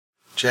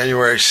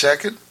January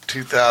 2nd,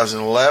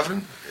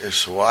 2011.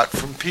 It's Watt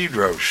from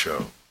Pedro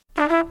Show.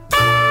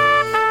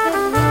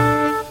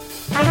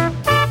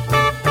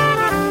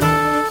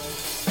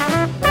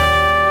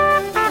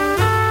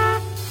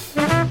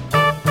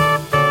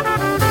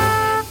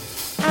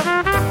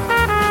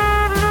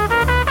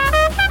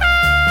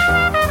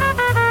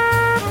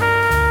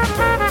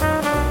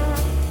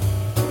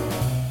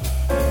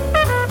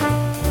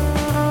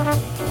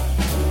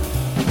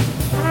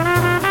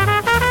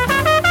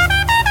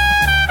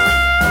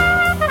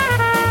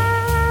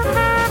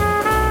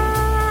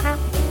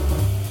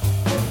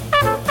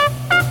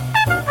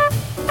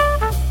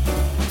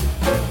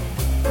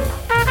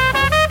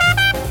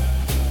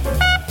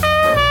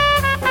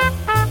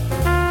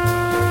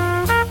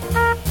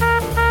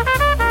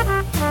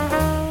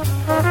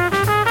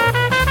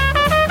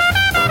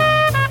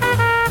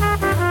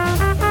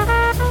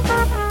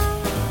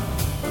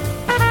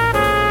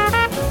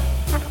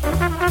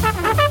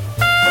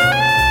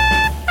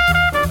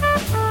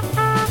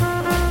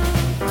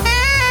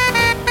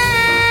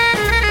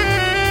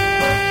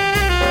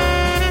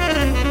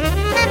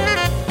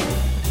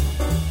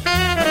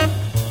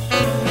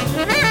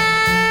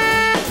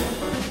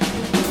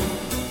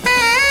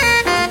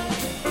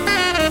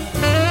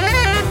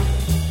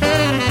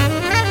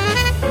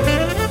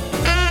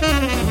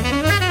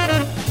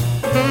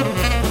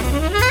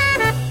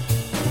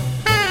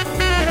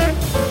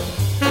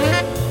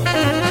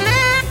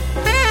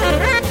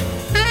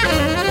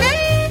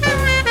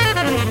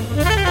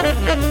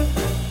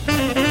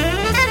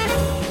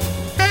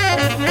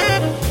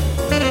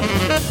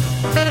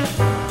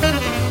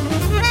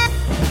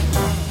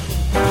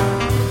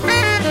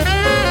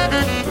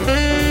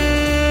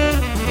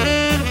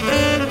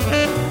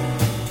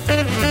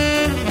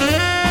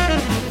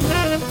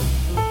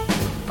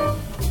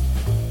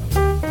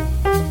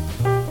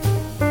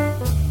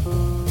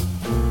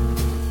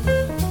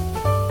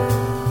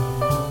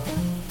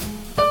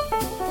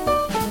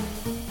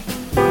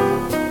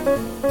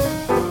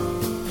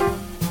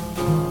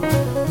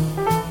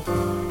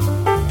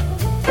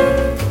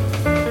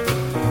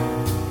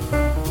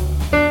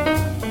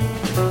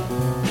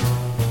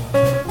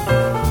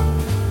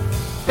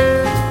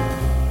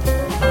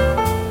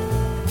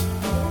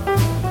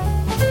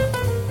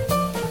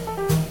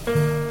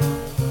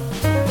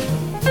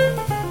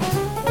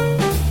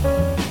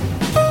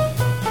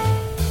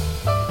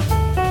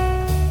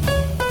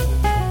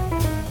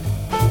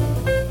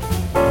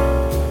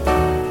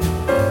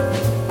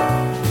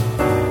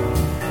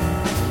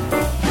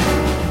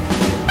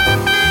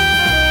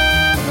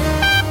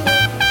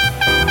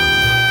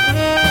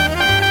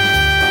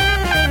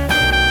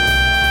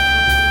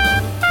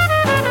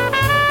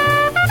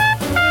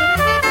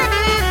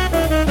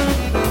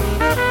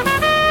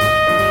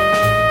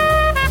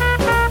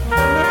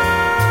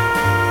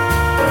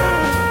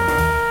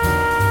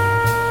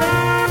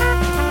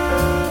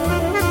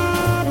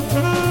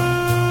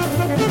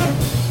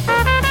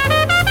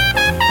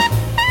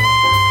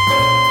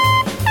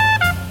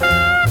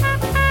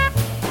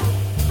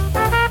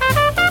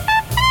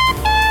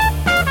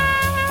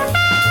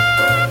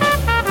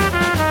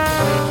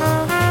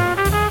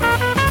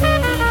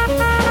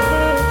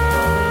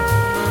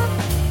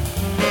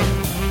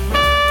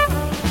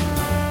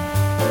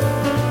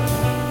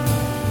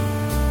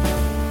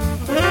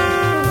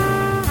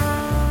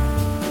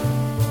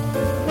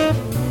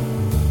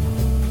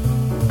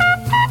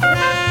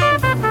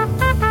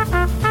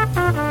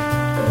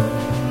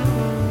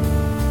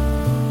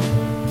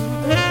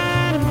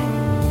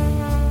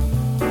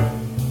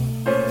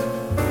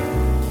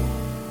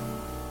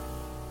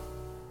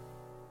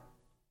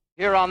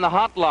 Here on the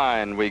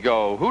hotline we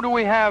go. Who do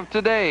we have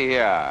today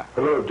here?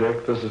 Hello,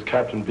 Dick. This is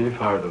Captain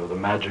Beefheart of the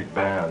Magic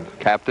Band.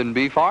 Captain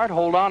Beefheart,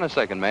 hold on a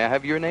second. May I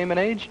have your name and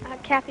age?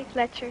 Kathy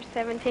Fletcher,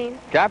 17.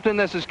 Captain,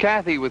 this is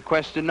Kathy with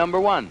question number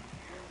 1.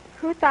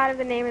 Who thought of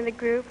the name of the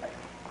group?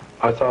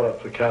 I thought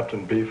up the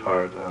Captain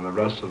Beefheart, and the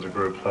rest of the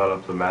group thought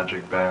up the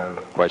Magic Band.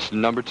 Question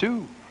number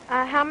 2.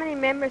 How many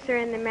members are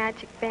in the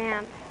Magic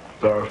Band?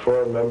 There are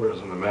 4 members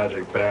in the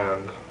Magic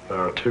Band. There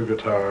are 2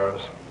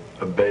 guitars,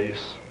 a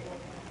bass,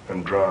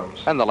 and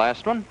drums. And the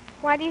last one?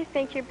 Why do you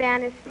think your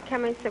band is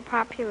becoming so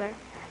popular?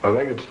 I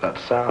think it's that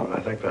sound. I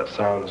think that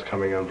sound is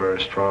coming in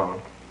very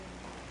strong.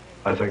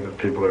 I think that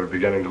people are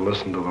beginning to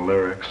listen to the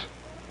lyrics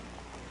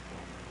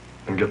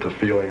and get the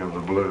feeling of the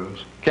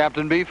blues.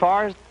 Captain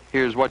Beefheart,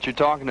 here's what you're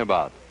talking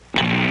about.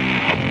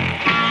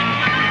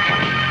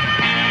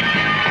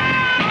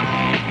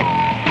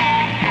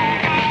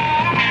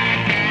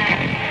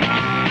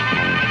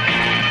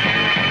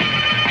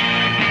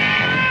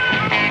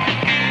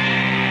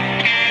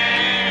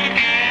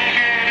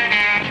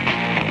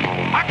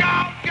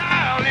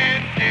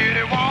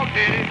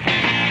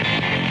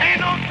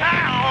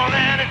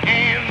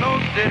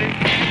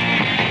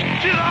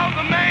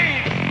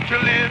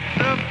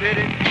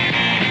 Pity.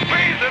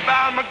 Crazy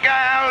about my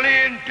gal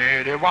in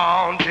Diddy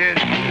Wong, Diddy,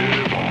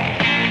 Diddy Wong.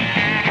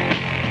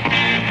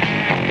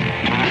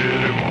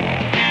 Diddy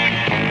Wong.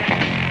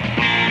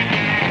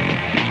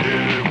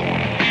 Diddy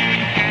Wong.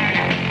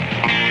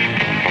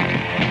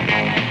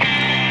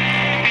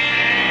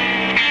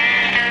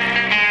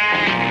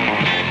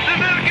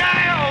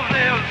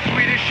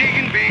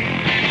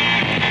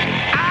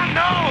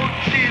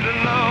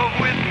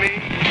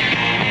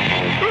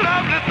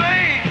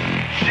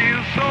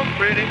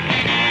 pretty.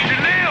 She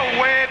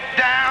live way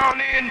down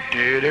in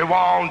diddy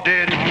wong,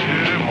 diddy,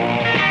 diddy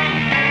wong.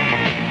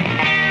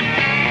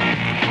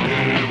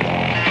 Diddy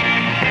wong.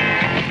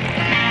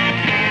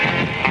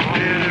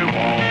 Diddy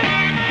wong.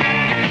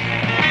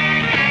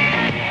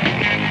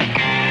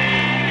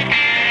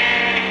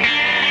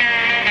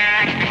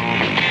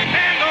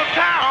 Ain't no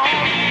town,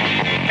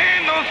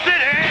 ain't no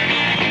city.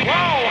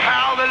 Whoa,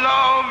 how they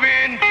love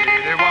in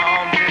diddy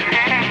wong, diddy.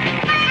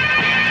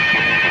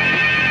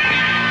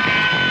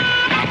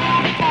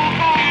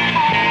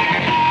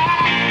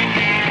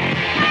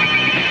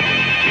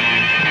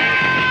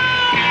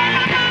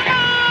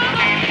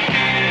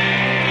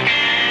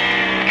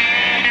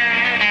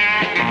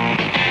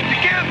 You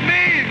give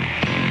me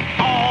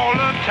all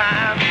the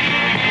time.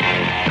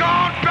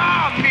 Don't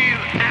drive me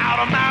out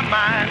of my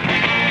mind.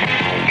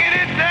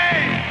 Any day,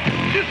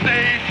 she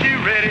says she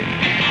ready.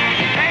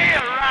 Hey,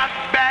 right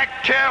back,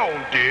 tell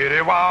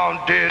diddy wong,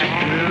 diddy,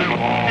 diddy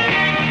wong.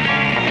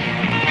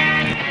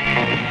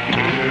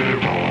 Diddy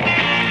wong.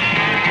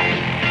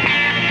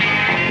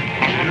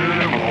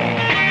 Diddy wong.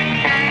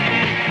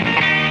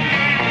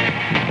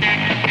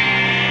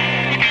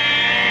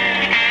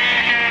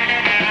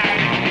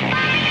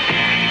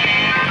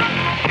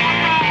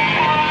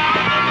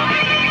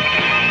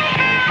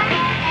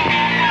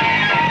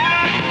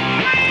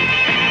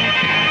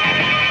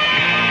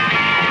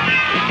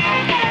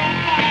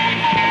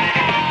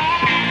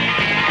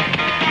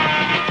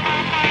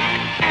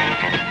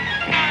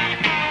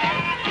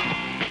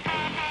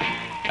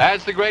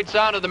 That's the great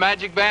sound of the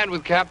Magic Band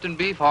with Captain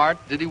Beefheart,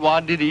 Diddy Wah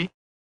Diddy.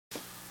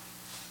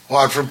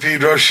 Watt from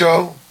Pedro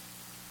Show.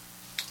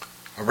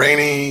 A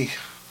rainy,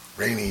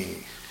 Rainy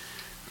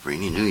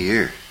New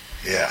Year.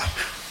 yeah.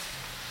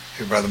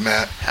 Hey, Brother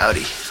Matt.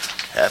 Howdy.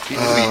 Happy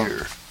New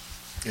Year.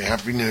 Yeah,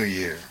 Happy New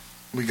Year.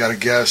 We got a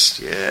guest.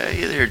 Yeah,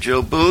 you there,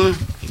 Joe Boon?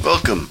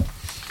 Welcome.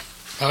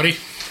 Howdy.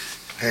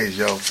 Hey,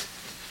 Joe.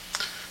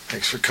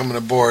 Thanks for coming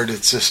aboard.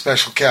 It's a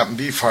special Captain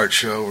Beefheart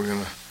show. We're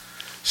going to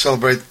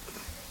celebrate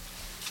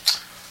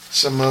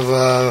some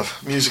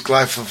of music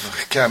life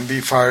of Captain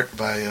Beefheart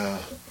by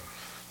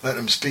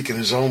letting him speak in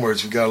his own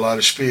words. We got a lot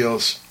of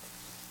spiels.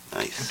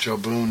 Nice. Joe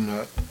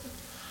Boon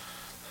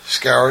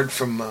scoured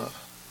from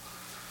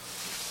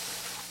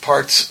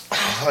parts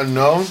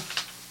unknown.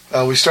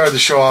 We started the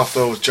show off,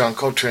 though, with John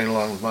Coltrane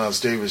along with Miles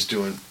Davis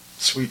doing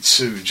Sweet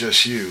Sue,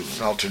 Just You,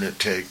 an alternate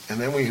take.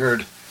 And then we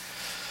heard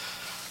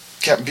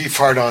Captain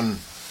Beefheart on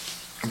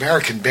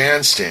American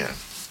Bandstand,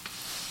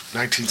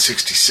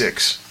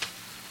 1966,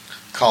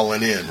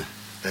 calling in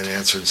and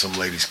answering some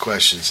ladies'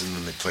 questions. And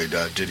then they played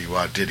Diddy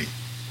Wah Diddy,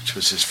 which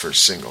was his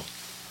first single.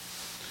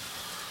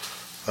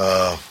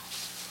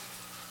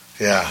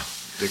 Yeah,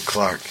 Dick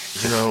Clark.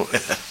 You know,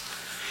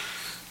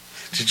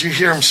 did you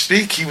hear him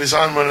speak? He was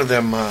on one of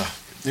them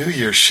New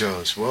Year's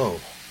shows. Whoa.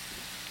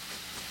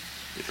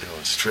 It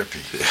was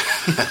trippy.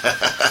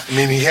 I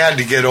mean, he had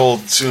to get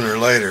old sooner or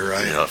later,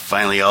 right? You know,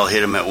 finally all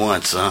hit him at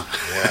once, huh?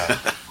 Yeah.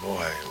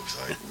 Boy, it was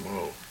like,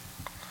 whoa.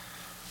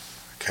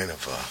 Kind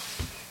of,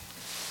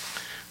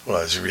 well,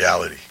 it was a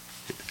reality.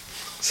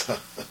 So,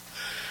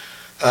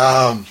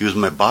 He was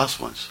my boss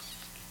once.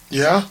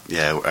 yeah?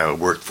 Yeah, I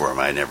worked for him.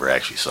 I never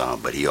actually saw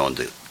him, but he owned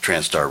the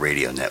Transtar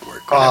Radio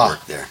Network when I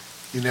worked there.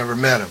 You never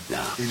met him?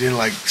 No. You didn't,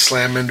 like,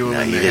 slam into him No,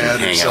 in he the didn't head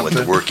or hang out something?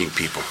 with the working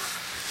people.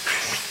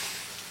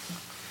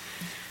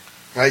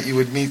 Right? You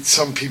would meet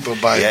some people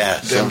by Yeah,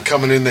 them some-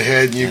 coming in the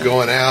head and you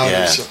going out.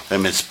 Yeah, Or so. I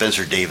met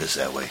Spencer Davis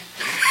that way.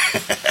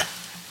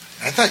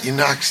 I thought you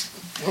knocked,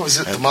 what was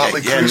it, the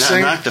Motley Crue Yeah,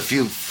 singer? knocked a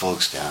few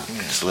folks down.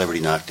 Yeah.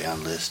 Celebrity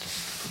knockdown list.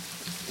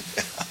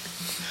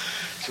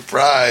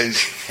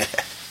 Surprise.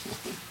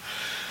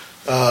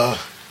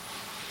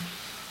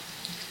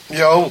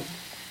 Yo,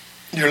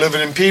 you're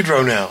living in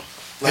Pedro now.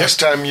 Last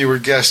time you were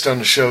guest on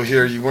the show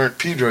here, you weren't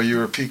Pedro, you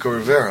were Pico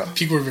Rivera.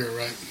 Pico Rivera,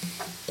 right.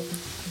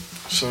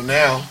 So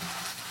now,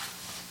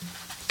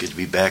 Good to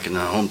be back in the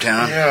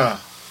hometown. yeah.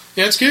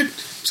 Yeah, it's good.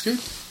 It's good.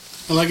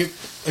 I like it.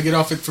 I get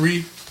off at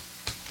 3,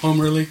 home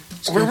early.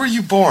 It's Where good. were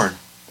you born?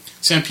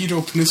 San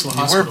Pedro Peninsula You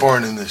Hospital. were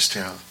born in this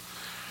town.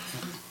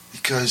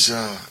 Because,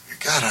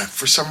 God,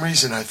 for some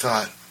reason I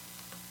thought,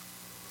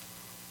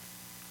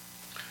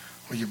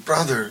 well, your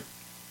brother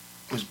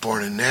was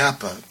born in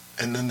Napa,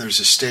 and then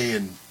there's a stay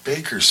in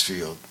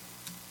Bakersfield.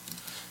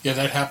 Yeah,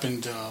 that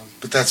happened.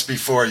 But that's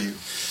before you.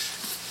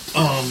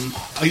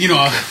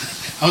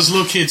 I was a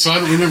little kid, so I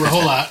don't remember a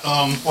whole lot.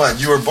 What,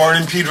 you were born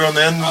in Pedro and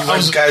then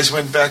you guys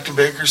went back to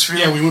Bakersfield?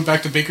 Yeah, we went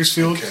back to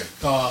Bakersfield. Okay.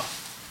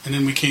 And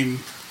then we came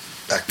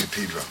Back to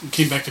Pedro.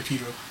 back to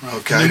Pedro. Right.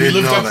 Okay, And then I didn't we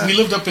lived know up, that. We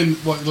lived up in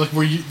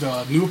where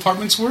the new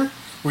apartments were,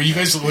 where you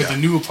guys were Yeah. the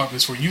new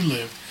apartments where you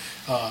lived.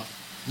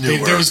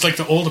 Newer. There was like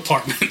the old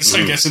apartments,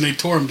 I guess, and they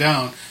tore them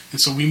down,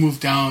 and so we moved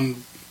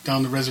down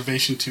the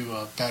reservation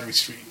to Battery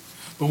Street.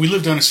 But we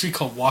lived on a street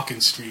called Walking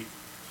Street,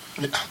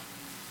 Yeah.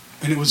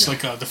 and it was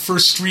like the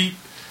first street,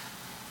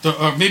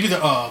 maybe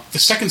the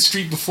second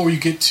street before you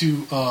get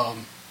to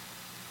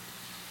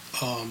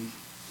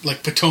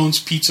like Patone's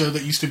Pizza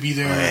that used to be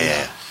there, Oh,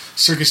 yeah.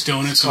 Circus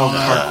Donuts, and Called all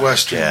that. Park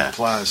Western Yeah.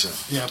 Plaza.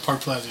 Yeah,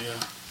 Park Plaza.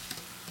 Yeah.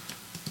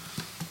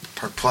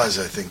 Park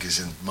Plaza, I think, is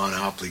in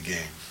Monopoly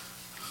game.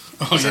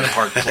 Oh, Is that yeah.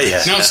 Park Plaza?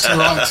 Yeah. Now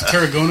it's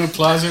Tarragona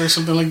Plaza or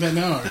something like that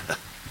now? Or?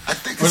 I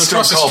think Well, it's still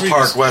across the called street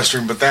Park is-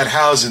 Western, but that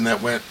housing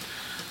that went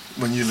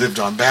when you lived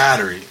on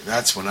Battery,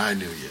 that's when I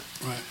knew you.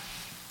 Right.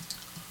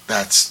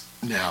 That's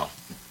now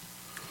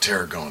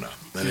Tarragona.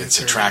 Then Yeah, it's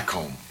a Tarragona. track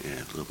home. Yeah,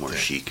 a little more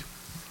chic.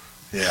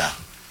 Yeah.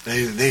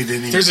 They didn't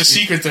even There's a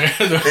keep- secret there.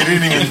 Though. They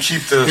didn't even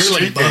keep the They're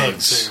street like bugs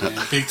names. there,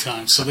 man, big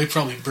time. So they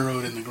probably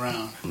burrowed in the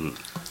ground.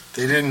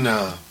 They didn't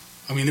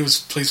I mean,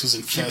 place was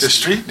infested. keep the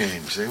street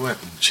names. They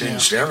went and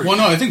changed everything. Well,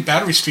 no, I think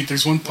Battery Street.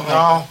 There's one.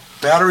 No,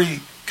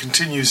 Battery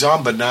continues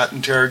on, but not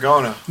in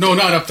Tarragona. No,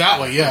 not up that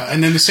way. Yeah,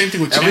 and then the same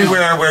thing with Channel.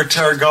 Everywhere where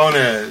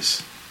Tarragona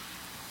is,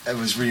 it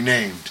was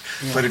renamed.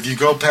 Yeah. But if you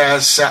go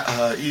past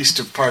east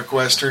of Park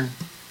Western,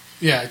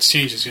 Yeah, it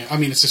changes. Yeah, I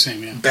mean it's the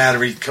same. Yeah,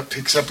 Battery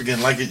picks up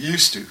again like it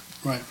used to.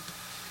 right.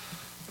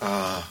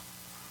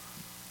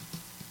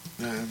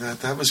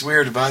 That was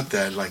weird about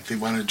that. Like they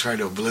wanted to try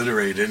to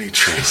obliterate any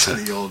trace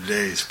of the old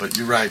days. But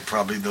you're right.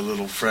 Probably the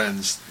little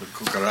friends, the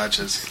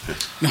cucarachas,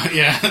 No,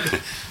 yeah,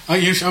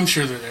 I'm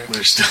sure they're there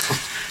they're still.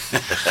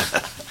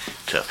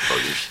 Tough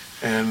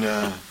buggers.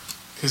 And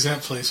because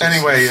that place. Was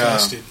Anyway,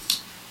 infested.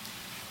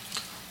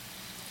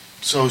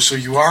 so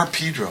you are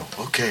Pedro.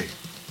 Okay.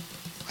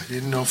 I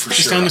didn't know for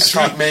Just sure. down the I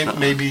thought street.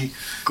 maybe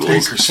Cool.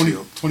 26.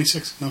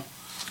 26. No. No.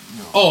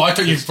 Oh, I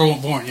thought you were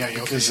born. Yeah,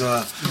 okay. Because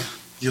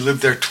you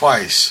lived there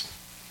twice.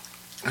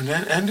 And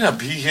then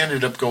he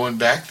ended up going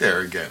back there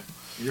again.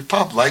 Your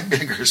pop liked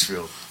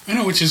Bakersfield. I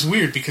know, which is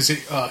weird because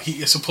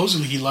he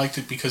supposedly he liked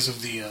it because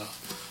of the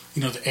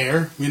the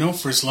air,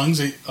 for his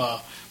lungs.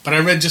 But I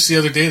read just the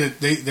other day that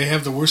they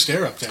have the worst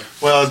air up there.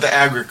 Well, the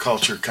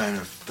agriculture kind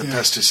of, the Yeah.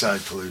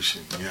 pesticide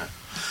pollution, yeah.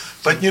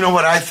 But you know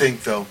what I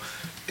think, though?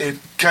 It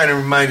kind of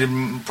reminded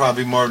me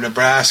probably more of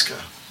Nebraska.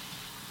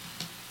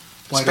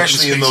 Wide open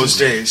Especially in those spaces.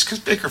 days. Because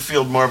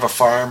Bakerfield, more of a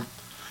farm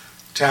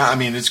town. I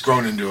mean, it's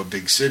grown into a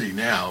big city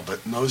now, but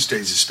in those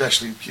days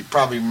especially, you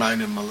probably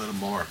remind him a little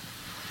more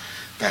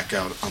back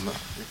out on the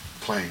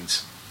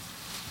plains.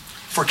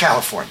 For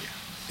California.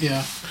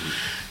 Yeah.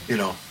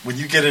 When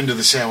you get into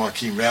the San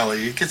Joaquin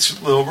Valley, it gets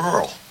a little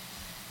rural.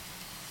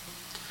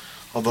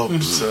 Although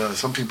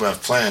some people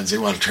have plans, they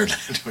want to turn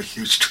that into a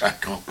huge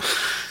track home.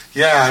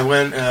 Yeah, I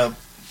went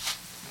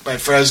by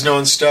Fresno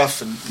and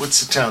stuff, and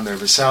what's the town there?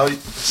 Visalia?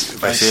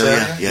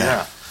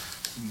 Yeah.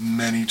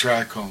 Many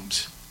track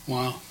homes,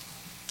 Wow.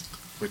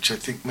 which I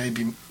think may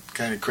be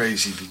kind of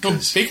crazy No,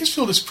 because...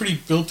 Bakersfield is pretty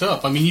built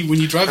up. I mean, when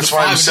you drive That's the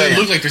what 5, I'm it saying.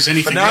 doesn't look like there's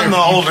anything But not there. in the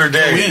You older go in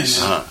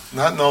days. and-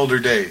 Not in the older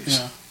days.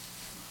 Yeah.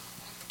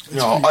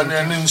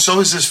 And so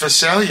is this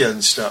Visalia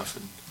and stuff.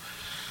 And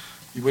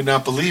you would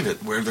not believe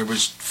it. Where there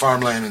was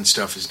farmland and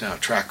stuff is now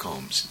track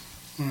homes.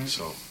 Right.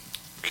 So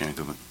Kind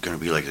of going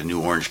to be like the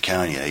new Orange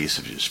County. I used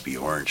to just be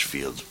orange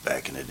fields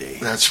back in the day.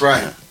 that's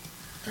right.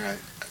 Right.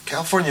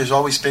 California has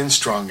always been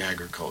strong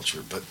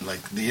agriculture, but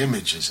like the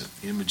image isn't.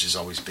 The image has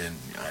always been,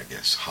 I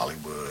guess,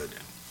 Hollywood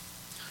and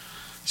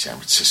San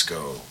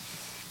Francisco.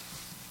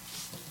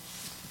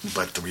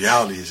 But the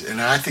reality is, and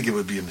I think it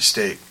would be a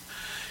mistake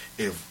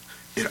if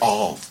the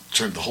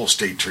whole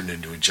state turned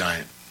into a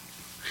giant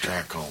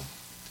track home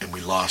and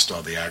we lost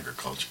all the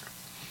agriculture.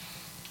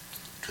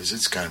 Because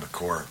it's kind of a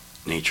core.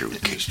 Nature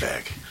would kick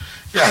back.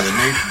 Yeah,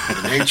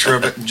 the nature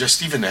of it and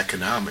just even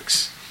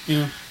economics.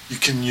 Yeah. You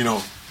can,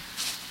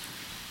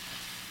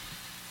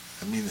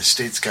 I mean, the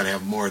state's got to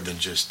have more than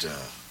just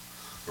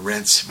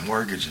rents and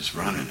mortgages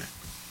running it.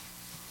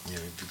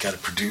 You've got to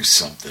produce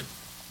something.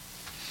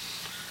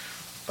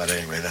 But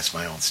anyway, that's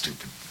my own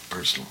stupid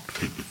personal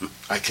opinion.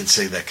 I can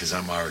say that because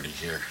I'm already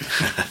here.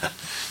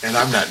 And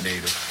I'm not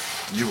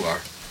native. You are.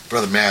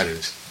 Brother Matt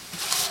is.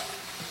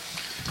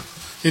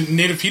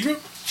 Native Pedro?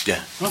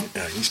 Yeah.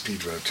 Yeah, he's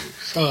Pedro, too.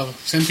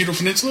 San Pedro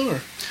Peninsula?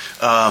 Or?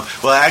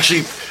 Well,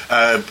 actually,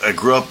 I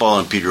grew up all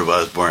in Pedro, but I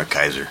was born at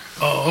Kaiser,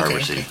 Oh, okay.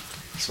 Harbor City.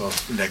 So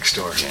next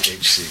door,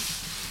 HC.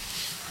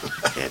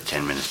 Yeah,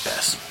 10 minutes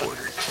past the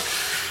border.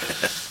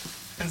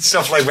 And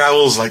stuff like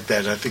Raul's like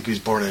that. I think he was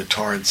born in a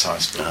Torrance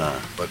hospital,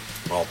 but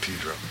all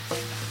Pedro.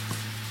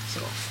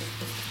 So,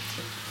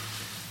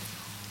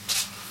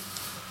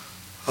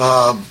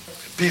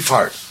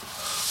 beefheart.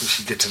 We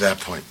should get to that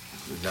point.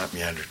 Not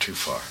meander too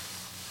far.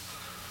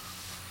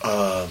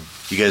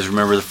 You guys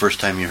remember the first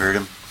time you heard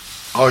him?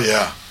 Oh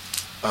yeah,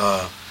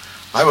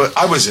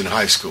 I was in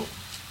high school,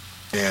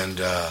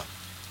 and I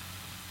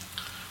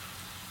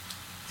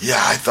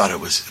thought it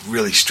was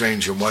really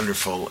strange and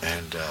wonderful,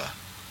 and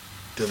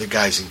the other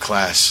guys in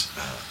class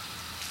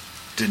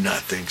did not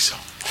think so.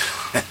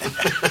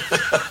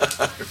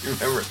 I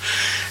remember,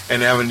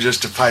 and having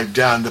just to pipe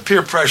down. The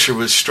peer pressure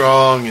was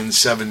strong in the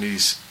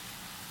 70s,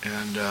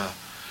 and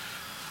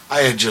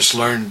I had just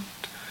learned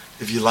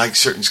if you like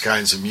certain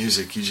kinds of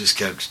music, you just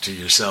kept it to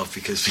yourself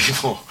because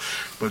people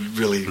would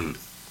really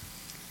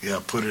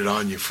put it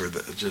on you for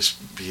just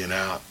being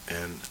out.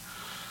 And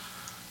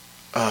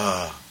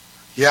I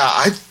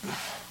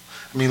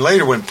mean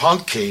later when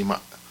punk came,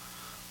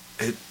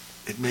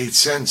 it made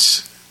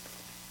sense.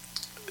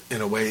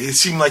 in a way. It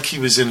seemed like he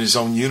was in his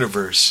own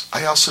universe.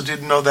 I also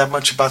didn't know that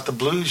much about the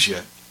blues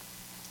yet,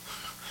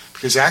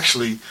 because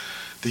actually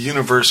the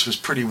universe was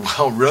pretty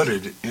well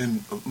rooted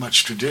in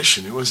much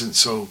tradition. It wasn't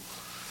so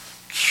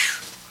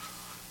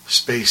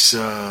space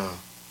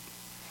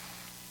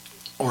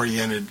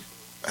oriented,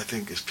 I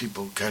think, as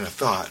people kind of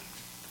thought,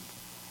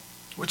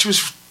 which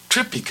was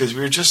trippy because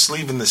we were just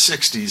leaving the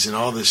 60s and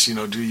all this,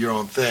 do your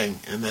own thing,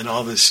 and then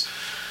all this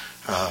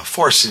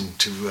forcing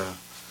to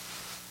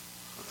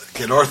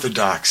get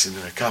orthodox and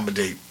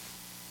accommodate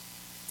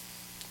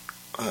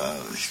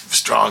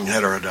strong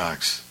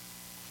heterodox.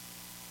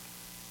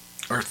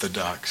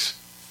 Orthodox.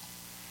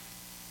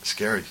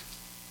 Scary.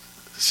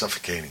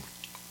 Suffocating.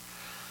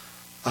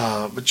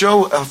 But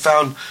Joe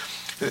found,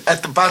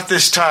 at about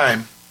this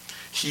time,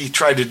 he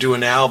tried to do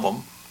an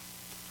album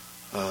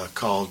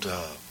called,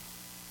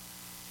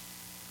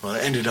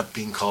 it ended up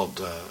being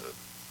called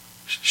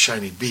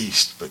Shiny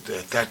Beast, but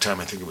at that time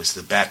I think it was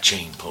the Bat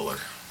Chain Puller.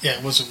 Yeah,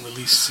 it wasn't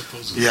released,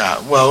 supposedly. Yeah,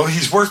 well,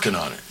 he's working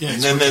on it. Yeah,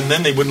 and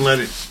then they wouldn't let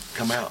it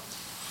come out.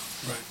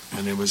 Right.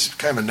 And it was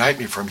kind of a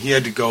nightmare for him. He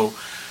had to go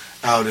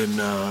out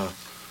and,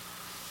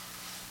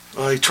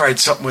 he tried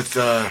something with,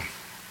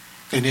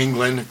 in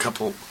England, a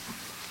couple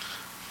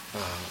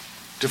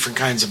different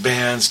kinds of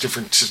bands,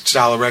 different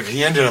style of record.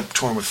 He ended up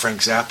touring with Frank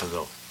Zappa,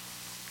 though,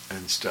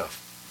 and stuff,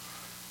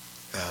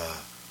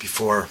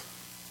 before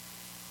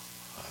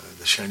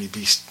the Shiny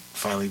Beast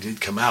finally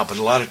did come out. But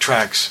a lot of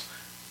tracks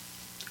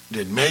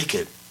didn't make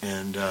it,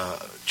 and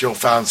Joe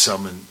found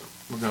some, and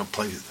we're going to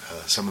play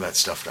some of that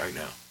stuff right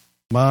now.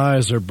 My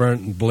eyes are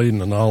burnt and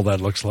bleeding, and all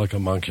that looks like a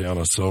monkey on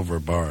a silver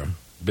bar.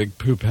 Big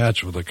poop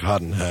hatch with a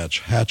cotton hatch.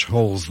 Hatch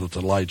holes that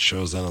the light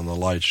shows in and the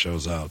light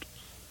shows out.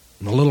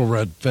 And the little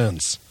red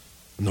fence,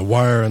 and the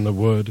wire and the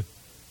wood,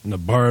 and the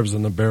barbs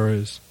and the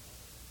berries,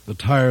 the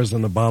tires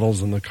and the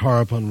bottles and the car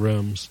up on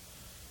rims.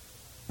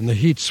 And the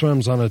heat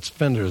swims on its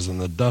fenders,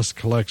 and the dust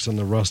collects and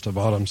the rust of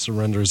autumn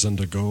surrenders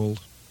into gold.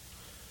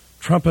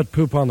 Trumpet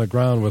poop on the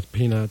ground with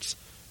peanuts.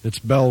 Its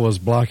bell was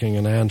blocking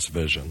an ant's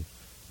vision,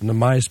 and the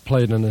mice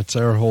played in its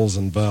air holes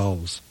and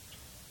valves.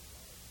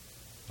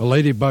 A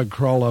ladybug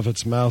crawled off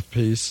its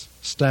mouthpiece,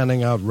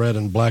 standing out red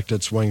and blacked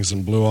its wings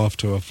and blew off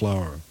to a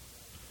flower.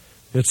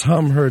 Its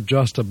hum heard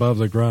just above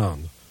the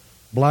ground.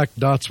 Black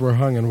dots were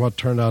hung in what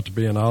turned out to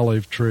be an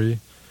olive tree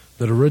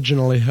that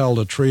originally held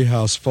a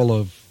treehouse full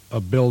of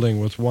a building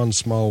with one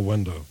small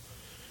window.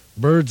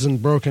 Birds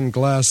and broken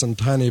glass and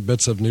tiny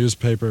bits of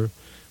newspaper.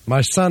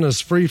 My son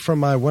is free from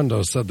my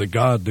window, said the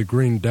god to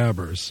green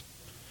dabbers.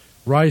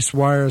 Rice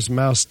wires,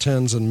 mouse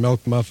tins, and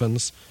milk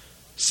muffins,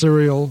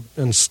 cereal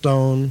and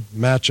stone,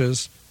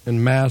 matches,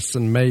 and masts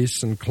and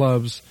mace and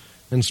clubs,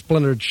 and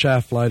splintered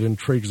shaft light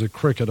intrigues a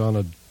cricket on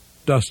a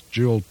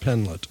dust-jeweled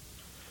penlet.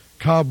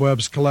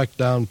 Cobwebs collect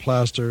down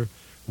plaster,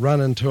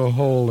 run into a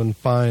hole and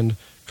find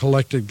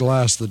collected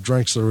glass that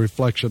drinks the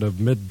reflection of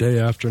midday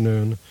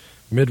afternoon,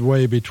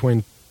 midway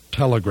between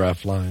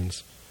telegraph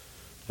lines.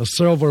 A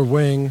silver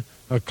wing,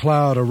 a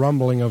cloud, a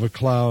rumbling of a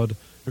cloud,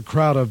 a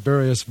crowd of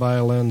various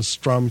violins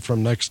strum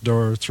from next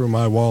door through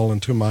my wall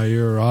into my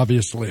ear,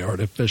 obviously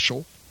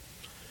artificial.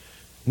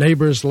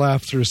 Neighbors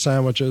laugh through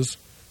sandwiches.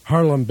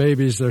 Harlem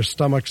babies, their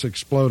stomachs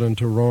explode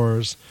into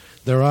roars,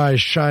 their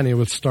eyes shiny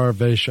with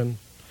starvation.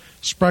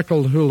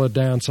 Spreckled hula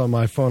dance on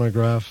my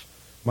phonograph.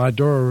 My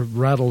door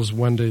rattles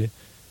windy.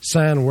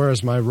 Sand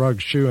wears my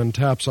rug shoe and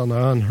taps on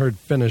the unheard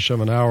finish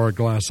of an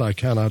hourglass I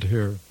cannot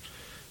hear.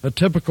 A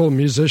typical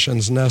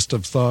musician's nest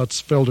of thoughts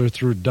filter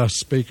through dust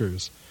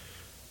speakers.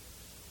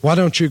 Why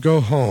don't you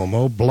go home?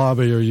 Oh,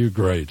 Blobby, are you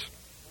great?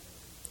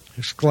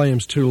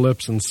 Exclaims two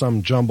lips in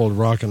some jumbled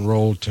rock and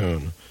roll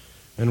tune.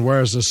 And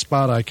where's a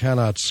spot I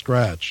cannot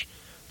scratch?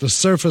 The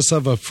surface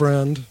of a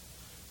friend.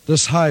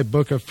 This high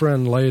book a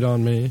friend laid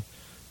on me.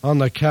 On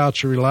the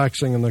couch,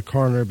 relaxing in the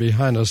corner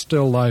behind a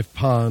still life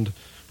pond,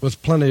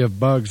 with plenty of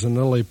bugs and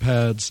lily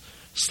pads,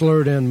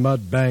 slurred in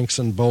mud banks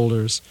and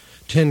boulders,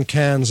 tin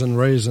cans and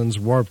raisins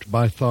warped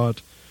by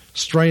thought,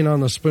 strain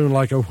on the spoon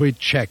like a wheat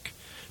check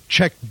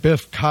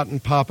Biff cotton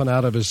popping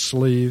out of his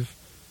sleeve,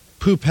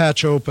 poop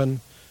hatch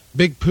open,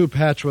 big poop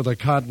hatch with a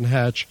cotton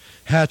hatch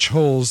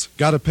holes,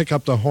 gotta pick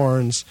up the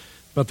horns,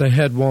 but the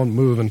head won't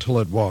move until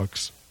it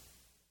walks.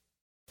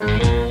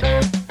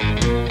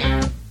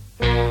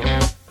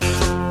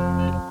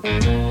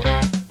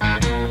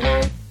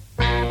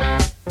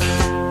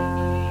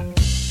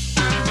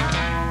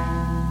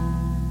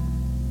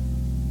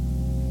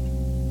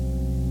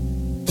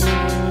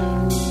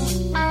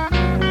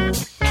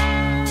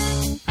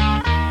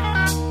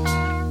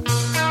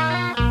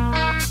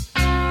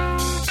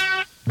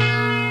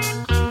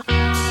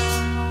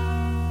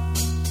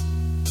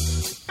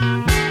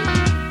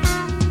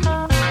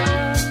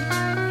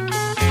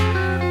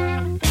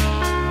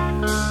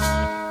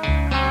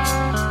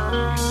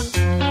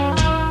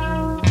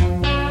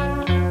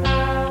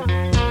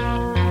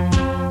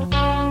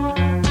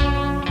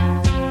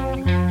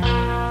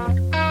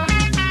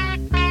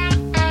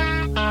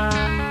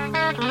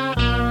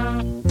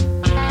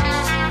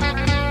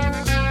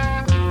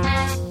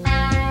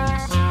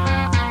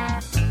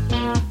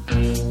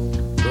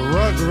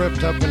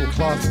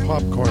 cloth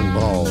popcorn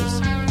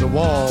balls. The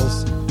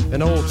walls,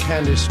 an old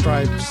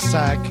candy-striped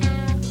sack.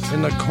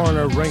 In the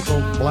corner,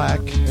 wrinkled black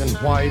and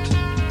white.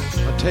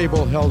 A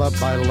table held up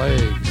by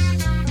legs.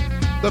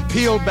 The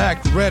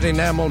peeled-back red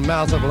enamel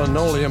mouth of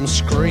linoleum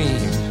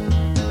screamed.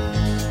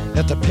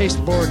 At the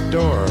pasteboard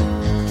door,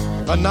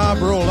 a knob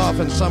rolled off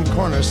in some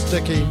corner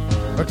sticky.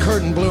 A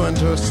curtain blew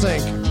into a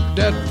sink.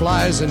 Dead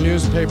flies and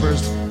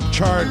newspapers,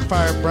 charred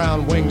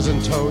fire-brown wings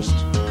and toast.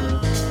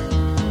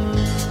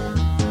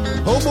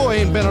 Hobo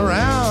ain't been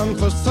around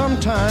for some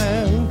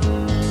time.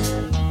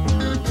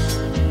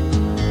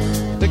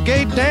 The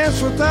gay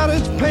dance without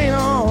its paint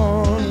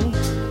on.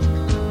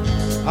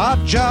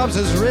 Odd jobs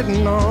is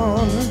written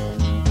on.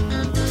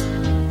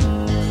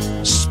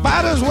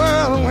 Spiders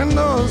whirl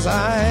windows'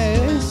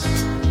 eyes.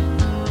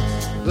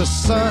 The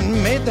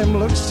sun made them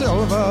look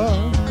silver.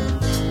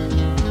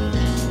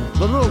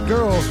 The little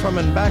girl from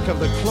in back of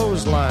the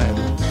clothesline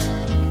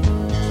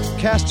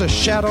cast a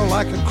shadow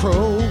like a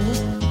crow.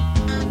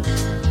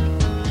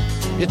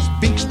 Its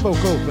beak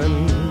spoke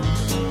open.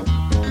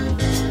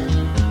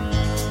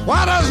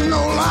 Why doesn't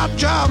no lot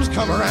jobs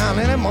come around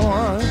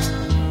anymore?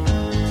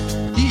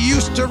 He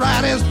used to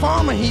ride his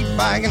farmer heat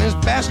bike and his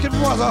basket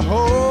was a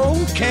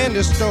whole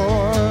candy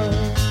store.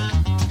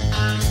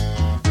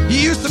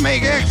 He used to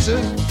make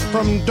X's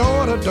from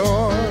door to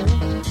door.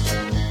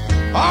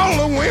 All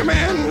the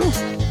women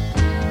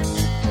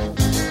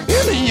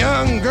and the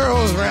young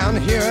girls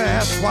around here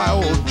ask why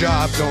old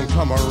jobs don't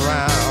come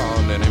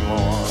around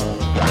anymore.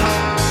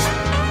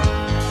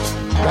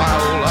 Why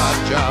old odd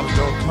jobs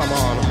don't come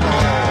on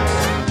home.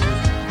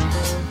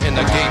 In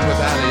the gate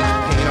without its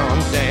paint on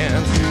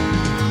dance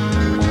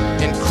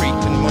and creak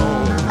and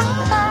moan.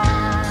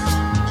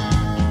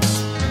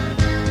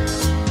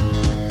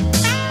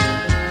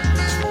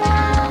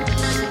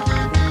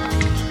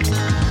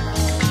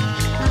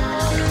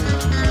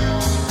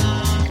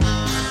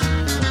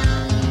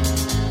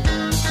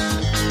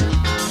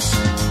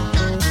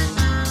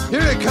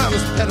 Here he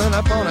comes pedaling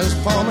up on his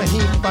farmer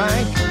heat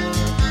bike.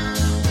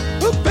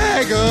 A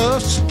bag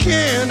of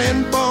skin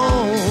and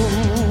bones.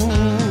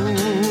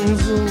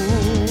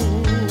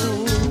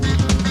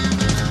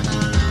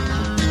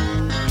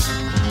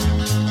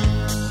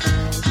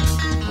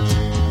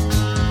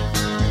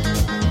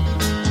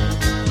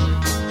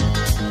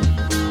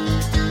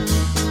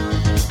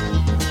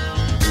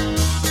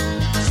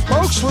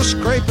 Spokes were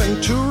scraping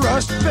two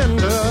rust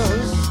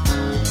fenders.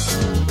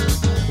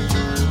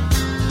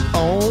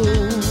 Oh.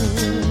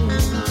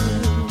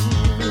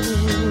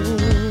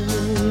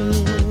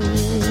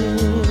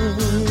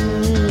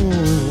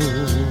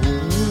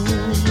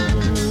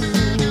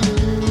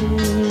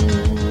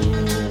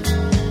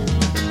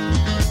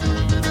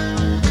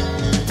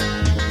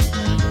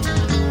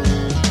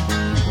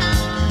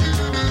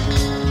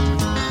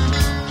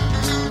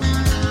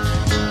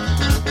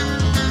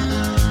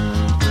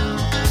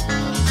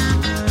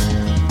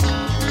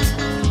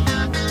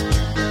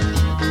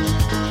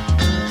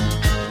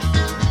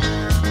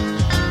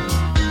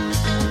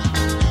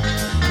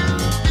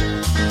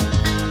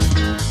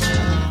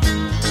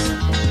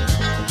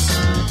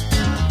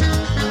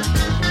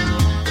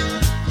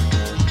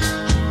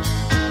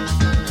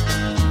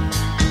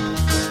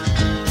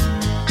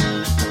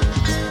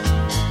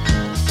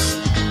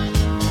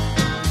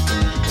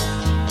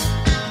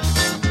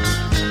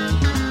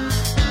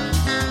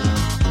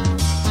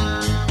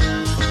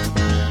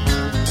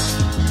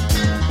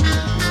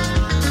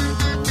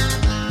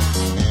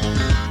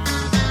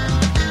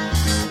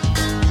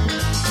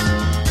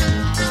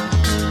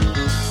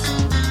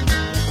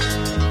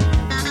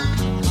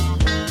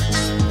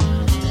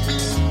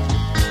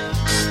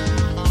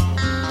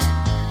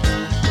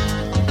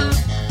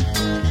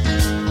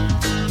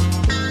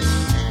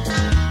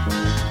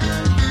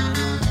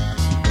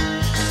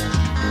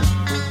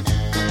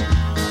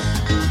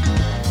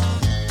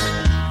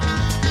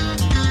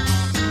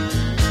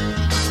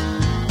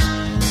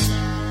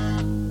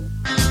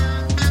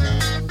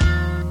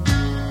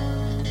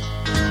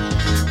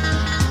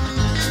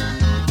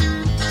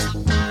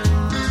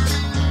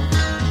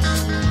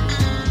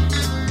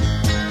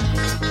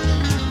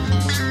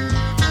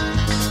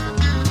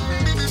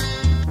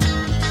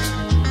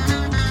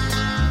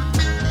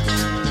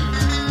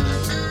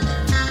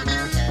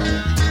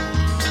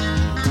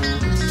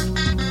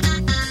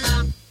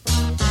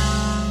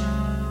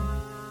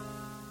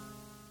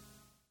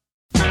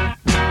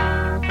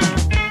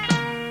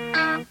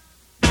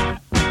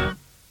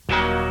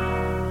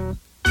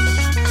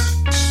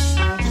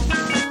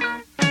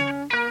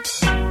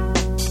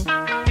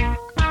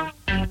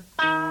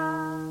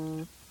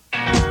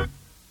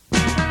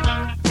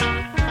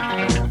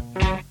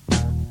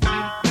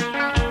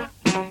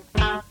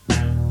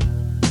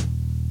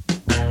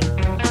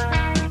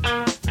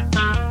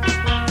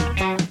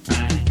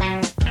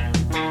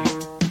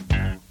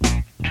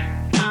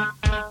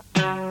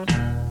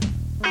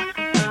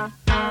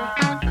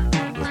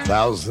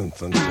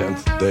 Thousandth and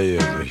 10th day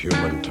of the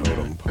human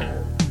totem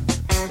pole.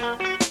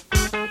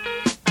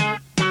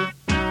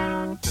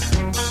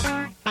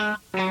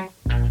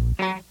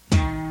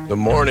 The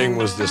morning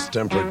was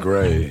distemper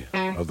gray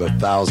of the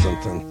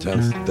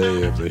 1010th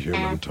day of the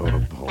human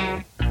totem pole.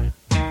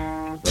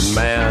 The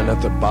man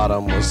at the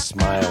bottom was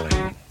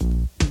smiling.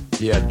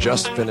 He had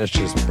just finished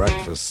his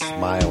breakfast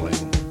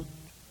smiling.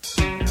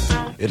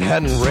 It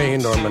hadn't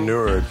rained or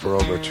manured for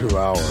over 2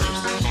 hours.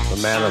 The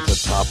man at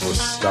the top was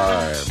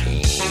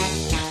starving.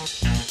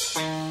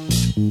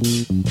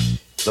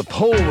 The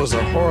pole was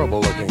a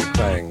horrible-looking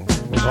thing,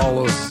 with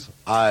all those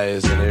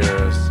eyes and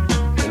ears,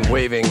 and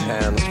waving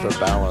hands for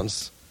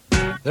balance.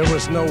 There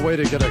was no way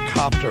to get a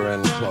copter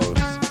in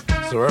close,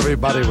 so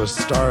everybody was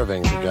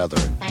starving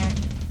together.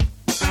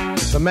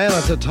 The man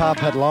at the top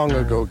had long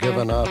ago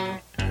given up,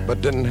 but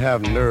didn't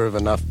have nerve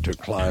enough to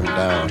climb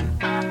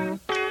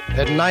down.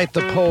 At night,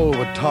 the pole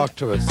would talk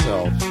to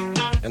itself,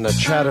 and the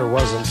chatter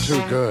wasn't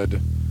too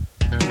good.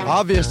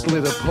 Obviously,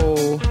 the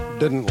pole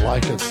didn't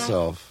like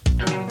itself.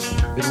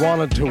 It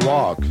wanted to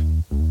walk.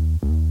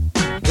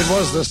 It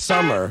was the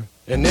summer,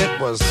 and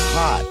it was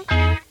hot,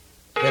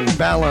 and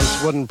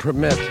balance wouldn't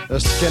permit a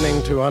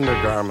skinning to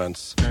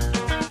undergarments.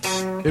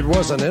 It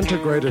was an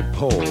integrated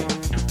pole.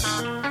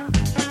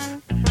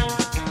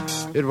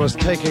 It was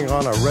taking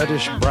on a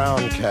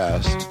reddish-brown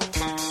cast.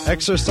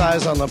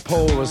 Exercise on the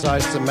pole was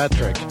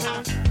isometric,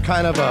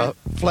 kind of a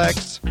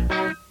flex,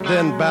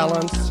 then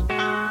balance,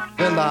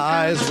 then the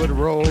eyes would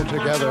roll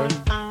together,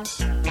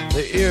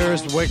 the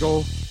ears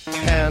wiggle,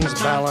 hands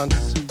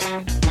balance.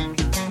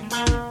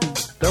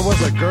 There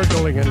was a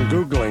gurgling and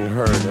googling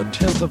heard a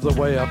tenth of the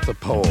way up the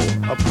pole.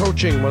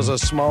 Approaching was a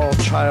small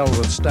child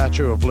with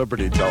Statue of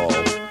Liberty doll.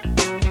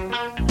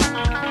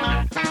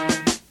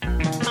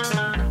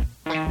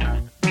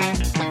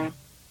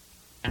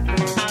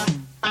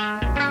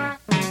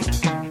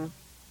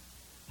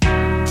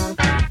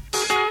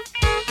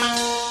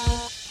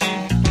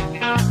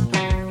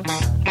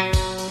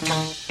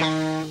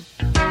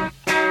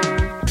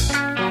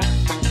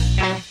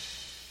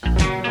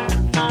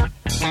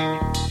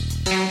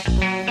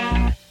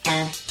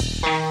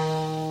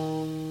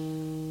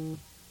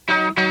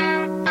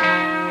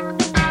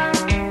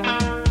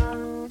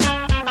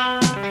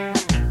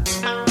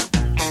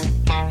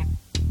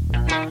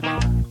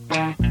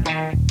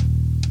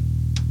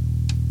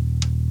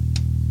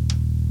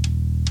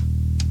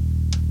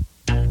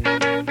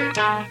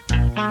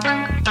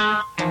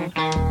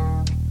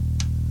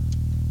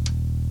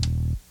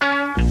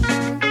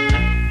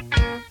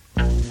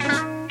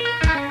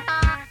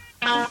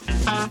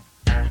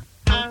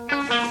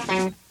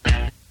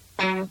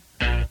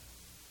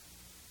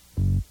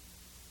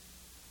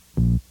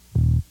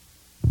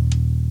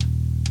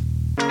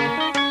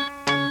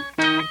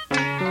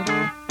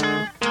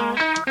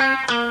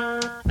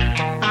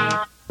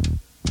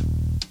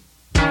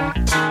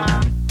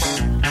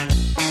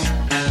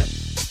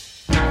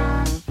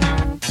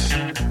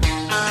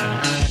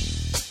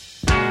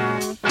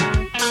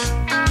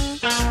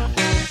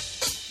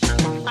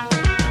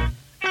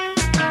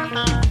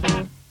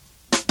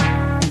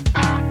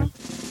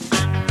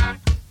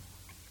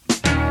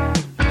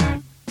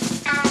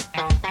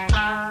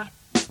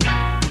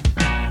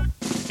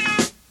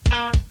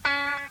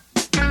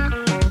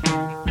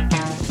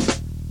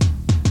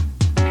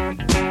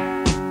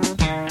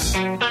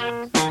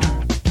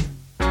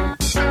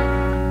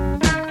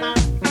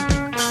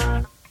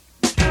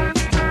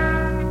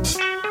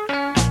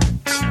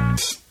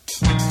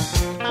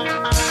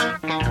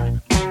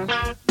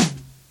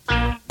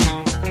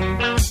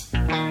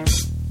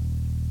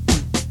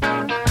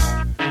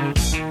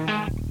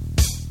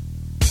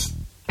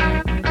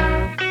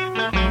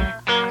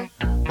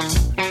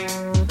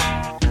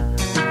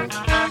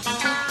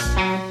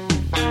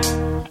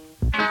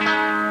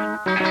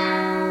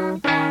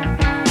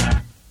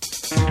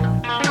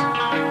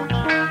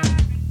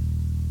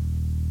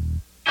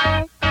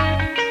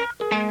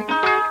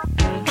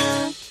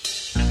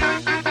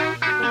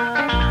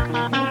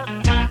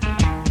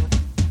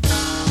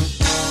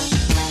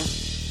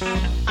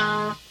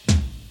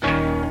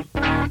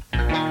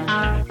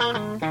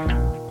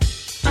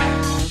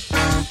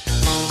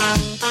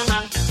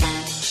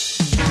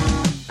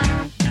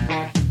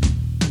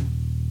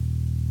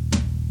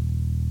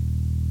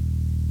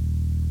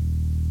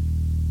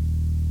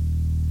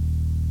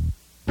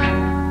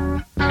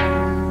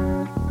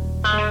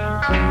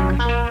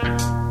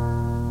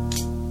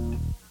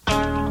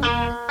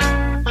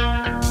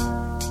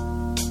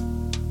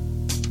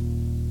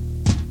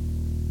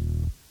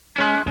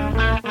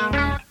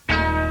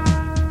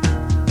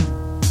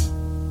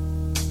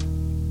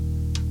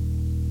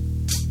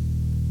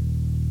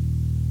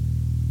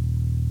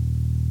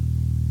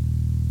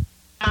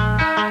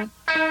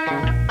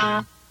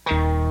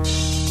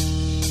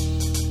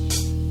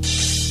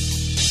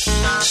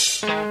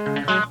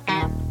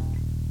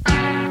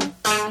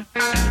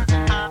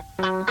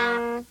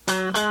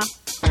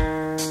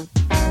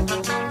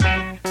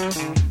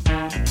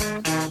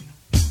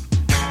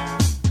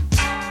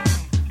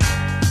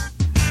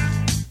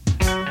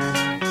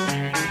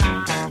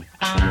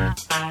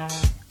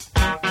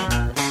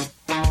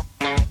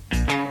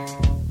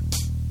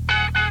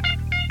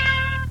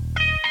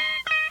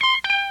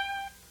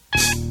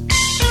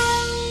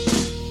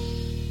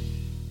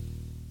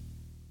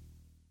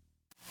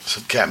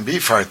 some Captain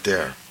Beefheart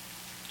there.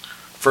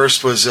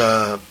 First was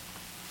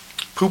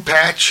Poop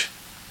Hatch.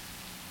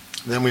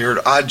 Then we heard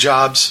Odd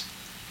Jobs.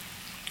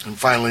 And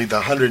finally,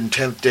 the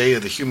 110th Day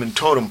of the Human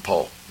Totem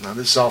Pole. Now,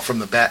 this is all from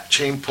the Bat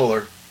Chain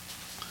Puller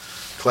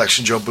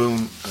collection Joe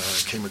Boon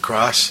came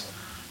across.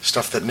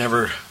 Stuff that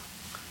never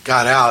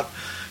got out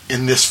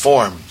in this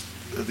form.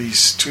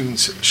 These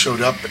tunes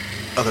showed up at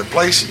other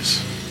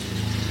places.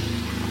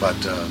 But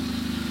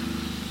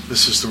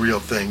this is the real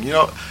thing. You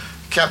know,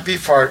 Captain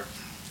Beefheart,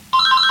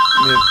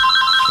 I mean,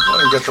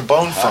 well, you got the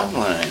bone phone.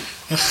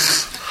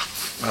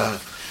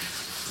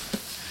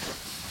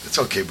 It's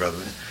okay,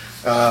 brother.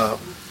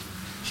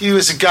 He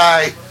was a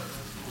guy,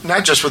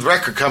 not just with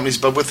record companies,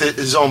 but with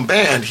his own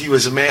band. He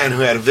was a man who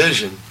had a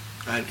vision.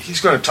 And he's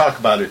going to talk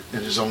about it in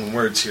his own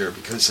words here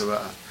because of,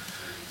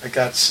 I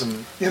got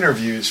some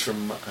interviews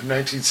from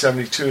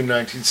 1972 and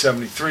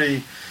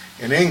 1973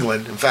 in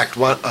England. In fact,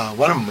 one of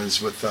them was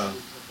with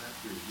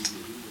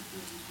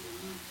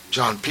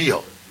John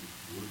Peel,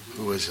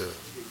 who was an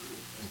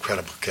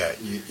incredible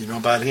cat. You know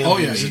about him? Oh,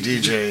 yeah. He was a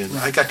DJ, and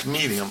I got to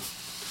meet him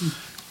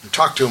and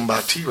talk to him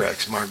about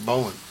T-Rex, Mark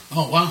Bolan.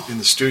 Oh, wow. In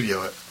the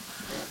studio.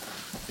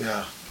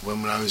 Yeah,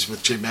 when I was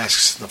with Jay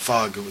Masks in the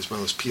Fog, it was one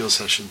of those Peel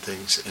session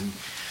things, and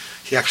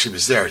he actually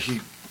was there. He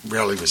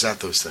rarely was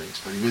at those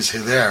things, but he was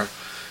there,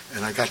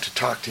 and I got to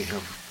talk to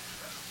him.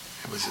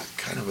 It was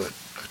kind of a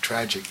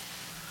tragic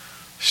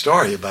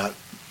story about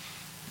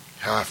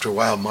how after a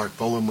while Mark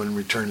Bolan wouldn't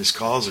return his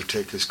calls or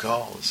take his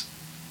calls.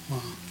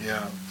 Wow.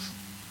 Yeah.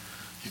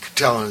 You could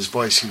tell in his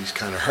voice he was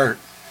kind of hurt.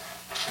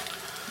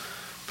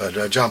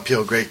 But John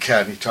Peel, great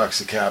cat, and he talks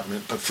to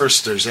Captain. But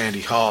first there's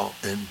Andy Hall,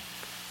 and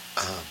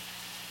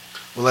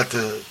we'll let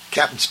the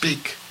Captain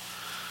speak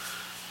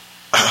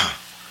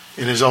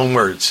in his own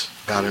words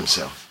about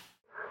himself.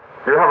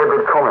 You have a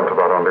good comment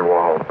about Andy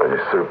Warhol. You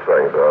soup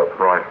things up.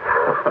 Right.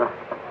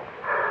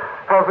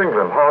 How's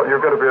England?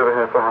 You're going to be over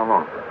here for how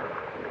long?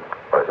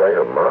 I think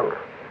a month.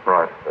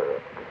 Right.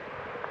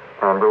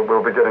 And we'll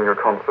be getting your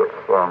concerts,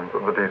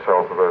 the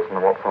details of those, and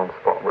the What's On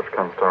Spot, which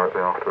comes directly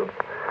afterwards.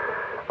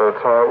 But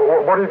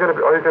what are you going to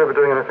be? Are you going to be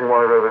doing anything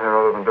while you're over here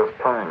other than just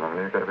playing? I mean,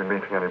 are you going to be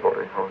meeting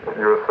anybody? Or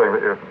you were saying that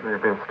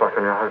you've been stuck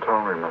in your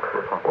hotel room most of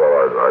the time. Well,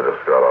 I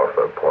just got off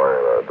that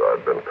plane.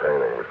 I'd been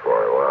painting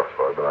before I left,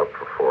 so I've been up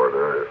for 4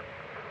 days.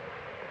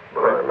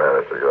 But I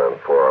managed to get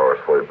in 4 hours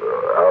sleep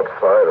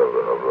outside of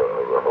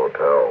the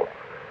hotel.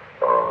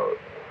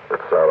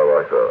 It sounded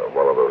like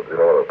one of those. You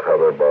know what a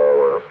tether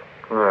ball is?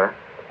 No.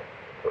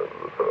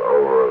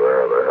 Over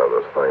there, they have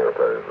this thing that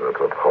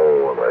it's a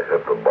pole, and they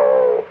hit the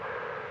ball.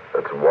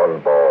 It's one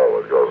ball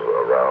that goes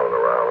around and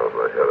around as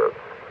they hit it.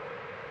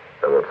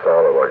 And it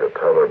sounded like a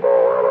tether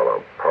ball out on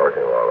a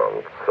parking lot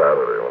on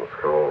Saturday when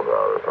school's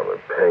out or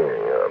something,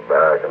 pinging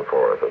back and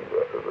forth. It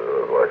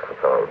was like some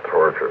kind of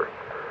torture.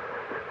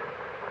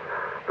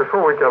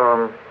 Before we get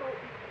on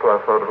to a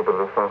little bit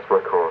of the first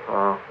record,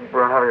 we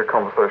were having a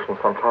conversation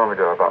some time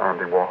ago about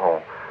Andy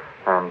Warhol.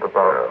 And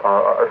about,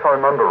 if I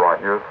remember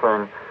right, you were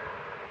saying,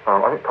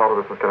 I think part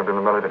of this is going to be in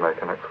the Melody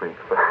Maker next week,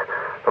 but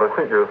I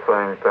think you were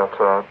saying that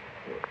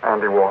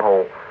Andy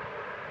Warhol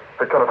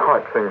had kind of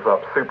hyped things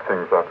up, souped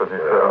things up, as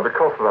you said. And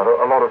because of that,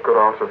 a lot of good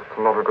artists,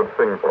 a lot of good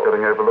things are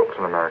getting overlooked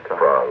in America.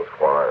 Franz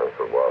Klein's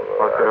the one.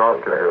 I was going to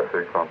ask you to give a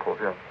few examples,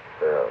 yeah.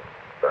 Yeah,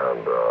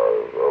 and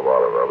a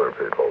lot of other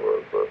people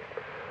that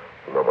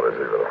nobody's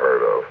even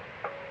heard of.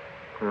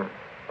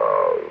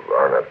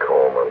 Arnett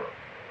Coleman.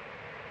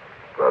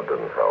 That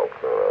didn't help,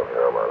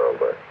 him, I don't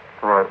think.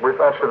 Right,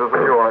 there's a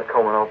new Arnett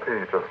Coleman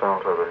LP just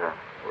out over here,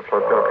 which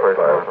I was going to play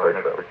tonight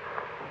next week.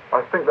 I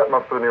think that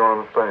must be the new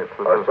one in the States.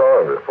 I saw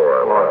him before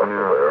I left at the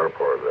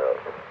airport,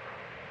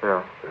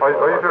 Yeah. Are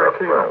you very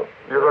keen on?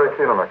 You're very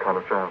keen on that kind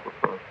of jazz, I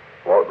suppose.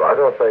 Well, I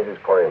don't think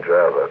he's playing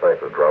jazz. I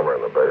think the drummer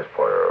and the bass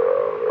player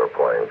are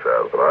playing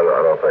jazz, but I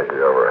don't think he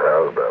ever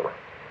has been.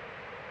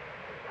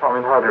 I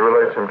mean, how do you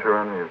relate him to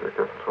your own music,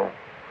 if at all?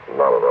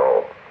 Not at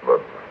all, but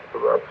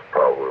that's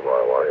probably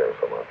why I like him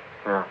so much.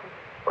 Yeah.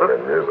 I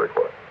mean,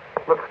 musically.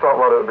 Let's start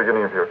right at the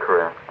beginning of your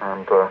career,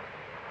 and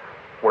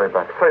way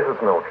back. Safe as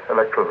Milk,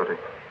 Electricity.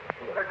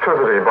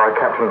 Electricity by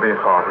Captain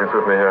Beefheart, who's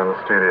with me here in the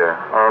studio.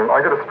 I'm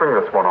going to spring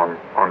this one on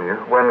you.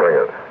 Bring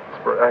it.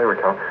 Here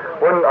we come.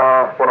 When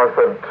I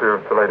said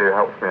to the lady who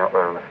helps me out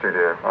there in the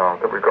studio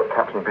that we've got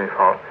Captain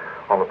Beefheart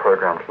on the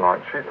program tonight,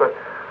 she said,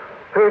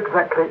 "Who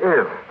exactly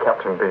is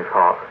Captain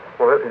Beefheart?"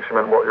 Well, I don't think she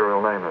meant what your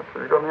real name is.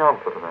 Have you got any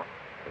answer to that?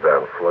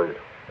 Van Fleet.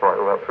 Right,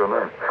 well, that's your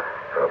name.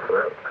 That's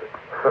it.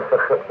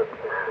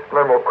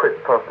 No more quick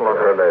personal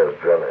Her name's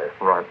Jenny.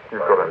 Right,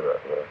 you've got it.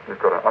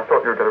 You've got it. I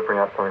thought you were going to bring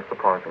out something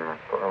surprising there,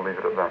 but I'll leave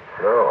it at that.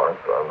 No, I'm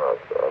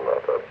not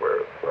that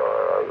weird. No,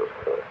 I'm just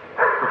kidding.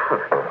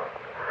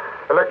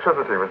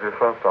 Electricity was your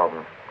first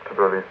album to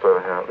be released over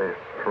here, at least,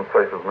 from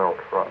Safe as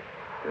Milk, right?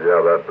 Yeah,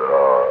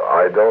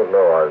 I don't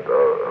know.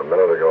 A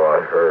minute ago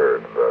I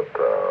heard that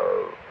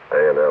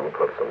A&M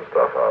put some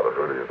stuff out of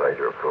Who Do You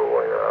Think You're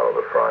Fooling, out of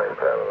the frying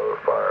pan into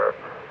the fire.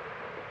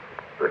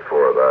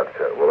 Before that,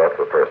 well, that's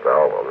the first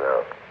album,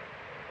 yeah.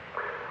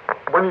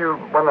 When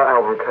that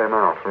album came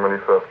out and when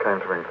you first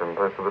came to England,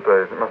 those were the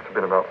days, it must have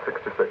been about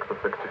 66 or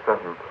 67,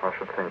 I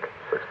should think.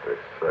 66,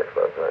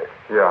 I think.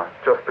 Yeah,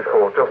 just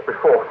before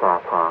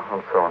Firepower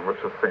and so on, which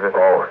is significant.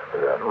 Oh,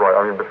 yeah. Right,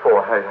 I mean, before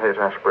Hate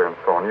Ashbury and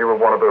so on. You were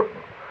one of the,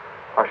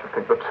 I should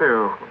think, the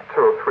two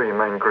or three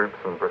main groups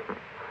in Britain,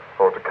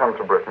 or to come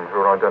to Britain,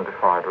 who were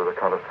identified with a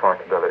kind of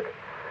psychedelic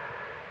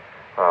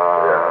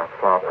Flower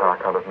Power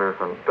kind of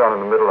movement. Down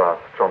in the Middle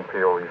Earth, John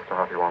Peel used to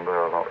have you on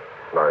there a lot.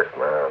 Nice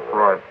man.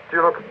 Right. Do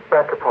you look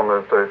back upon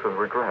those days with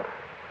regret?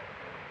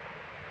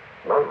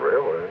 Not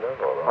really, no.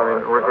 I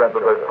mean, regret that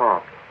they've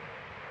passed?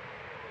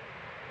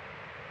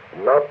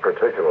 Not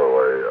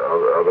particularly,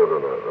 other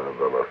than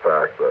the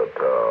fact that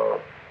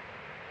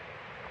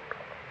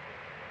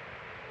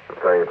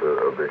things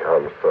have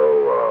become so,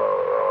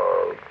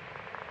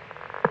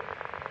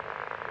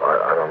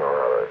 I don't know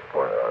how to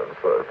explain it.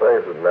 So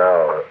things that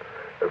now,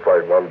 it's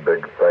like one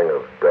big thing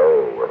of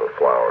dough with a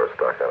flower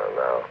stuck in it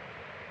now.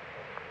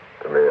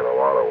 To me, in a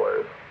lot of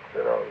ways,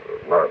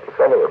 not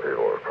some of the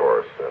people, of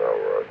course,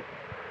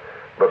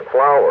 but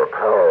flower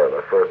power in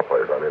the first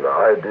place. I mean, the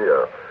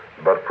idea,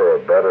 but for a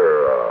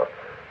better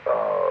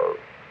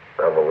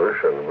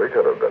evolution, we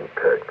could have been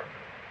picked.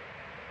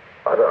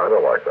 I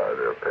don't like the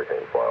idea of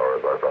picking flowers.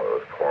 I thought it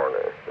was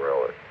corny,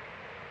 really.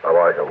 I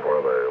like them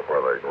where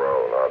they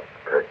grow, not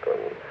picked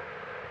and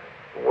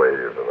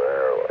waved in the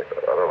air like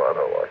that. I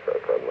don't like that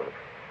much.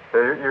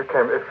 Yeah, you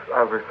came, as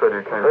we said,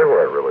 you came... They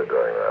weren't really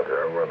doing that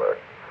here, were they?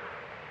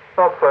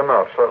 Not so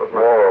much. That was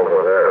more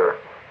over there.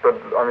 But,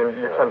 I mean,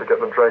 you tend to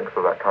get the dregs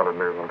of that kind of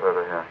movement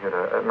over here.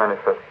 It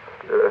manifests,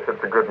 if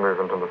it's a good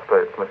movement in the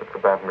States, and if it's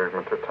a bad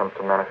movement, it tends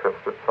to manifest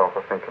itself,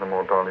 I think, in a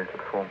more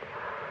diluted form.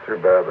 Too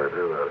bad they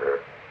do that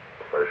here.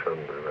 They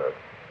shouldn't do that.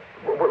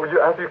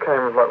 As you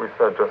came, like we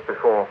said, just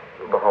before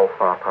the whole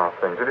Firepower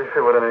thing, did you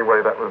feel in any way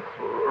that was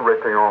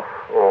ripping off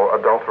or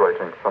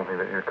adulterating something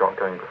that you'd got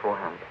going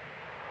beforehand?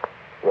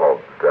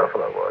 Well,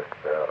 definitely.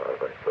 Yeah, I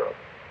think so.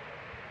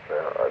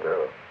 Yeah, I do.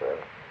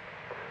 Yeah.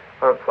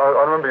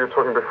 I remember you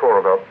talking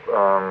before about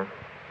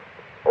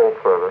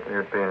also that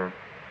you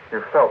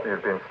felt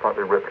you'd been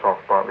slightly ripped off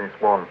by at least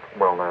one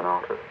well-known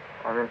artist.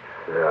 I mean,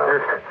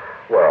 yeah.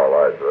 Well,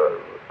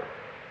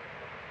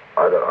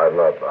 I'm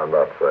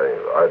not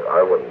saying I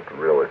wouldn't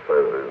really say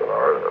that he's an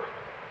artist,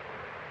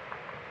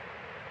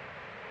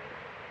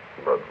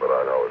 but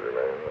I know what you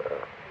mean.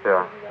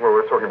 Yeah. Well,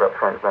 we're talking about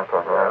Frank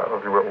Zappa.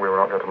 We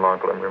were not going to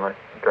libel him. We might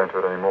go into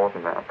it any more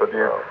than that. But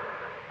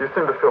you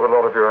seem to feel a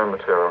lot of your own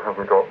material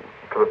hasn't got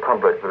to the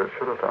public that it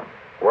should have done.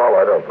 Well,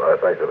 I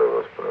think that it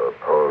was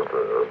posed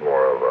as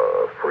more of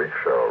a freak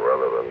show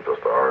rather than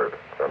just art.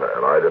 And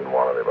I didn't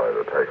want anybody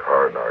to take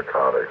hard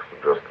narcotics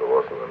just to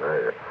listen to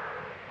me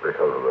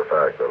because of the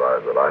fact that I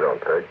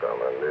don't take them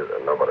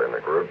and nobody in the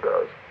group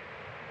does.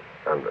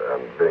 And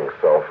being a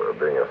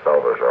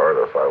selfish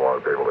artist, I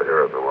wanted people to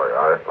hear it the way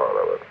I thought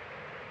of it,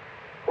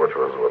 which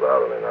was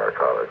without any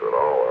narcotics at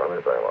all or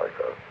anything like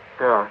that.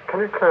 Yeah. Can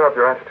you clear up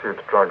your attitude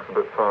to drugs a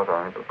bit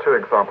further? Two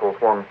examples.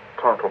 One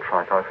title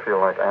track, I Feel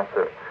Like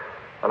Acid.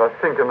 And I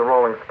think in the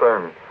Rolling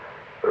Stone...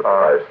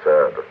 I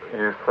said.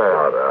 You said.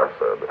 Not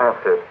acid.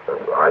 Acid.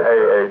 It's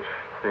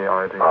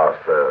A-H-C-I-D.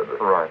 Acid.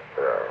 Right.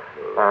 Yeah.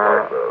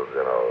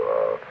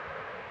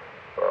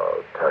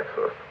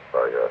 Texas, Texas,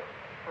 I guess.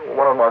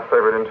 One of my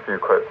favorite interview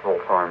quotes of all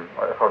time,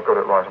 if I've got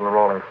it right, in the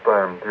Rolling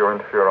Stone, your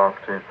interviewer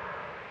asked you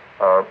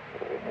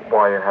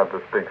why you had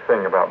this big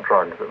thing about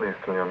drugs, at least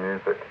in your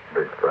music.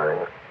 Big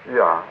thing?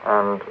 Yeah,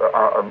 and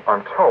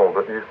I'm told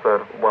that you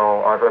said,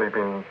 well, I've only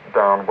been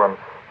down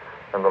once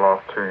in the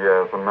last 2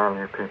 years, and man,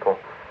 you people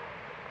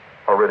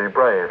are really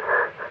brave.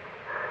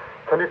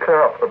 Can you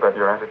clear up about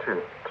your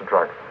attitude to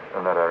drugs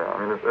in that area? I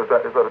mean, is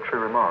that a true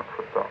remark,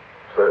 for a start?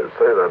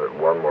 Say that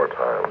one more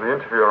time. The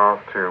interviewer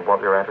asked you what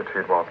your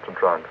attitude was to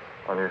drugs,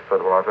 and you said,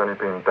 well, I've only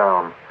been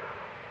down.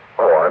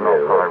 Oh, I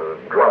mean,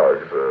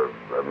 drugs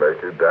make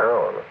you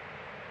down.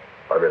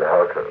 I mean,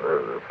 how can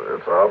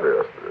it's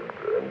obvious,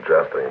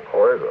 ingesting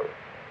poison.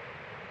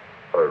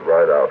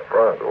 Right out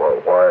front.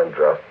 Well, why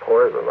ingest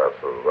poison? That's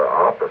the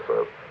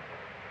opposite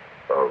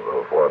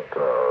of what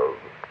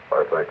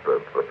I think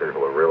that the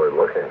people are really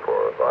looking for.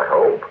 I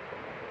hope.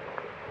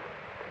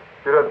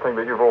 You don't think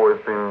that you've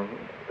always been,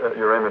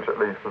 your image at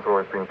least, has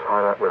always been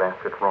tied up with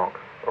acid rock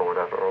or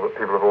whatever, or that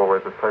people have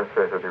always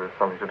associated you with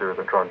something to do with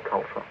the drug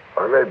culture?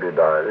 I may be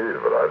naive,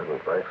 but I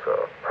didn't think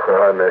so.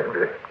 I may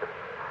be.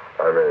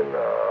 I mean,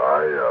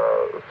 I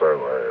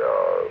certainly,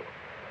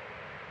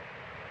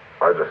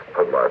 I just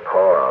put my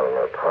paw out in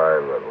a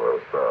time that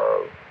was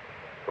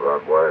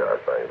that way, I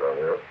think, don't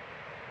you?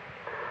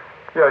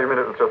 Yeah, you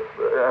mean it was just,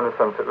 in a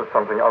sense, it was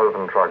something other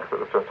than drugs that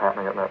was just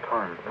happening at that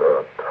time?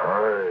 The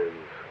times.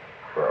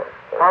 Well,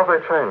 how have they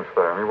changed,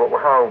 though? I mean,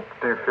 how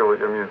do you feel that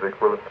your music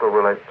still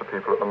relates to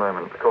people at the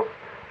moment? Because,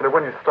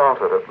 when you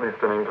started, at least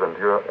in England,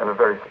 you were in a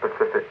very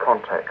specific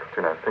context,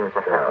 things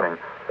were happening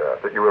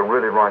that you were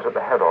really right at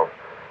the head of.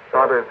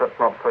 Nowadays, that's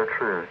not so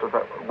true. Does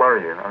that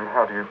worry you? I mean,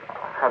 how do you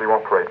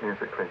operate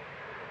musically?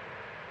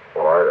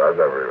 Well, I've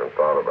never even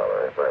thought about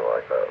anything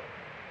like that,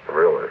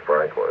 really,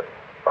 frankly.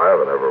 I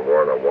haven't ever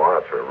worn a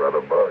watch or read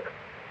a book.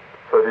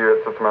 So to you,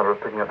 it's just a matter of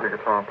picking up your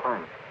guitar and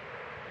playing?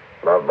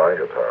 Not my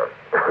guitar.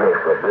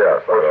 But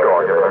yes, well, sure,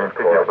 I guess I mean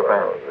picking up the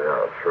band.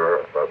 Yeah,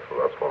 sure.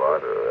 That's what I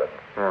do,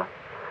 yeah.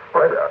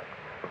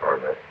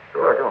 Pardon me.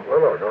 Go ahead. Go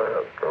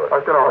ahead.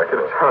 I was going to ask you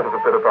to tell us a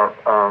bit about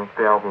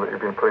the album that you've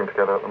been putting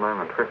together at the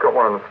moment. We've got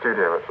one in the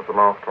studio, which is the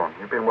last one.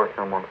 You've been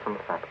working on one since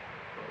that.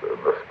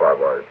 The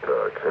Spotlight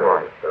Kid,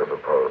 right, as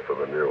opposed to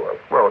the new one.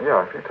 Well,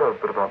 yeah, if you tell us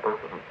a bit about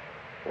both of them.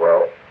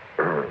 Well,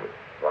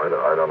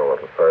 I don't know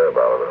what to say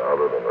about it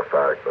other than the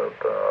fact that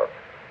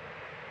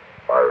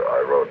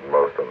I wrote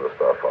most of the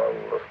stuff on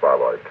the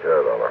Spotlight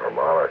Kid on a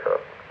harmonica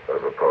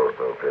as opposed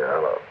to a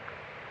piano.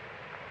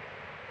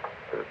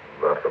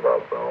 That's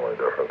about the only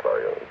difference I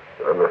can...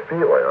 And the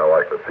feeling, I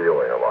like the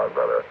feeling a lot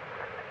better.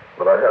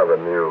 But I have a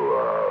new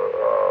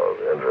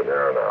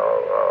engineer now,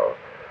 a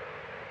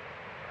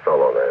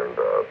fellow named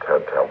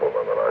Ted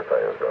Templeman, that I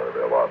think is going to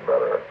be a lot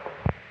better.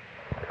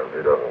 Because he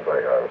doesn't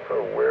think I'm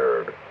so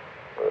weird.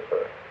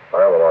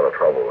 I have a lot of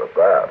trouble with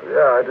that.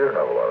 Yeah, I do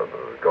have a lot of...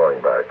 Going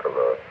back to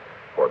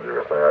what you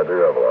were saying, I do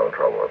have a lot of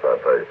trouble with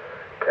that. They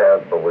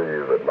can't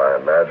believe that my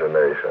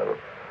imagination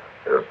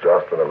is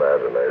just an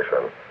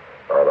imagination,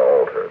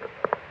 unaltered.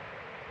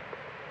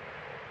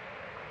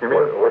 You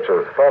mean? Which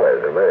is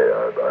funny to me.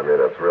 I mean,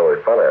 it's really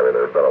funny. I mean,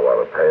 there's been a lot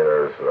of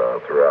painters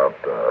throughout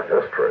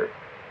history.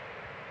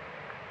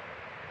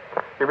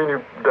 You mean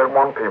you don't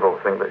want people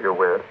to think that you're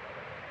weird?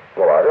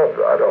 Well, I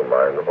don't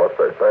mind what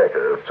they think.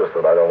 It's just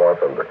that I don't want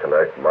them to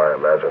connect my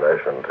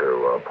imagination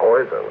to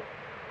poison.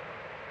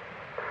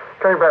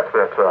 Going back to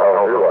that...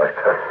 How do you like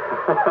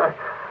that?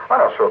 I'm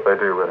not sure if they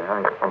do, really.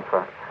 I think it's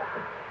unfair.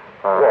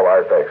 Well,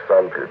 I think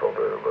some people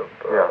do, but...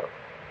 Yeah.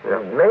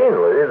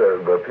 Mainly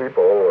the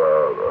people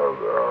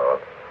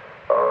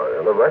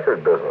in the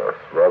record business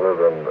rather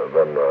than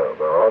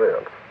the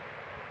audience.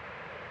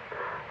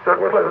 So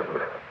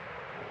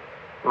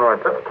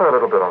right, let's play a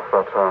little bit off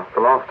that,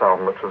 the last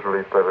album which was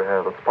released over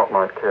here, the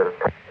Spotlight Kid,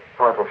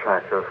 title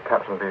track of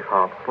Captain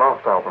Beefheart's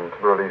last album to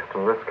be released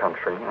in this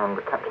country, and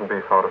the Captain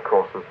Beefheart, of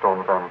course, is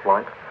Don Van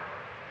Vliet,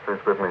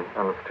 who's with me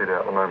in the studio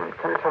at the moment.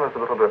 Can you tell us a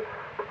little bit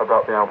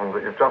about the album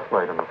that you've just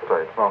made in the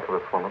States after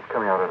this one that's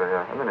coming out over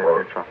here in the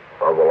near future?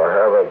 Well, I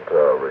haven't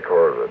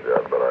recorded it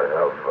yet, but I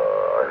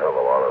have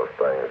a lot of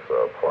things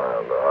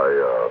planned.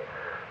 I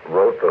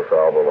wrote this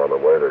album on the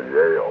way to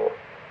Yale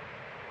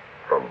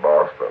from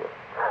Boston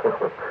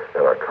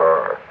in a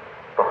car.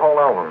 The whole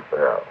album?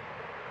 Yeah.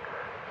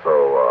 So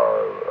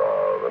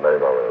the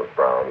name of it is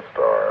Brown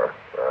Star,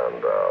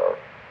 and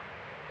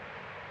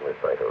let me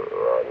think of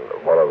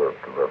one of the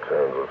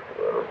tunes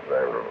is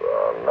named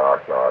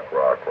Knock Knock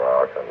Rock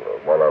Rock, and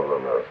one of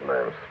them is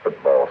named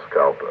Spitball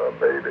Scout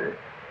Baby.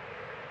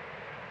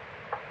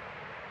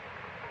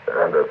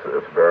 And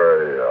it's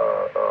very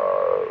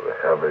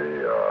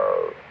heavy,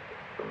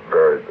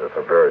 it's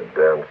a very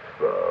dense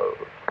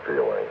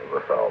feeling,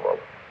 this album,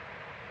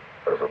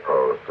 as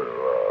opposed to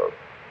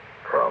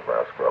Trout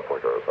Mask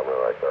Replica or something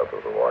like that.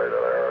 There's a light and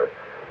airy.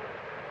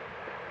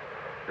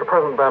 Your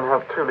present band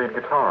has two lead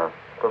guitarists,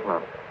 doesn't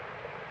it?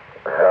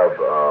 I have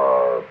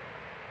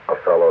a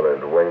fellow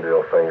named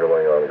Wingdeal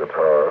Fingerling on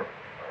guitar,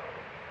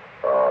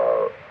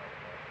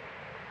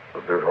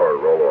 Zoot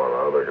Rollo on the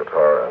other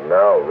guitar, and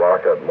now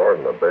Rocket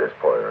Morton, the bass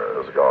player,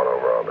 has gone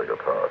over on the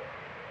guitar.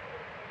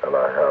 And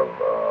I have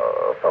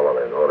a fellow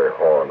named Ori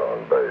Horn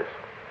on bass.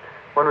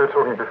 When we were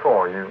talking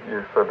before,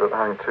 you said that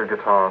having two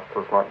guitarists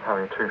was like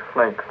having two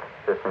snakes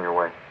hissing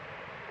away.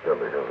 Yeah,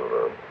 because of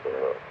the,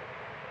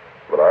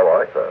 but I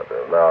like that.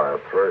 And now I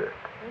have three.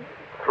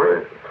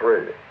 Three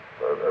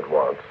at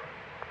once.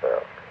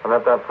 Yeah. And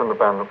that's in the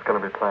band that's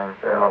going to be playing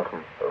in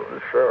London?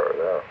 Sure,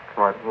 yeah.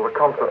 Right, well, the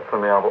concert's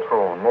in the Albert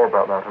Hall, and more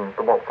about that in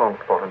the What's On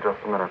spot in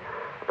just a minute.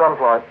 Dan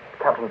Flight,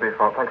 Captain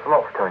Beefheart, thanks a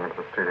lot for coming into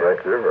the studio.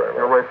 Thank you very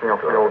much. You're racing off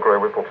the old grey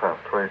whistle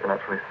test, where you can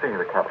actually see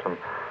the Captain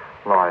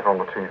live on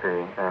the TV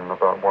in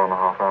about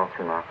 1.5 hours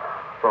from now.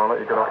 So I'll let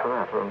you get off to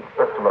that. And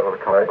best of luck with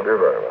the concert. Thank you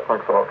very much.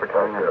 Thanks a lot for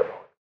coming in.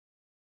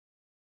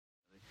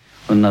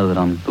 I know that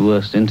I'm the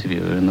worst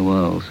interviewer in the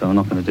world, so I'm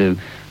not going to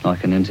do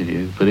like an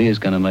interview, but he is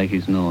going to make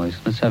his noise.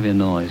 Let's have your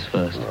noise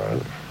first. All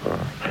right.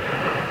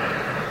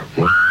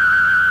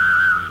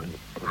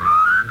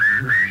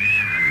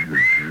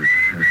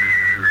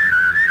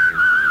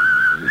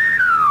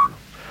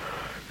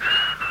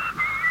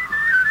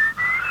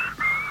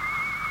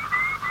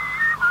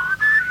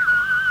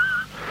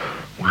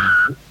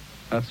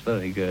 That's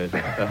very good.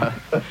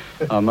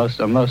 I'm most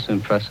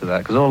impressed with that,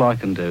 because all I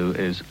can do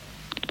is,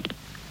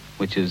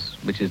 which is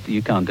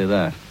you can't do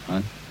that,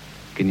 right?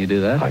 Can you do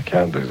that? I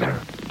can do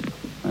that.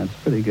 That's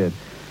pretty good.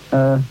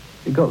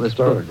 You got this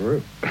Start book. a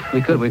group.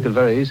 We could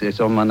very easily. It's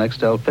on my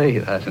next LP.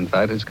 That, in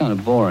fact, it's kind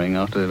of boring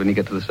when you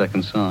get to the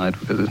second side,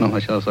 because there's not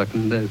much else I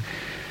can do.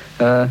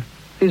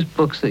 These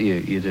books that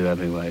you do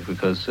everywhere,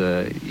 because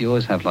you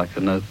always have like a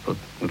notebook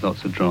with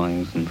lots of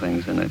drawings and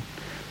things in it.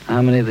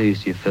 How many of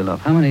these do you fill up?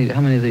 How many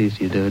of these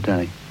do you do a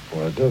day?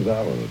 Well, I did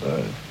that one a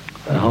day.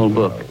 A whole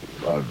book?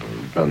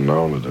 I've been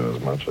known to do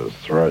as much as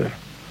 3.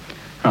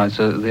 Right,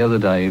 so the other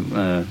day,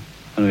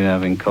 when we were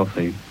having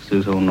coffee,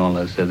 Suze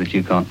Hall said that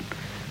you've got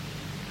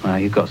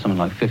something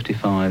like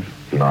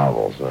 55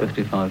 novels.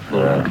 55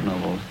 full-length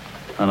novels.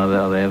 And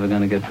are they ever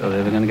going to get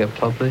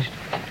published?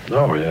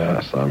 Oh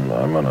yes, I'm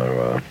going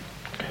to.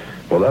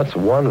 Well, that's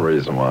one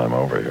reason why I'm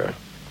over here.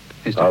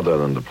 Other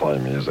than to play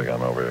music,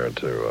 I'm over here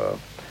to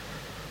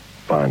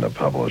find a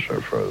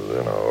publisher for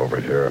over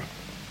here.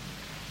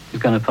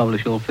 He's going to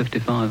publish all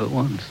 55 at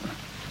once.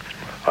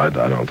 I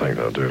don't think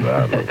they'll do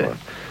that.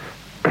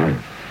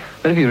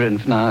 But if you've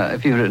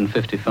written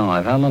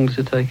 55, how long does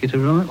it take you to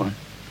write one?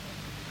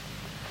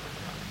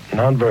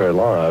 Not very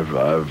long. I've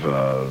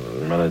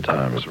many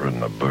times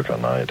written a book a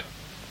night.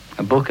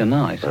 A book a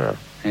night? Yeah.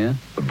 Yeah?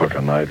 The Book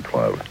a Night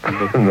Club.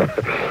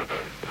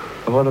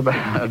 What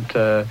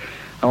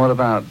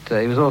about,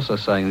 he was also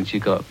saying that you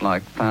got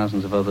like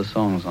thousands of other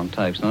songs on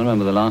tapes. And I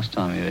remember the last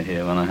time you were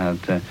here when I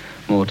had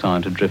more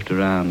time to drift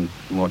around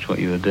and watch what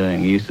you were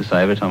doing. You used to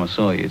say, every time I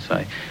saw you, you'd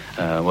say,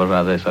 what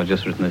about this? I've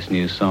just written this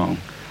new song.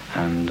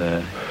 And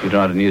you'd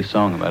write a new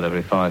song about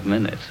every 5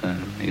 minutes. Are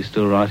you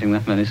still writing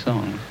that many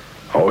songs?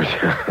 Oh,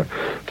 yeah.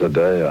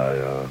 Today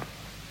I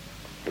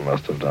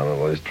must have done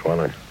at least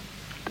 20.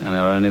 And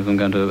are any of them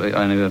going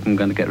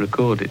to get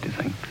recorded, do you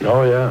think?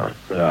 Oh, yeah.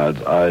 Yeah,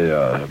 I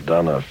have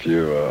done a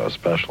few,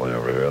 especially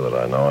over here, that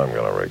I know I'm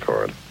going to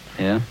record.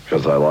 Yeah?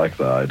 Because I like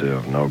the idea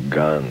of no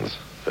guns.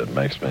 It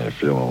makes me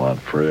feel a lot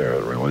freer.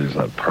 It relieves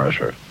that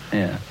pressure.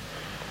 Yeah.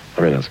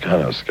 I mean, it's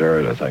kind of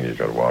scary to think you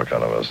could walk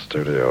out of a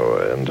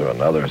studio into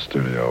another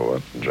studio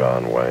with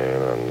John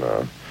Wayne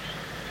and,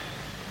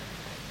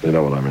 you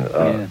know what I mean?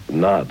 Yeah.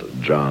 Not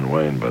John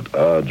Wayne, but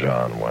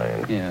John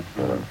Wayne. Yeah.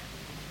 You know?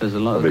 There's a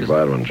lot. I'll be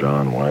glad when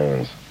John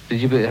Wayne's. Have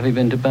you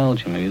been to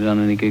Belgium? Have you done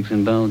any gigs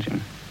in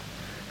Belgium?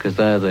 Because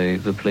there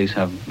the police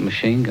have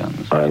machine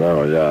guns. I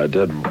know, yeah, I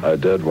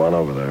did one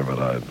over there, but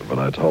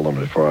I told them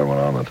before I went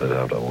on that they'd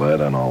have to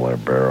let in all their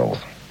barrels.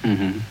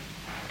 Mm-hmm.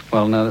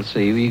 Well, now let's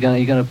see. You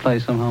going to play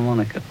some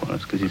harmonica for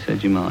us? Because you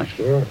said you might.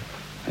 Sure.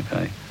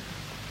 Okay.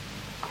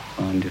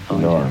 Find you.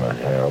 I'm a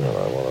ham and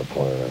I want to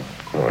play.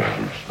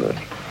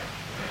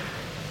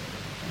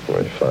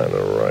 Let me find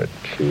the right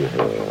key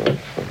here.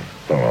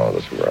 Oh, I'll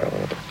just grab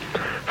it.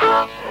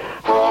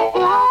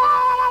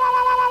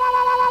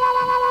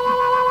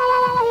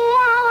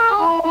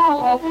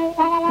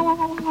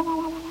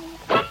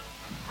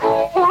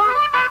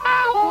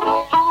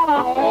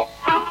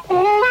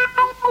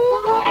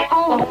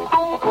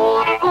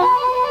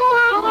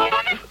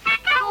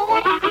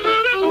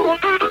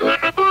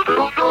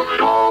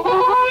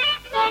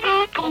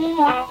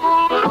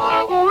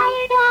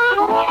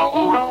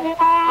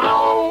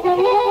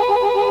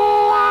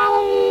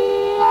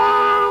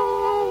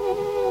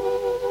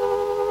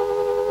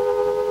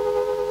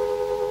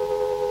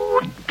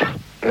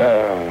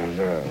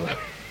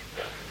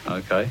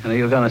 Okay, and are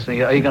you going to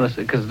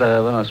because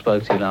when I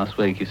spoke to you last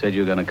week, you said you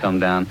were going to come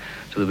down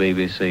to the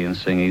BBC and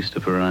sing Easter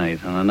Parade,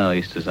 and I know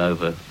Easter's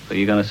over, but are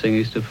you going to sing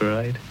Easter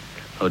Parade,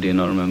 or do you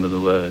not remember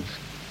the words?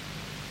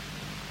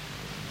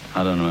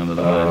 I don't remember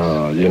the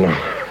words. You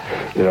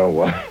know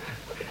what?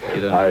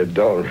 I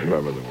don't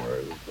remember the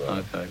words. So.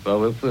 Okay, well,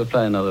 we'll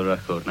play another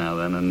record now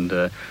then, and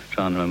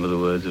try and remember the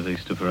words of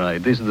Easter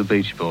Parade. These are the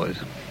Beach Boys.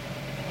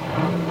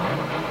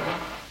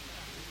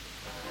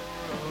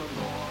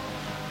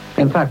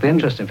 In fact, the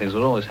interesting things,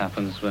 what always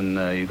happens when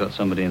you've got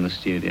somebody in the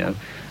studio,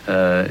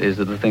 is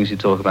that the things you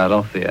talk about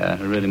off the air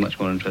are really much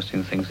more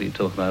interesting than things that you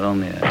talk about on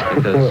the air.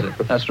 Because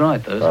that's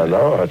right, though, isn't it? I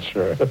know, that's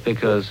true.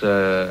 Because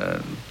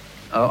I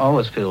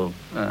always feel,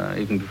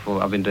 even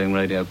before, I've been doing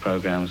radio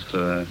programs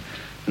for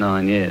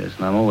 9 years,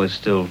 and I'm always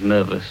still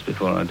nervous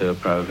before I do a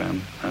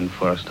program and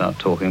before I start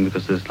talking,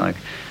 because there's like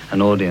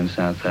an audience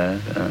out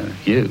there,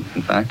 you,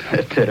 in fact,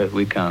 that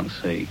we can't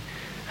see.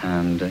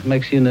 And it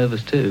makes you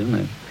nervous too, doesn't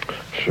it?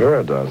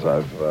 Sure it does.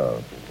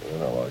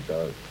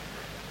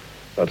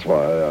 That's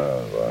why,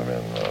 oh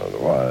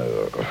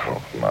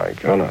my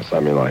goodness. I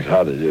mean, like,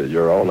 how do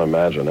your own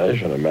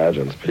imagination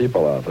imagines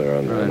people out there,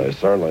 and, right. and they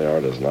certainly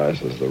aren't as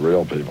nice as the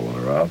real people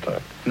that are out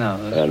there. No,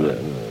 that's and right.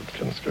 it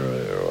can scare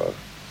you.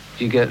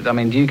 I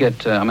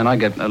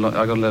get a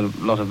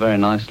lot of very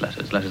nice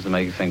letters that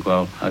make you think,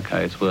 well,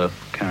 okay, it's worth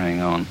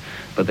carrying on.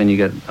 But then you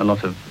get a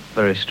lot of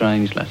very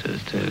strange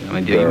letters too.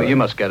 I mean, you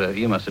must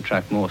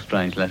attract more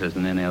strange letters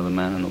than any other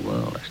man in the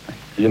world, I think.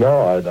 You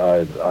know, I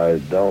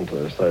don't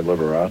say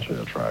Liberace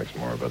attracts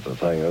more, but the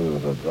thing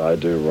is that I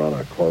do run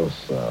a close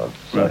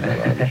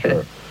second, I'm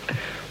sure.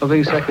 Well,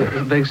 being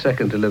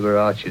second to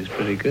Liberace is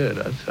pretty good,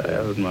 I'd say.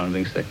 I wouldn't mind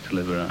being second to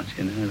Liberace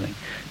and everything.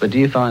 But do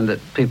you find that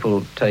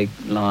people take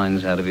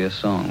lines out of your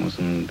songs?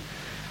 And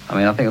I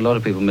mean, I think a lot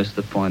of people miss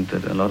the point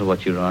that a lot of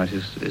what you write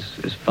is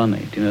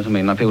funny. Do you know what I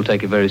mean? Like, people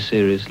take it very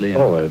seriously.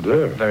 And they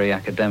do. Very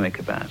academic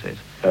about it.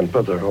 And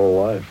put their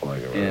whole life,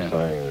 like you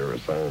were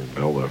saying,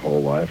 build their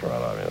whole life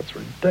around it. I mean, it's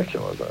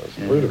ridiculous. It's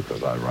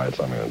ludicrous. I write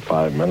something in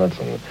 5 minutes,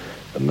 and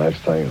the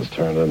next thing is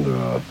turned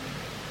into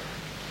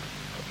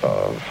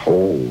a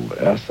whole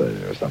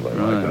essay or something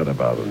like that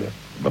about it.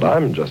 But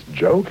I'm just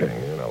joking,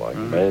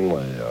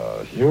 mainly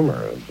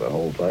humor is the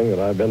whole thing that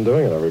I've been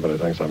doing, and everybody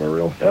thinks I'm a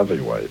real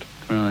heavyweight.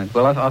 Right.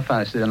 Well, I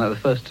found actually, the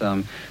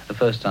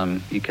first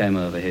time you came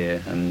over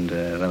here, and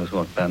that was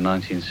about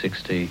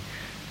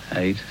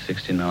 1968,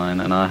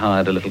 69, and I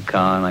hired a little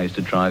car, and I used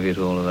to drive you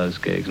to all of those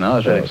gigs. And I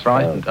was really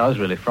frightened. I was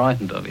really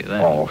frightened of you then.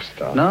 Oh,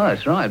 stop. No,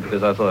 it's right,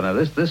 because I thought, now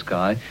this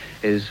guy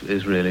is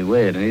really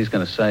weird, and he's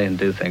going to say and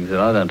do things that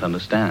I don't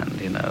understand,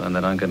 and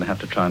that I'm going to have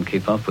to try and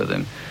keep up with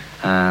him.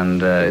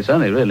 And it's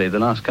only really the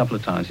last couple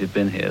of times you've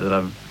been here that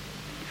I've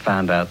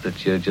found out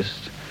that you're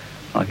just.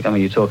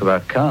 You talk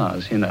about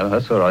cars,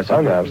 that's all right.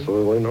 I'm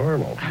absolutely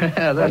normal.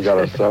 Yeah, I've got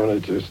a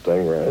 72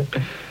 Stingray.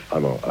 I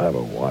have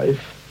a wife.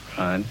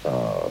 Right.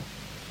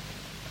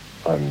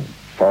 I'm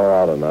far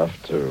out enough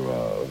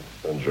to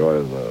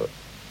enjoy the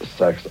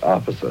sex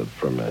opposite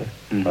from me.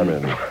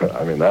 Mm-hmm.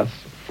 I mean that's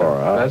far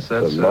out.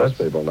 That's most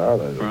people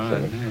nowadays.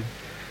 Right.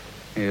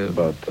 Yeah.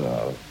 But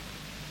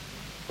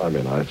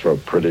I throw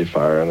pretty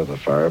fire into the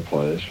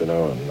fireplace, and.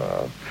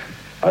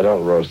 I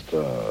don't roast,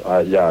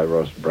 I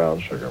roast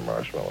brown sugar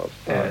marshmallows.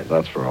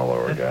 That's for all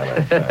our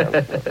organic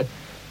fans.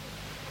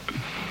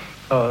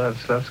 Oh,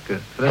 that's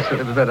good. We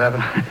better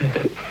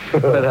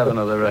have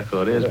another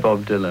record. Here's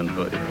Bob Dylan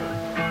for you.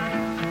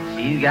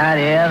 She's got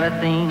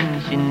everything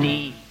she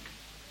needs.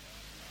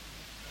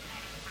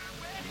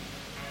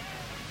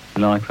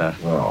 You like that?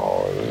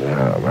 Oh,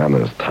 yeah, man,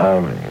 there's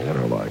timing,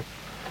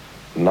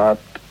 not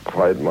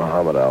quite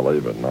Muhammad Ali,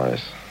 but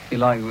nice. You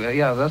like?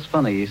 Yeah, that's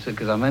funny. You said,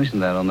 because I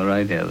mentioned that on the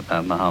radio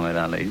about Muhammad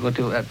Ali. What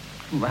do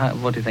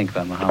you think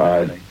about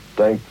Muhammad Ali? I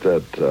think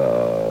that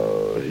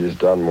he's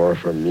done more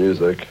for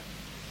music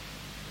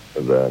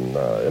than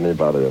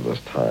anybody of this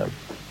time.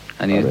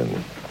 And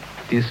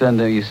do you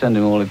send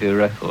him all of your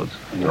records?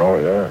 Oh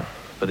yeah.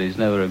 But he's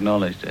never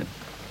acknowledged it.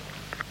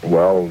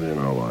 Well,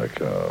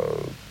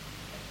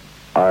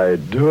 I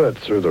do it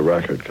through the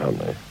record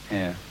company.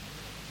 Yeah.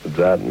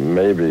 That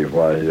may be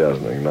why he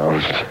hasn't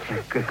acknowledged it.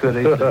 Could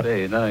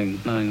easily be,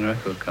 knowing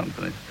record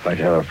companies. I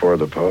can't afford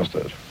the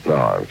postage. No,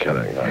 I'm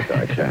kidding.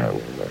 I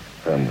can.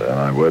 And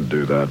I would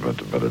do that,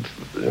 but it's,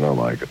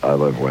 I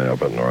live way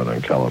up in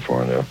Northern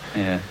California.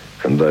 Yeah.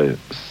 And they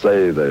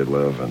say they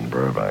live in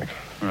Burbank.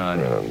 Right.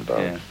 And,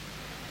 yeah.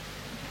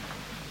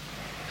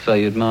 So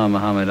you admire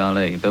Muhammad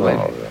Ali, but wait,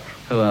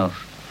 who else?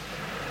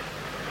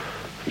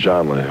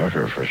 John Lee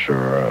Hooker, for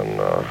sure,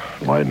 and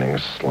Lightning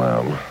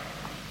Slim.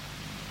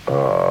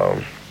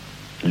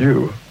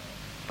 You.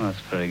 Oh, that's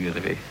very good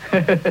of you.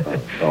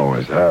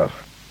 Always have.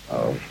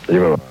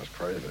 Even when I was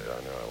crazy, I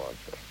knew I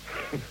liked it.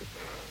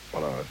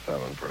 When I was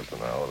 7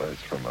 personalities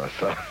for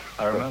myself.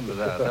 I remember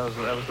that. That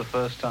was the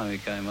first time you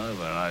came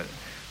over, and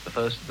the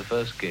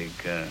first gig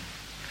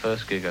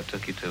I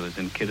took you to was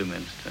in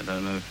Kidderminster. I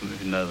don't know if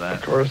you know that.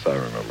 Of course I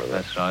remember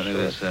that. That's right. Sure.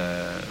 It was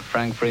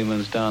Frank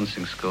Freeman's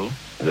dancing school.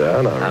 Yeah,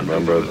 and I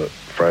remember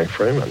Frank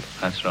Freeman.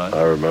 That's right.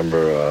 I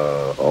remember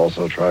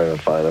also trying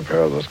to find a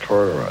pair of those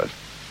corduroys.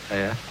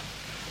 Yeah.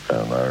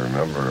 And I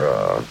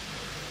remember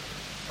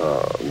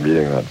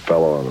meeting that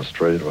fellow on the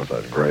street with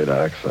that great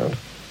accent.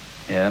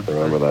 Yeah.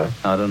 Remember that?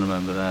 I don't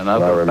remember that. And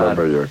I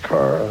remember your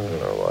car,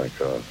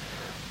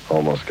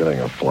 almost getting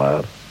a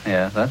flat.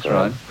 Yeah, that's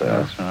right. Yeah.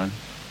 That's right.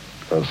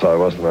 And so I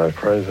wasn't that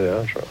crazy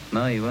after all.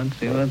 No, you weren't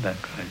that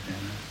crazy. No.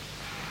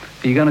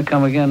 Are you going to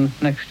come again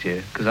next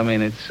year? Because,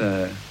 it's...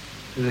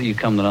 you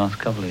come the last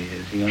couple of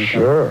years. Are you going to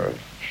come?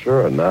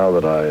 Sure. Now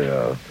that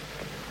I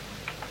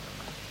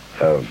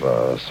have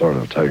sort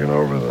of taken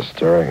over the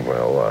steering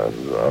wheel,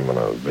 I'm going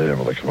to be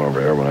able to come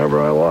over here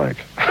whenever I like.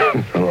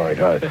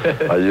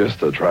 I used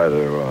to try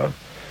to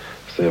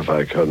see if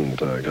I couldn't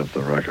get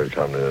the record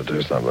company to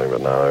do something,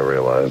 but now I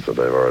realize that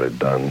they've already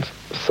done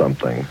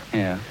something.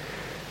 Yeah.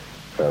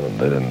 And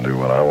they didn't do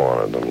what I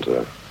wanted them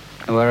to.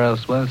 Where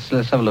else? Well,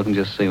 let's have a look and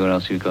just see where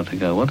else you've got to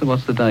go.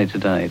 What's the day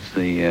today? It's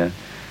the...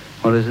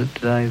 what is it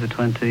today? Is it the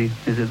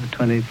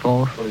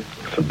 24th?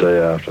 It's the day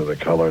after the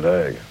colored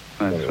egg.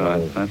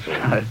 That's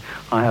right.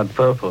 I had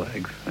purple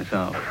eggs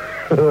myself.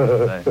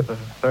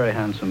 Very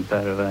handsome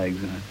pair of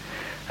eggs.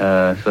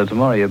 So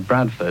tomorrow you're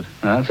Bradford.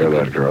 That's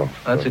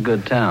a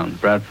good town,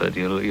 Bradford.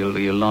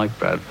 You'll like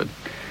Bradford.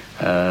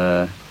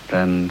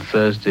 Then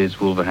Thursday it's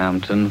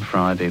Wolverhampton,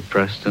 Friday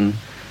Preston,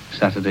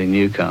 Saturday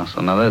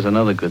Newcastle. Now there's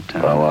another good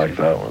town. I like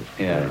that one.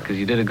 Yeah, because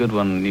you did a good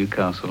one in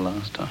Newcastle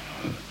last time.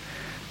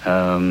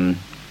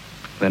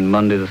 Then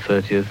Monday the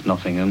 30th,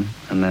 Nottingham,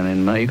 and then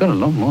in May, you've got a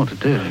lot more to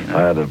do.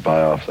 I had to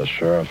buy off the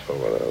sheriff or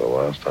whatever the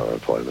last time I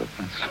played it.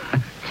 That's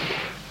right.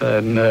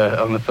 And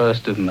on the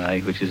 1st of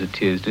May, which is a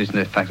Tuesday,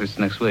 in fact it's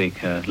next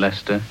week,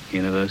 Leicester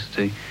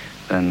University,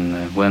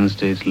 then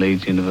Wednesday it's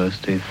Leeds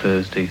University,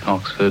 Thursday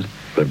Oxford.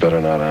 They better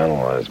not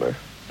analyze me.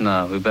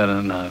 No, we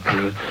better not.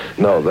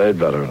 No, they'd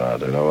better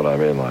not, you know what I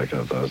mean, like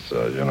at those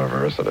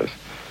universities.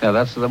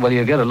 Yeah, well,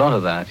 you get a lot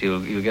of that.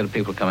 You'll get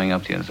people coming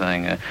up to you and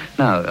saying,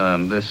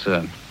 this...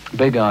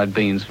 big-eyed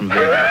beans from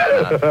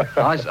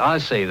Venus. I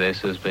see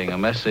this as being a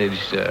message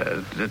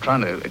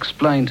trying to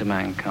explain to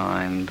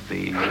mankind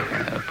the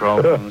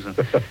problems. And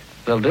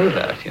they'll do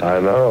that, I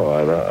know,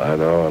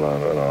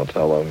 and I'll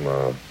tell them...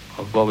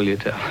 what will you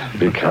tell them?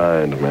 Be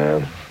kind,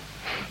 man.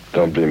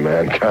 Don't be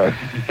mankind.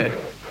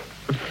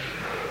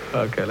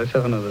 Okay, let's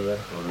have another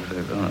record.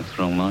 Oh, that's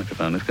the wrong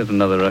microphone. Let's get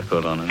another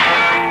record on it.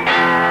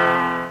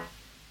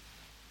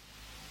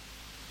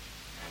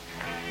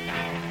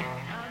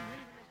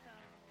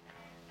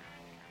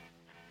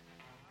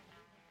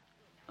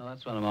 Well,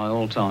 that's one of my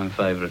all-time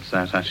favourites,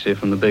 that, actually,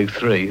 from the Big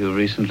Three, who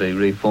recently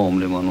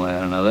reformed in one way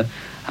or another.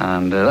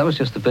 And that was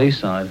just the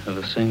B-side of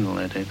a single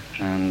they did.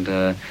 And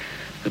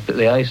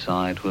the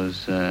A-side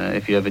was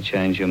If You Ever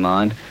Change Your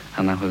Mind,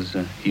 and that was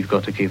You've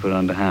Got to Keep It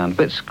Under Hand. A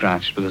bit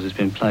scratched because it's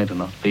been played a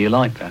lot, but you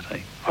like that,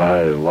 eh?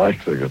 I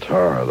liked the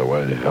guitar, the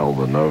way he held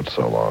the notes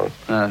so long.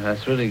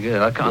 That's really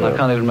good. I can't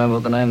even remember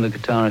what the name of the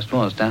guitarist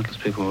was. Doubtless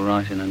people will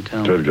write in and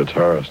tell me. Good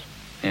guitarist.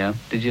 Yeah.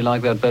 Did you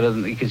like that better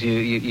than... Because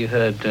you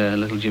heard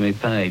Little Jimmy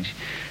Page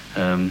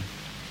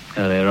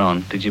earlier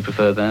on. Did you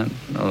prefer that?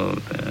 Or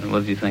what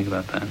did you think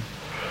about that?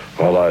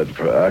 Well, I'd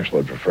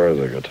actually prefer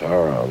the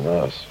guitar on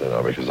this,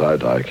 because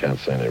I can't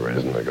see any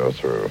reason to go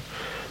through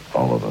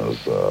all of those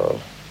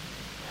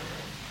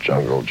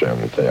jungle gym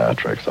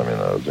theatrics. I mean,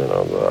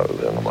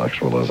 the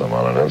intellectualism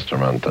on an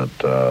instrument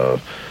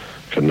that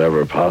could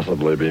never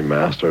possibly be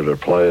mastered or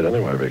played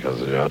anyway,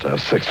 because you have to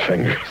have 6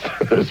 fingers.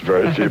 There's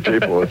very few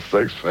people with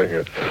 6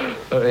 fingers.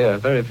 Yeah,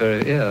 very,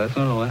 very, that's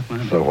not all that,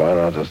 man. So why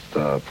not just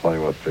play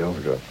what feels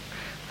good?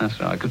 That's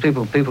right, because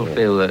people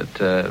feel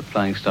that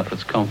playing stuff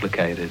that's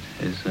complicated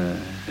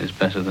is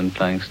better than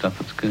playing stuff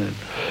that's good.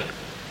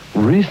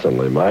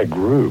 Recently, my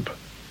group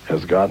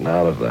has gotten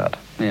out of that.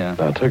 Yeah.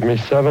 Now, it took me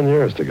 7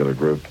 years to get a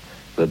group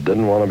that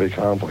didn't want to be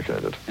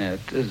complicated. Yeah.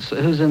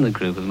 Who's in the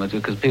group?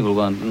 Because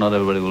not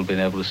everybody will be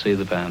able to see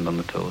the band on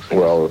the tour.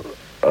 So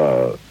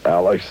well,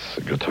 Alex,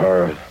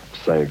 guitar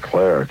St.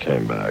 Clair,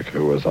 came back,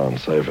 who was on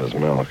Safe as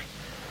Milk.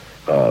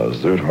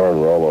 Zoot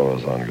Horn Rollo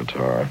was on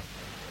guitar.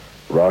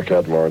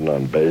 Rockette Morton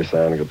on bass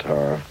and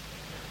guitar,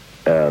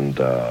 and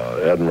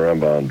Ed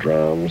Marimba on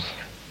drums,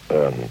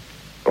 and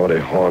Odie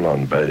Horn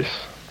on bass.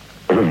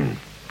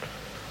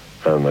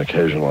 And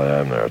occasionally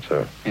I'm there,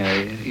 too. Yeah,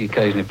 you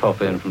occasionally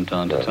pop in from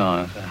time to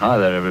time. Hi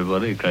there,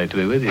 everybody. Great to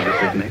be with you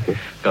this evening.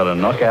 Got a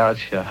knockout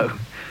show.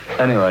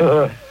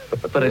 Anyway,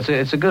 but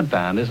it's a good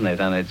band, isn't it?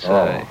 And it's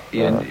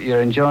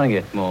you're enjoying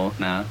it more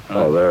now. Right?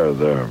 Oh,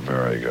 they're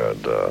very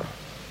good.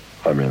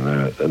 I mean,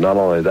 they're not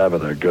only that,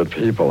 but they're good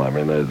people. I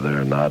mean,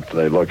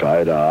 they look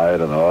eye to eye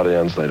to the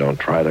audience. They don't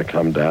try to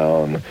come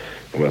down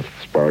with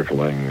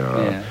sparkling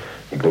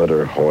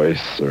glitter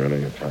hoists or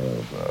any kind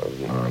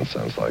of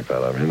nonsense like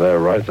that. I mean, they're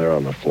right there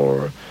on the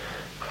floor,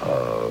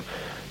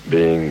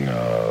 being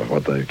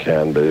what they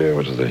can be,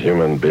 which is a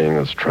human being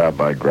that's trapped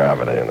by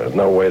gravity, and there's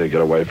no way to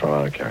get away from it.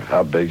 I don't care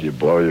how big you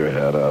blow your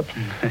head up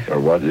or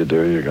what you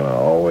do, you're going to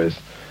always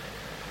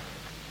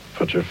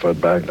put your foot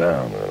back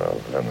down,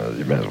 and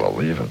you may as well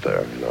leave it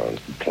there, and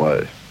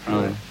play.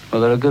 Right.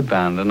 Well, they're a good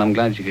band, and I'm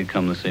glad you could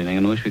come this evening,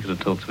 and I wish we could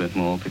have talked a bit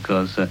more,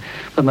 because,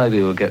 but maybe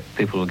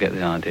people will get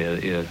the idea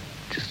that you're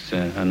just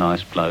a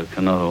nice bloke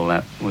and not all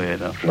that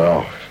weird after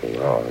all.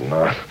 No, I'm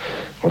not.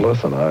 Well,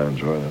 listen, I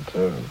enjoyed it,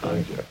 too.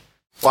 Thank you.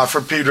 Well,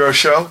 for Pedro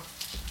Show,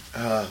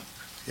 that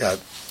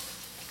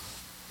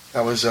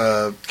was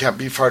Cat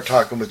Beefheart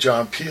talking with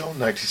John Peel,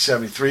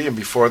 1973, and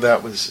before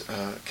that was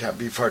Cat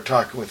Beefheart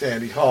talking with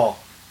Andy Hall,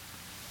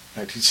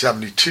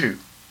 1972.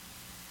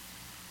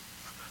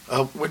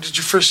 When did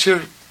you first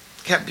hear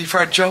Cat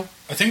Beefheart, Joe?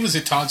 I think it was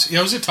at Todd's.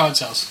 Yeah, it was at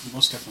Todd's house,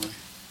 most definitely.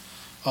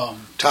 Todd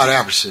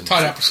Apperson.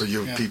 Todd Apperson. For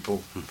you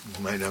people who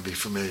might not be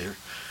familiar.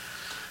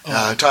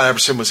 Todd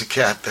Apperson was a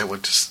cat that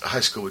went to high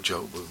school with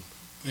Joe Boon.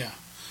 Yeah.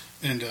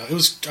 And it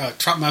was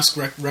Trot Mask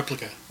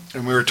Replica.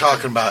 And we were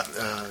talking about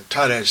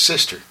Todd and his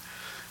sister,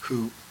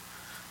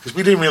 because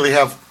we didn't really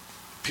have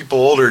people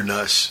older than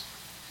us.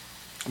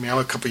 I mean, I'm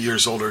a couple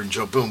years older than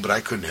Joe Boon, but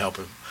I couldn't help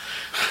him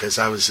because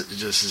I was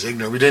just as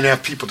ignorant. We didn't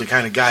have people to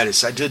kind of guide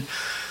us. I did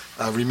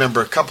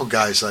remember a couple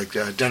guys like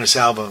Dennis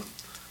Alva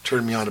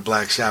turning me on to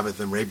Black Sabbath,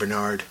 and Ray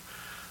Bernard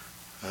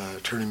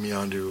turning me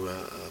on to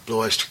Blue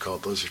Oyster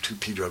Cult. Those are two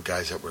Pedro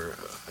guys that were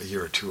a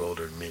year or two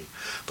older than me.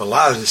 But a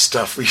lot of this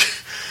stuff we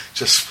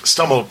just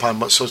stumbled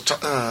upon. So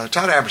Todd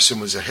Apperson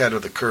was ahead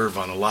of the curve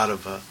on a lot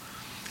of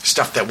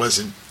stuff that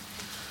wasn't,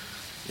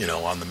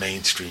 on the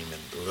mainstream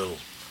and a little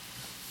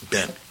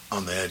bent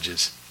on the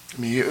edges. I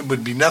mean, it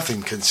would be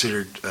nothing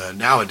considered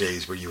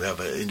nowadays where you have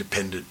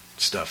independent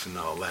stuff and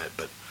all that,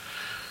 but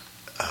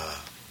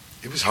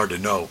it was hard to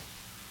know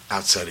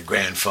outside of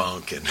Grand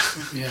Funk and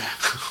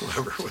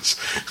whoever was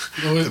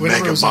the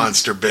mega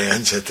monster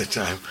bands at the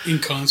time. In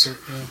Concert,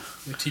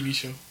 the TV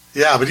show.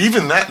 Yeah, but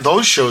even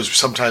those shows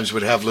sometimes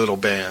would have little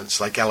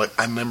bands. Like I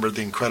remember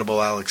the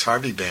incredible Alex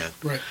Harvey band.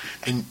 Right.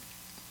 And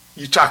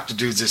you talk to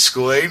dudes at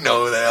school, they didn't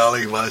know who the hell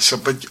he was. So,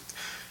 but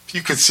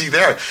you could see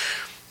there.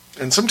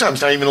 And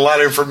sometimes not even a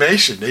lot of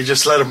information. They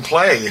just let him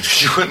play,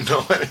 and you wouldn't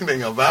know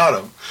anything about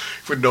him.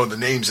 You wouldn't know the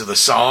names of the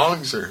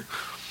songs. Or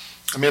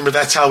I remember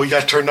that's how we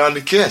got turned on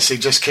to Kiss. They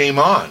just came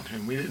on,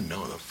 and we didn't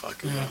know what the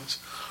fuck it was.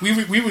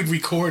 We would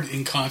record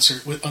in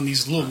concert on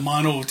these little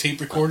mono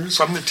tape recorders.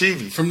 From the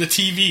TV. From the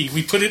TV.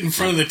 We put it in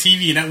front of the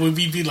TV, and that would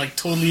be like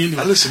totally into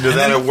it. I listened to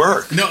that at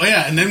work. No,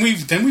 yeah, and then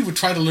we would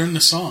try to learn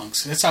the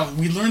songs. That's how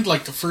we learned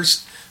like the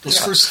first those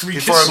first 3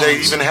 Kiss before they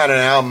songs. even had an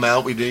album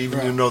out, we didn't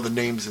even know the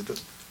names of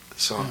the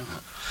song.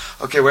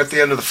 Okay, we're at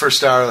the end of the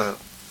first hour,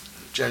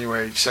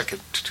 January 2nd,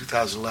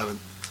 2011.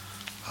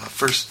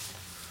 First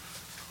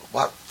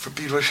What for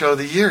Pedro Show of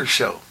the Year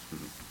show.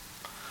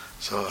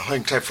 So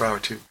hang tight for hour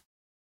 2.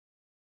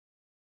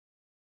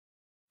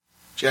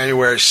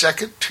 January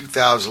 2nd,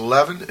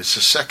 2011. It's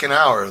the second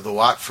hour of the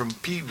Watt from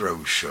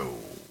Pedro Show.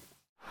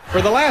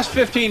 For the last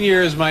 15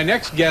 years, my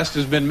next guest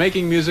has been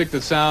making music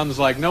that sounds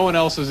like no one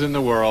else's in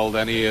the world,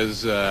 and he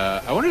is,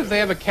 I wonder if they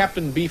have a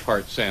Captain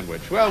Beefheart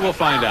sandwich. Well, we'll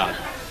find out.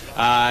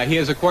 He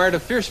has acquired a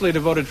fiercely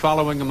devoted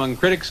following among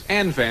critics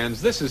and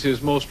fans. This is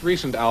his most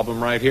recent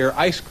album right here,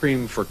 Ice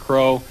Cream for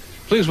Crow.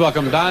 Please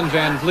welcome Don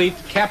Van Vliet,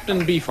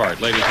 Captain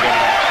Beefheart, ladies and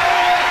gentlemen.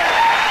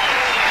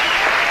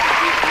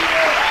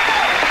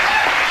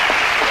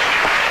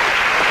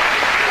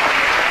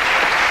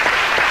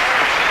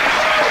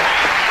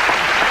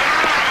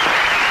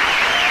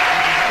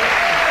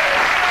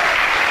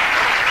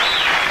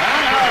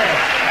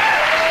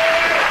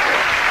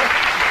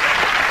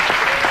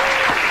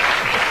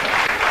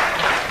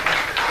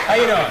 How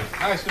you doing?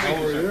 Nice to meet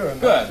you, sir.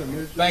 Good.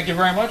 Thank you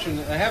very much, and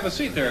have a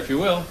seat there, if you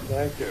will.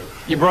 Thank you.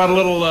 You brought a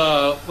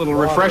little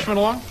refreshment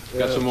along?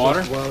 Got some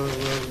water?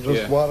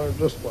 Just water.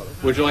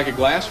 Would you like a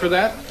glass for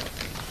that?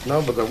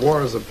 No, but the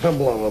war is a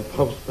pimple on a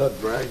Pope's pet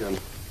dragon.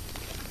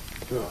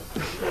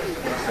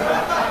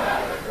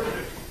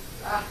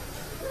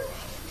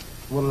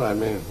 What did I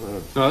mean?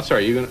 No, that's all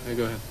right. You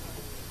go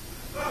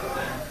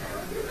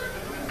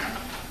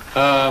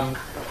ahead.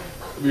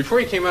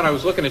 Before you came out, I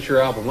was looking at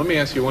your album. Let me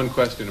ask you one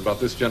question about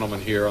this gentleman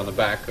here on the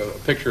back. A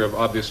picture of,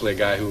 obviously, a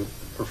guy who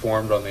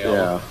performed on the album.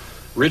 Yeah.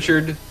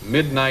 Richard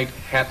Midnight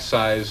Hat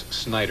Size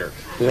Snyder.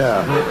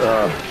 Yeah.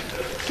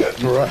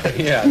 Right.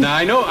 Yeah. Now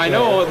I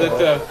know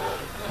that.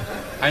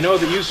 I know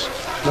that you.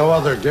 No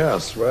other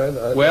guess, right?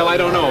 Well, I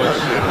don't know.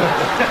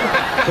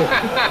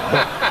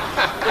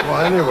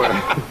 Well, anyway.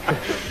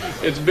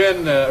 It's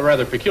been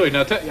rather peculiar.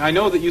 Now, I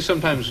know that you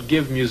sometimes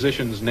give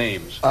musicians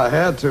names. I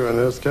had to in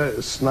this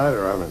case.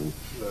 Snyder,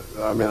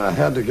 I mean, I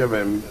had to give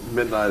him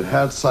Midnight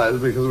Hat Size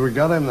because we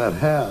got him that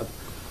hat.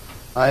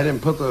 I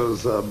didn't put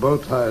those bow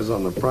ties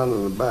on the front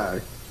and the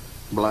back.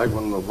 Black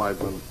one, the white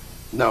one.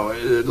 No,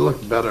 it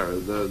looked better.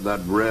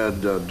 That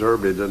red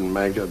derby didn't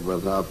make it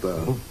without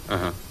the...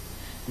 Uh-huh.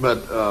 But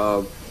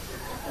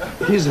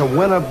he's a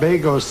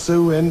Winnebago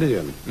Sioux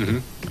Indian. Mm-hmm.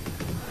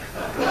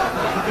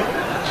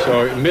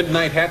 So,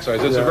 Midnight Hat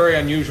Size. That's a very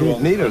unusual...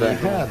 He needed a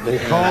hat. They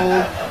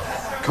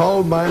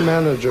called my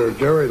manager,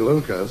 Gary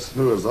Lucas,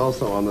 who is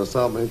also on this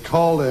album. He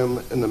called him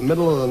in the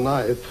middle of the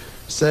night,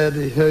 said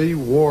he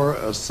wore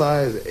a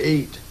size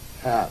 8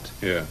 hat.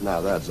 Yeah. Now,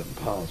 that's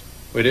impossible.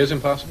 It is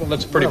impossible?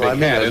 That's a pretty big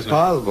hat, it's isn't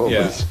possible, it?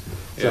 Yeah. But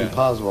it's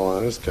impossible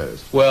in this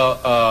case. Well,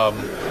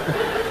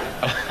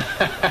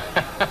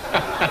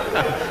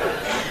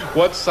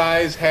 what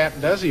size hat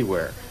does he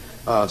wear?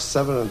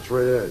 7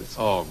 3/8.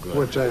 Oh, good.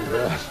 Which ain't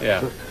bad.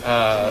 Yeah.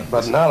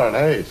 But not an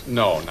 8.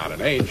 No, not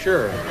an 8,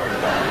 sure.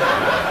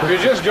 If you're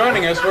just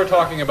joining us, we're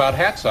talking about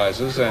hat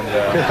sizes. And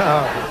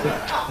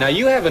now,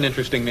 you have an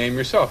interesting name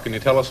yourself. Can you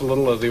tell us a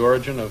little of the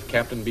origin of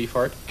Captain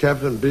Beefheart?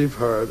 Captain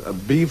Beefheart, a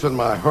beef in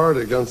my heart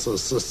against the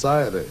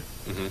society.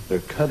 Mm-hmm. They're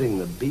cutting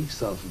the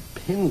beaks off of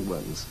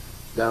penguins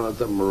down at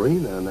the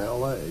marina in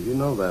L.A. You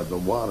know that, the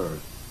water.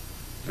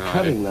 No,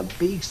 Cutting the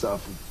beaks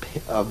off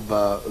of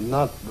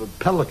not the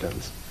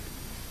pelicans.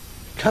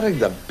 Cutting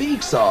the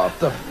beaks off,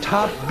 the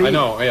top beak. I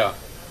know, yeah.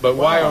 But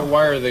why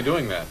are they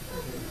doing that?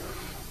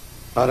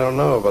 I don't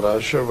know, but I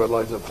sure would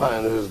like to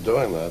find who's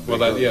doing that. Well,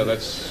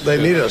 that's... They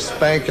need a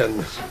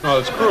spanking. No,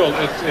 it's cruel.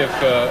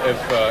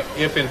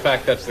 If in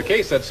fact that's the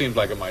case, that seems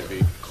like it might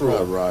be cruel.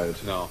 Not right.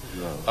 No.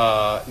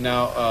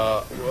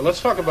 Well, let's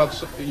talk about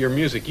your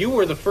music. You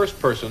were the first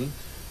person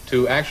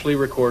to actually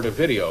record a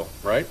video,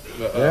 right?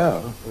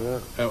 Yeah.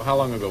 How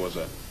long ago was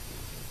that?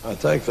 I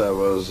think that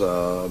was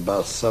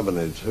about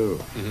 72.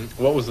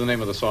 Mm-hmm. What was the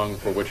name of the song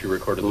for which you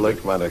recorded?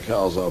 Lick My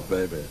Decals Off,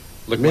 Baby.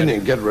 Lick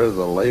Meaning get rid of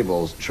the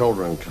labels,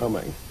 children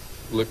coming.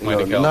 Lick My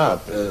Decals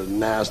Off. Not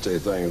nasty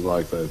things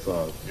like they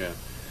thought.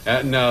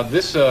 Yeah. Now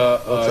this...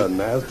 What's a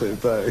nasty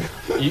thing?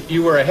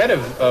 you were ahead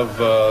of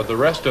the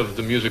rest of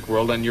the music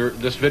world, and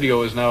this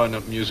video is now in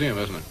a museum,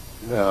 isn't it?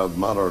 Yeah,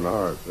 modern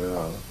art,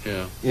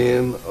 Yeah.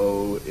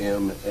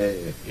 MOMA.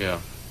 Yeah.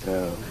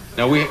 Yeah.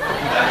 Now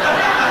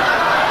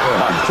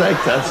I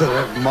think that's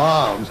at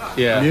Mom's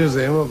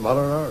Museum of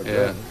Modern Art.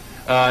 Yeah.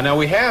 Now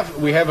we have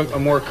a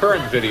more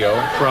current video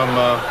from.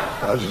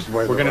 I was just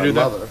waiting. We're going to do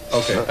mother. that.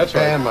 Okay, that's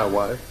right. And my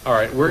wife. All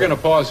right, we're going to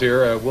pause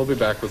here. We'll be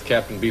back with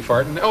Captain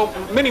Beefheart, and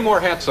many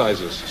more hat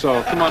sizes.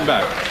 So come on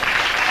back.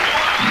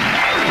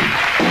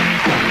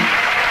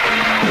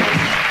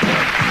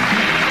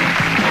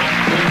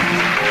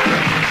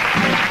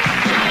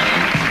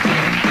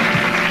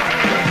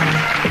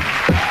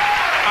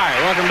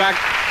 Welcome back,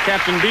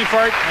 Captain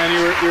Beefheart, and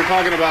you were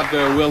talking about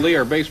Will Lee,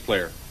 our bass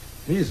player.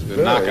 He's the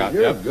good. knockout.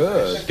 You're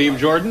good. Steve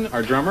Jordan,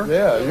 our drummer.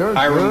 Yeah, you're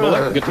Hiram good.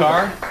 Bullock,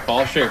 guitar.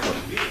 Paul Schaefer,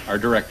 our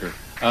director.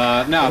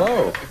 Now,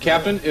 Hello.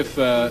 Captain, if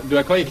do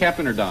I call you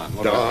Captain or Don?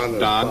 What Don.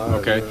 Don.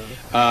 Okay.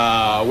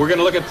 We're going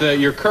to look at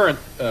your current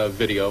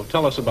video.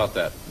 Tell us about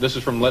that. This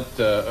is from Ice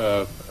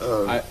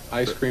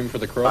Cream for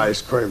the Crow.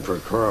 Ice Cream for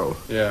Crow.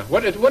 Yeah.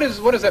 What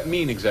does that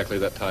mean exactly?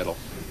 That title?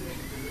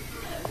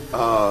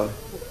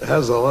 It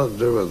has a lot to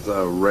do with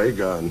ray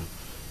gun.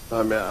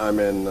 I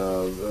mean,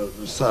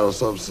 Saddle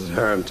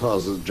Sub-Saharan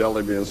tosses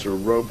jelly beans through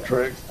rope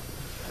tricks.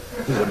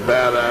 He's a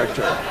bad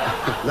actor.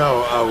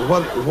 No,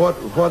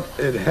 what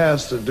it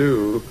has to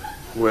do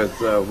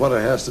with what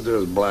it has to do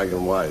is black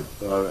and white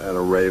and a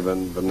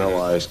raven,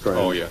 vanilla ice cream.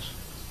 Oh yes.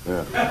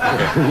 Yeah.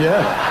 Okay.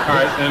 Yeah. All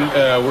right,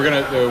 and we're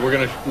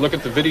gonna look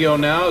at the video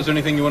now. Is there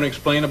anything you want to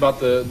explain about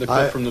the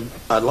clip from the?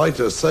 I'd like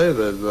to say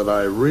that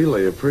I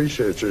really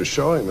appreciate you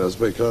showing this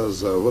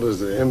because what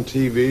is it,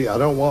 MTV? I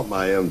don't want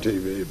my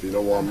MTV if you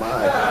don't want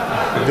my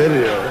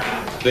video.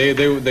 They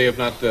have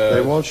not.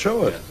 They won't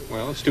show it. Yeah.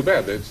 Well, it's too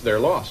bad. It's their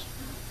loss.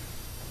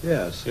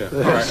 Yes. Yeah.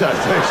 All right. I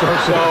think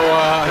so.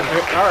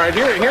 All right.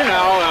 Here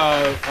now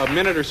a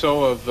minute or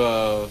so of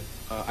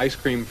Ice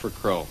Cream for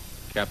Crow.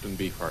 Captain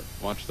Beefheart.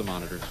 Watch the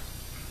monitors.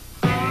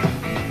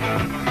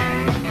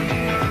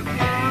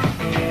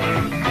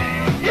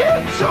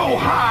 It's so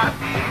hot.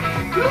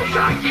 Looks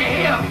like you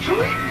have 3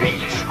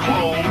 weeks,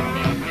 Crow.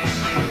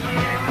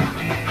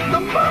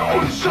 The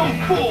moon's so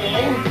full.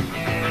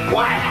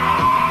 Why,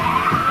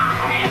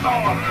 hang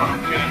on,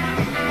 pumpkin.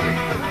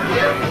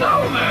 You know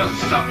there's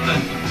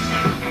something.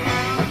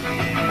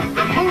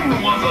 The moon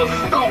was a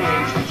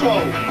stone's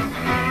throw.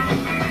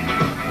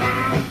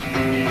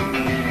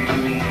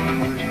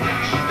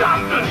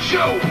 Stop the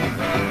show.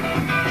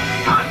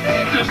 I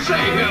need to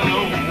say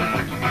hello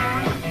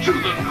to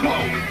the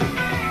crow.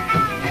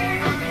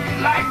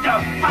 Like the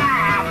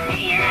fire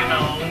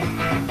piano.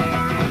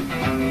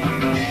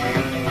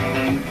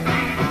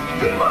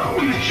 The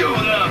moon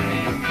showed up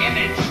and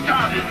it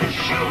started the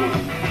show.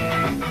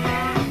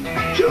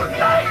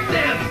 Tonight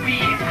there'll be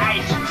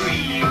ice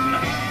cream.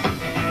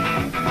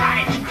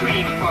 Ice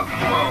cream for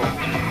Crow.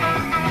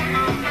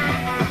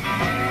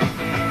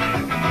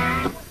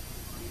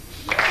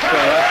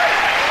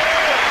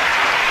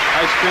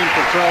 Ice Cream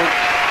for Crow.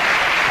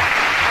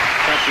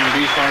 Captain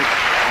Beefheart.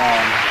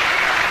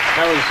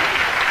 That was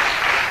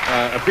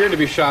appeared to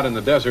be shot in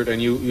the desert,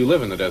 and you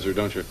live in the desert,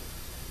 don't you?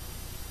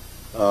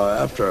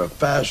 After a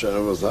fashion,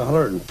 it was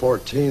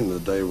 114 the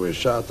day we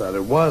shot that.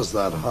 It was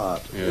that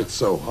hot. Yeah. It's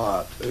so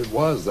hot. It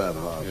was that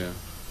hot. Yeah.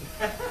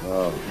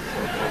 Oh.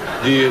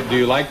 Do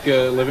you like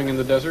living in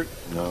the desert?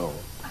 No.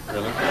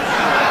 Really?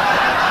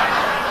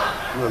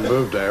 I'm gonna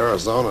move to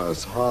Arizona.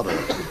 It's hotter.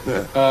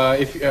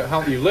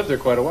 You've lived there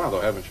quite a while,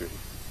 though, haven't you?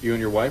 You and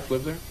your wife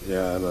live there?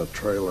 Yeah, in a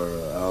trailer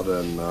out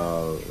in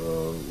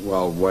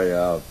way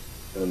out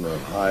in the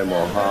high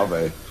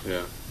Mojave.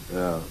 Yeah.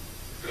 Yeah.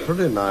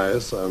 Pretty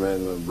nice. I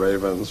mean,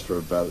 ravens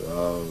for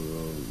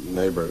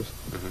neighbors.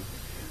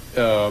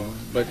 Mm-hmm.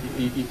 But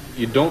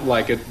you don't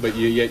like it, but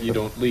yet you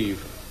don't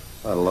leave.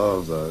 I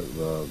love the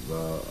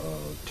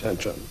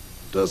tension,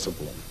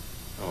 discipline.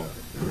 Oh.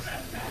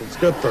 It's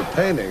good for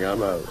painting.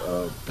 I'm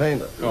a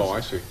painter. Oh, I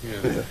see.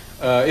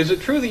 Yeah. Is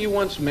it true that you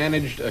once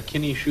managed a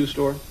Kinney shoe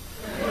store?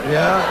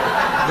 Yeah.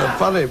 The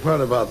funny part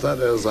about that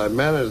is I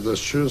managed this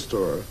shoe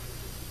store,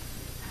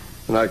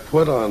 and I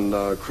quit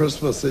on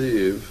Christmas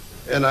Eve,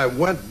 and I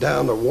went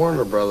down to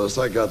Warner Brothers.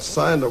 I got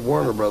signed to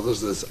Warner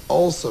Brothers. It's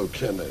also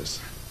Kinney's.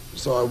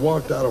 So I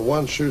walked out of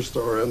one shoe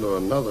store into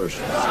another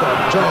store.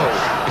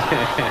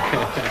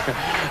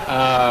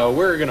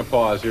 We're going to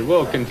pause here.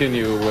 We'll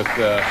continue with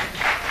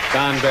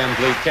Don Van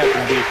Vliet,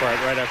 Captain Beefheart,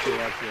 right after we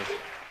watch this.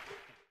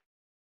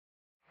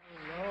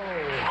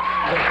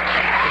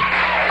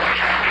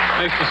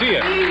 Nice to see you.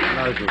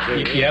 Nice to see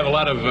you. You have a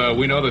lot of,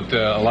 we know that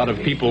a lot of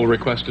people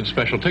requested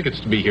special tickets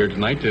to be here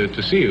tonight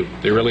to see you.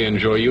 They really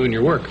enjoy you and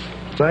your work.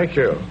 Thank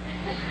you.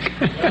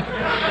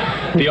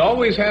 Do you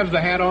always have the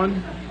hat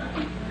on?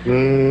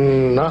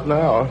 Not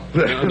now.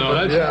 No,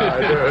 that's... Yeah,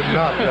 I do.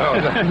 Not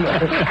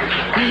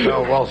now.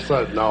 No, well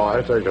said. No,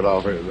 I take it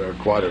off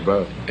quite a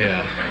bit.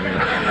 Yeah.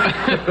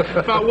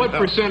 About what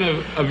percent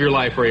of your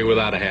life are you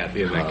without a hat, do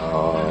you think?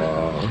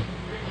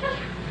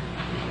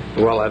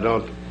 Well, I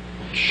don't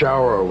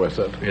shower with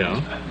it. Yeah.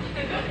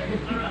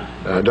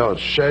 I don't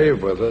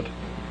shave with it.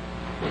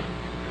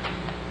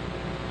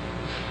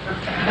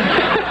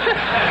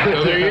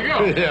 So there you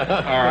go.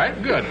 Yeah. All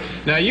right, good.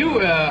 Now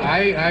you,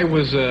 I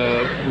was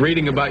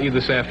reading about you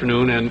this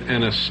afternoon,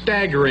 and a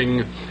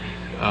staggering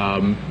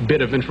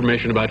bit of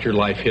information about your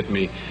life hit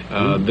me.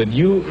 That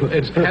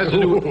it has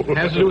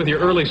to do with your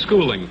early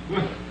schooling.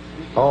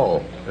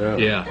 Oh, yeah.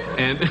 Yeah,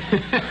 and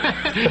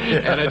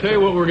and I tell you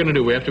what we're going to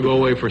do. We have to go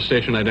away for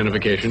station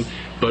identification,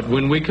 but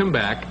when we come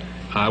back,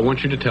 I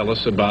want you to tell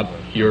us about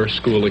your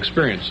school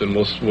experience, and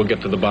we'll get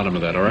to the bottom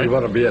of that. All right? You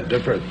want to be a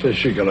different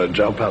fish, you're going to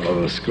jump out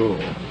of the school.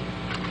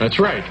 That's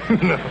right.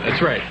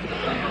 That's right.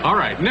 All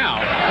right,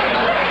 now,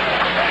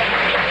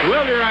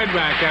 we'll be right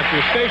back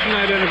after station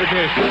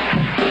identification.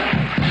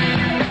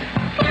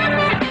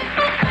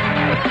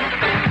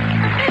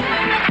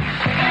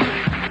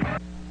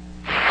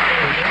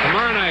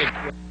 Tomorrow night,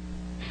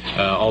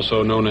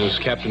 also known as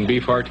Captain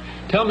Beefheart.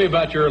 Tell me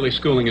about your early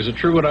schooling. Is it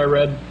true what I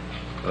read?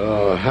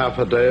 Half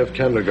a day of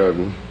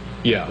kindergarten.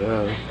 Yeah.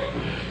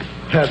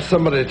 Had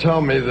somebody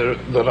tell me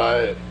that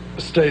I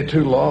stay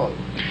too long.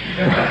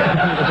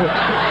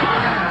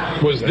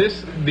 Was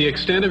this the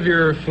extent of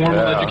your formal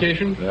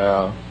education?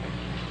 Yeah.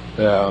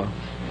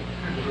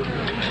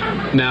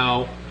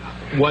 Now,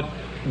 what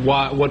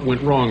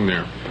went wrong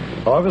there?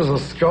 I was a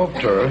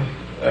sculptor,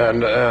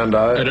 and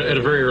I... At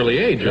a very early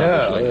age,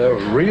 obviously.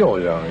 Yeah, real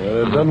young.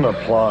 It didn't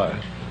apply.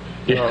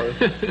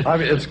 I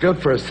mean, it's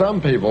good for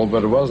some people,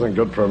 but it wasn't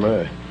good for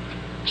me.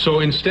 So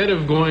instead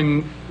of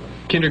going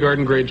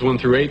kindergarten grades 1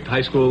 through 8,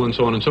 high school, and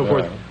so on and so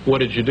forth, what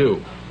did you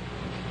do?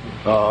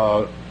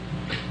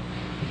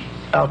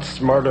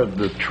 Outsmarted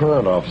the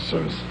truant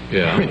officers.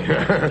 Yeah.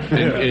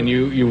 and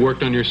you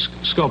worked on your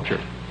sculpture.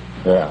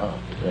 Yeah.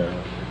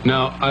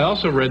 Now, I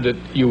also read that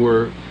you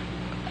were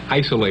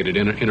isolated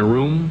in a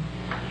room.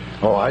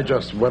 Oh, I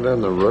just went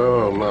in the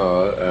room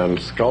and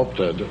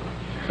sculpted,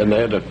 and they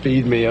had to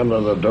feed me under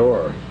the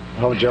door.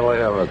 How would you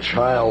have a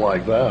child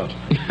like that?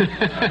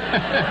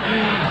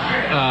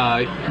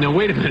 Now,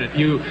 wait a minute.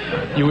 You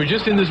were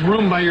just in this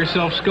room by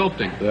yourself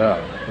sculpting. Yeah.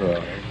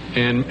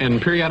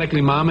 And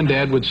periodically Mom and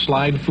Dad would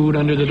slide food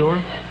under the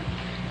door?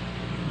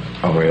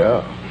 Oh,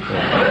 yeah.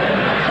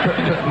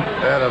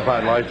 And if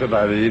I liked it,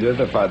 I'd eat it.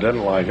 If I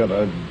didn't like it,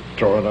 I'd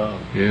throw it out.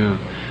 Yeah.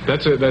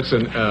 That's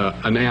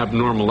an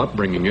abnormal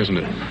upbringing, isn't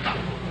it?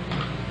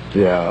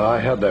 Yeah, I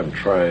had them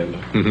trained.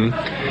 Mm-hmm.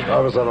 I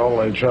was an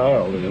only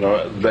child,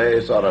 They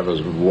thought I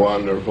was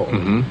wonderful.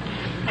 Mm-hmm.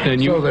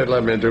 And so they'd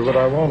let me do what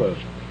I wanted.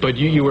 But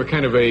you were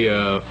kind of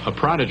a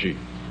prodigy,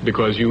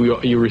 because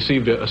you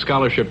received a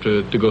scholarship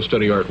to go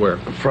study art where?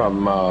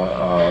 From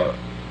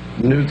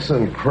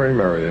Knudsen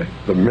Creamery,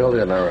 the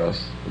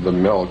millionaires, the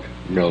milk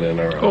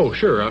millionaires. Oh,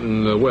 sure, out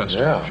in the West.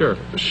 Yeah. Sure.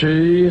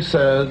 She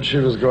said she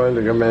was going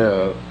to give me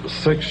a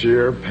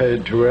 6-year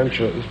paid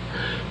tuition.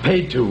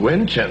 Paid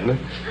tuition?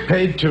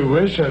 Paid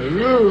tuition.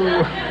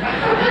 Ooh.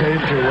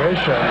 Paid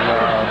tuition.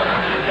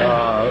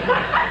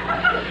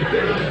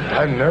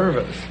 I'm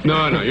nervous.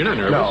 No, you're not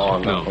nervous.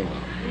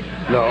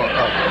 No,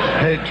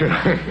 thank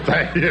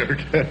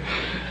you.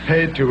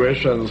 Paid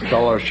tuition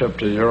scholarship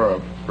to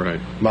Europe.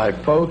 Right. My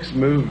folks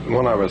moved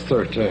when I was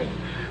 13.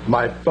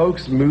 My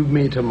folks moved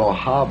me to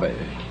Mojave,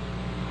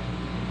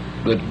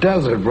 the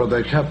desert where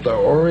they kept the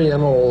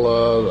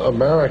Oriental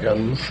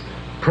Americans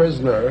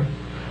prisoner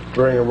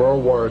during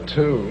World War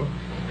II.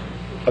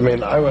 I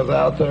mean, I was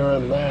out there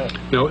in that.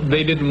 No,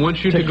 they didn't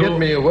want you to go... get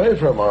me away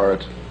from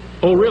art.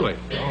 Oh, really?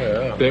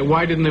 Oh, yeah.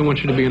 Why didn't they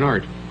want you to be in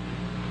art?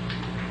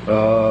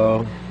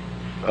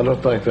 I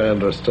don't think they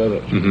understood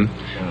it. Mm-hmm.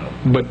 Yeah.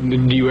 But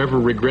do you ever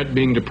regret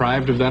being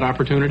deprived of that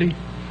opportunity?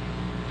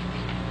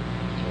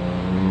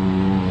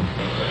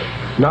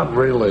 Not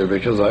really,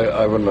 because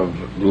I wouldn't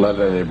have let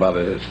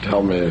anybody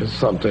tell me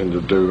something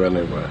to do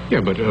anyway. Yeah,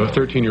 but a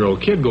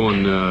 13-year-old kid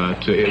going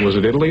to, was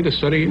it Italy to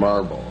study?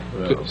 Marble.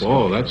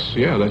 Oh, that's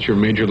your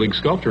major league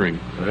sculpturing.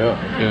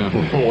 Yeah.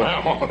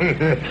 Wow.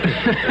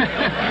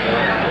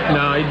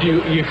 Now,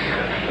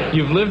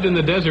 you've lived in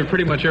the desert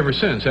pretty much ever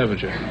since,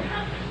 haven't you?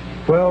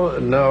 Well,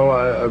 no,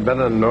 I've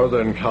been in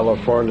Northern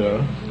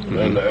California,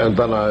 and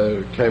then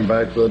I came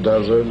back to the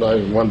desert, and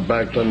I went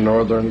back to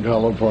Northern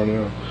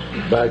California,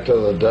 back to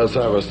the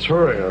desert. I was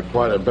touring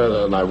quite a bit,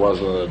 and I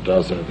wasn't in the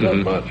desert that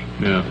much.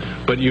 Yeah,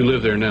 but you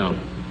live there now.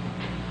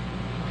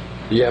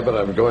 Yeah, but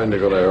I'm going to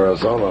go to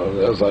Arizona,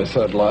 as I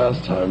said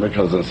last time,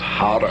 because it's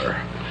hotter.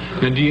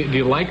 And do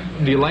you like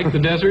the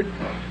desert?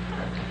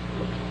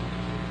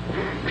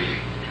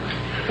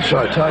 Should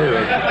I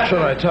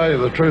tell you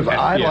the truth?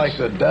 I like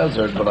the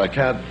desert, but I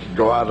can't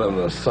go out in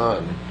the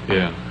sun.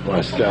 Yeah.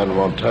 My stand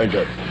won't take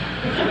it.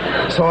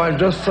 So I'm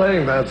just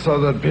saying that so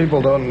that people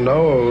don't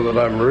know that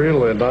I'm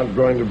really not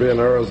going to be in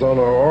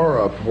Arizona or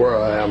up where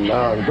I am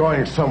now. I'm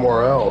going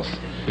somewhere else.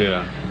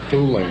 Yeah.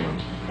 Fooling them.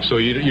 So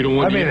you don't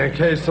want... I mean, in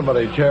case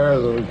somebody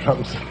cares and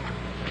comes...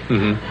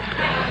 Mm-hmm.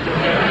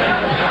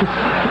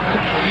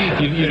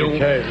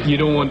 You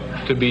don't want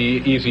to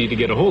be easy to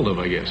get a hold of,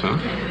 I guess, huh?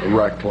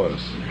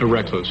 Reckless.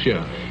 Reckless,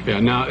 yeah.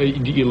 Now,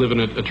 you live in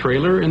a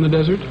trailer in the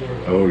desert?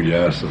 Oh,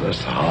 yes, and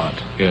it's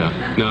hot. Yeah.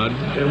 Now,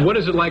 what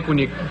is it like when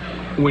you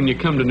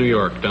come to New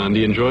York, Don? Do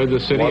you enjoy the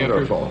city?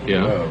 Wonderful.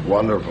 Yeah,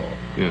 wonderful.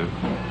 Yeah.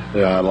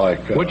 Yeah, I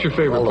like... What's your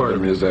favorite part of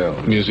the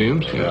museums?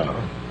 Museums? Yeah.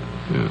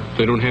 Yeah.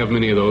 They don't have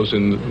many of those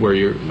where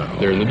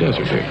they're in the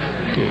desert.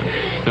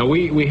 Yeah. Now,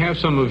 we have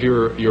some of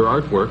your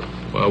artwork,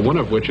 one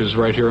of which is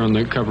right here on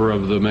the cover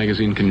of the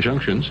magazine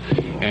Conjunctions.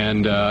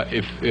 And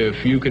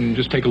if you can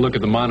just take a look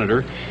at the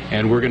monitor,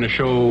 and we're going to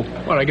show,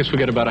 well, I guess we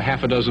got about a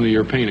half a dozen of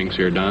your paintings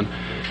here, Don.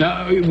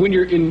 Now, when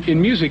you're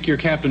in music, you're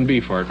Captain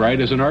Beefheart, right?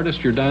 As an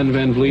artist, you're Don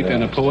Van Vliet,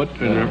 and a poet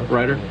and a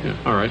writer? Yeah.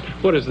 All right.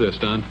 What is this,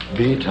 Don?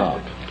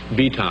 B-top.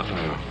 B-top.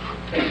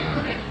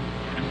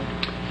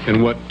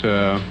 And what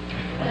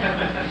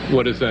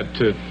is that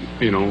to,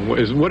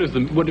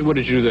 what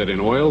did you do that in,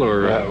 oil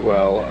or?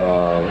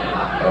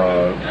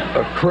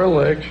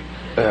 Acrylic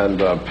and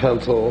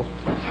pencil,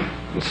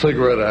 and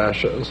cigarette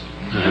ashes.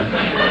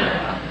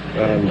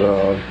 And,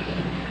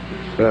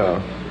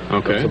 yeah.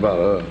 Okay. That's about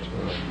it.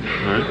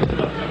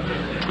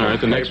 All right,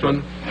 the next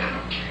one?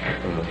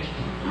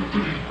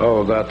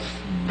 Oh, that's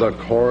The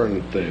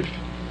Corn Thief.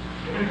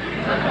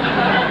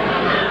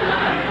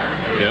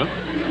 Yeah.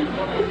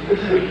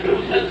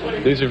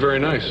 These are very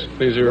nice.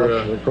 These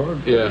are... the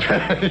chord? Yeah.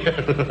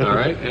 All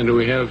right, and do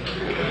we have...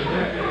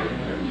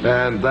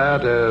 And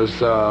that is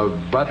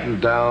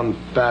Button-Down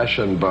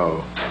Fashion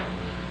Bow.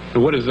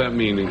 What does that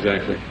mean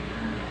exactly?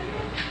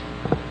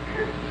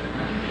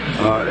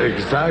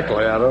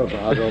 Exactly, I don't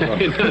know.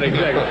 Not exactly.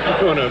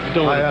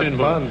 I had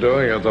fun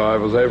doing it, though. I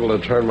was able to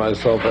turn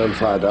myself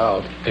inside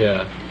out.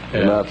 Yeah.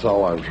 And that's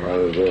all I'm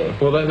trying to do.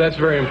 Well, that's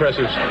very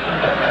impressive.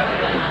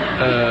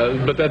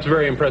 But that's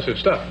very impressive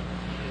stuff.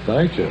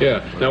 Thank you.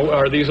 Yeah. Now,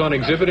 are these on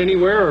exhibit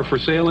anywhere or for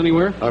sale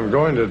anywhere? I'm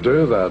going to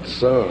do that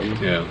soon.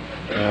 Yeah.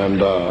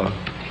 And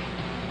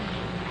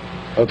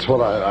that's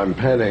what I'm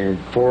painting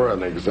for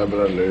an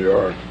exhibit in New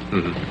York.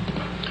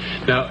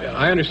 Mm-hmm. Now,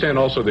 I understand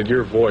also that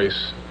your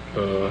voice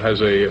has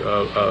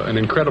an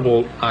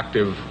incredible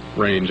octave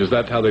range. Is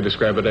that how they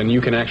describe it? And you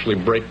can actually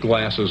break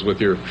glasses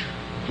with your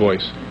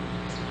voice.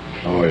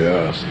 Oh,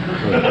 yes.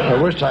 I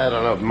wish I had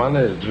enough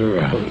money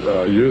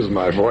to use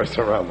my voice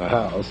around the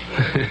house.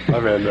 I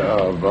mean,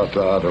 but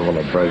I don't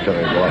want to break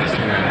any glasses.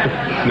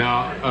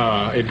 Now,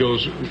 it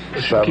goes...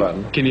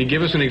 7. Can you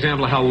give us an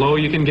example of how low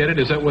you can get it?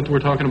 Is that what we're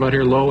talking about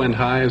here? Low and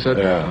high? Is that...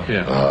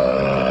 Yeah.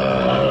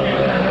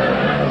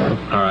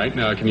 All right.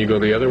 Now, can you go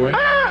the other way?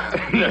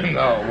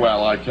 No,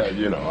 well, I can't, I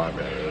mean...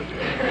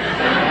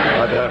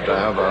 I'd have to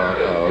have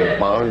a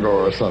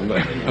bongo or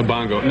something. A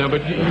bongo. No,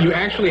 but you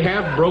actually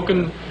have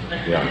broken...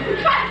 Yeah.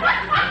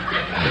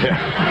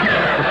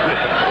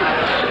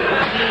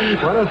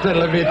 Why don't they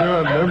let me do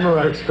a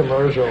Memorex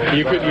commercial?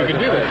 You could do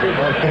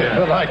that.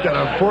 But I can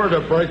afford to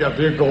break a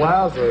few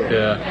glasses.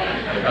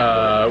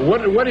 Yeah.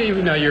 What do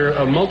you... Now, you're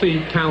a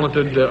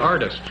multi-talented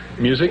artist.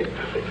 Music,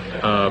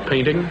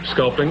 painting,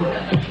 sculpting,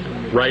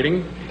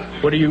 writing.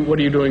 What are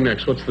you doing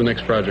next? What's the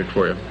next project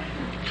for you?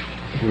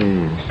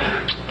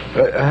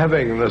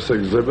 Having this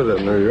exhibit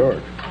in New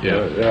York.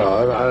 Yeah.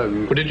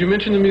 Well, did you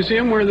mention the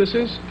museum where this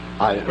is?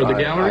 Or the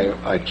gallery?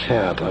 I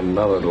can't. I'm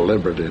not at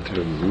liberty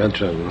to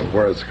mention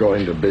where it's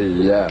going to be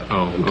yet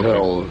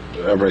until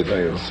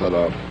everything is set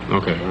up.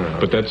 Okay.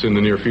 But that's in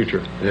the near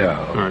future. Yeah.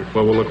 All right.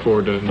 Well, we'll look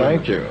forward to...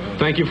 Thank you.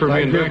 Thank you for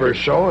being back. Thank you for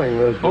showing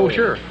this. Oh,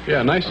 sure.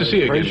 Yeah, nice to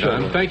see you again,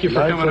 Don. Thank you for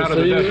coming out of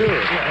the desert.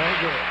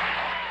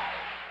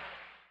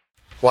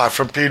 Live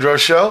from Pedro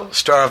Show.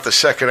 Start off the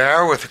second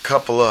hour with a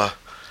couple of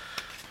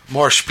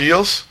more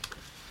spiels.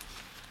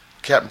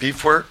 Captain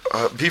Beefheart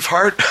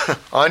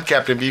on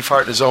Captain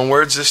Beefheart in his own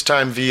words, this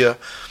time via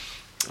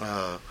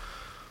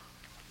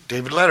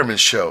David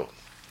Letterman's show.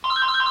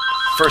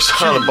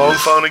 First on the bone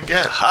phone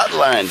again.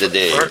 Hotline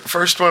today.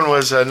 First one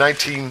was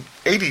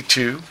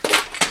 1982,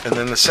 and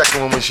then the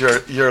second one was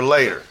year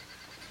later,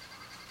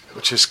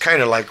 which is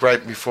kind of like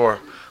right before.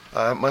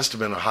 It must have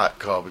been a hot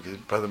call because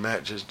Brother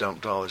Matt just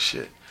dumped all his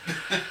shit.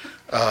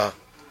 The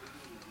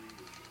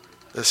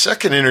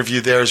second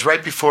interview there is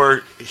right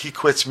before he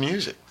quits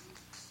music.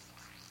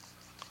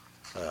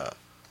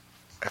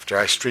 After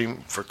I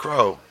stream for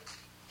Crow.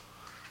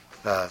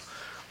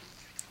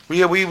 We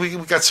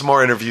got some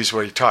more interviews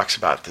where he talks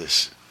about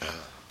this.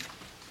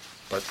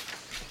 But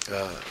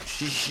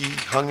he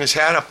hung his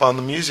hat up on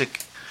the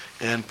music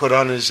and put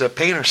on his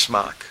painter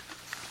smock.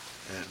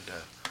 And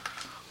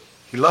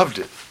he loved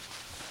it.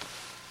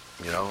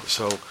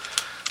 So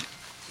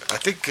I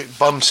think it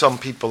bummed some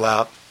people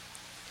out.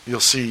 You'll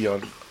see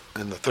in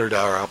the third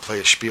hour I'll play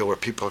a spiel where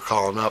people are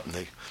calling up and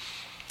they...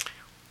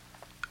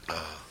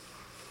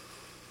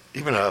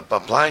 even a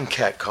blind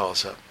cat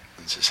calls up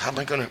and says, how am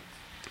I going to...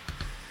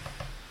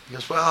 He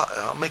goes, well,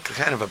 I'll make a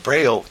kind of a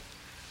braille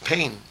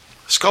painting.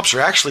 Sculpture.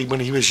 Actually, when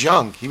he was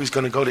young, he was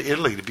going to go to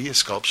Italy to be a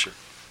sculptor.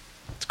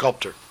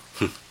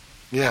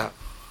 Yeah.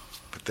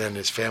 But then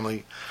his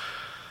family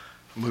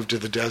moved to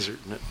the desert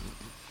and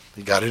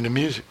he got into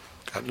music,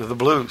 got into the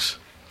blues.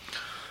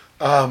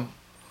 Time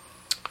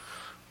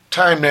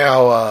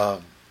now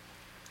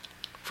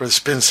for the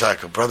spin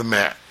cycle, Brother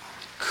Matt.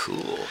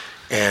 Cool.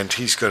 And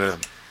he's going to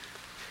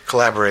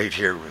collaborate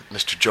here with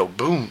Mr. Joe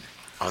Boon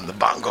on the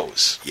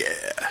bongos.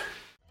 Yeah.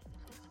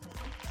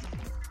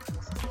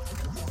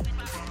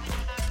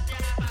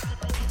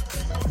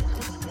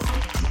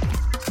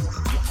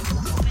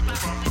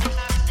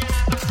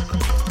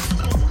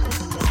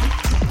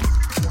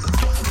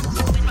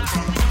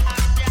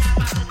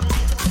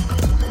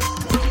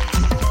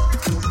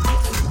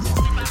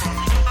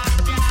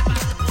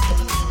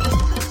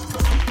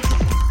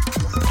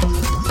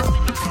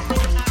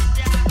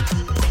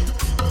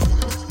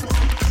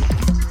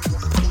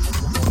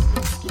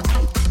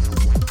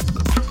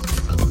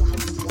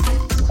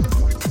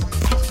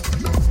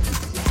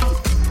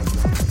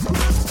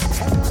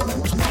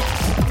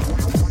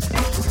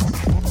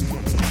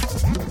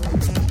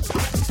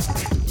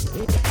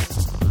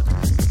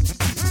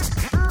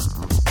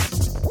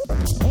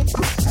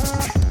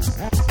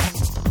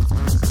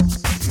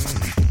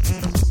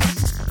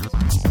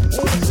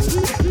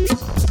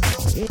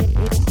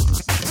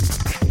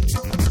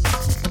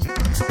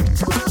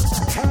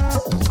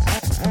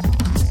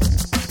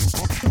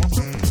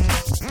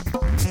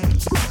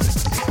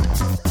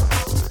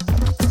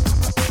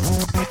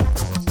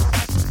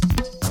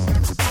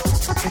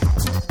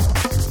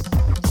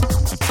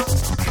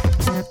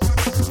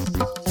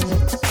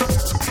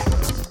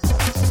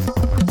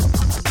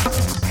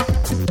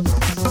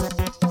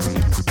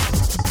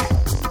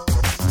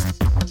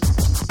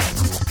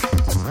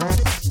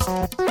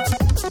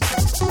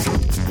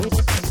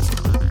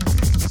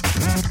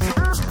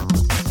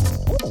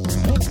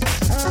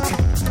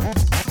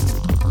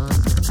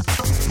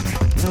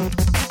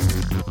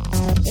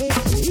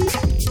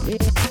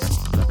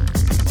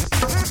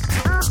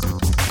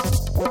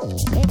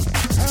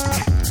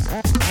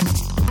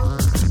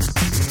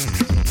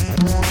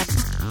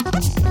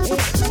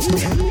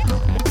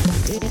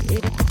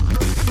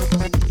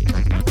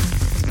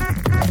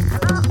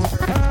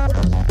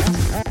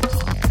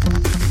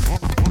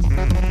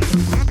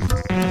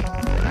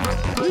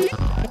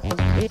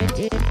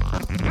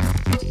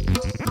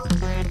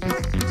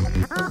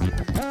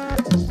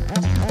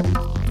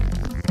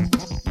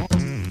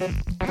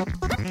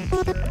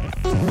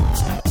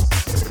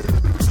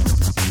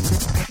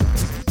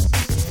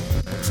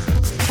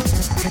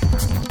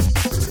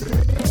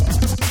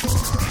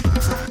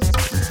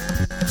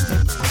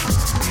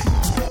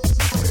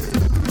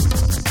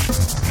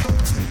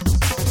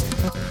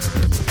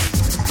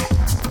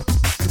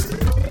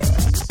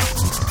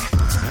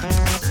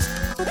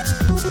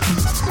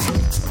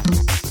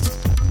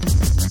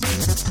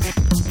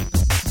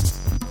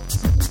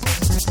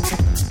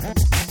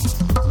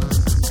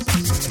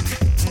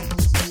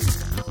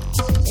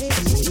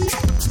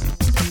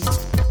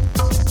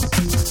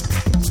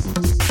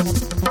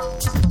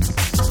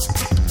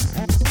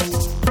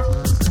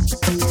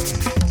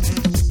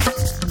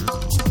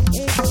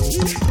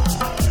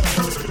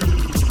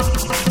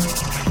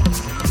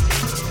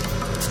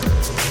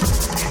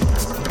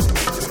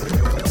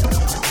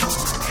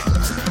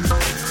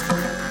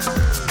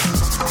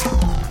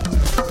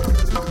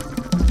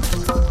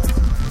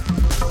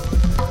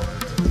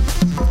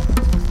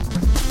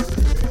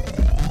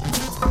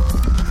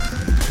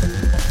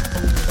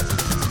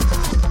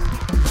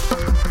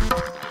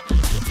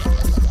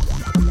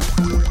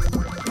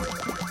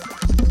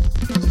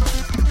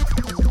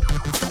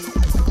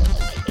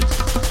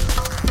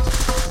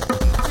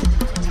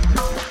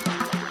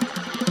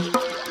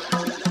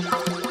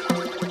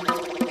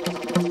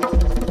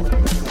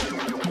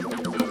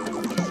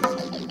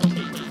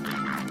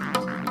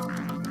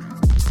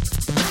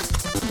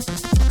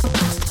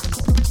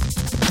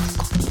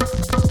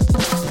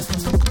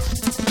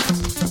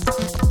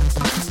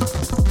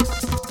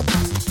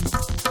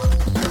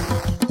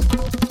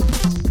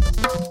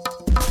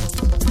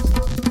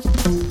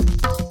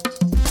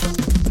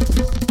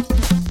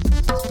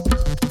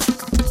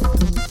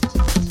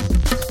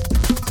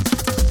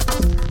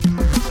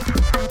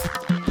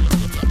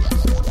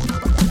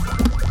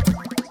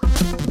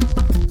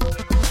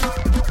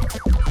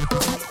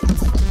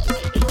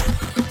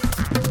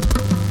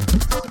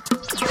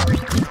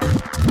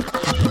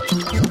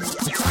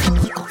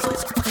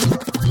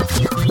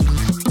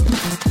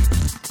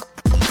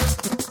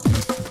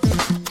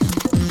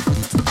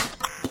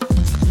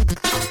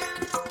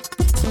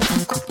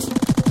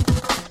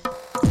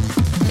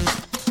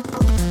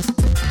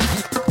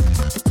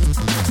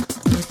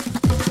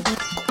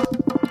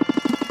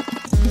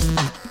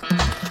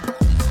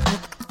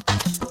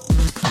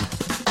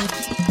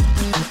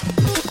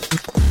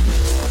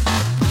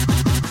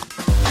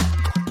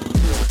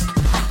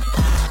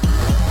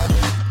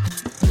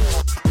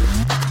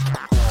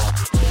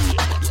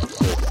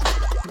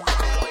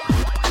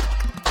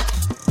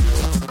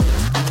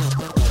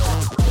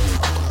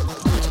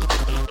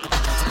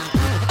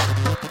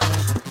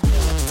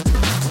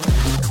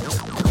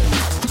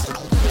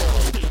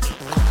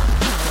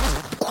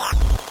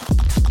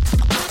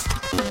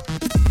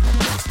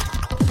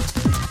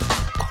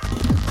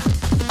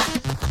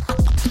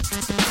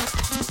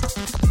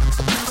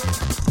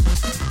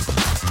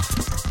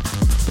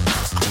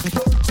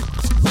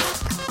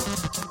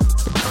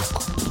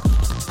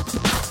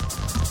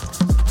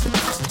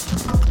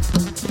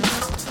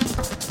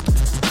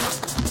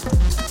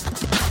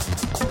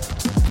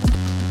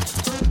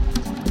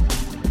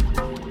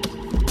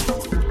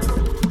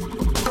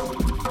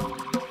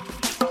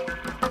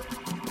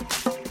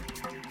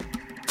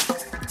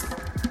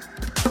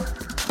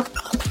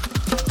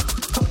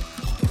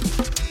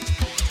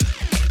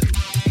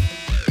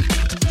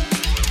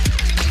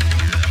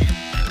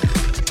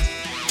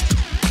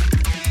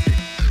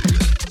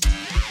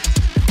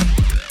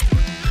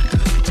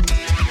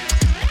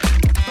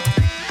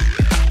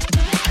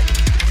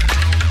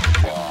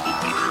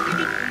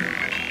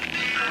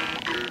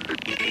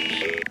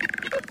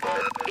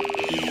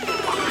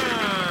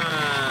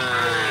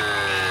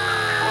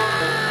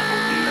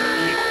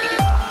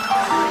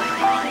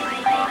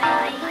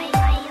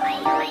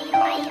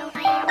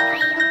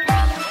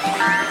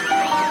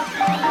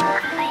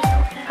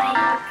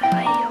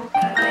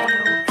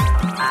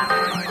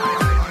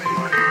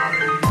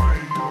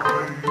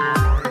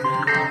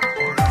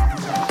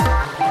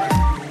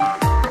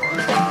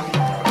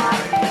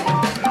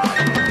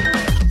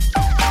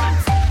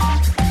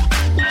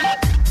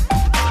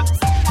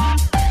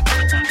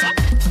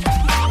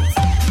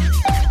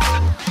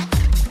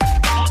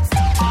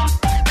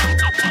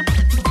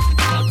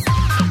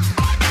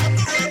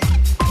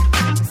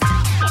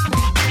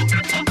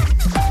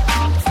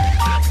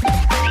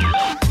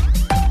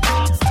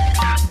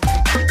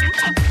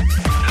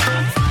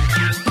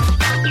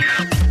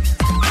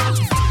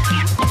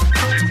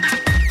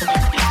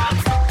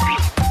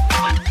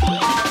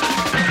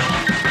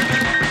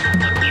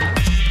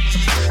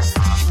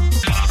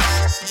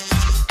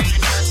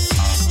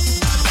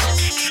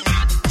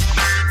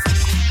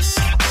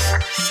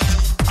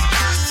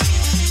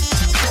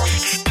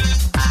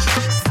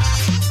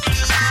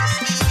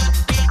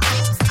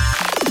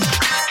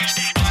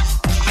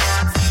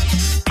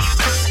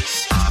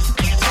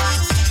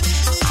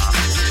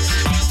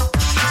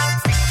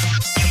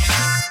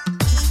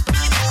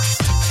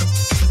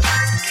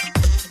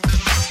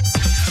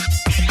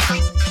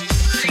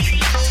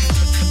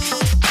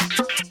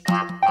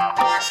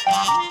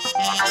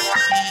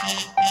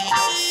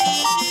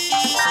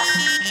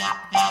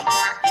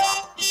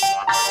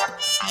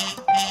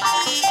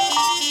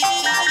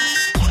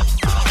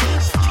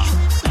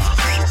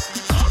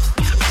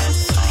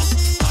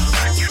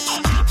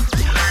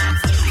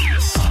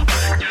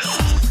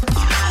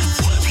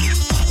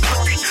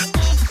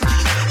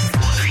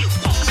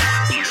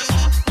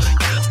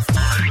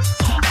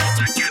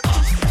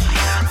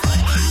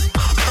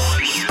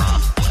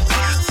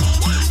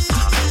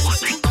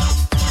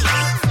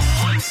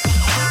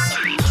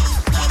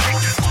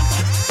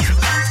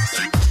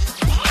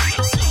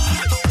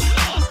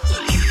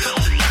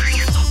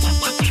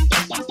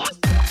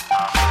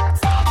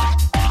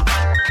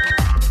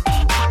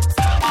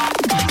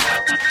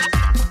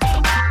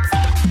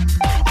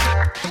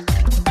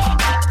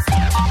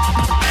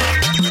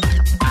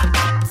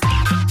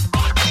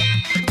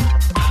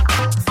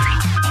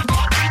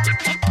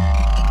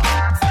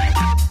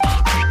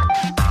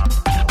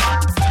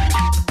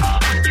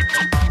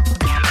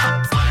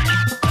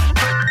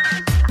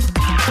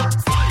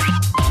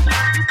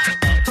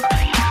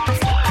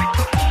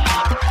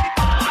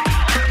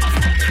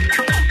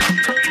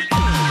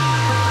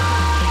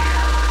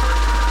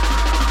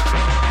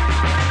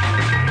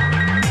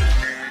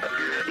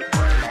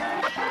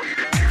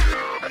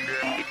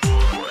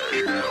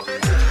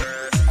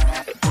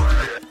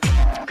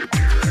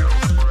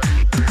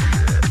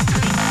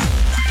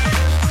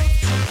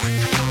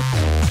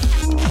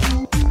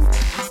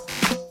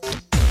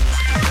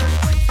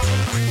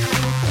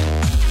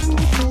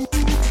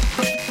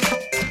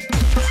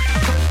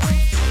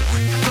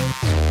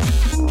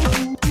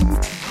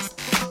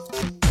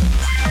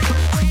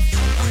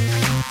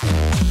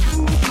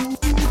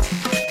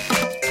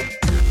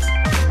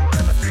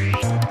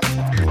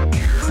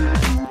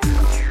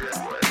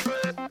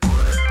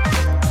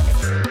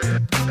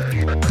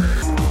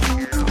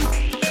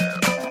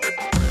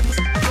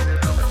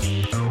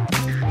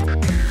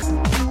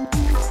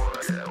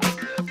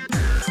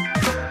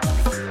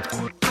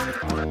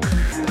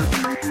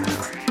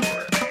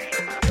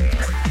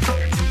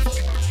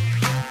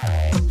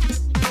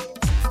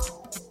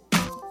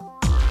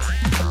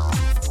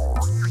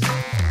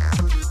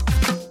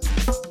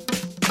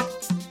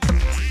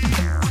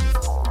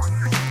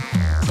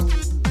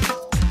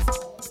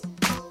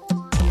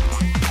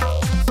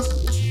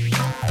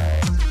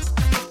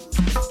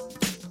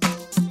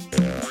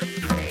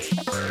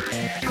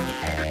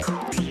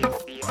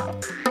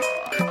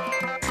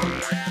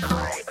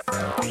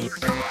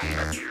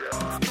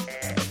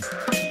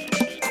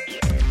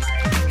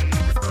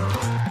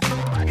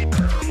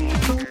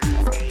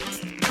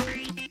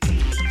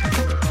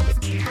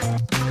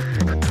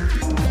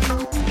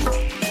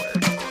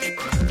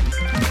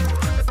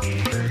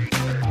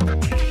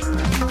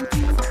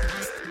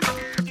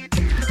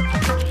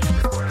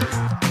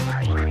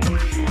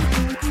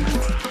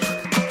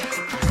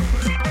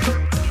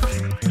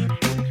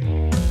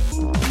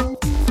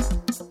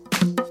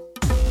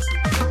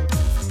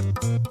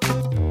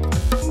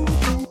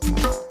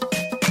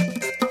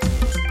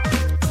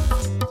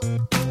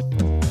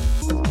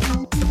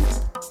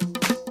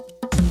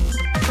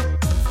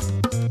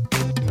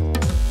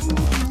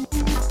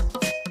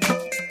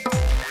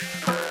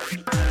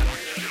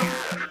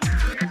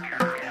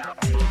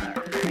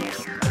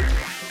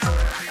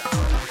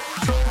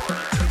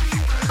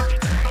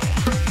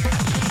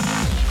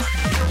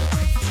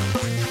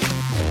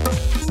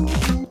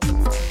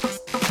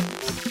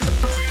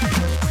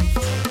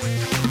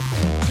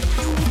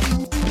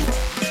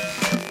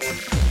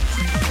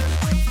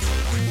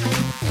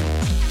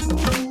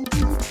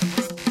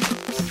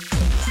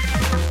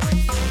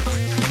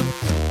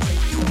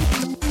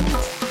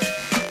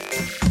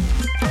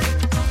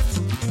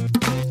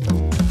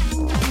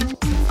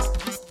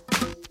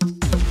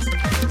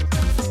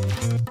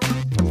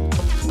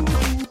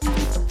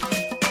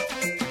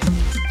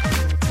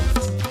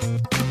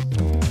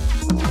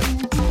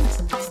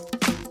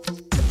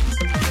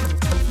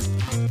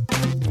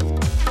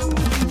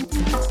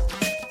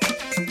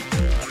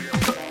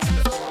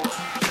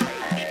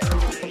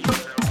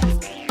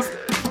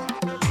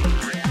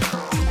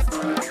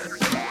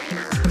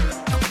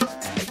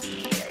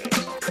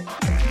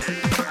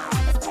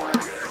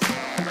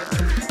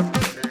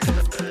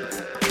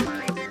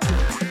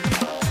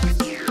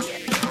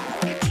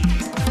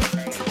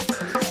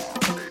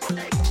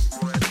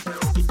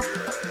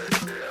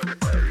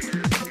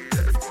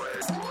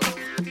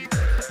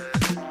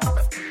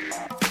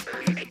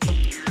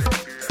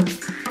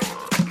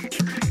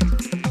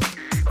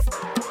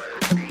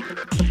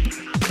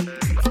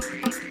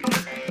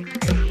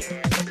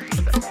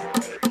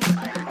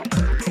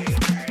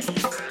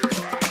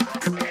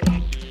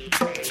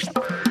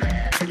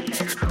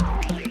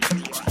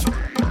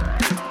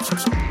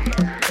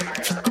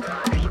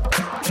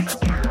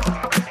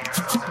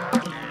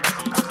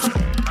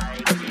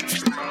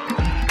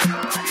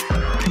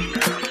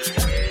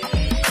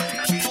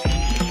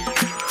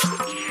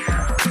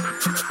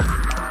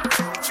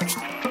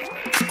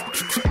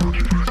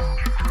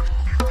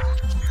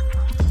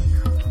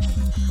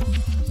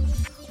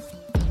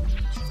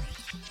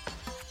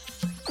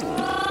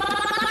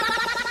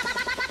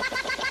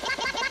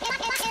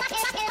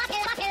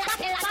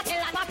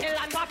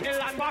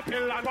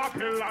 What?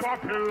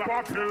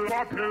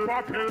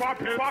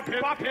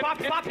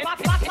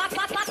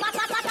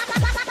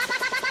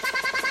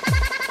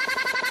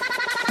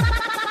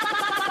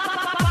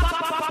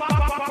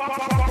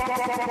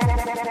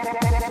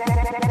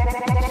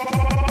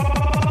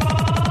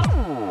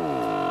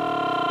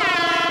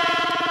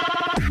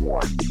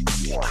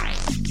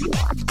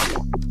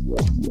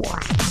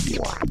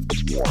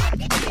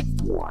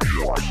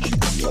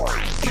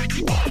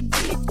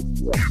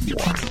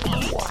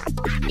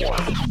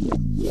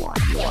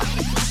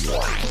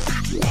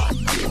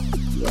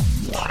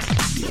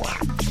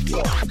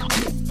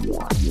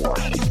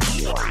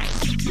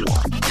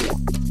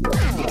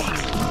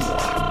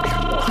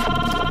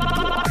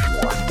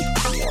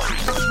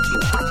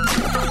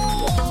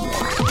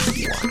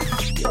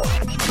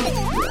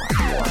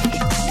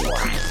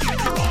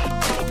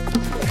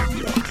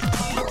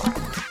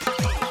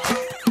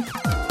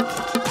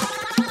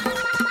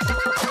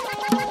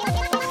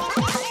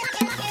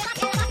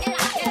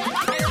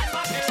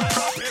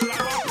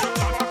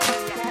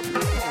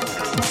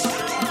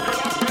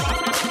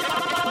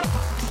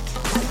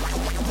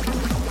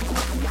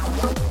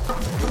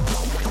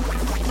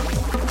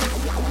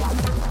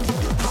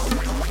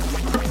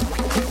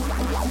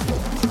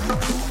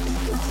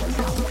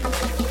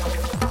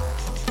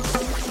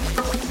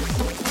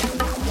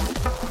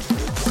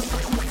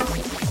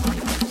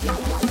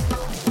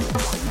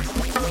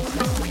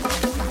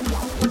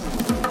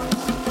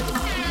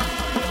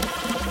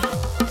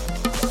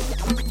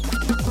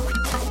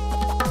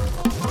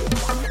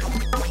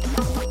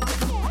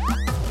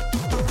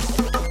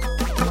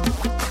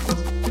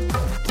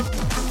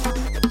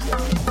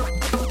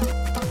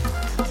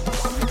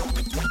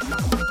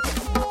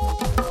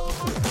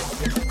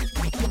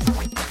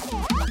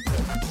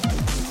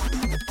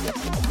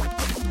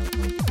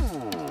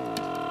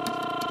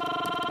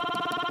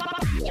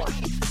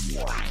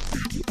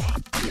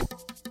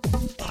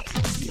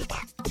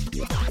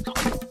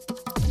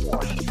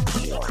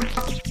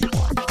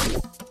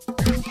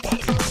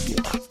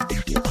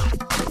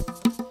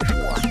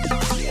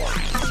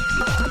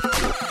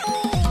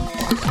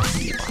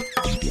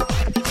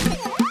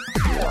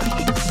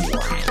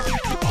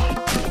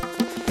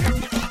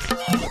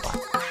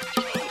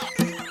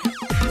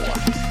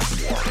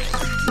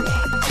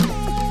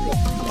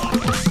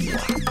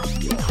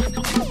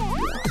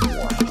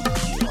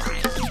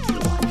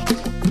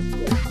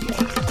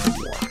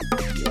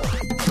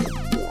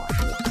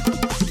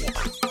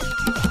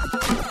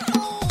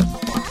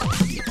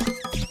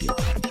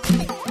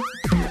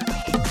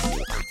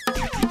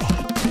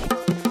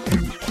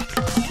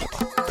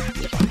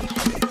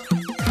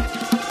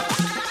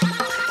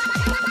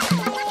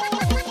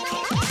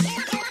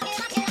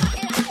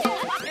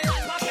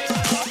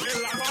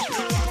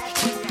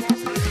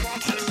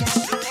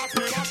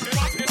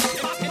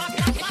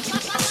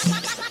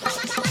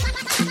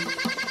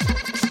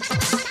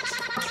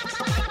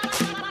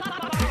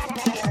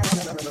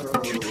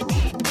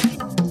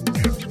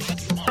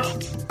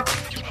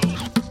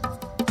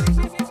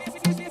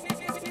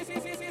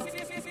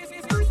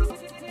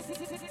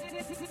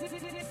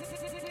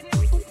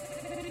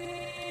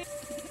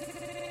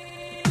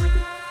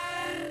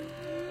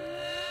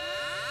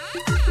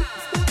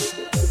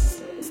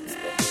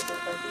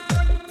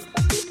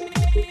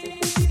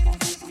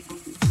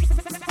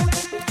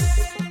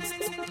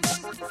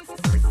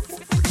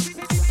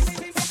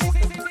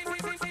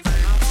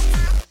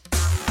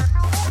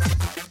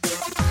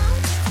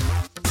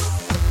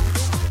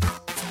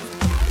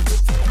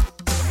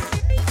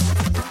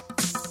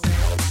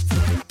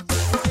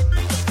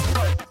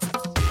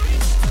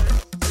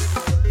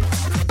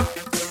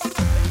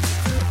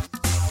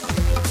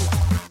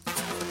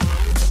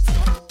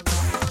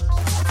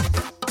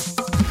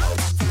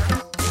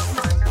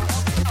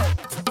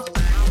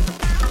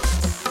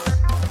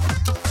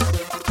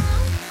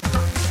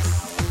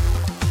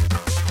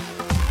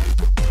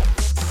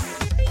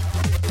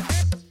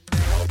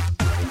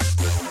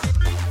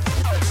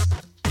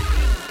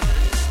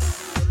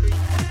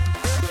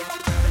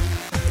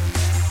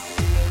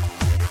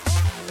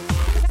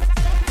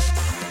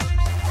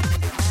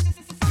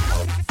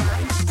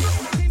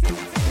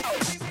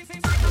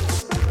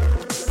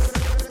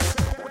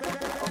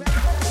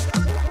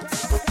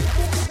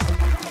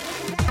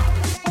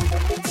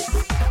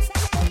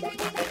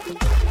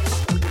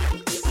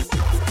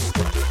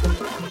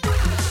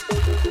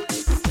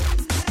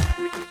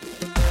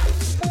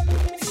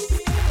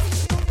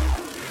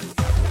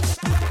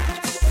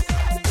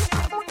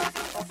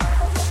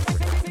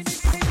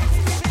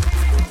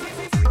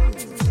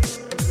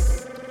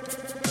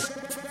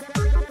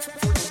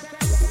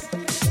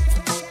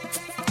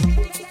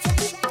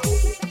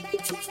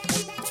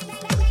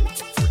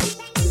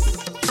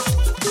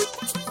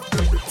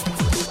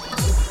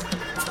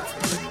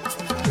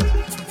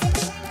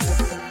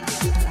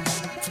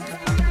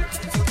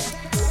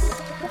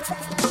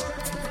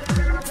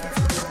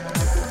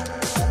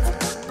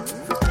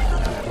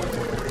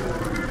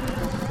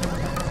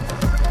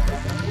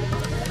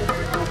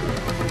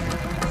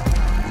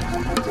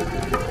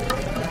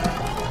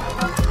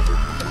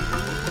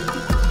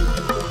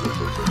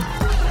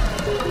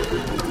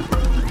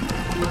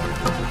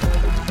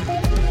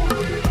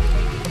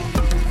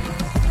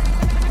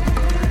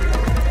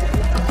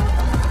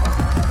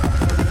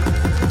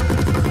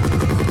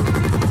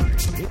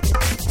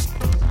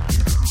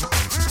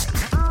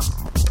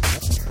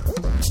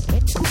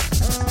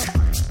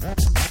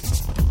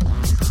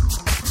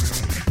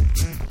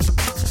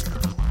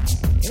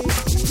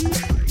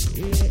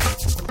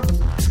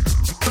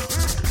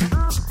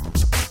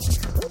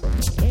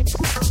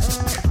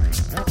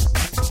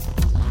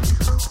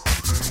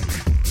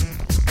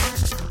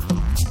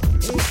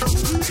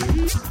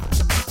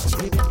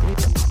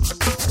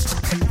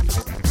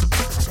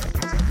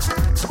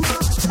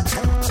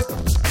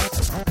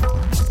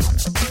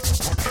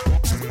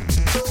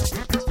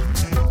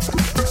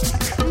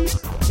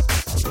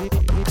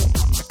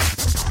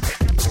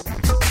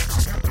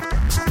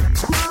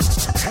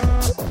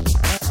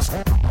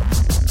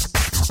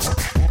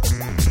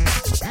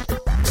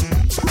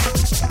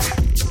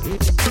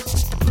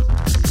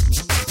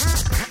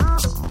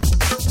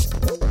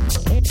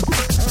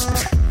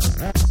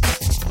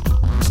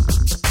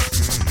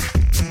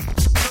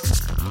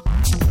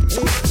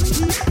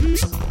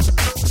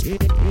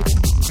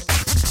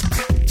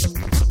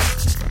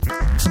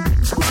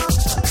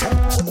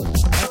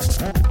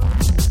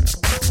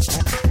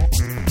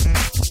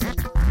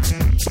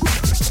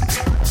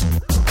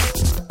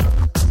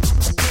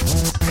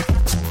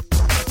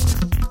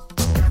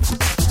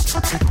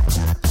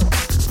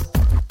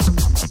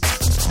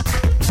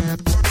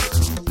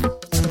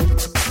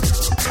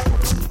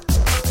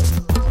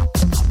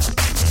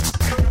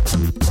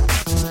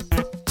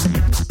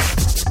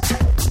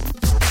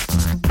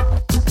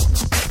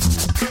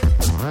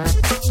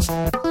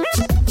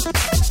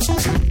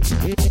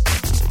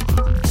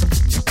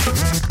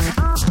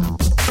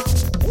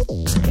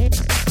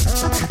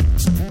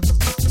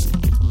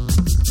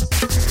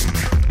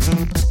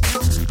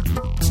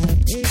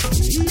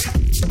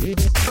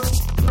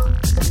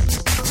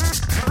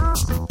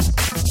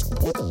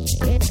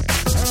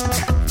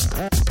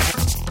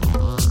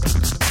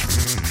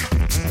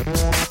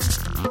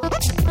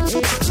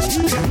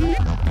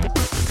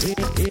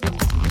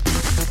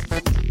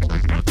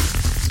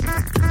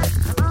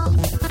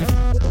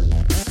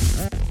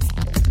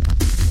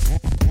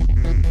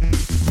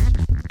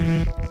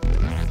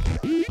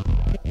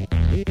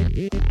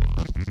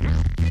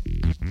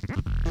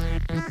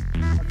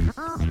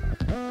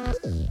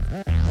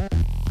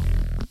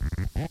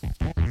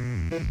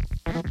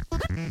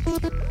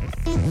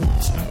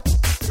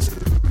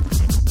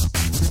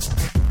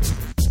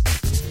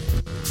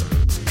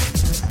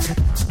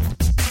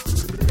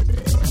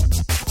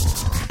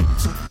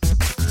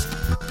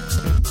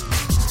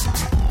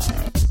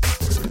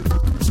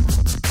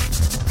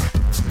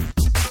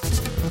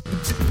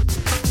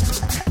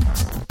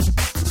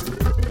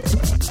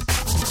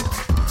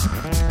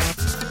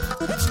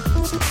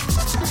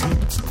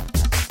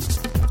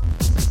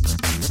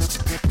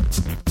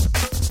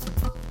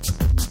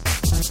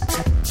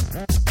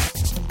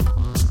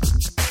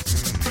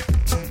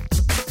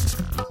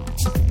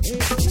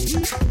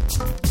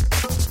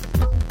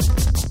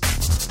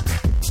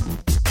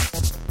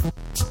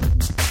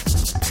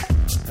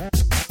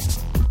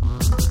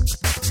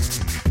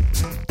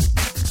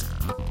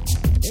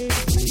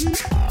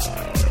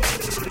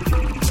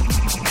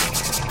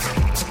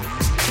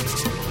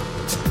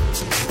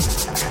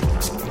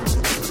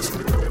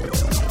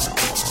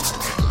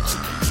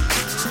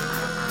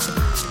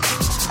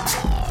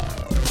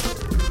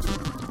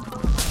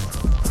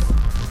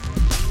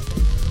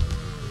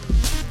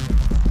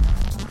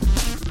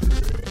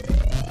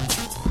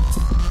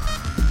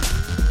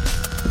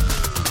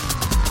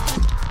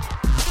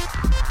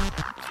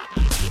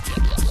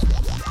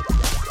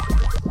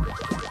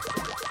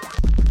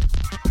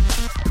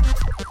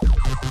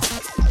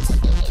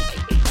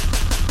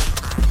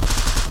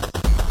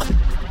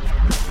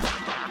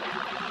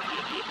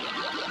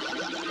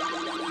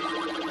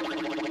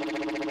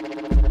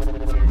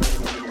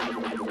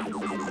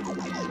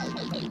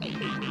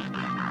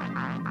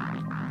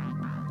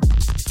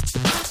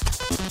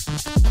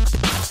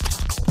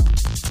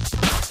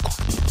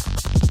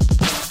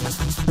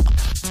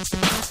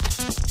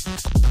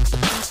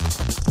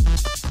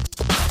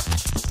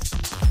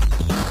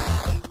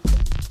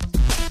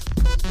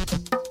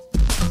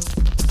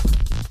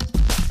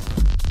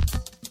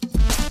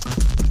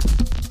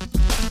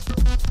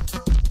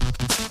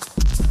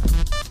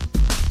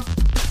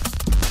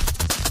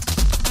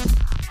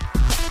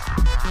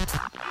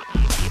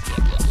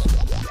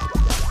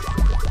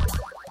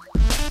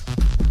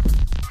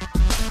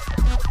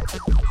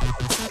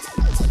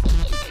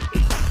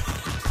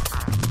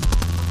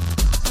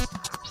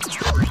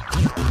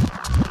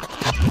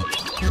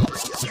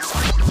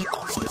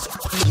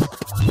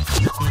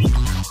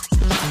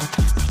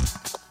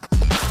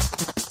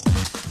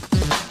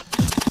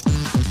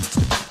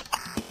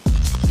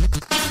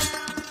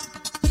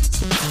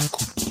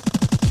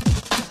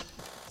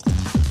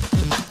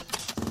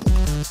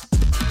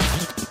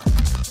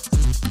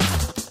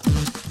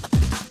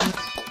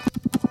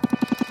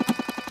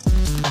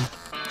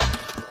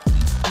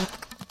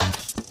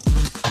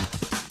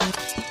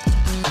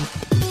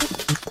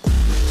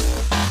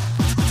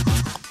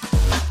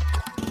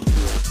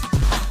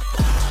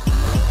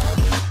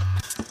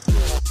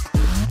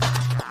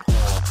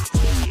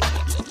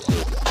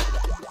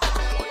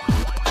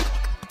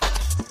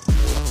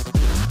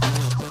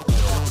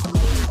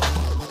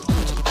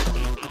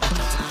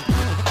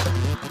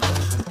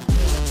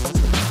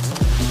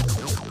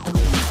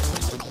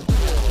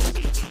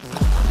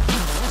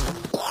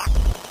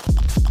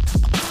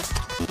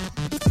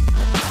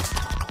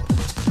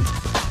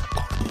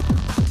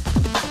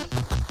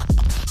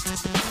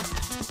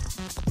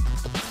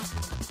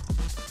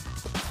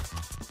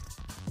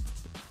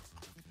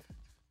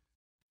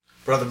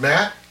 Brother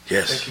Matt?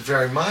 Yes. Thank you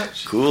very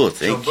much. Cool.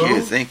 Thank Joe you.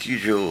 Boone? Thank you,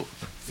 Joe.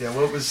 Yeah,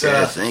 what was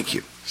thank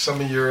you.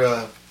 Some of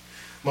your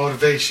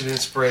motivation,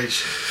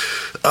 inspiration?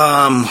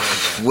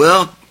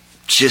 Well,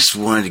 just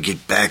wanted to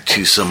get back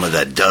to some of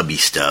that dubby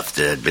stuff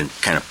that I'd been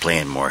kind of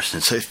playing more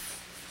since I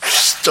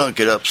stunk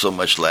it up so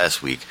much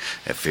last week.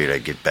 I figured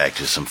I'd get back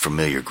to some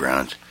familiar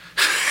ground.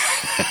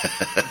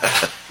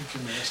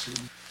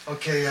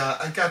 Okay,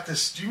 I got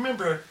this. Do you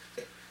remember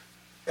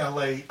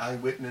L.A.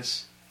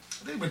 Eyewitness?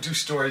 They would do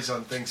stories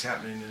on things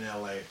happening in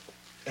L.A.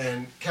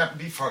 And Captain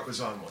Beefheart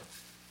was on one.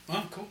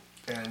 Oh, cool.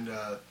 And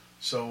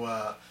so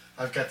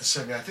I've got the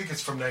segment. I think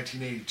it's from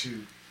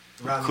 1982.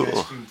 Around Cool. the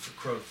ice cream for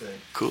crow thing.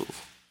 Cool.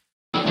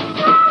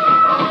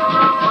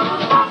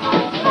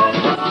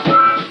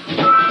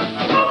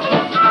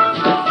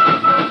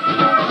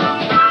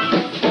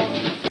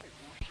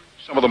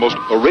 Some of the most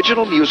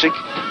original music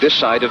this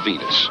side of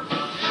Venus.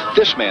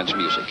 This man's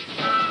music.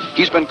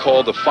 He's been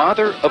called the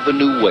father of the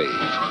new wave.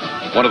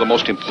 one of the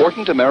most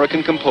important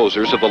American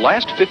composers of the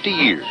last 50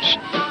 years,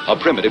 a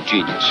primitive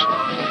genius.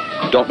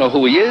 Don't know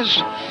who he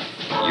is?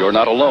 You're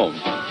not alone.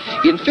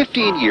 In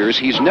 15 years,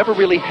 he's never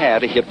really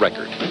had a hit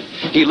record.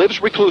 He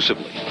lives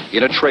reclusively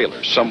in a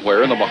trailer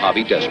somewhere in the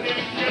Mojave Desert.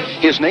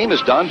 His name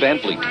is Don Van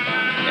Vliet,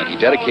 and he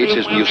dedicates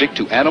his music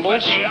to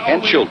animals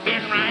and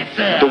children.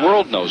 The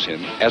world knows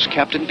him as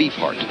Captain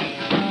Beefheart.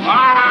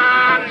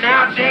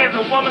 Nowadays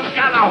a woman's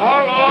got to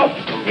haul off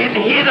and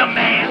hit a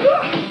man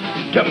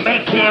to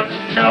make him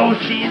know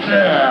she's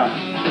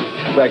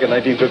Back in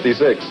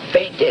 1956.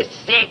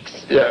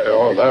 56. Yeah,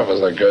 oh, that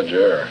was a good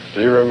year.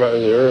 Do you remember?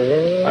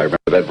 I remember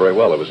that very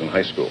well. I was in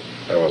high school.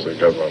 That was a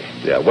good one.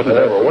 Yeah, I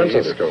never went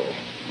to school.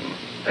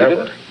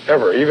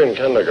 Ever, even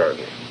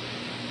kindergarten.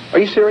 Are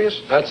you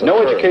serious? That's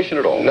no education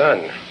at all?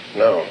 None,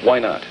 no. Why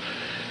not?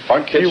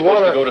 Aren't kids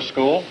supposed to go to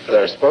school?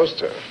 They're supposed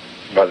to.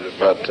 But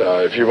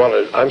if you want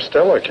to, I'm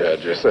still a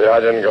kid. You say, I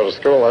didn't go to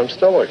school, I'm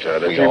still a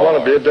kid. If you want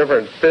to be a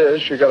different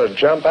fish, you got to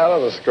jump out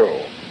of the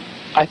school.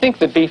 I think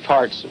that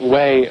Beefheart's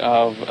way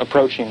of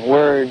approaching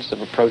words, of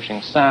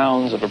approaching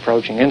sounds, of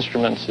approaching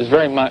instruments is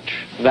very much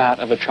that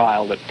of a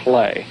child at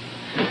play.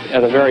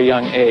 At a very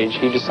young age,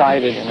 he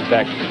decided, in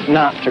effect,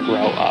 not to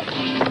grow up.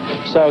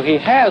 So he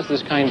has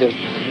this kind of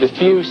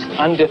diffuse,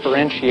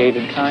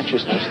 undifferentiated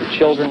consciousness that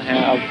children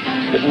have,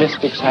 that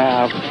mystics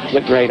have,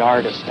 that great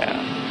artists have.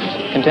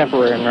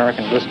 Contemporary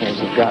American listeners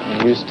have gotten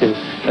used to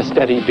a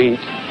steady beat,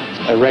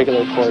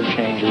 regular chord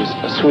changes,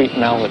 a sweet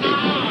melody.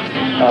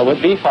 What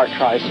Beefheart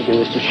tries to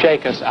do is to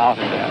shake us out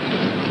of that.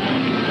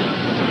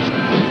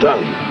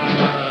 Done.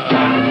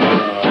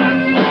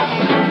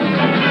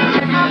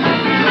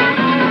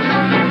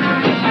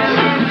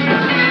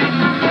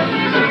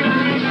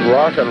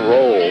 Rock and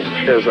roll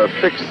is a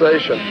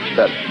fixation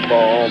that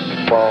boom,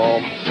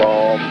 boom,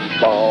 boom,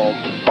 boom,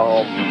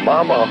 boom,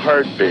 mama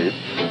heartbeat.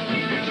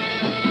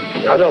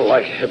 I don't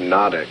like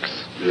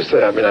hypnotics. You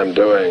see, I mean, I'm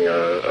doing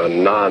a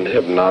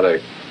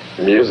non-hypnotic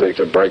music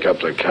to break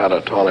up the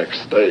catatonic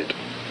state.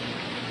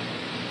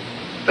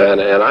 And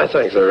I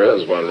think there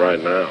is one right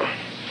now.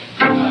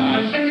 Come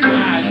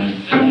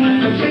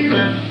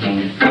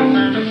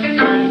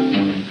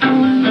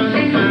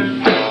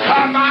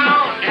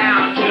on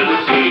down to the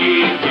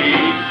beat.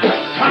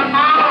 Come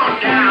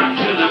on down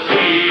to the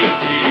beat.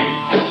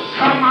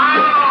 Come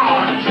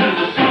on to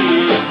the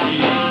beat.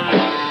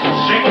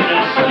 Sing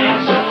the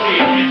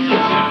Smithsonian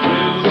Institute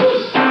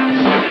blues.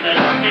 Sing the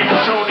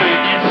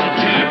Smithsonian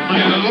Institute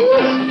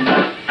blues.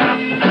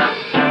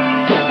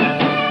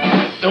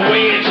 The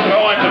way it's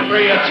going to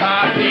bring a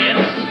top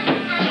hits,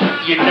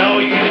 you know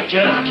you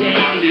just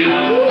can't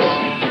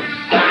lose.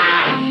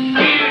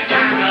 You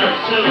got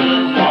us to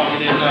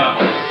walking up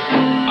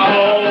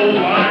all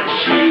one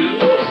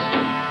shoes.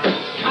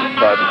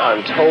 But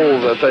I'm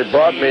told that they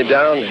brought me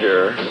down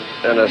here,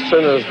 and as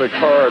soon as the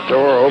car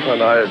door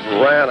opened, I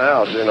ran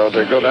out,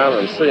 to go down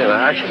and see an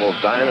actual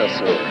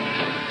dinosaur.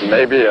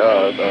 Maybe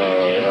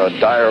a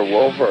dire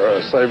wolf or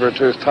a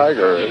saber-toothed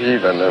tiger,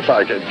 even, if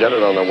I could get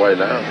it on the way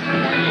down.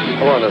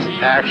 I want to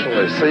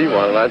actually see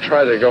one, and I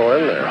try to go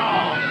in there.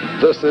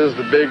 This is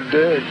the big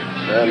dig,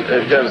 and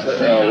it gives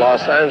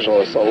Los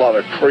Angeles a lot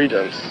of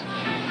credence.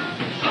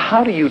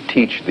 How do you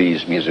teach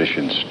these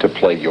musicians to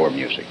play your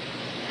music?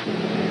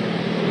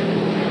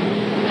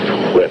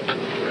 Whip.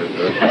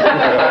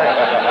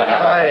 A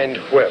kind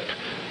whip.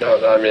 No,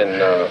 I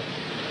mean,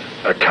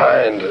 a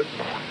kind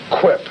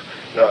quip.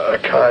 No, a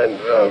kind,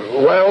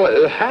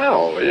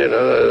 how?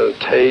 A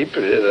tape,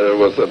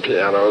 with the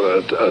piano,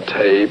 a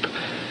tape.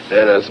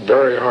 And it's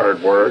very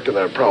hard work, and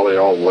they'll probably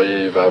all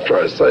leave after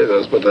I say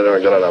this, but they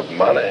don't get enough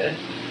money.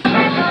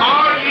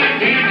 All you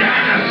need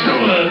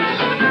dinosaurs,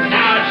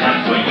 now it's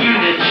up for you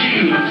to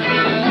choose.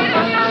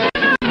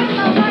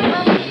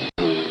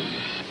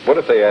 What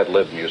if they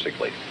ad-lib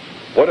musically?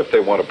 What if they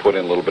want to put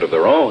in a little bit of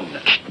their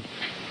own?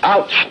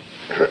 Ouch!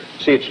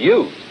 See, it's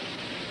you.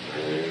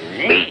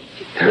 Me.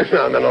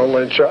 I'm an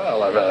only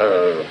child. I'm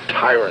a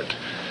tyrant.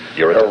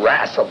 You're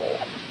irascible.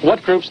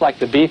 What groups like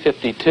the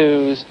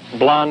B-52s,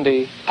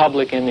 Blondie,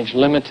 Public Image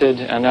Limited,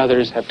 and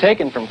others have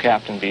taken from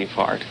Captain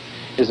Beefheart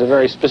is a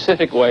very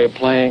specific way of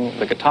playing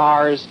the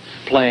guitars,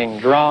 playing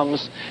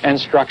drums, and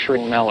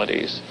structuring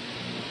melodies.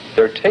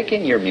 They're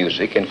taking your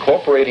music,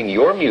 incorporating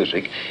your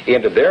music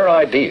into their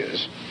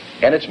ideas,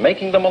 and it's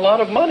making them a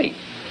lot of money.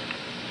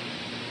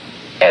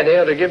 And they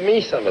ought to give me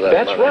some of that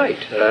money. That's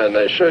right. And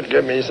they should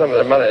give me some of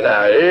that money.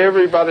 Now,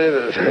 everybody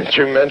that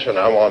you mentioned,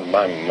 I want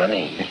my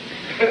money.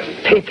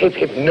 Pip, pip,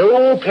 pip.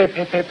 No, pip,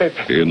 pip, pip, pip.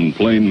 In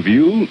plain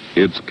view,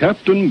 it's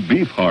Captain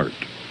Beefheart.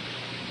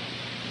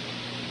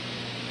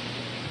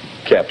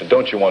 Captain,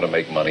 don't you want to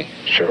make money?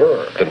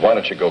 Sure. Then why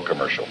don't you go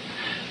commercial?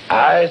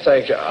 I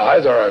think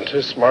either I'm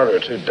too smart or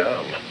too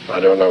dumb. I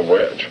don't know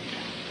which.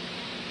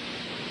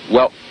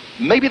 Well,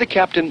 maybe the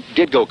Captain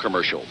did go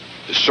commercial.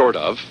 Sort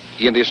of.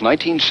 In this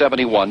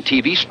 1971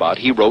 TV spot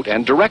he wrote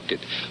and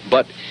directed.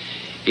 But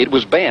it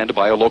was banned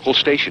by a local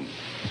station.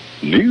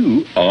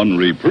 New on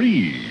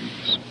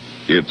reprise.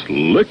 It's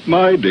Lick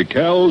My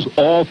Decals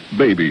Off,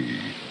 Baby.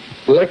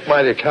 Lick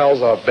my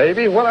decals off,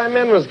 baby. What I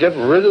meant was get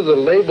rid of the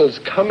labels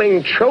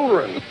coming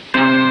children.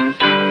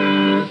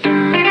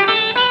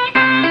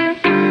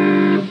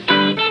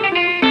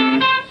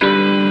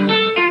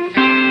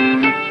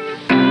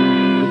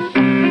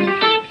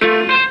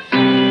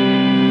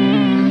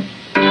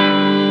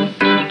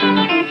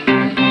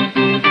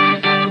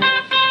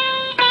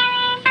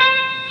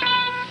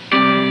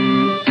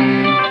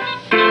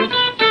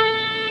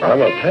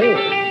 I'm a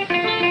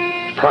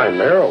painter,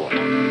 primarily.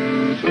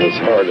 It's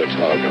hard to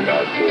talk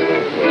about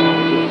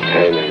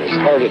painting. It's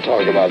hard to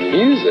talk about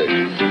music.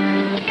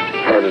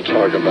 Hard to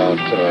talk about.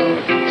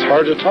 It's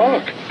hard to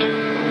talk.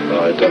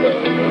 I did a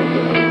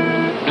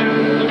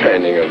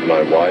painting of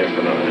my wife,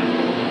 and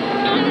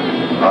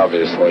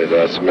obviously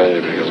that's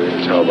me because you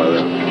can tell by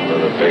the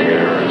big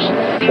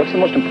ears. What's the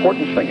most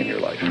important thing in your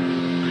life?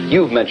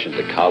 You've mentioned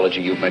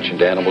ecology, you've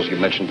mentioned animals, you've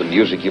mentioned the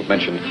music, you've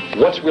mentioned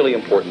what's really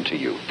important to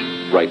you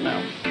right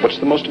now. What's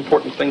the most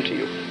important thing to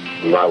you?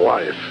 My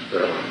wife,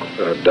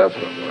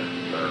 definitely.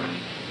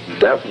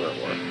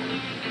 Definitely.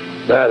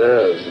 That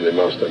is the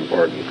most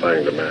important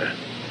thing to me.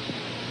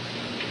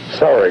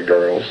 Sorry,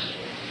 girls.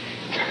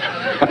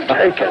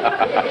 Take it.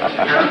 That's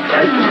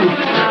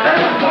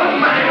one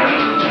man.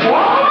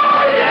 Whoa,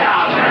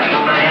 yeah, that's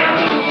a man.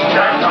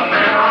 That's a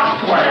man, I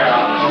swear.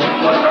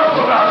 What's up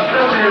about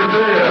Sylvia's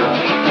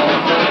ears?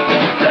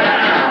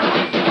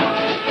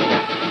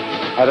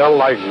 I don't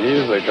like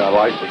music. I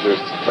like to do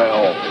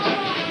spells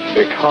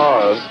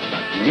because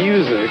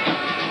music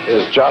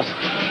is just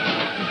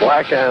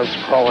black ants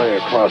crawling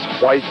across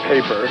white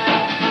paper.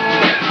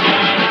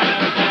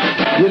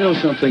 You know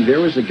something?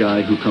 There is a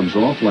guy who comes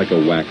off like a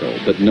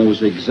wacko but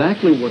knows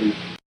exactly what he...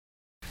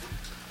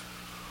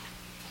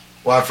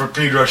 Well, for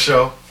Pedro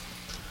Show.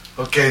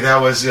 Okay, that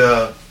was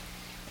the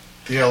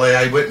LA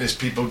Eyewitness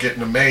people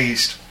getting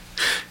amazed.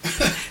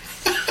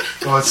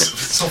 Well, it's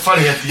so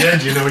funny at the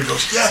end, he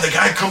goes, yeah, the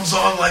guy comes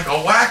on like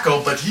a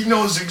wacko, but he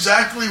knows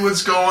exactly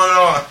what's going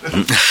on.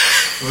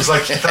 It was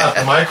like he thought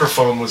the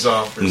microphone was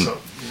off or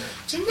something. Yeah.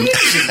 It's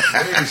amazing.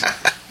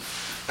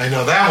 I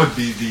know, that would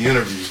be the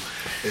interview,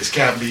 is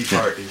Captain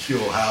Beefheart and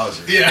Huell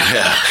Hauser. Yeah.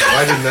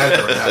 Why didn't that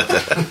ever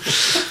happen?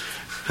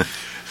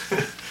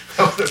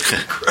 That would have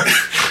been great.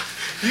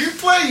 You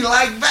play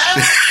like that?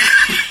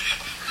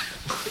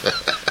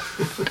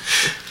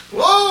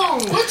 Whoa!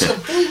 What's a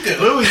booga?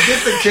 Louis,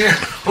 get the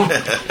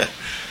camera.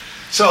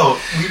 So,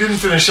 we didn't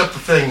finish up the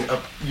thing.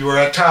 You were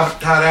at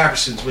Todd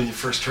Aberson's when you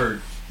first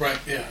heard. Right,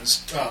 yeah.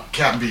 It's,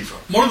 Captain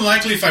Beefheart. More than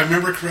likely, if I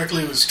remember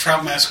correctly, it was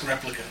Trout Mask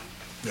Replica.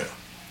 Yeah.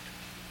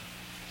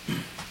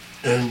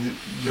 And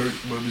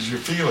what was your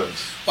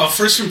feelings? Well,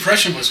 first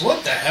impression was,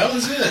 what the hell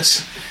is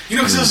this?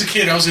 Because as a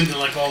kid, I was into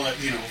like all that,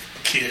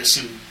 Kiss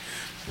and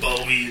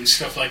Bowie and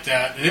stuff like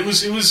that. And it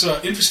was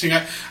interesting.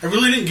 I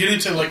really didn't get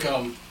into like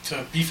to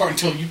Beefheart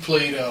until you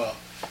played,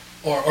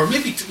 or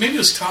maybe it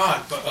was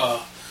Todd,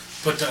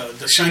 but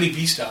the Shiny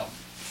Beast album.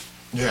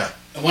 Yeah.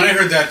 And when I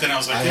heard that, then I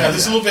was like, this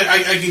is a little bit.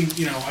 I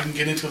can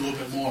get into it a little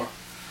bit more.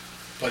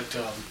 But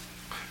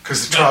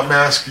because the Trout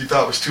Mask you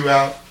thought was too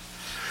out.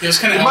 Yeah, it was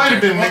kind of. It might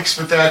have been mixed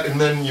with that, and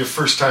then your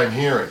first time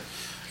hearing.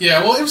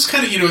 Yeah, well, it was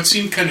kind of it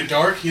seemed kind of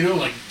dark,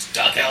 like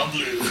Dark Owl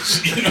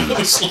Blues.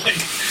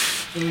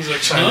 It was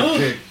like China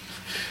Pig.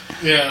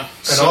 Yeah,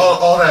 and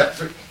all that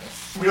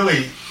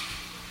really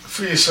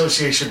free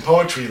association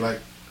poetry like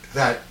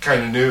that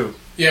kind of new.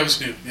 Yeah, it was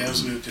new. Yeah, it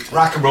was new.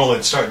 Rock and roll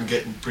had started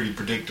getting pretty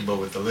predictable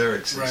with the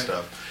lyrics and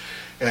stuff,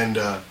 and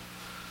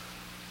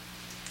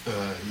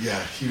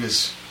yeah, he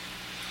was.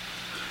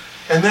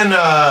 And then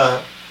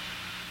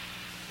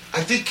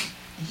I think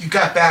you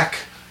got back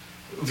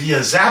via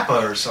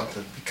Zappa or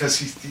something because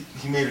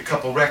he made a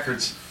couple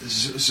records,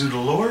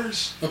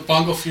 Zoodalures?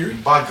 Bongo Fury?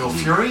 Bongo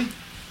Fury?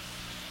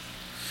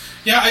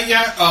 Yeah,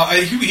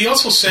 he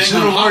also sang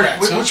on Hot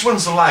Rats. Which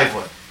one's the live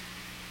one?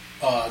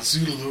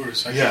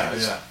 Zoodalures.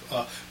 Yeah.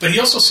 But he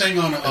also sang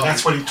on and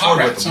that's what he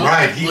toured with them,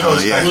 right? He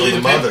goes back to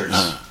the Mothers.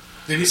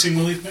 Did he sing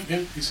Willie the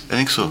Pimp? Yeah, I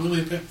think so.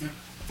 Willie the Pimp,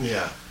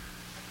 yeah.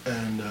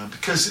 And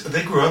because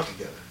they grew up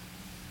together.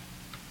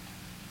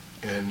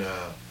 And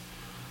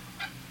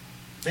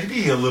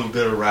maybe a little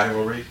bit of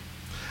rivalry.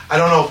 I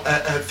don't know.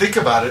 Think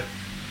about it.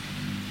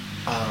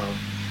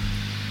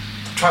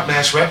 Trout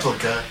Mask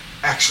Replica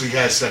actually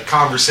has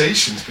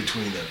conversations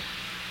between them.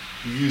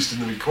 You used in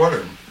the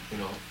recorder,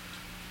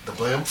 the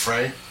blimp,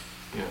 Frank,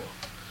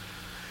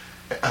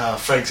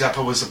 Frank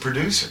Zappa was the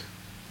producer.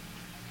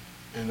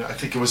 And I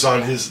think it was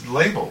on his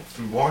label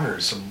through Warner,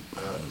 some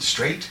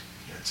Straight.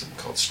 He had something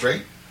called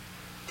Straight.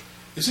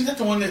 Isn't that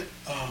the one that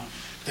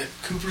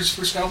Cooper's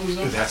first album was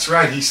on? That's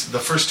right. He's the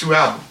first two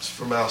albums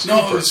from Alice Cooper.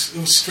 No, it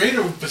was Straight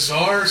or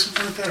Bizarre or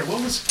something like that. Or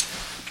what was?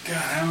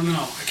 God, I don't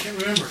know. I can't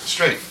remember.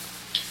 Straight.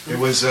 It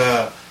was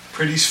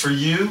Pretty's for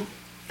You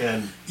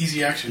and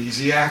Easy Action.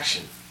 Easy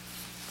Action.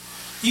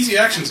 Easy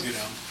Action's a good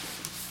album.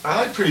 I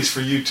like Pretty's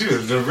for You too.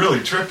 They're really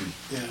trippy.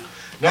 Yeah.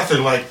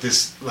 Nothing like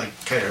this, like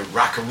kind of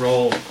rock and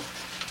roll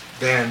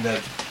band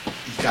that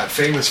he got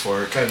famous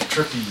for. Kind of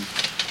trippy.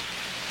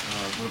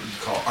 What would you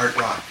call art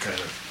rock kind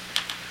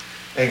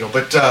of angle?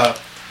 But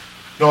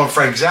knowing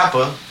Frank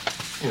Zappa,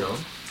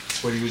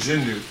 that's what he was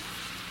into.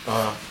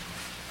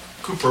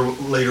 Cooper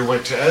later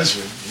went to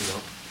Ezrin,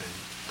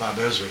 and Bob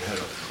Ezrin had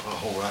a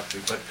whole lot to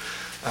it. But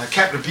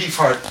Captain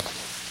Beefheart,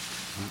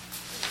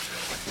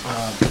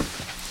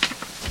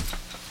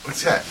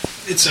 what's that?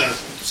 It's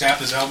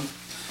Zappa's album,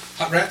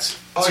 Hot Rats.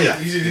 Oh, yeah.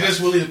 He does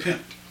Willie the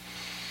Pimp.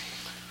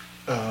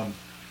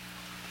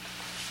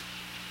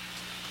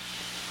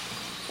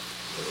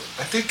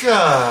 I think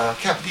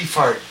Captain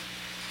Beefheart,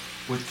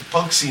 with the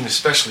punk scene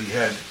especially,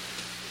 had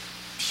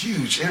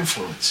huge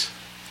influence.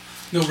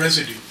 No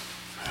residue.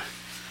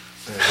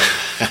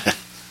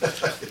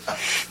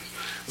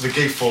 The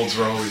gatefolds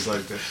were always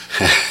like that.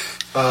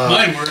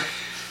 Mine were.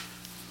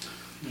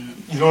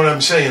 You know what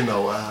I'm saying,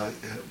 though?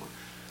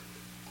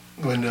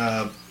 When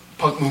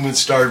punk movement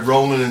started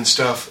rolling and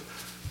stuff,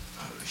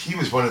 he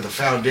was one of the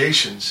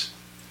foundations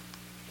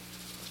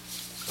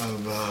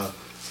of...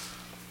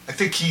 I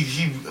think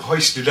he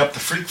hoisted up the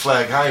freak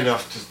flag high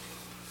enough to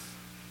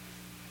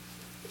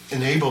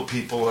enable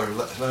people or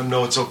let them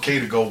know it's okay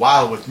to go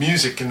wild with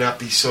music and not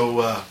be so,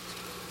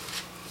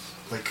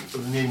 like the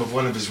name of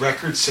one of his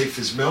records, Safe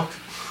as Milk.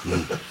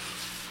 It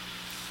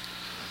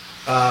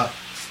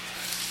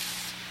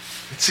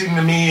seemed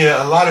to me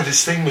a lot of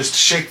his thing was to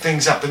shake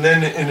things up, and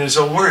then in his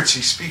own words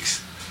he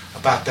speaks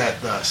about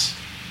that thus.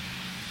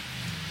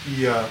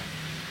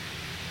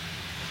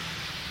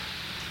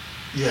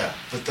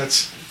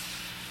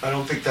 But I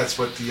don't think that's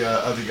what the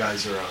other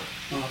guys are on.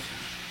 Oh,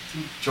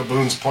 okay. Joe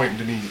Boone's pointing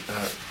to me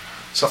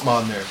something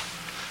on there,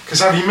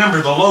 because I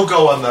remember the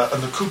logo on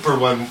the Cooper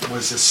one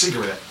was a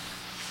cigarette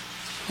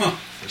or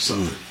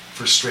something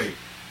for straight.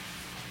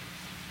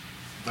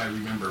 If I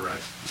remember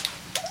right,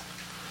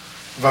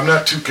 if I'm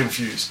not too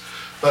confused.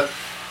 But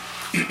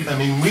I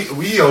mean,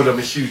 we owed him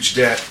a huge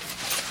debt.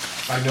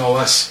 I know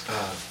us.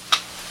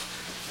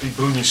 Big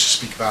Boone used to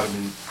speak about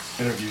him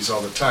in interviews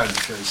all the time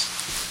because.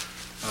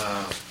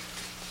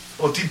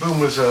 Well, D. Boone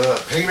was a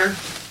painter,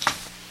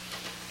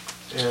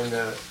 and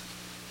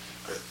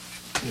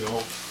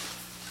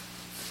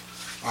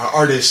our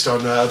artist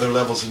on other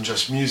levels than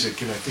just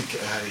music, and I think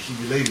he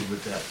related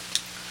with that.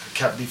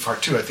 Captain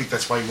Beefheart too. I think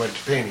that's why he went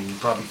to painting. He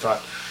probably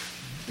thought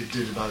it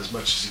did about as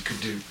much as he could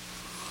do,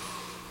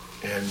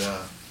 and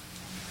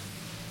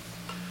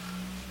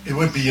it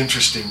would be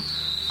interesting.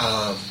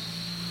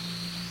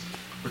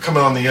 We're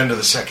coming on the end of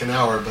the second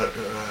hour, but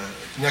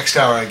next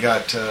hour I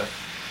got.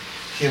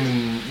 Him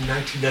in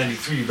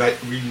 1993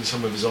 reading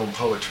some of his own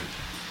poetry,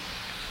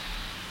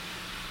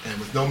 and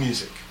with no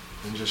music,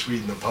 and just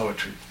reading the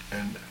poetry,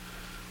 and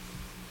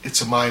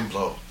it's a mind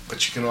blow.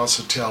 But you can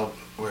also tell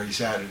where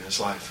he's at in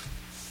his life.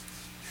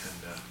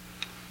 And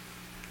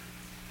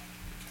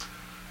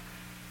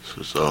so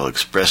it's all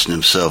expressing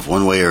himself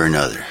one way or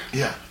another.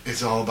 Yeah,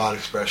 it's all about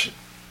expression.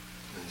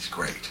 And he's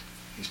great.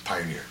 He's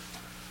pioneer.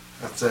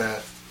 That's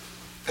the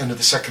end of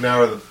the second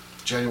hour of the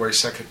January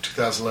 2nd,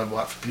 2011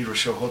 Watt from Pedro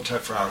Show. Hold tight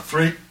for hour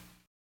 3.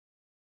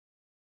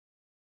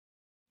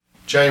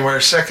 January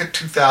 2nd,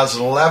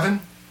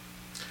 2011.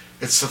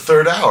 It's the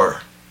third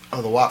hour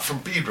of the Watt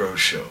from Pedro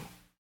Show.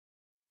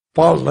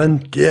 Fallen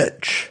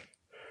ditch.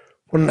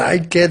 When I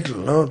get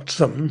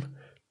lonesome,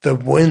 the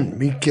wind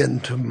begin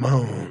to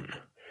moan.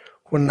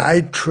 When I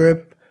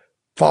trip,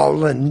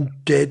 fallen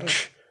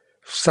ditch,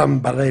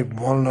 somebody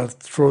wanna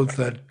throw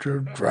the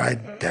dirt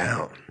right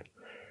down.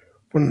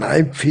 When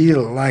I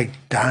feel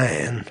like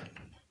dying,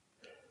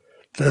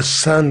 the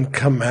sun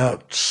come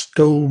out,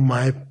 stole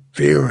my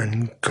fear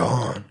and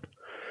gone.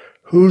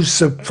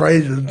 Who's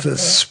afraid of the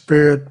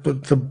spirit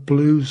with the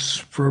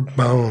blues for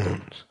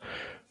bones?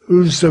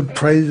 Who's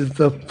afraid of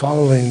the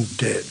falling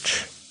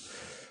ditch?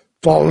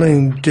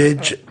 Falling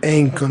ditch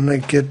ain't gonna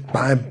get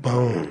my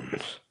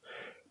bones.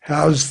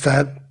 How's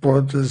that for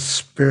the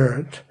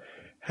spirit?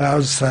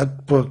 How's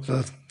that for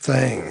the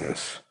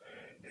things?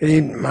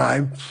 Ain't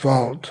my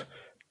fault.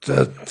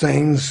 The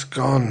thing's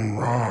gone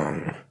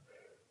wrong.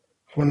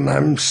 When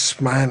I'm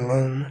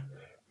smiling,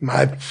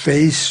 my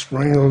face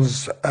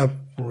wrinkles up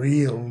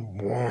real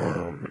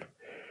warm.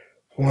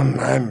 When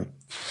I'm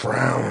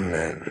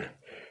frowning,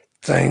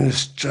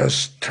 things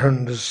just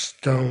turn to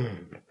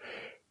stone.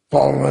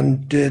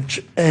 Fallen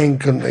ditch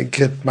ain't gonna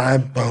get my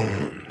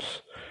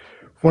bones.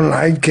 When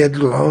I get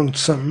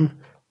lonesome,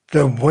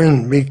 the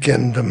wind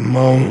begin to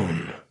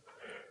moan.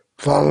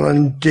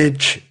 Fallen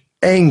ditch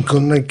ain't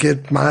gonna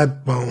get my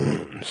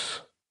bones.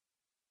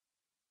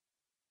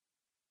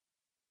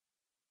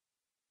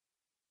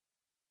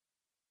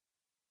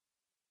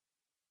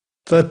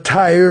 The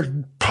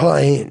tired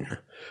plane,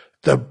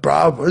 the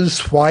bra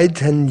was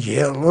white and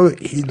yellow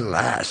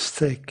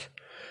elastic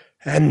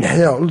and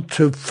held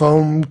to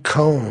foam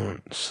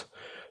cones,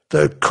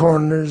 the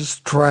corners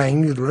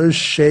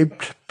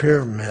triangular-shaped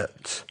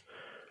pyramids.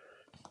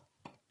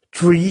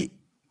 3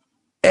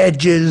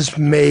 edges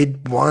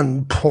made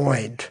one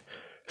point,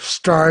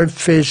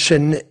 starfish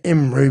and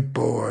emery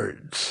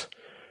boards,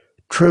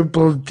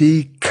 triple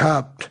D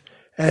cupped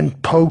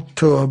and poked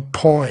to a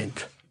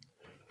point.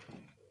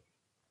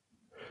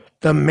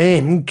 The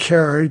main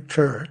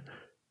character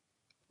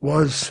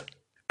was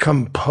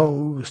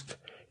composed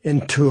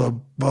into a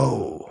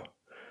bow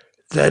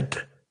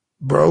that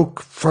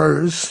broke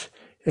first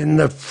in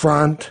the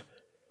front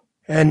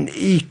and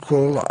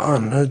equal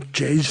on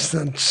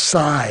adjacent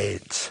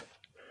sides.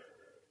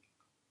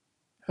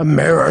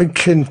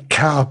 American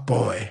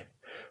Cowboy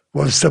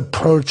was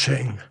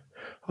approaching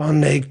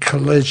on a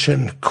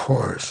collision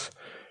course.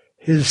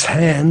 His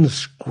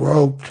hands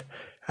groped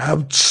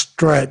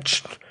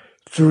outstretched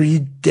 3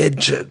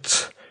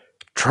 digits,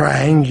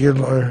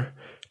 triangular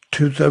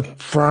to the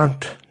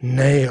front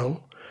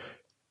nail.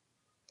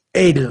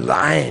 A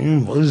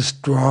line was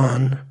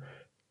drawn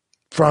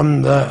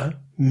from the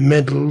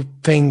middle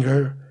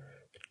finger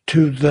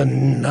to the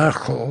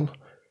knuckle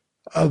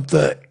of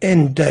the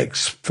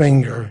index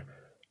finger,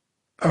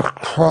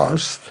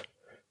 across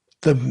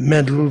the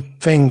middle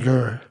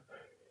finger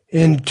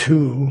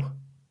into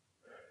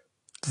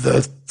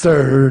the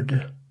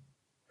third,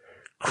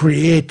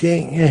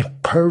 creating a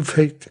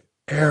perfect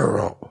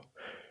arrow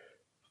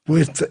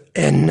with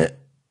an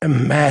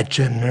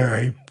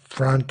imaginary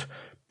front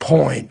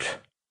point.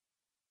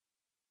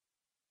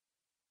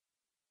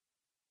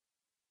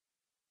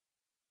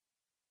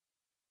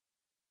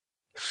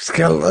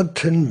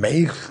 Skeleton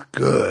makes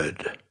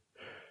good.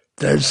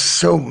 There's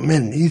so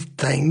many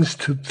things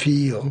to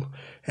feel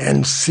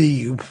and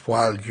see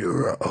while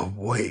you're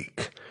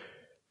awake.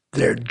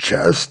 They're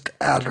just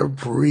out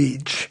of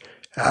reach,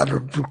 out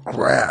of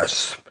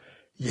grasp,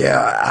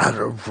 out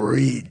of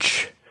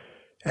reach.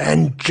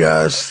 And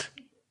just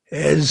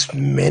as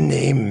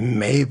many,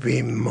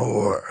 maybe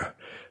more,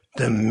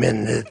 the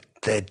minute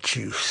that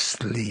you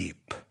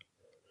sleep.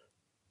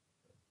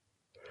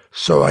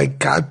 So I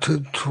got to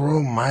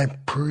throw my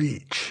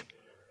preach.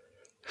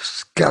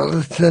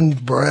 Skeleton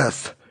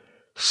breath,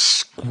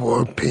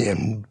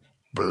 scorpion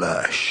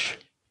blush.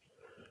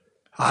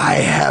 I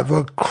have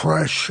a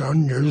crush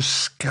on your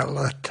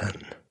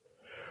skeleton.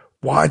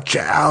 Watch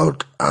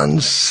out,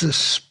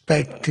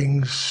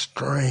 unsuspecting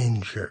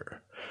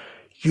stranger.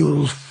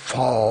 You'll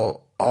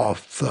fall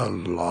off the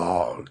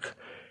log,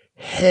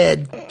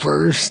 head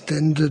first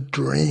into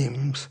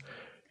dreams,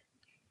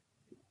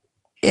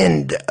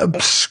 end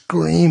up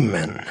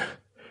screaming.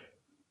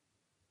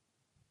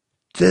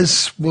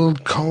 This will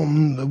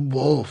comb the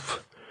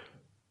wolf,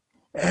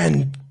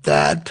 and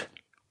that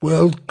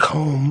will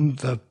comb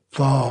the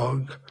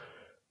fog.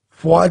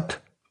 What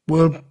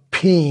will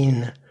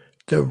peen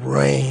the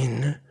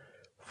rain?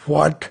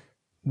 What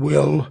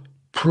will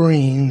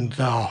preen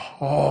the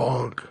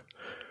hog?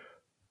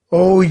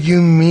 Oh,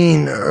 you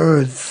mean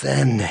earth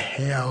and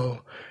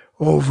hell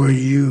over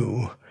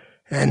you,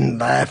 and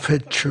laugh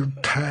at your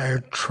tire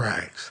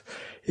tracks.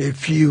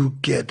 If you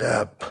get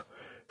up,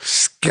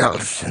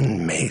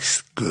 skeleton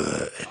makes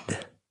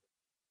good.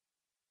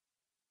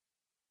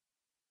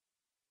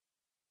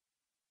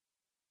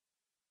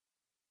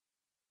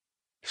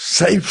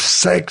 Safe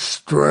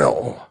sex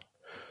drill.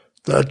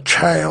 The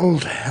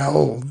child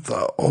held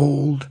the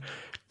old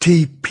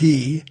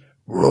TP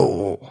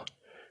roll,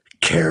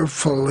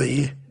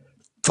 carefully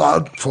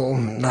thoughtful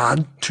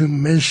not to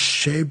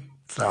misshape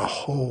the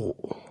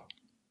hole.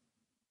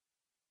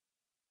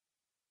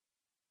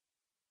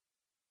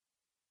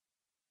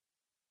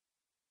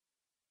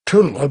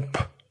 Tulip,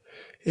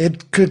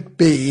 it could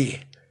be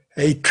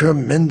a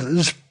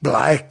tremendous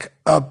black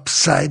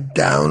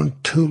upside-down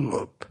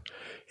tulip.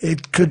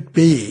 It could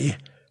be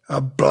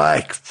a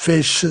black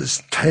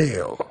fish's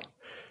tail.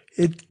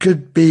 It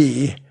could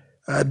be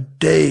a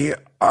day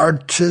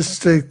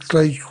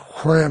artistically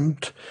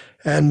crimped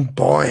and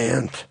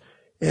buoyant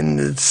in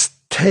its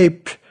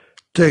taped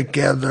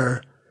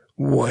together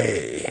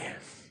way.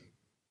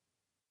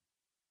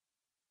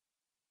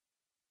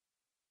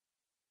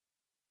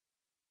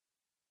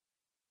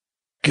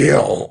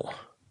 Gill,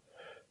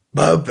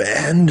 Bub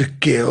and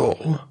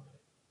Gill,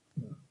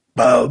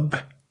 Bub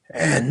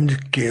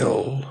and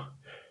Gill,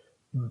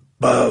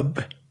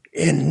 Bub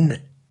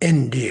in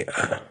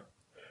India,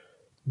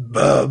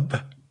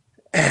 Bub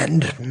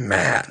and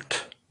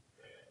Matt,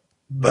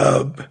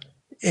 Bub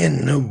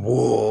in the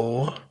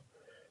wool,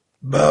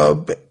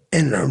 Bub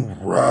in a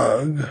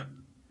rug,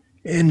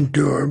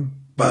 endure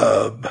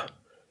Bub,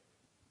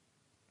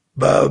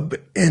 Bub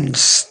in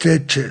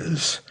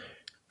stitches,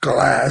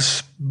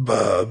 glass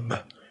Bub,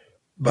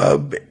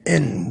 Bub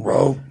in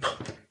rope,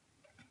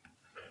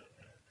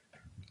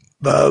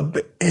 Bub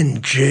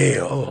in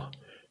jail,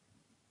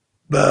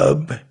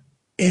 Bub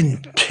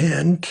in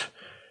tent,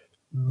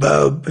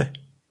 Bub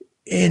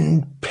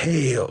in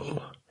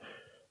pail,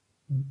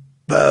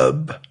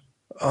 Bub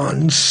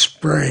on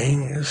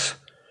springs,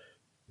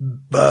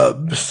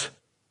 Bubs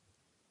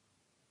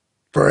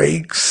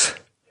breaks,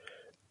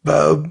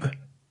 Bub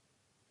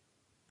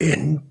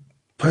in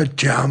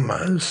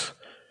pajamas,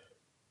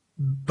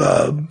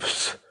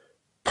 Bub's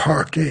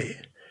party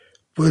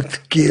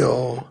with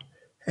Gil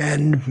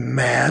and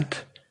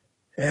Matt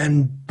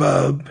and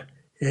Bub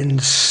in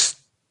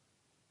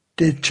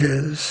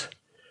stitches.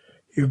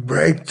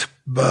 Erect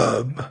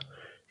Bub,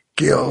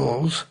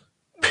 Gil's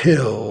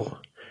pill,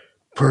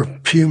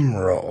 perfume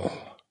roll.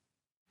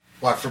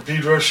 What, for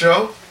Pedro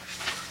Show?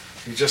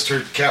 You just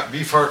heard Captain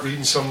Beefheart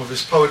reading some of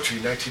his poetry,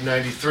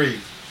 1993.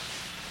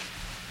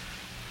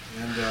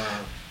 And,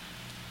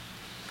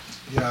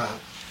 yeah,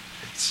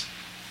 it's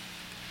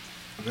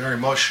very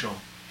emotional.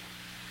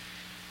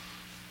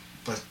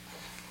 But,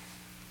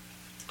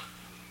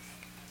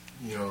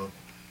 you know,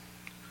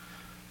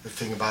 the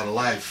thing about a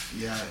life,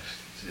 yeah,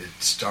 it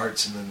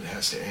starts and then it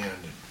has to end.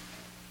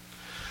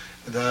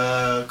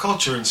 The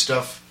culture and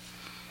stuff,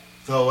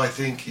 though, I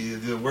think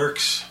the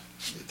works,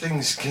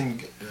 things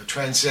can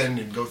transcend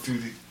and go through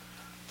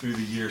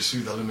the years,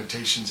 through the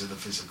limitations of the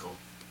physical.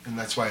 And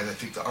that's why I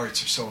think the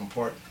arts are so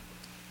important.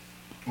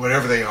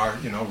 Whatever they are,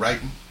 you know,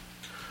 writing,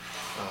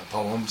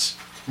 poems,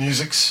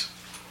 musics,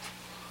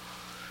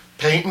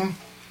 painting.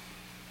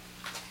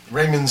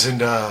 Raymond's in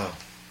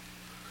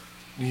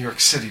New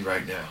York City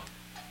right now.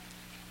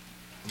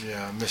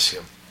 Yeah, I miss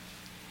him.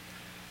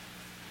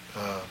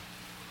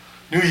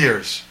 New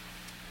Year's.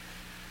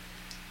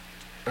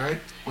 All right,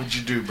 what'd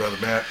you do, Brother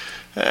Matt?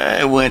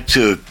 I went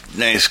to a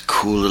nice,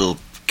 cool little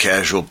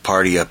casual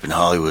party up in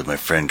Hollywood. My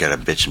friend got a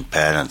bitch and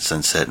pad on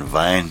Sunset and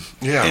Vine.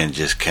 Yeah. And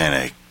just kind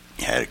of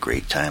had a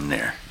great time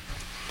there.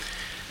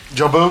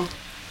 Joe Boone?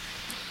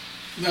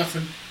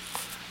 Nothing.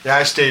 Yeah,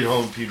 I stayed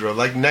home, Pedro.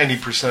 Like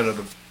 90% of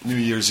the New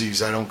Year's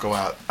Eves, I don't go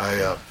out.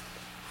 I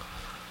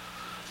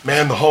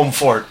man the home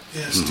fort.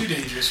 Yeah, it's too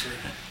dangerous for me.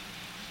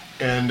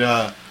 And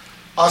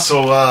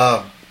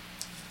also,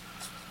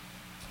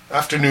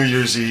 after New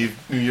Year's Eve,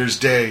 New Year's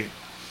Day,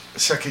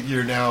 second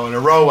year now in a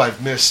row,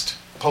 I've missed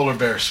polar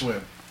bear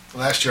swim.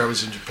 Last year I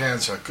was in Japan,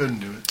 so I couldn't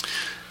do it.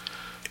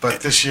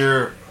 But this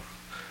year,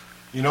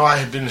 you know, I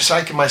had been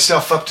psyching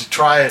myself up to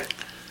try it,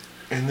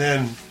 and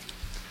then,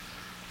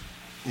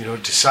 you know,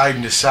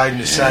 deciding,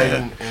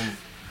 Yeah. and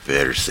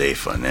Better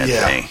safe on that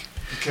yeah, thing.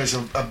 because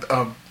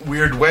a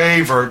weird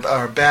wave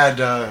or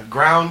bad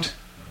ground,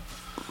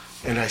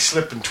 and I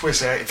slip and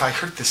twist. If I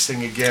hurt this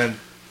thing again,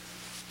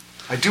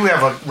 I do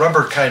have a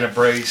rubber kind of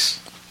brace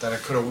that I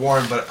could have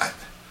worn, but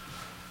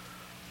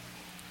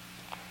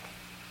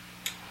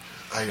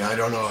I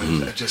don't know.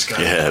 I just got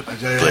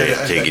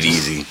take it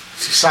easy.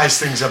 Size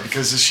things up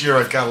because this year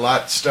I've got a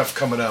lot of stuff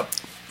coming up.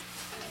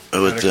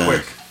 With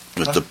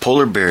the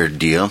polar bear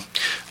deal,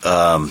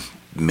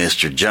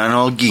 Mr. John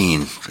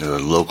Algeen, a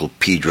local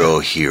Pedro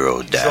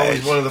hero, He's died.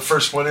 always one of the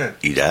first one in.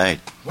 He died.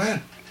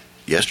 When?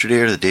 Yesterday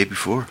or the day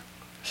before.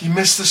 He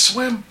missed the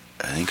swim.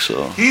 I think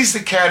so. He's the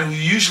cat who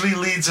usually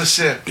leads us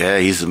in. Yeah,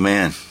 he's the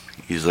man.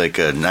 He's like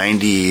a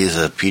 90. He's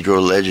a Pedro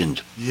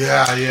legend.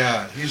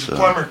 Yeah. He's a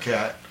plumber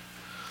cat.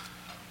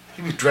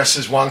 He would dress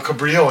as Juan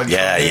Cabrillo and you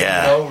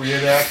know,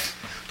 reenact.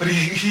 But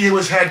he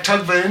had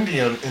Tugba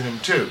Indian in him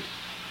too,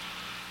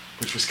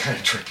 which was kind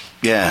of tricky.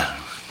 Yeah.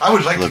 I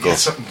would like to get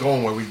something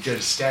going where we get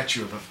a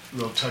statue of a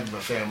little Tugba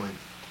family.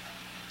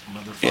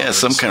 Yeah,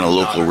 some kind of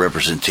local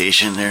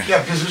representation there.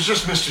 Yeah, because there's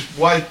just Mr.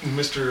 White and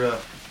Mr.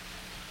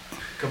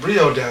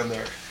 Cabrillo down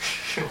there,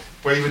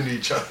 waving to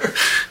each other.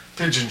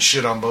 Pigeon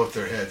shit on both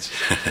their heads,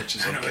 which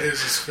is okay.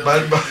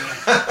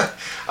 But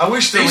I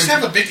wish they used to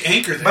have a big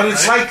anchor there. But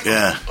it's right?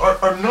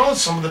 like, or know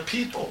some of the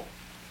people.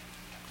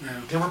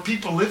 Yeah. There were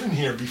people living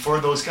here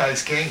before those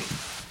guys came.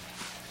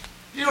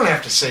 You don't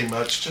have to say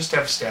much. Just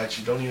have a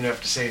statue. Don't even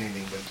have to say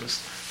anything. But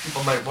just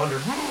people might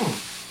wonder,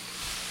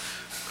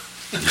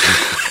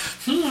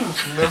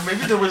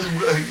 maybe there was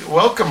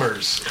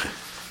welcomers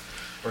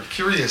or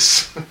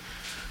curious,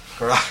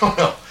 or I don't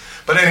know.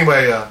 But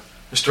anyway,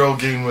 Mr.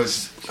 Olguin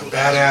was a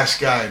badass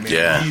guy, man.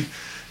 Yeah. He,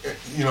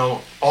 you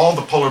know, all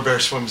the polar bear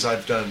swims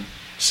I've done,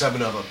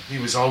 7 of them, he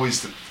was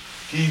always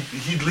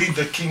he'd lead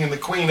the king and the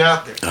queen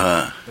out there.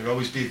 There'd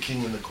always be a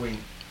king and the queen.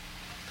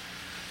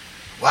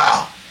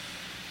 Wow.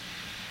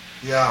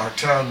 Yeah, our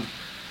town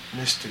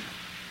missed it.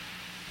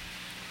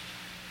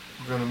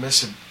 We're going to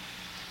miss him.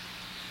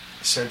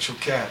 Essential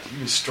cat.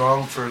 He was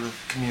strong for the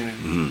community.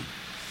 Mm-hmm.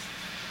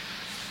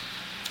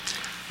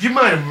 You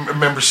might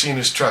remember seeing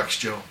his trucks,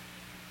 Joe.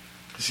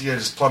 Because he had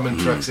his plumbing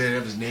trucks. They'd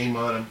have his name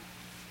on them.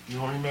 You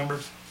don't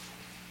remember?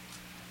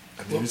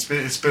 I mean,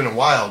 it's been a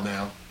while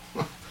now.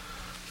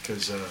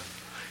 Because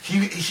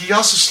he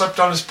also slept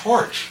on his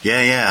porch.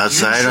 Yeah,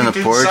 outside on the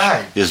porch.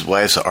 Inside. His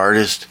wife's an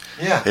artist.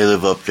 Yeah. They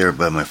live up there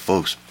by my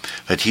folks.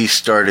 But he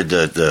started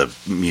the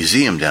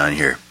museum down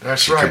here.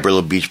 That's the right.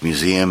 Cabrillo Beach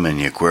Museum and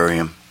the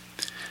aquarium.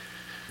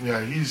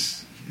 Yeah,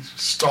 he's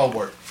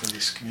stalwart for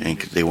this I community.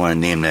 think they want to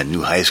name that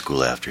new high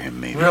school after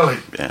him, maybe. Really?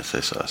 Yes, I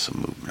saw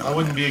some movement. I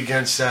wouldn't be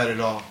against that at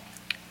all.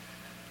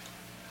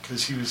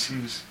 Because he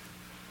was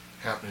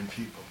happening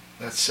people.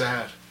 That's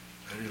sad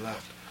that he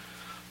left.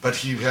 But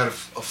he had a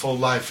full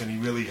life and he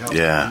really helped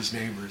his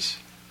neighbors.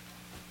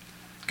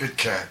 Good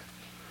cat.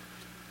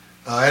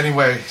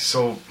 Anyway,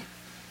 so,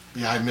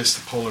 yeah, I missed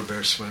the polar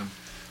bear swim.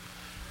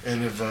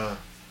 And if Mr.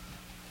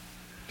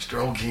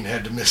 Olguin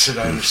had to miss it,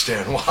 I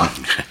understand why.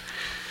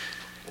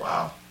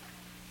 Wow.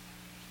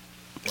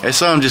 I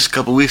saw him just a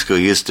couple weeks ago.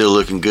 He was still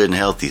looking good and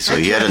healthy. So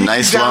he had a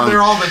nice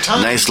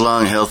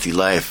long, healthy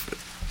life.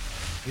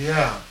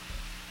 Yeah.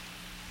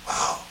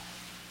 Wow.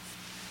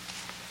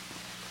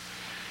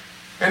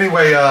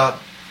 Anyway,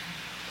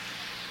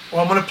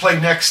 Well, I'm going to play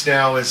next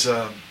now is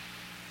an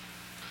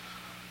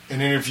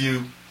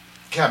interview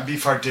Captain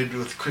Beefheart did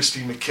with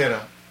Christy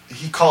McKenna.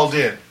 He called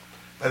in.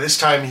 By this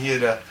time, he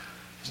had, it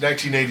was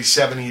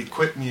 1987, he had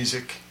quit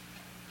music.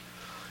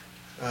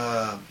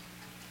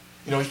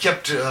 He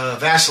kept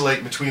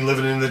vacillating between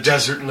living in the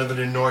desert and living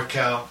in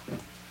NorCal.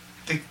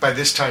 I think by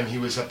this time he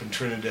was up in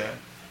Trinidad,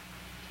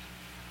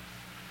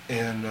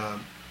 and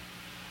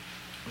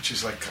which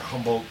is like a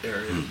Humboldt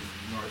area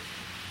north.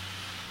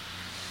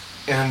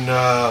 And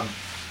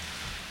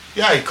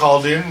he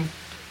called in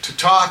to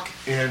talk,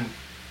 and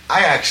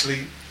I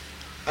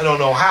don't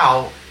know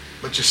how,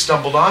 but just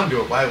stumbled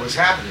onto it while it was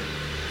happening.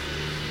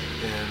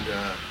 And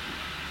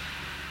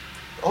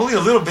only a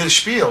little bit of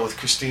spiel with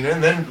Christina,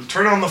 and then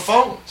turn on the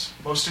phones.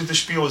 Most of the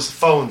spiel was the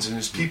phones, and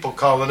there's people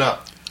calling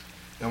up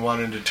and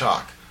wanting to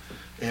talk.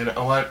 And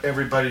I want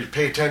everybody to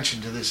pay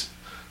attention to this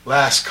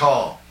last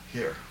call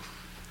here.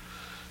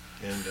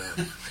 And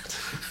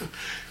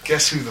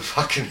guess who the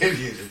fucking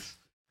idiot is?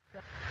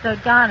 So,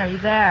 Don, are you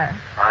there?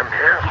 I'm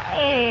here.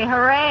 Hey,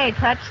 hooray,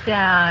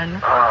 touchdown.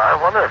 I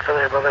wonder if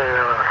anybody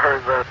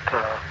heard that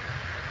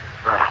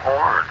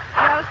horn.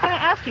 Yeah, I was going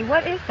to ask you,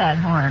 what is that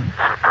horn?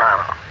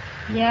 Soprano.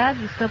 Yeah,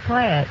 do you still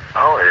play it?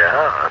 Oh,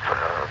 yeah, it's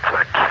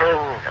a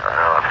king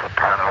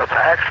soprano. It's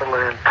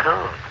actually in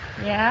tune.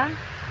 Yeah?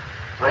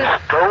 They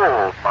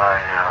stole my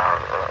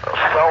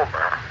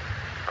Selmer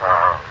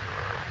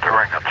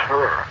during a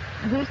tour.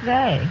 Who's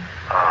they?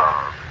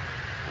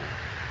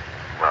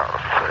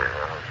 Let's see.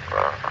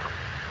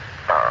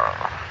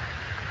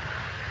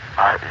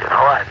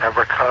 I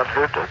never caught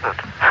who did it.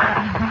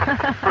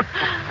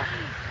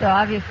 So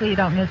obviously you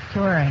don't miss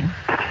touring.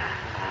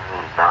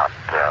 Not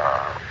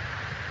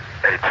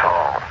at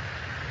all.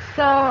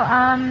 So,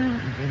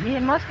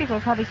 most people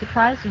are probably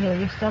surprised to hear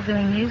you're still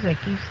doing music.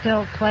 You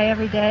still play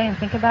every day and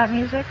think about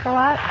music a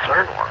lot?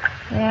 Certainly.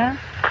 Yeah?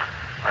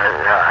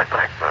 I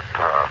think that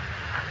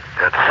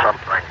it's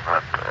something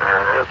that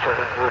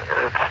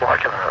it's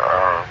like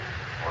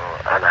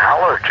an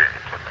allergy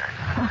to me.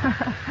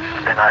 I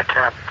mean, I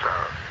can't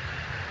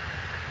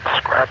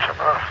scratch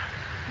enough.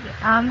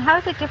 How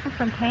is it different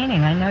from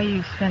painting? I know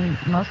you spend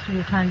most of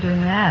your time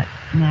doing that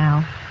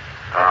now.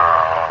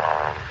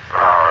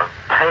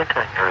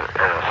 Painting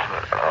is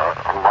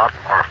a lot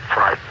more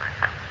frightening.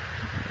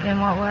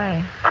 In what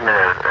way? I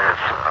mean,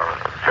 it's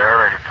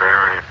very,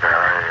 very,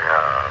 very,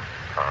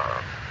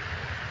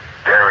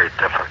 very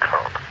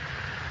difficult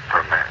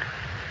for me.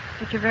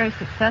 But you're very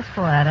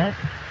successful at it.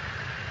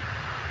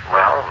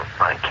 Well,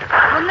 thank you.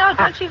 Well, no,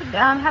 don't you?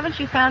 Haven't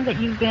you found that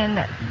you've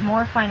been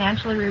more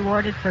financially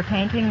rewarded for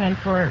painting than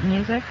for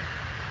music?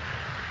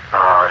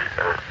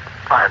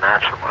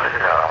 Financially,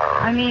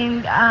 I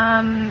mean,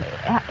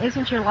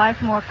 isn't your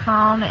life more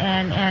calm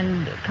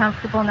and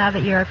comfortable now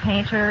that you're a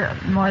painter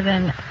more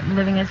than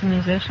living as a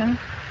musician?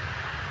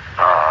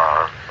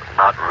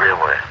 Not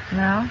really.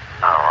 No?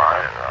 No,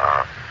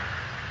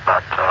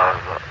 but,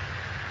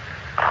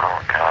 oh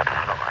God,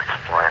 how do I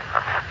explain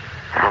this?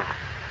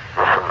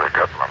 This is a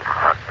good one,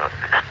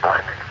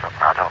 explaining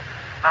something. I don't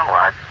know.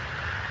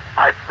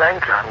 I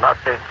think, I'm not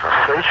being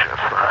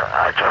facetious,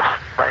 I just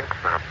think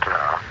that,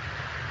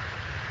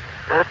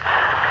 it's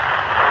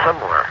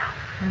similar.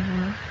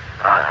 Mm-hmm.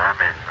 I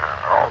mean,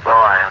 although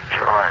I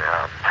enjoy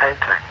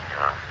painting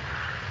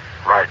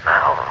right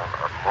now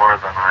more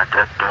than I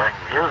did doing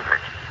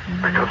music,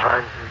 because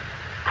I'm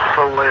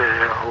fully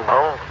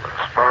alone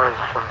as far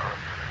as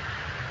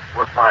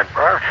with my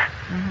brush,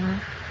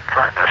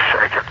 trying to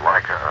shake it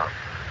like a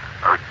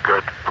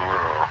good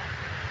blue.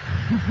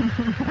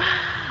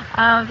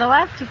 The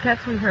last two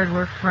cuts we heard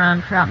were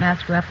from Trout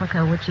Mask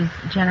Replica, which is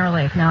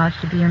generally acknowledged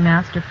to be your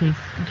masterpiece.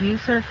 Do you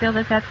sort of feel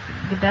that that's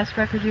the best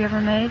record you ever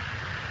made?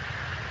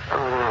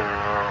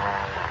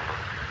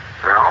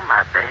 They're all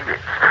my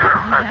babies.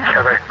 I'm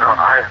kidding. No,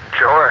 I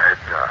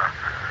enjoyed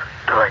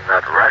doing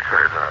that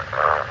record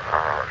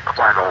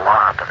quite a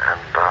lot,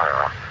 and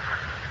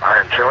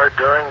I enjoyed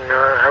doing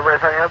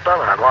everything I've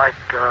done. I like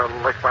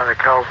Lick by the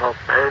Cow's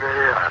Baby.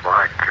 I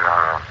like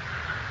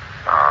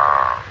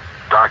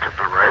Doc at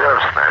the radio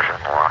station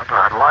a lot.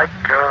 I like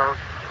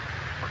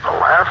the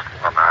last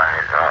one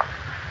I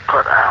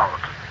put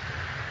out,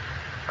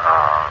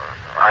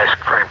 Ice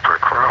Cream for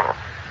Crow.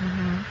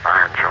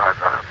 I enjoyed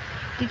that.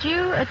 Did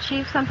you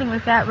achieve something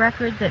with that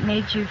record that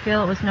made you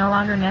feel it was no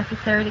longer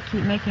necessary to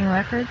keep making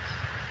records?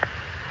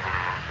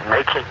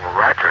 Making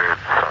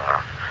records,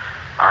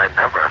 I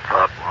never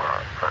thought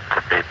to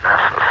be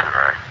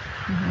necessary.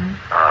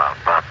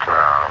 But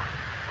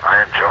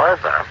I enjoyed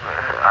them.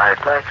 I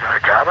think I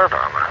got it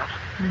on that.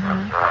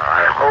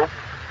 I hope.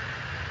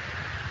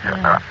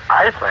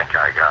 I think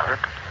I got it.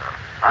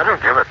 I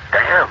don't give a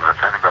damn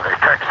if anybody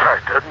thinks I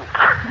didn't.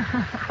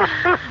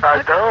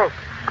 I don't.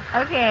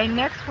 Okay,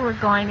 next we're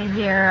going to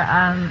hear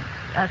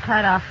a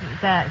cut off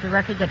the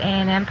record that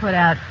A&M put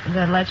out,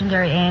 the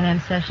legendary A&M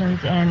sessions,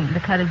 and the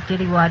cut is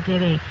Diddy Wah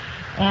Diddy.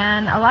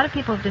 And a lot of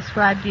people have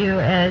described you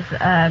as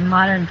a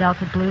modern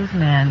Delta blues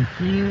man.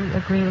 Do you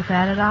agree with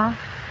that at all?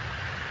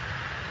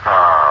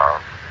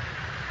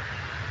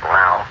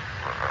 Well,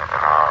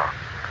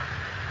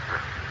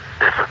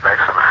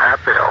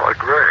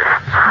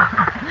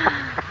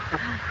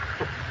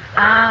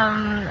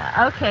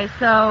 Okay,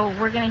 so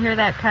we're going to hear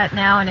that cut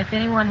now, and if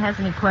anyone has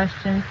any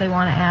questions they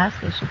want to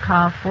ask, they should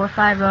call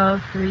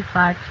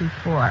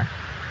 450-3524.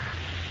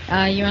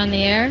 You're on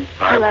the air?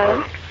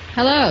 Hello.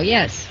 Hello,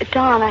 yes.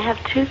 Don, I have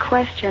 2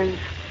 questions.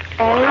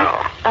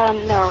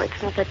 No,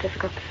 it's not that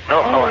difficult.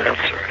 I'll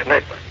answer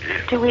it.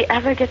 Do we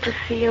ever get to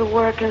see your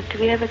work, or do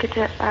we ever get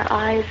to, our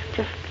eyes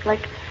just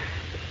like,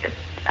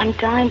 I'm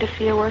dying to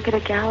see your work at a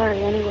gallery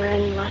anywhere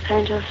in Los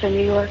Angeles or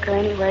New York or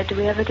anywhere. Do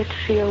we ever get to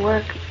see your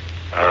work?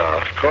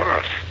 Of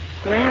course.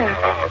 Where?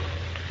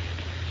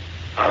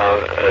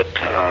 At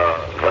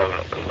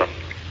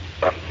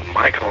the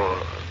Michael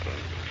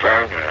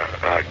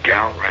Werner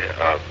Gallery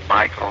of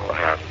Michael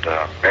and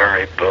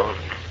Mary Boon.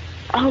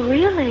 Oh,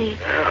 really?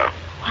 Yeah.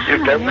 Wow,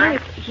 You've been Mary,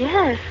 there?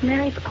 Yes,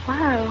 Mary.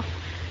 Wow.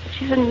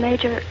 She's a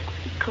major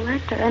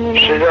collector. I mean,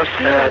 She just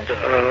had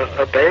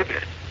a baby.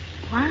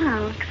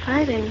 Wow,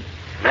 exciting.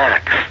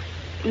 Max.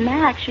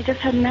 Max, she just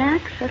had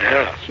Max?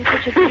 Yeah. She's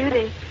such a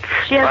beauty.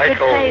 She has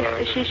Michael, good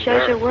taste if she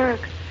shows your work.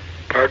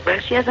 Pardon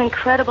me? She has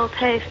incredible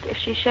taste if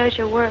she shows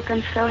your work.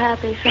 I'm so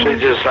happy. She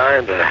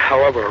designed a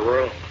hell of a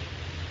room.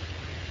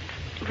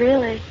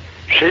 Really?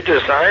 She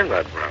designed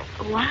that room.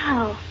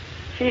 Wow.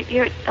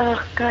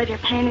 Oh, God, your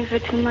paintings are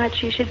too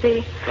much. You should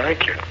be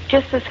Thank you.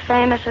 just as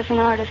famous as an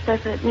artist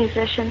as a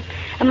musician.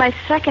 And my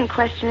second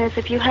question is,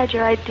 if you had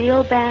your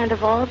ideal band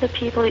of all the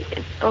people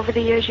over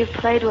the years you've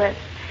played with,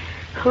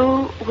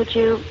 what's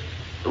your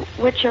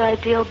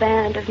ideal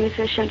band of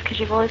musicians? Because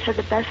you've always had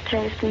the best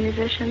taste in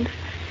musicians.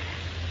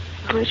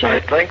 I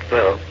think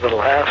the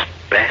last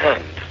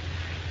band,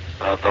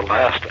 the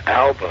last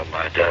album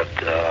I did,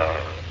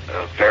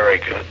 a very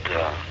good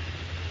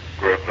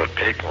group of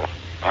people.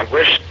 I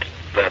wished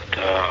that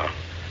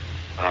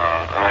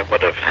I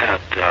would have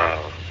had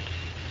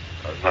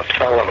the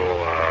fellow,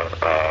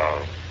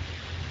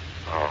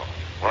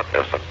 what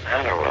is the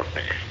matter with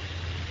me?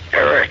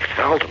 Eric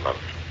Feldman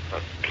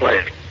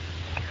played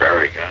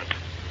very good.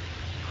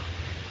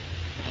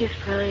 He's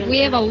brilliant. We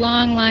have a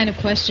long line of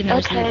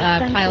questioners Okay,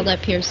 piled up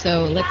here,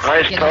 so let's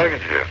Nice get talking on.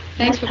 to you.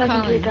 Thanks for Nice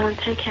talking to you, calling.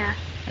 Don. Take care.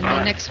 And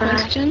the next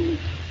question?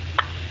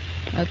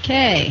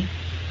 Okay.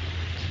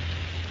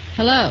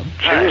 Hello.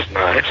 She was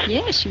nice.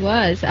 Yeah, she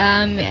was.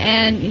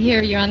 And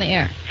here, you're on the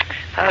air.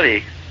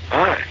 Howdy.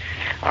 Hi.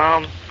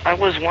 I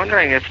was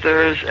wondering if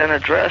there's an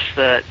address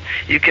that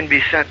you can be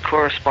sent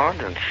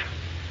correspondence.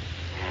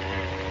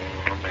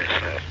 Let me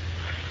see.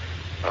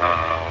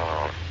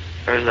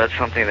 Or is that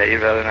something that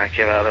you'd rather not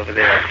give out over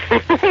there?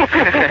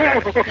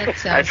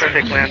 I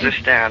perfectly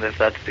understand if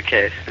that's the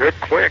case. You're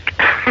quick.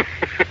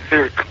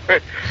 You're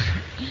quick.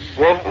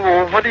 Well,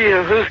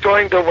 who's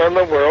going to win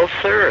the World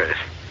Series?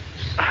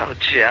 Oh,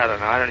 gee, I don't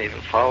know. I don't even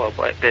follow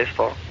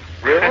baseball.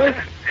 Really?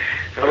 I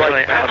Really?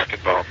 like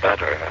basketball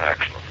better,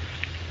 actually.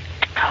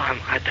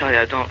 I tell you,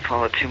 I don't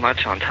follow too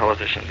much on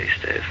television these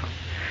days.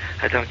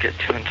 I don't get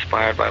too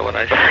inspired by what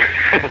I see.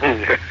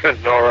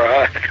 Nor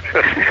I.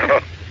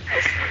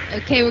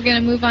 Okay, we're going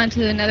to move on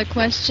to another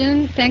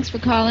question. Thanks for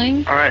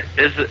calling. All right.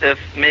 If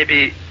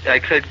maybe I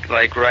could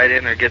write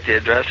in or get the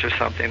address or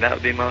something, that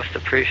would be most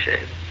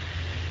appreciated.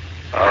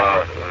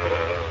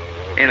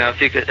 If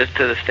you could, it's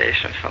to the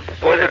station or something.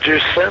 What did you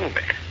send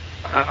me?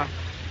 I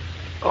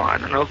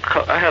don't know.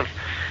 I have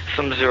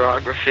some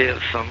xerography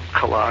of some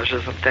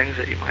collages and things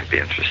that you might be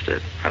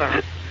interested. I don't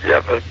know.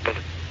 Yeah,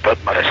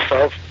 but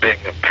myself being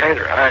a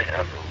painter, I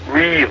am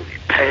really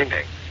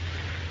painting.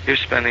 You're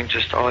spending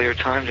just all your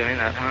time doing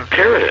that, huh?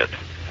 Period.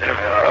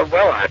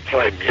 Well, I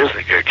play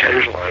music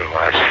occasionally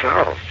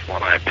myself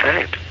when I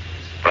paint,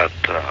 but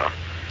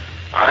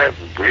I'm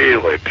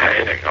really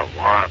painting a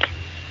lot.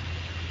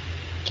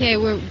 Okay,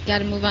 we've got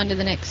to move on to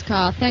the next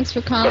call. Thanks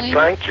for calling.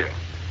 Thank you.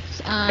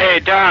 Hey,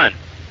 Don.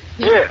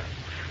 Yeah.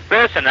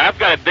 Listen, I've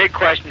got a big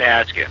question to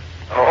ask you.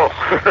 Oh.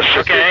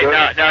 Okay.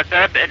 No,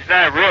 it's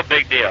not a real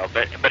big deal,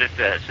 but it's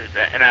this.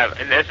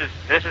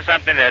 This is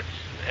something that's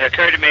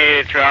occurred to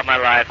me throughout my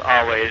life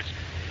always.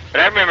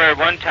 But I remember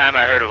one time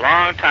I heard a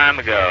long time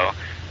ago,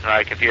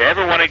 if you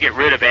ever want to get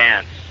rid of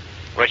ants,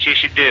 what you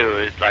should do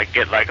is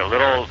get a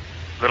little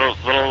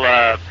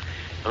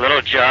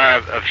jar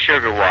of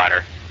sugar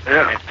water.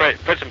 Yeah. And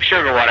put some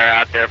sugar water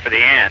out there for the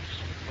ants.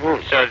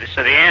 So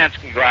the ants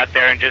can go out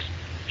there and just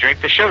drink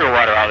the sugar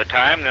water all the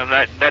time, and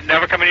they'll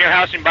never come into your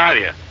house and bother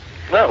you.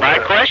 No, My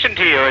question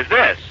to you is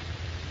this.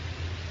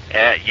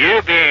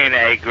 You being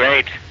a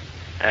great,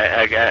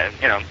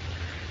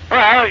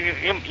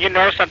 you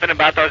know something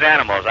about those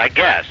animals, I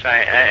guess.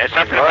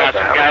 Something about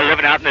some guy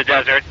living out in the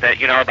desert that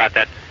you know about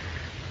that.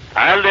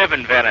 I live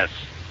in Venice.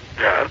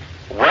 Yeah.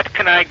 What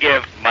can I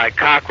give my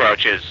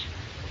cockroaches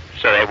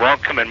so they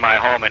won't come in my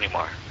home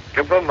anymore?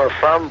 Give them a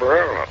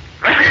sombrero.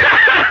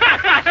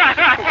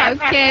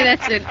 Okay,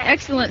 that's an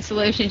excellent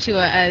solution to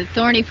a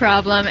thorny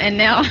problem. And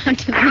now on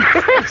to the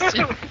next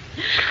question.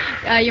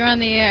 You're on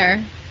the air.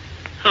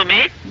 Who,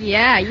 me?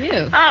 Yeah,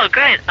 you. Oh,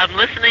 great. I'm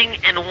listening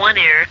in one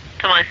ear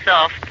to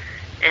myself.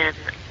 And,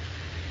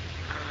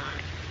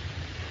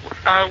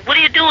 what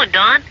are you doing,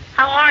 Don?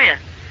 How are you?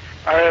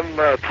 I'm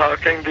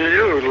talking to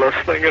you,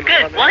 listening in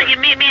Good. one Why ear. don't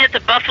you meet me at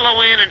the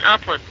Buffalo Inn in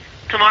Upland?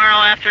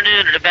 tomorrow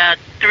afternoon at about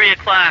 3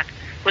 o'clock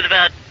with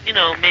about,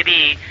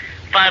 maybe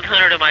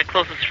 500 of my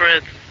closest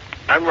friends.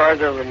 I'm right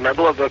in the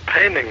middle of a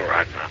painting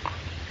right now.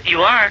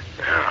 You are?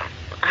 Yeah.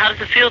 How does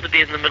it feel to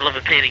be in the middle of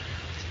a painting?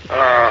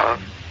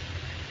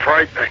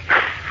 Frightening.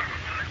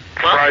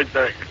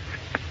 Frightening.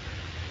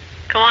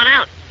 Come on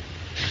out.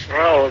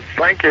 Well,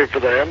 thank you for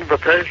the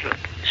invitation.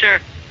 Sure.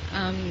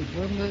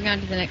 We're moving on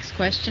to the next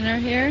questioner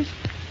here.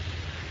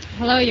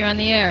 Hello, you're on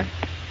the air.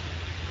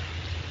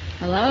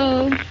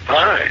 Hello.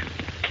 Hi.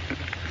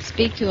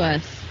 Speak to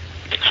us.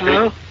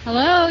 Hello?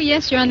 Hello,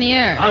 yes, you're on the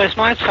air. Oh, it's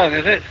my turn,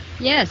 is it?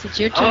 Yes, it's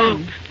your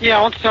turn. Yeah,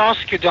 I wanted to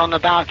ask you, Don,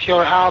 about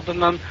your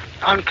album,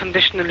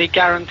 Unconditionally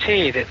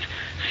Guaranteed. It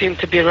seemed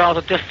to be a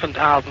rather different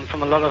album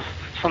from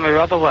some of your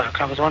other work.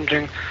 I was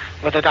wondering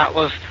whether that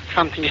was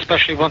something you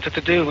especially wanted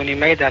to do when you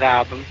made that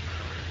album.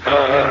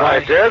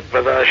 I did,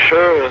 but I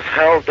sure as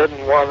hell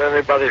didn't want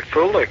anybody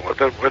fooling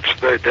with it, which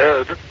they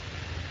did.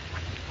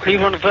 Well, you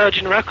were on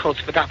Virgin Records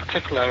for that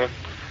particular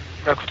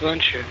record,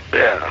 weren't you?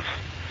 Yes.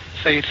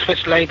 So you'd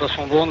switched labels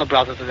from Warner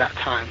Brothers at that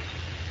time.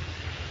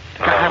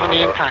 Did that have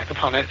any impact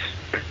upon it?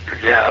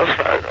 Yes,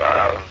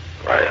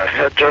 I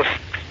had just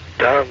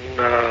done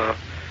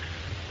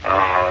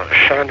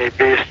Shiny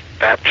Beast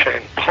Bat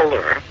Chain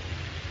Puller,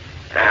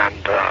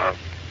 and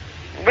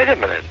wait a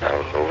minute,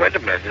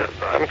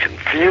 I'm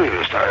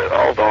confused.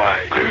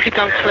 You'd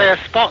done Clear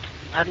Spot,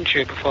 hadn't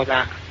you, before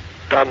that?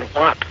 Done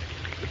what?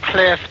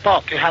 Clear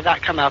Spot, you had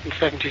that come out in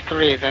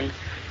 73, then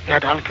you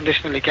had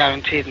Unconditionally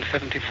Guaranteed in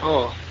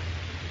 74.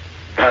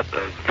 That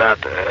is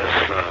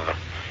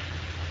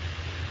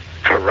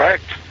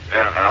correct.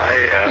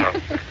 Yeah,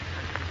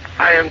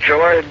 I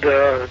enjoyed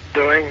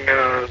doing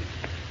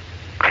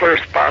Clear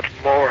Spot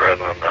more than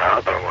the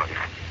other one.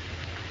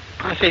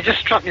 I see, it just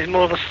struck me as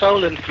more of a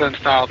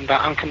soul-influenced album,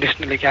 that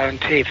Unconditionally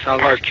Guaranteed, so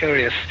I was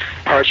curious.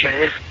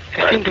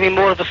 It seemed to be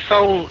more of a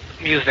soul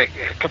music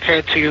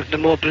compared to the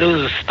more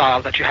blues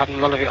style that you have in a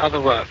lot of your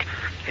other work.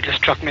 It just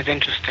struck me as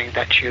interesting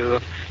that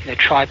you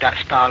tried that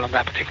style on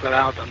that particular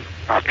album.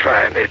 I'll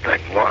try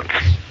anything once.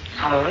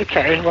 Oh,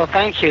 okay. Well,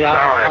 thank you.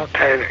 I'm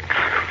painting.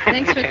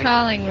 Thanks for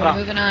calling. We're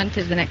moving on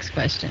to the next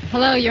question.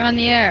 Hello, you're on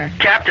the air.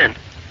 Captain.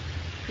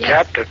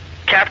 Yes.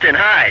 Captain,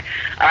 hi.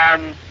 I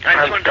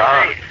just wanted to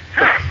say,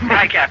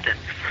 hi, Captain.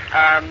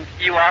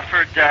 You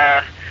offered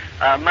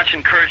much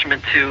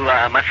encouragement to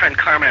my friend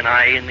Carmen and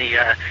I in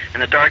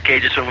the dark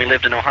ages when we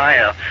lived in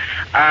Ohio,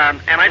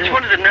 and I just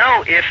wanted to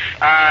know if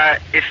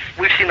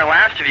we've seen the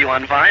last of you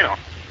on vinyl.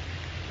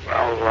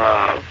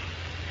 Well,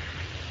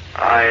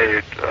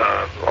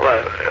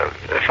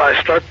 if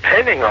I start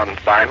painting on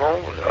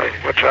vinyl,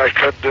 which I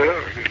could do,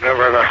 you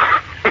never know.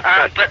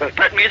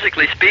 But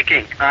musically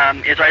speaking,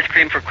 is Ice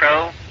Cream for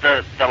Crow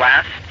the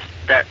last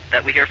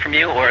that we hear from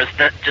you, or is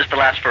that just the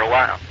last for a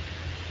while?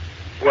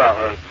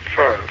 Well,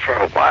 for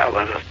a while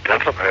it is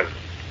definitely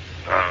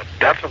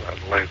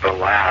the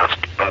last.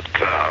 But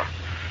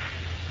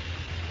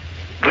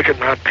look at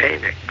my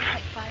paintings.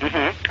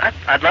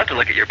 I'd love to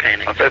look at your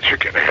paintings. I bet you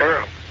can hear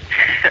them.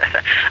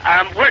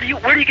 Where do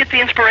you get the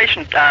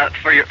inspiration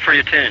for your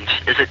tunes?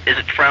 Is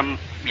it from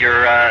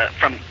your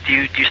do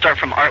you start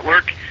from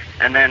artwork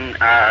and then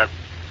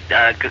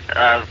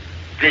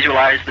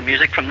visualize the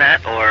music from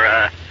that,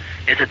 or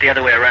is it the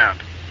other way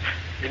around?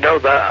 You know,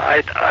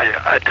 that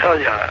I tell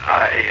you,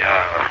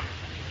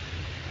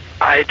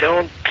 I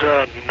don't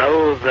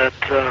know that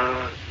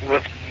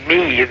with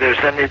me there's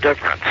any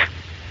difference.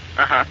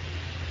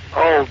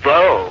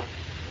 Although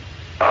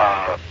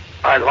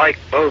I like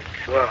both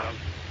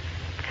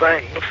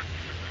things,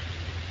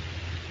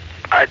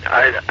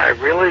 I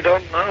really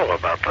don't know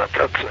about that.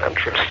 That's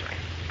interesting.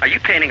 Are you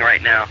painting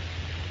right now?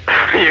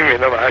 You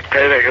mean am I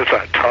painting as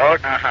I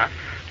talk?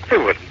 I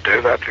wouldn't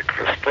do that to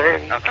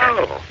Christine. Okay.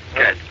 No.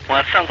 Good. Well,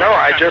 it sounds no,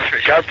 like I just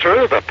got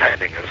through the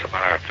painting, as a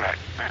matter of fact.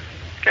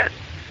 Good.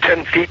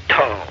 10 feet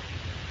tall.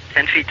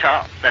 10 feet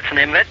tall. That's the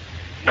name of it?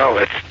 No,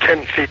 it's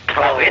 10 feet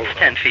tall. Oh, it's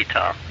 10 feet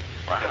tall.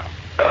 Wow.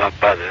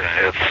 But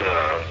it's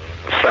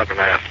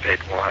 7.5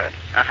 feet wide.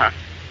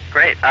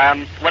 Great.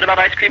 What about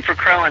Ice Cream for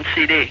Crow on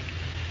CD?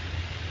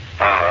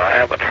 I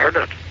haven't heard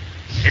it.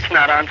 It's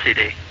not on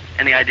CD.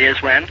 Any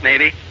ideas when,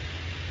 maybe?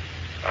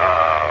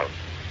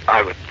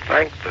 I would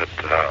think that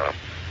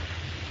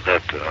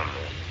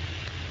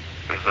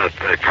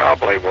they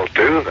probably will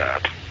do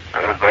that.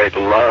 They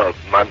love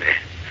money.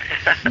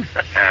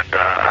 And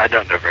I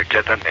don't ever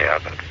get any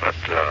of it, but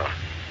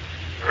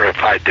or if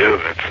I do,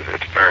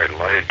 it's very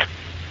late.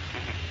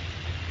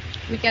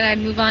 We gotta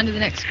move on to the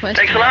next question.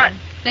 Thanks a lot.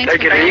 Thanks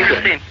Take for it easy,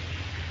 calling. Christine.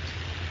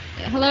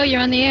 Hello,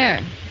 you're on the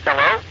air.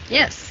 Hello?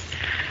 Yes.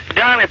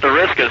 Don, at the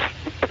risk of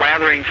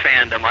blathering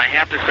fandom, I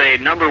have to say,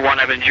 number one,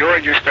 I've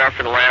enjoyed your stuff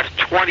for the last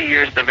 20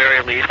 years at the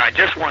very least. I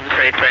just want to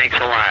say thanks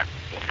a lot.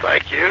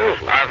 Thank you.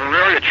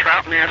 Really, the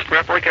Trout Mask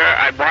replica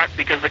I bought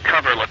because the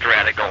cover looked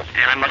radical.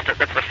 And that's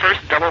the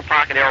first double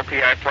pocket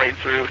LP I played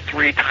through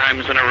 3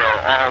 times in a row,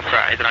 all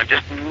sides. And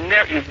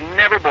you've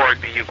never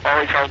bored me. You've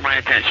always held my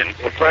attention.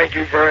 Well, thank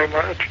you very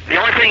much. The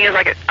only thing is,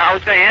 I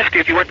was going to ask you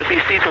if you went to see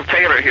Cecil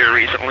Taylor here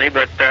recently,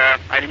 but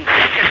I didn't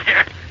see him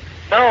there.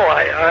 No,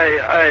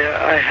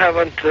 I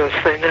haven't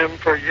seen him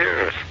for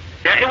years.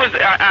 Yeah, it was.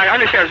 I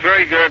understand it was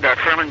very good.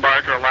 Furman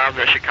Barker, a lot of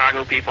the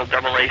Chicago people,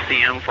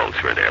 AACM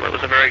folks were there. It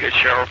was a very good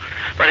show.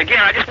 But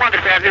again, I just wanted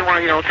to say, I didn't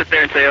want to, sit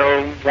there and say,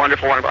 oh,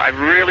 wonderful, wonderful. I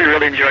really,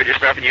 really enjoyed your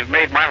stuff, and you've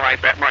made my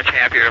life that much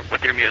happier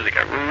with your music.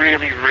 I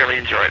really, really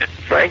enjoyed it.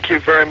 Thank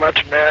you very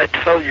much. May I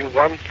tell you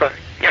one thing?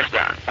 Yes,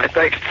 Don. I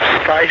think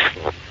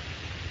Sisal.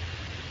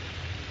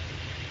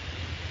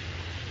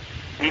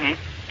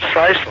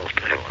 Sisal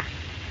Taylor.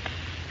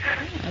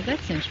 Oh,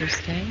 that's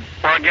interesting.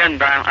 Well, again,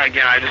 Don,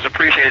 I just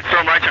appreciate it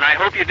so much, and I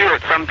hope you do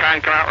it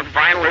sometime. Come out with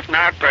vinyl. If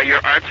not,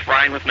 your art's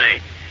fine with me.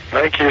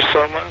 Thank you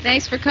so much.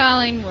 Thanks for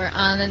calling. We're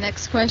on the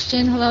next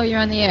question. Hello, you're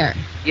on the air.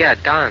 Yeah,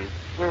 Don.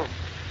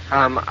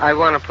 I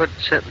want to put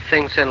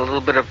things in a little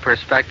bit of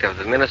perspective.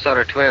 The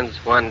Minnesota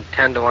Twins won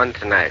 10-1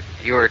 tonight.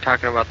 You were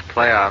talking about the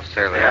playoffs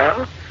earlier.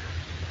 Yeah?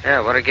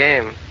 Yeah, what a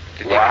game.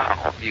 Did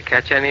you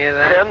catch any of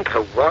that?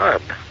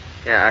 10-1.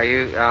 Yeah, are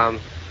you,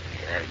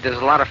 there's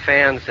a lot of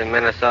fans in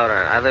Minnesota.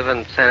 I live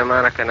in Santa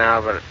Monica now,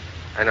 but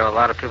I know a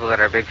lot of people that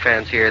are big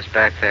fans years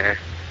back there.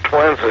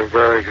 Twins are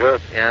very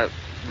good. Yeah,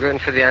 rooting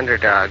for the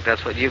underdog.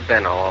 That's what you've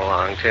been all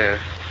along, too.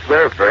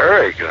 They're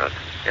very good.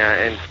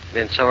 Yeah,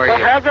 and so are you.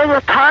 What happened to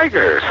the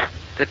Tigers?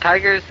 The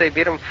Tigers, they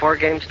beat them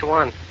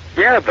 4-1.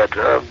 Yeah, but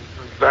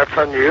that's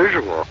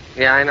unusual.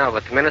 Yeah, I know,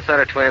 but the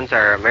Minnesota Twins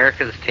are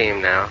America's team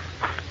now.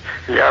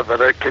 Yeah,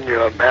 but can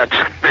you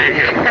imagine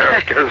being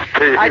America's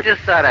team? I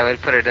just thought I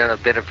would put it in a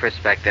bit of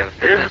perspective.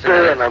 Is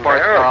there an sports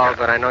America? Call,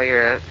 but I know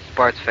you're a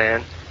sports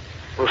fan.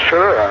 Well,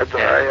 sure,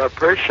 I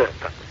appreciate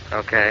that.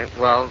 Okay,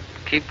 well,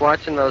 keep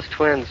watching those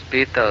Twins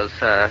beat those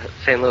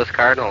St. Louis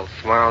Cardinals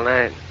tomorrow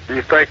night. Do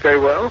you think they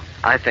will?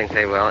 I think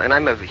they will, and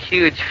I'm a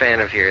huge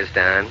fan of yours,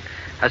 Don.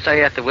 I saw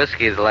you at the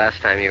Whiskey the last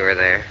time you were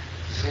there.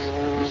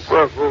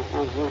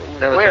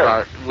 That was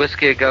about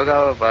Whiskey A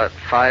Go-Go about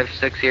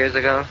 5-6 years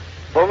ago.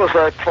 What was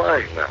I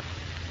playing then?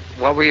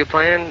 What were you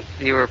playing?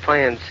 You were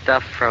playing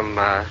stuff from,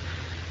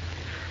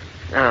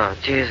 oh,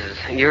 Jesus.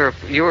 You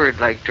were,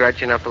 like,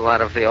 dredging up a lot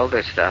of the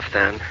older stuff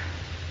then.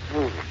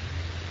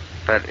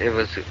 But it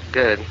was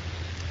good.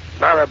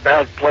 Not a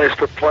bad place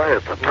to play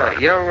at the time. No,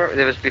 you don't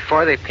remember, it was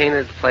before they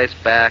painted the place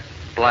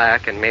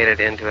black and made it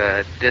into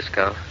a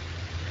disco.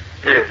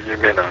 You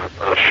mean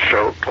a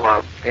show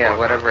club? Yeah,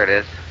 whatever it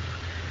is.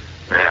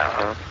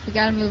 Yeah. We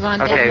got to move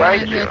on. Okay,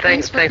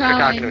 Thanks for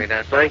talking to me,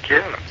 Don. Thank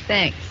you.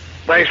 Thanks.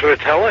 Thanks for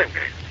telling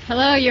me.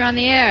 Hello, you're on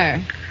the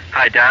air.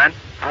 Hi, Don.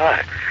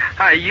 Hi.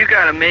 Hi, you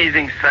got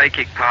amazing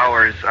psychic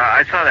powers.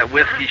 I saw that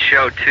Whiskey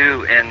show,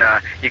 too, and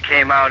you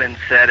came out and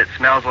said it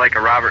smells like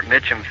a Robert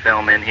Mitchum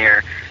film in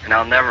here, and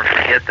I'll never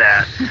forget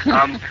that.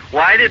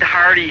 Why did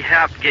Hardy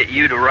Hepp get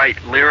you to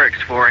write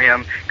lyrics for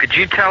him? Could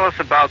you tell us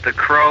about the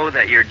crow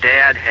that your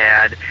dad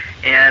had,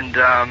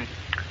 and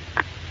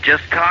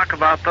just talk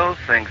about those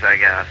things, I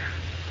guess.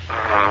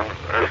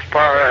 As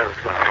far as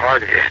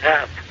Hardy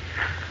Hepp,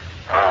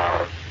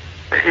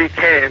 he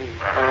came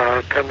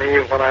to me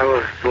when I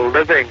was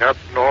living up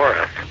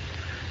north.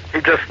 He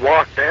just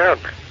walked in,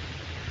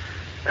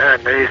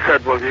 and he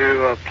said, will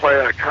you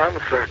play a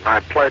concert? And I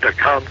played a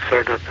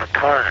concert at the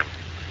time.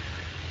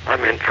 I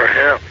mean, for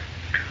him.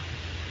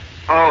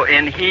 Oh,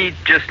 and he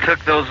just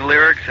took those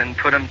lyrics and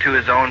put them to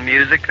his own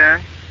music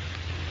then?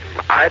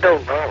 I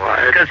don't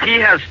know. Because he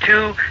has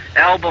 2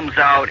 albums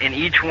out, and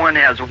each one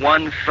has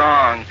one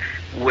song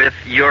with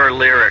your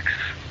lyrics.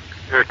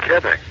 You're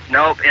kidding.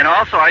 Nope. And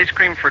also, Ice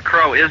Cream for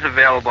Crow is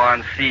available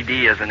on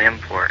CD as an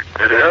import.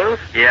 It is?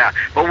 Yeah.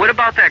 But what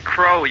about that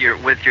crow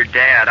with your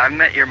dad? I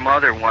met your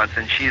mother once,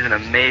 and she's an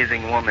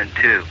amazing woman,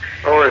 too.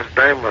 Oh, his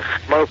name was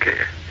Smokey.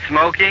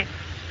 Smokey?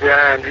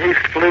 Yeah, and he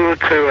flew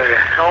to a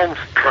Helms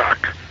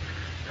truck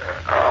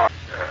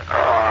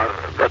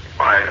that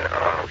my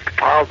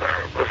father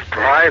was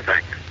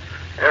driving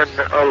and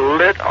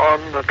lit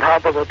on the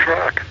top of the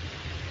truck.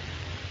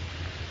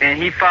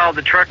 And he followed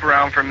the truck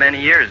around for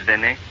many years,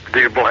 didn't he? Do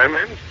you blame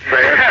him?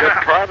 They had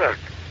good product.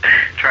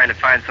 Trying to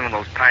find some of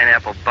those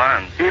pineapple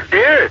buns. He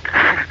did.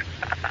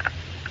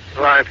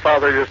 My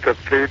father used to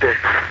feed him.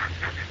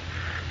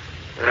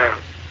 Yeah.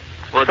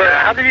 Well, so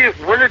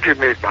where did you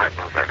meet my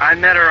mother? I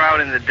met her out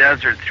in the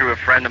desert through a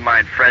friend of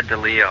mine, Fred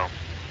DeLeo.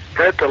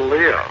 Fred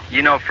DeLeo?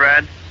 You know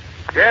Fred?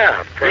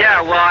 Yeah, Fred.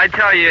 Yeah, well, I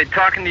tell you,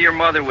 talking to your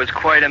mother was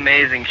quite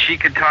amazing. She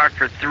could talk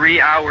for 3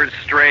 hours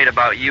straight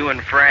about you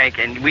and Frank,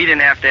 and we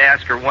didn't have to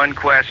ask her one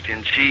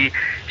question.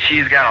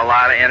 She's got a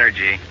lot of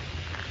energy.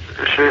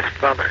 She's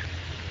funny.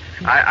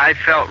 I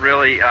felt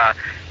really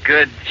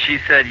good. She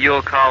said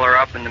you'll call her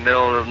up in the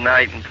middle of the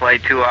night and play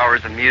 2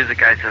 hours of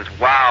music. I says,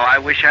 wow, I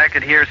wish I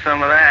could hear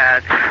some of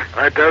that.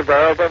 I did the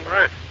other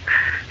night.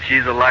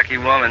 She's a lucky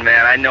woman,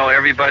 man. I know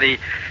everybody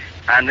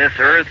on this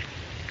earth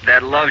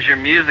that loves your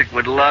music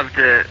would love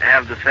to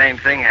have the same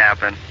thing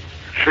happen.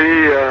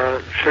 She's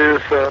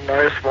a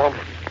nice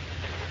woman.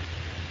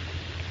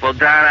 Well,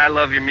 Don, I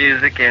love your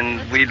music,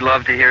 and we'd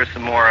love to hear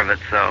some more of it,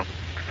 so.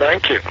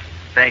 Thank you.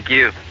 Thank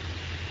you.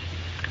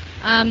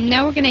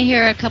 Now we're going to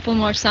hear a couple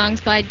more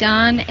songs by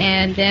Don,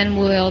 and then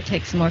we'll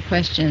take some more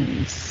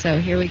questions. So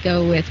here we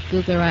go with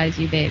Boogerize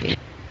You Baby.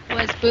 Well,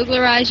 was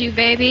Booglerize You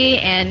Baby,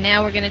 and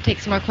now we're going to take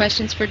some more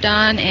questions for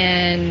Don,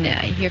 and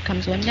here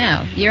comes one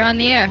now. You're on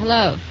the air.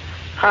 Hello.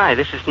 Hi,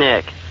 this is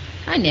Nick.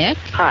 Hi, Nick.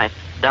 Hi,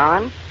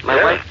 Don.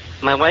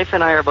 My wife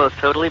and I are both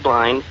totally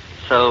blind,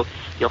 so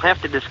you'll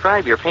have to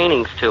describe your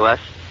paintings to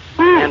us,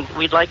 and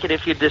we'd like it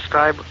if you'd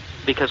describe,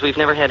 because we've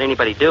never had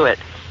anybody do it,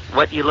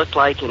 what you look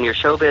like in your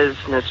show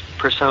business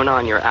persona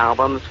on your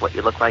albums, what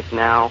you look like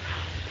now,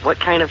 what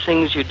kind of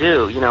things you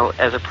do,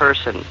 as a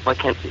person.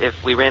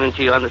 If we ran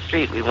into you on the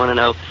street, we want to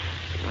know,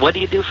 what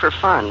do you do for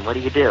fun? What do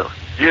you do?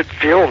 You'd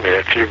feel me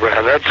if you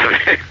ran. That's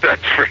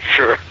for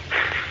sure.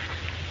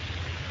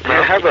 Do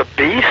you have a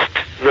beast,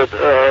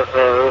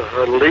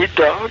 a lead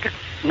dog?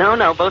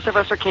 No, both of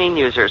us are cane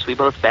users. We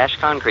both bash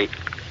concrete.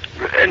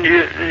 And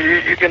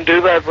you can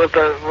do that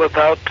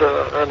without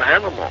an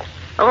animal?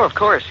 Oh, of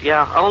course,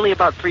 yeah. Only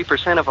about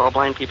 3% of all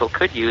blind people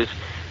could use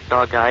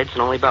dog guides,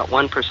 and only about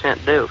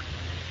 1% do.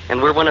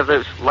 And we're one of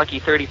those lucky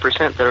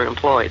 30% that are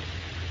employed,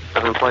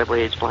 of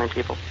employably aged blind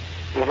people.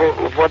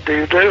 What do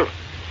you do?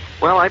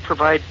 Well, I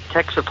provide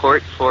tech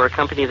support for a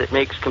company that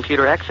makes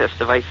computer access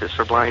devices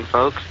for blind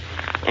folks,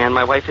 and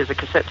my wife is a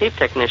cassette tape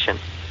technician.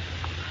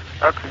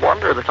 That's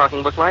wonderful. For the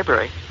Talking Book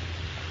Library.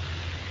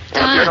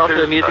 She's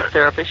also a music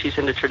therapist. She's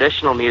into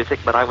traditional music,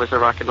 but I was a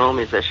rock and roll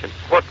musician.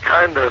 What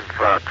kind of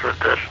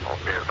traditional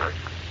music?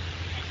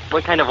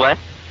 What kind of what?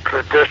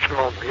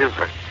 Traditional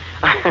music.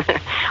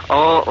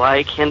 Oh,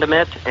 like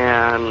Hindemith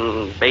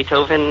and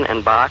Beethoven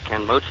and Bach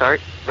and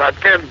Mozart. That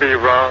can't be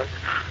wrong.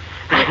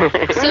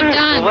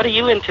 Well, what are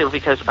you into?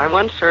 Because I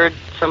once heard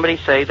somebody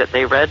say that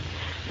they read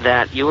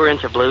that you were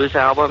into blues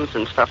albums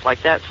and stuff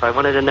like that, so I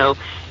wanted to know,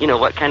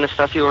 what kind of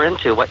stuff you were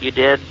into, what you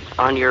did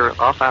on your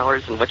off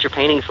hours, and what your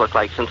paintings look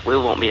like, since we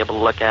won't be able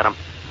to look at them.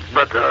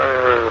 But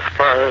as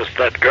far as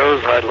that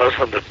goes, I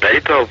listen to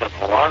Beethoven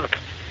a lot.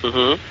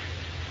 Mm-hmm.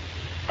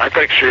 I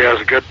think she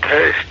has good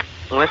taste.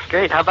 Well, that's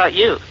great. How about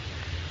you?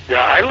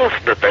 Yeah, I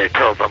listen to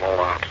Beethoven a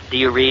lot. Do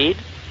you read?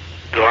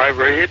 Do I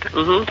read?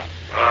 Mm-hmm.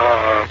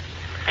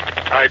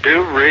 I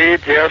do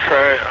read, yes.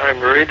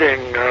 I'm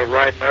reading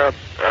right now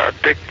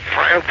Dick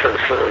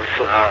Francis's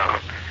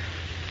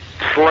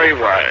Sleigh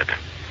Ride.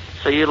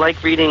 So you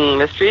like reading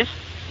mysteries?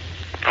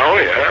 Oh,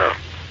 yeah.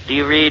 Do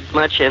you read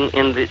much in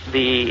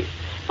the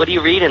what do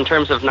you read in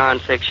terms of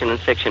nonfiction and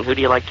fiction? Who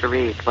do you like to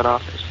read? What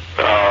authors?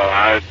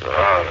 I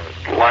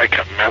like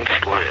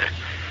immensely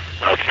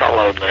a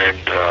fellow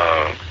named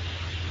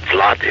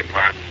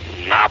Vladimir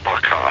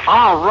Nabokov.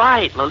 Oh,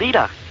 right,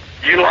 Lolita.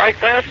 You like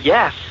that?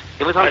 Yes.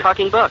 It was on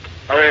Talking Book.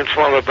 I think it's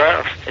one of the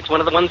best. It's one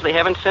of the ones they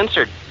haven't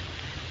censored.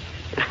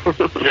 Yeah,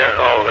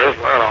 oh,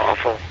 isn't that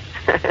awful?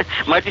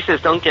 Marty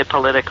says, don't get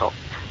political.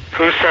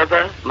 Who said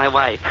that? My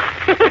wife.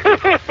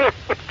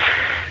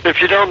 If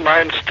you don't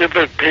mind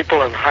stupid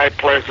people in high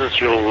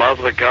places, you'll love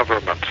the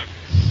government.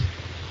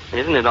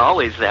 Isn't it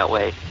always that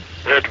way?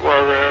 It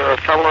was,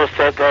 a fellow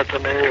said that to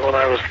me when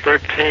I was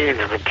 13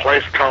 in a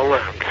place called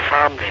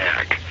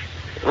Insomniac.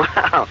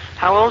 Wow.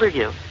 How old are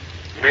you?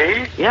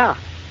 Me? Yeah.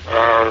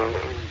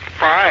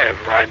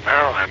 5 right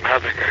now. I'm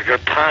having a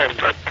good time,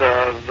 but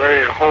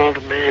they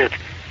hold me at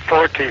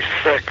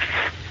 46,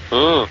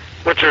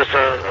 which is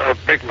a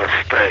big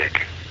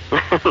mistake.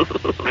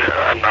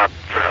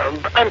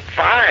 I'm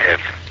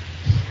 5.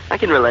 I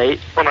can relate.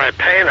 When I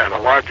paint, I'm a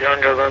lot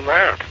younger than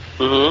that.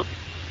 Mm-hmm.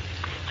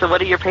 So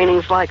what are your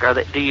paintings like?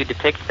 Do you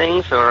depict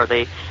things, or are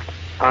they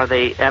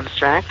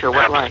abstract, or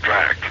what?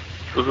 Abstract.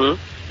 Mm-hmm.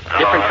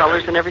 Different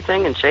colors and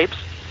everything, and shapes?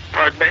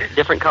 Pardon me?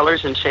 Different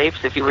colors and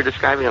shapes, if you were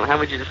describing them. How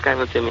would you describe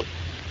them to me?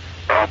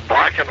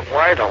 Black and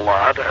white a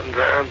lot, and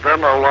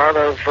then a lot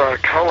of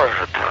color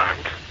at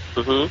times.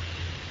 Mm-hmm.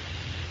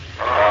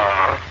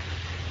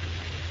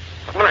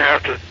 I'm going to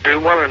have to do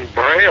one in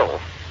Braille.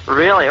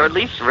 Really? Or at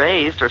least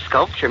raised, or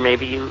sculpture,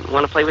 maybe. You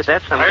want to play with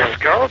that someday? I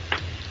sculpt.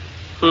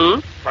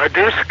 I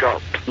do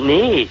sculpt.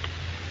 Neat.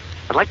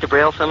 I'd like to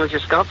Braille some of your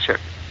sculpture.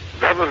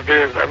 That would be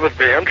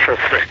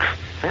interesting.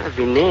 That would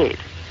be neat.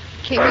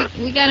 Okay,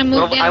 we got to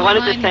move down I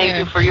wanted the line to thank here.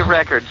 you for your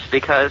records,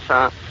 because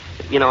I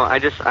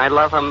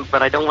love them,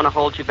 but I don't want to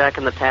hold you back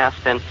in the past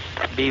and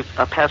be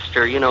a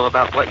pester,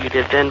 about what you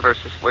did then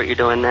versus what you're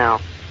doing now.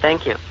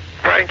 Thank you.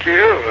 Thank you,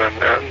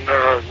 and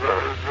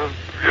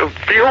you'll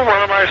feel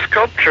one of my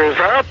sculptures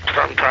out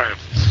sometime.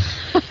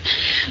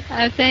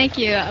 Thank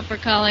you for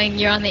calling.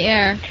 You're on the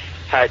air.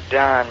 Hi,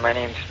 Don. My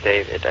name's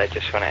David. I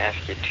just want to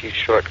ask you 2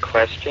 short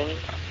questions.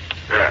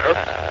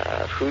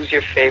 Yes? Who's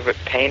your favorite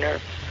painter,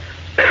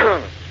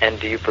 and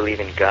do you believe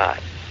in God?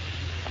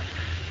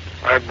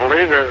 I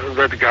believe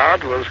that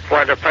God was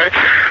quite a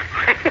painter.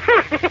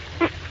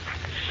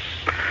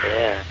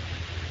 Yeah.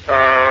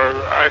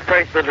 I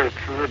think that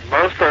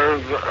most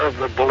of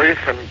the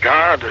belief in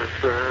God is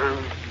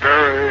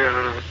very.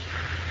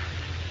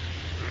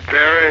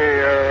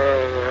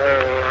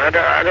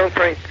 I don't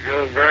think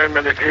very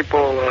many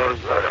people.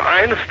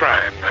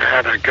 Einstein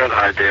had a good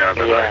idea of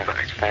it. Yeah, I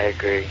think. I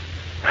agree.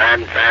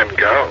 And Van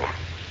Gogh.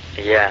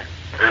 Yeah.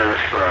 Is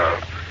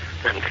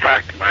in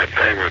fact my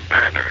favorite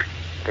painter.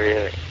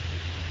 Really.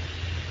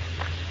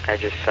 I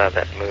just saw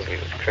that movie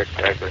with Kirk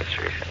Douglas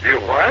recently. You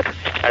what?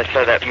 I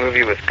saw that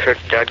movie with Kirk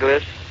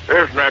Douglas.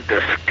 Isn't that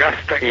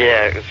disgusting?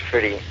 Yeah, it was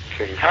pretty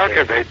How sick.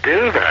 could they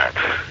do that?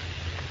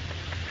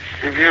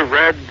 Have you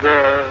read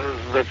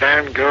the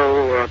Van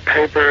Gogh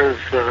papers?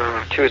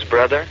 To his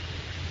brother?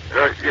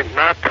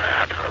 Not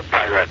that.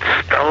 By that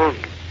stone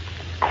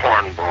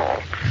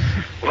cornball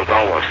with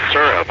all the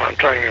syrup. I'm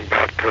talking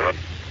about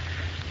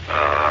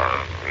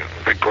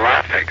the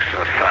Graphic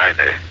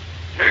Society,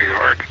 New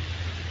York.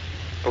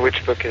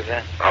 Which book is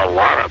that? A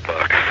lot of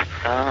books.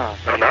 Oh.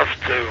 Enough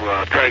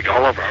to take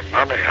all of our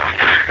money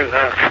out of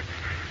that.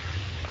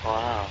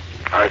 Wow.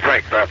 I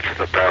think that's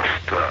the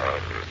best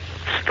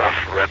stuff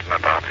written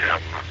about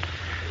him.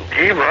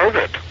 He wrote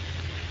it.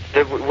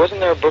 Wasn't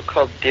there a book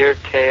called Dear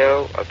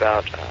Teo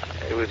about,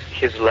 it was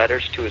his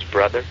letters to his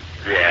brother?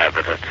 Yeah,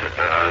 but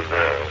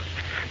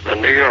it's, the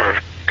New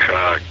York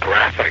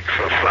Graphic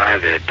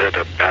Society did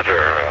a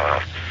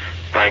better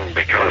thing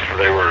because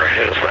they were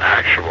his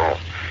actual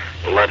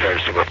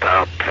letters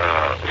without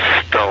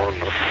stone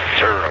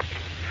syrup.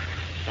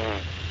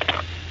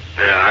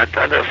 Yeah,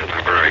 that isn't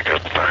a very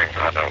good thing,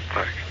 I don't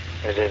think.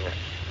 It isn't.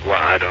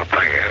 Well, I don't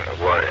think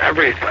well,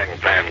 everything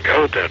Van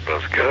Gogh did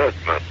was good,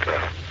 but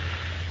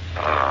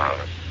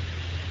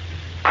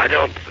I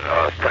don't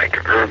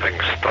think Irving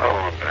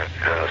Stone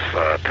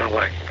is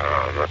telling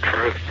the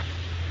truth.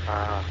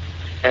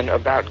 And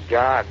about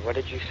God, what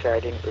did you say? I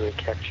didn't really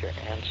catch your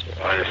answer.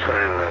 I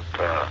say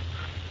that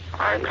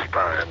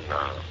Einstein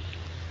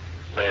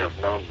may have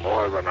known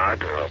more than I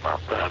do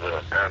about that,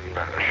 and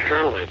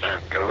surely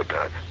Van Gogh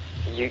did.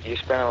 You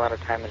spend a lot of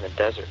time in the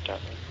desert,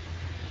 don't you?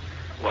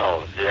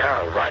 Well,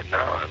 yeah, right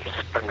now I'm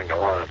spending a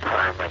lot of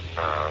time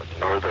in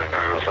northern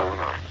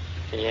Arizona.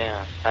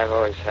 Yeah, I've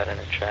always had an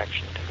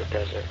attraction to the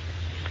desert.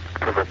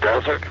 To the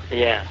desert?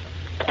 Yeah.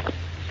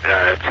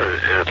 Yeah, it's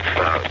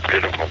a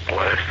beautiful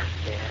place.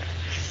 Yeah.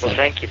 Well,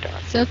 thank you,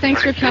 Don. So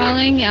thanks for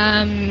calling.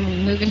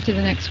 Moving to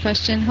the next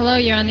question. Hello,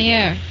 you're on the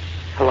air.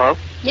 Hello?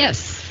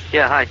 Yes.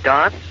 Yeah, hi,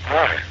 Don.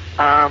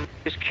 Hi.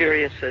 Just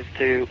curious as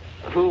to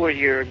who were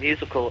your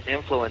musical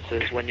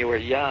influences when you were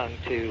young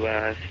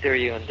to steer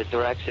you in the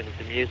direction of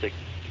the music?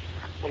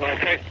 Well, I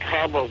think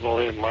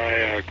probably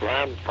my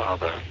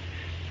grandfather,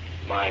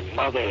 my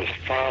mother's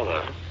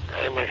father,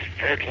 Amos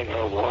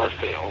Furtino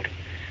Warfield,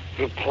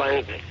 who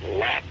played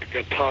lap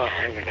guitar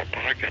with a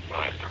pocket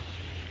knife.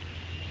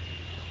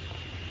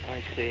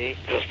 I see.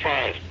 As far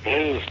as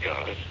blues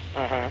goes,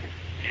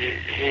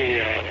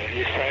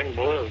 he sang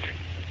blues.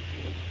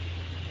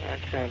 That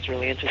sounds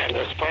really interesting.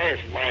 And as far as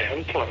my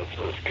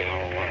influences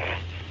go,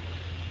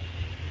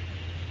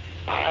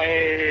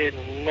 I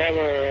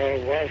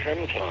never was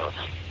influenced.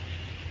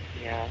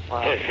 Yeah,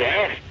 well,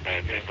 Possessed,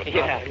 maybe, but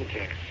not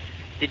influenced.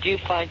 Did you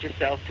find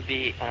yourself to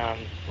be,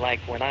 like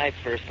when I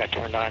first got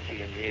turned on to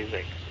your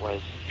music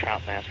was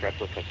Trout Mask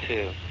Replica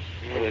 2.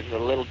 It was a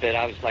little bit,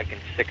 I was like in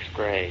 6th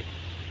grade.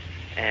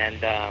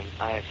 And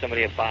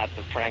somebody had bought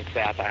the Frank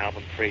Zappa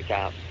album Freak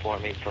Out for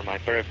me for my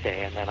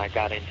birthday, and then I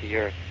got into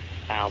your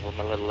album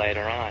a little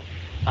later on.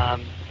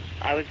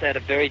 I was at a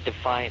very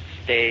defiant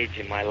stage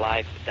in my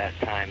life at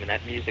that time, and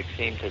that music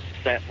seemed to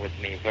set with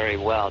me very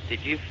well.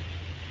 Did you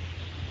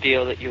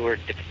feel that you were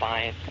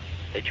defiant,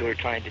 that you were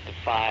trying to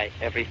defy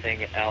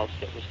everything else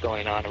that was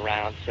going on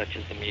around, such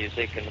as the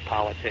music and the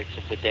politics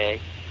of the day?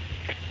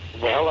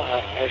 Well,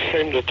 I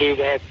seem to do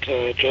that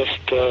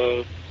just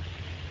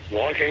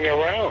walking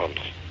around.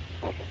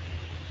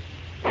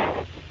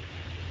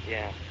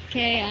 Yeah.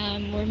 Okay,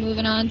 we're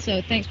moving on,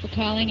 so thanks for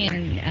calling.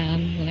 And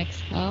the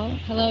next call.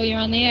 Hello, you're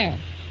on the air.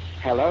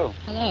 Hello.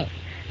 Hello.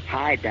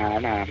 Hi,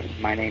 Don.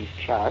 My name's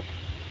Chuck.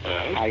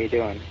 How you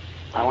doing?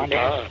 I wanted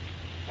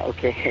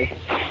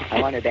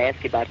to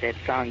ask you about that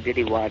song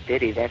Diddy Wah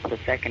Diddy. That's the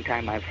second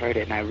time I've heard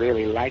it, and I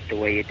really liked the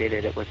way you did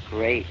it. It was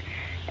great.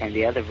 And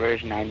the other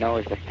version I know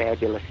is the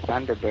Fabulous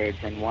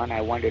Thunderbirds, and one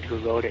I wondered who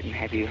wrote it, and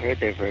have you heard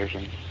their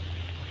version?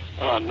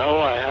 No,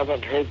 I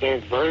haven't heard their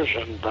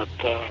version, but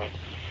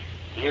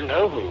you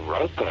know who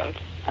wrote that.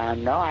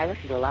 No, I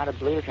listen to a lot of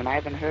blues, and I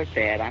haven't heard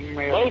that. I'm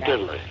really Bo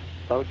Diddley.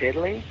 Bo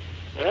Diddley?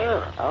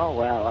 Yeah. Oh,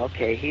 well,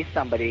 okay. He's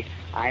somebody,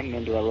 I'm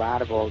into a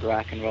lot of old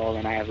rock and roll,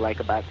 and I have like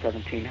about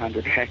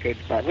 1,700 records,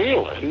 but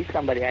really? He's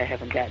somebody I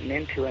haven't gotten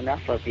into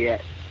enough of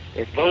yet.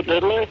 Bo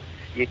Diddley?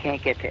 You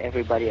can't get to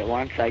everybody at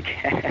once, I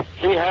guess.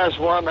 He has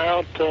one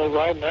out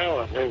right now,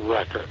 a new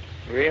record.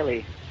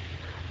 Really?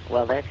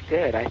 Well, that's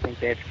good. I think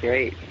that's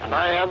great. And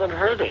I haven't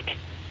heard it.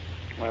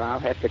 Well, I'll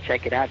have to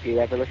check it out. Do you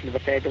ever listen to the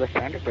Fabulous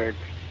Thunderbirds?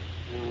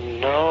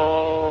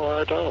 No,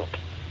 I don't.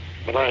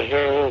 But I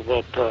hear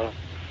that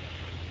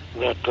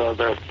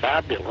they're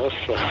fabulous.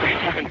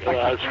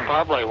 That's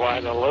probably why I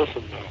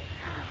listen to them.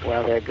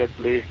 Well, they're a good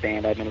blues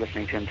band. I've been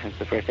listening to them since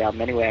the first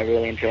album. Anyway, I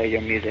really enjoy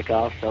your music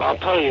also. I'll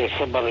tell you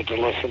somebody to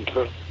listen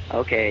to.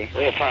 Okay.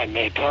 If I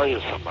may tell you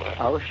somebody.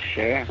 Oh,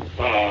 sure.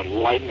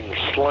 Lightning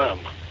Slim.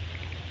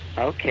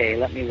 Okay,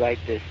 let me write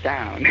this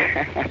down.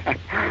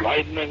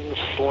 Lightning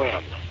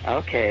Slim.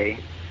 Okay.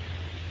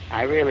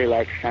 I really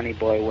like Sonny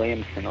Boy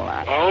Williamson a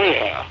lot. Oh,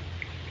 yeah.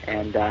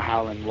 And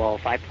Howlin'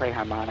 Wolf. I play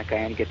harmonica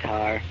and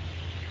guitar.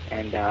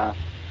 And,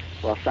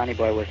 well, Sonny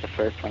Boy was the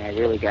first one I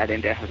really got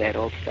into that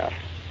old stuff.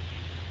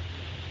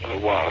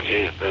 Well,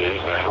 he's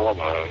a hell of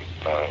a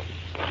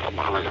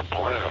harmonica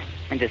player.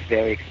 And just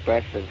very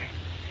expressive.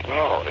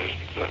 Oh,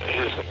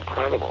 he's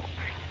incredible.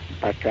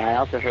 But I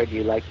also heard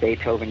you like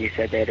Beethoven. You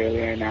said that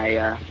earlier,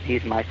 and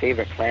he's my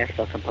favorite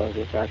classical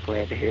composer, so I was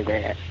glad to hear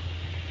that.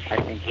 I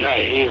think. Yeah,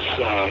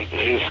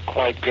 he's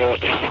quite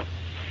good.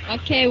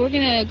 Okay, we're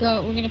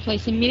gonna play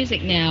some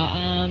music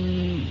now.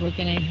 We're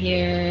gonna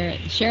hear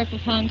the Sheriff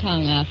of Hong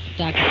Kong off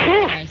Dr.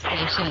 Our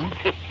station.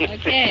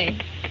 Okay.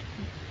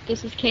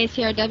 This is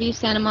KCRW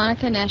Santa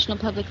Monica, National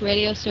Public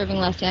Radio, serving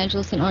Los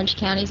Angeles and Orange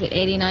counties at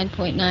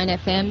 89.9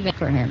 FM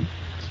for him.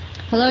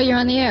 Hello, you're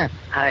on the air.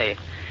 Hi.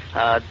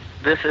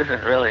 This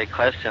isn't really a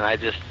question. I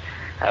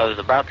was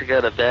about to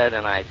go to bed,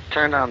 and I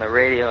turned on the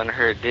radio and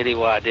heard Diddy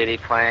Wah Diddy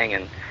playing,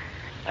 and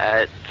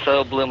it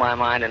so blew my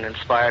mind and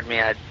inspired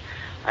me.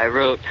 I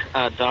wrote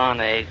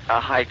Don a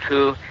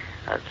haiku,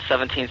 a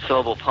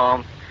 17-syllable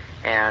poem,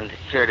 and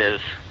here it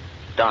is.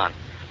 Don.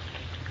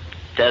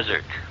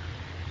 Desert.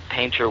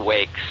 Painter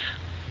wakes.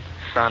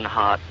 Sun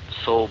hot.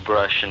 Soul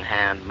brush in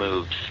hand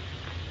moves.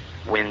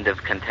 Wind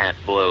of content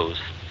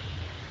blows.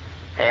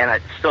 And I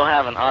still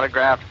have an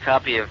autographed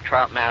copy of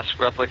Trout Mask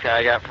replica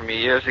I got from you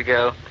years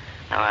ago,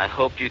 and I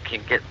hope you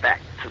can get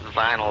back to the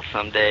vinyl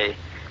someday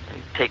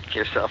and take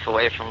yourself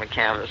away from the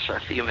canvas for a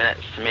few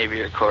minutes to maybe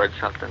record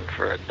something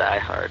for a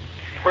diehard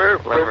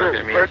lover of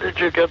your Where music. did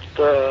you get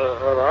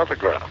an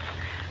autograph?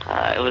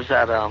 It was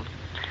at a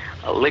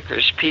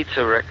Licorice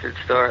Pizza record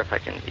store, if I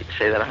can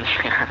say that on the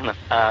air,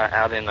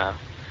 out in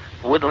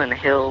Woodland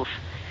Hills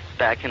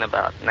back in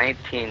about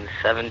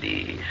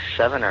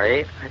 1977 or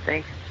 8, I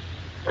think.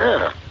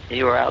 Yeah.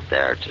 You were out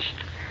there just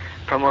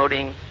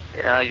promoting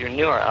your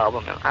newer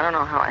album, and I don't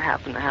know how I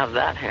happened to have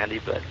that handy,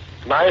 but...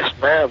 Nice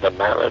man, the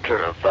manager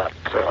of that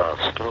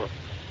store.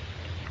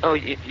 Oh,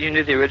 you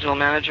knew the original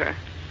manager?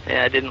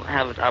 Yeah, I didn't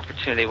have an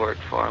opportunity to work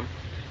for him.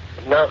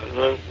 No,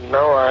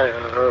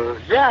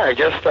 I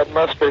guess that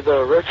must be the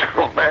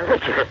original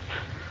manager.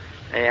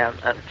 Yeah,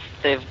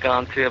 they've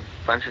gone through a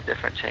bunch of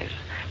different changes.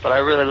 But I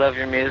really love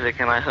your music,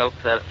 and I hope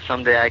that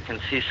someday I can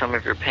see some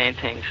of your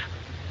paintings.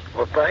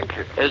 Well, thank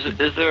you.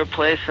 Is there a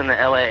place in the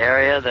L.A.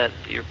 area that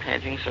your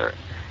paintings are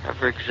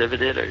ever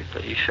exhibited or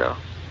that you show?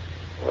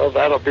 Well,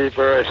 that'll be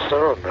very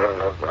soon.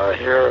 I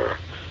hear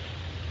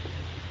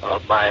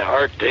my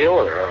art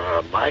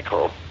dealer,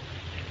 Michael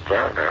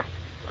Werner,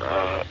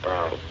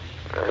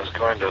 is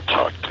going to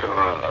talk to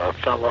a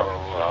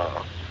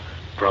fellow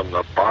from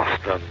the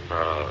Boston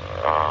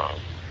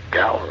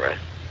gallery,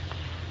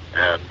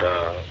 and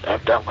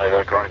evidently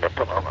they're going to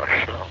put on a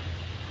show.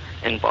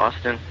 In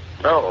Boston?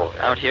 No.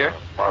 Out here?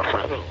 Los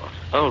Angeles.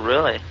 Oh,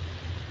 really?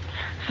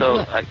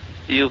 So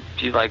you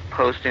like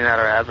posting that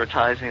or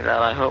advertising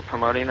that, I hope,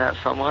 promoting that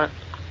somewhat?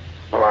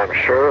 Well, I'm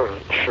sure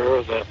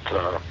that...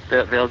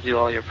 They'll do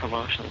all your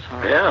promotions,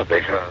 huh? Yeah,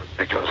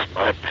 because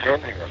my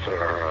paintings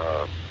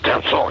are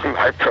definitely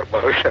my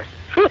promotion.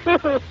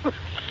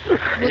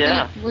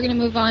 We're going to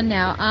move on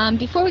now.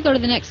 Before we go to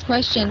the next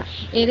question,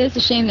 it is a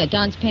shame that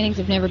Don's paintings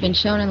have never been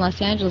shown in Los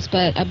Angeles,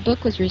 but a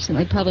book was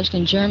recently published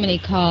in Germany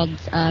called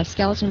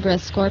Skeleton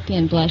Breast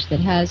Scorpion Blush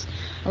that has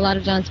a lot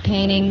of Don's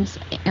paintings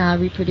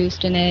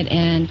reproduced in it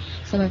and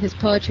some of his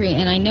poetry,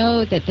 and I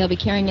know that they'll be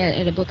carrying it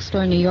at a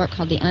bookstore in New York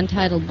called the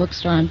Untitled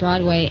Bookstore on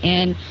Broadway,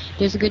 and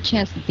there's a good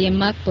chance that the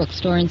Amok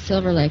Bookstore in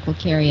Silver Lake will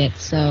carry it,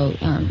 so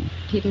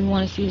people who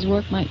want to see his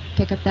work might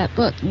pick up that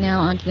book. Now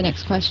on to the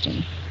next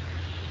question.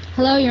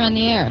 Hello, you're on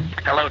the air.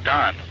 Hello,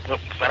 Don.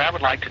 What I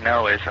would like to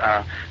know is,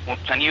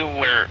 when you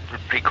were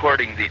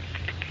recording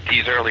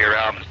these earlier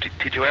albums,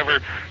 did you ever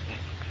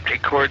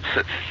record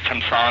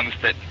some songs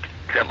that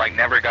like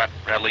never got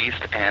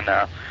released, and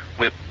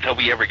will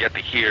we ever get to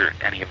hear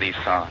any of these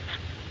songs,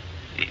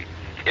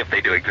 if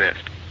they do exist?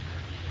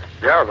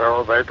 Yeah,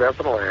 no, they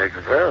definitely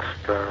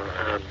exist,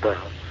 and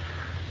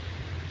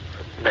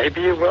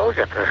maybe you will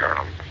get to hear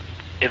them.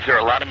 Is there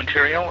a lot of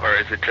material, or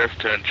is it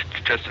just a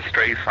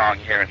stray song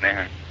here and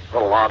there? A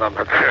lot of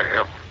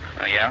material.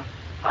 Yeah?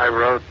 I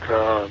wrote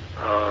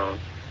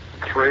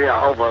 3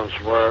 albums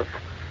worth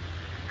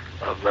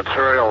of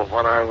material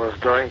when I was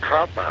doing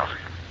Trout Mask.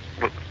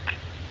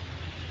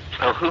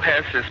 So who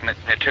has this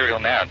material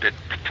now? Does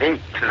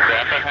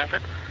Zappa have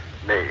it?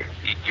 Me.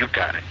 You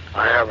got it.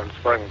 I haven't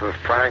spoken to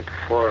Frank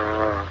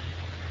for,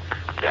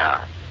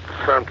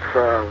 since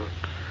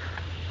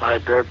I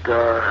did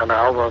an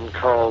album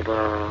called,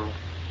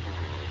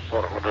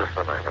 what is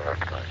the name of that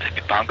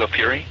thing? Bongo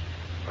Fury?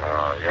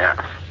 Yes.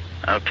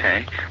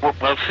 Okay. Well,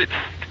 since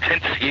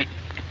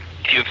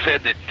you've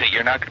said that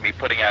you're not going to be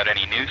putting out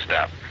any new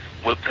stuff,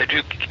 did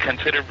you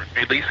consider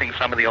releasing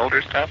some of the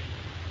older stuff?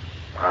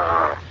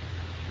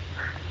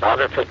 Not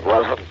if it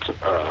wasn't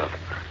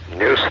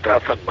new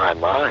stuff in my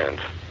mind.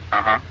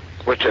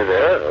 Which it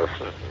is.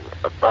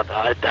 But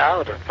I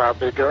doubt if I'll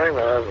be doing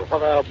that.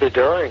 What I'll be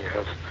doing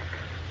is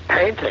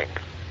painting.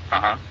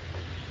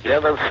 You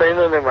haven't seen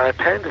any of my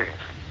paintings.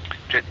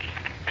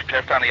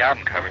 Just on the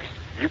album covers.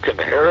 You can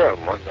hear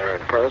them when they're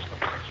in person.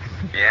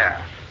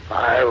 Yeah.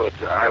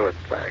 I would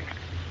think.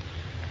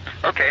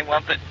 Okay,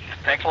 well,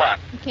 thanks a lot.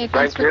 Okay,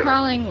 thanks for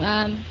calling.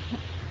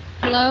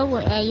 Hello,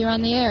 you're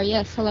on the air.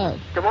 Yes, hello.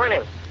 Good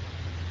morning.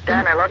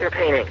 Dan, I love your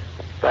painting.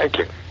 Thank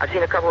you. I've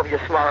seen a couple of your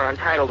smaller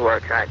untitled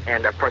works,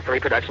 and of course the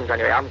reproductions on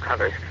your album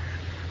covers.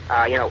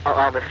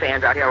 All the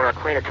fans out here are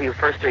acquainted to you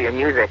first through your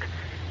music,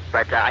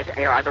 but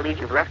I believe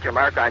you've left your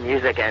mark on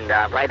music and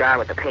right on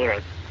with the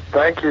painting.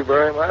 Thank you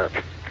very much.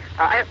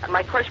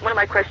 One of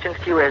my questions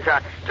to you is,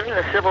 during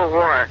the Civil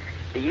War, on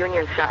the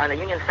Union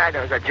side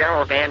there was a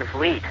General Van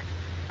Fleet.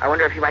 I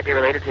wonder if you might be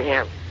related to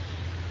him.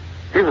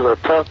 He was a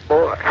tough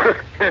boy.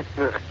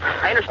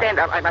 I understand.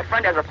 My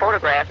friend has a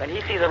photograph, and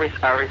he sees a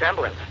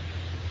resemblance.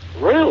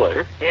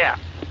 Really? Yeah.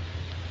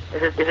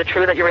 Is it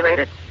true that you're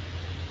related?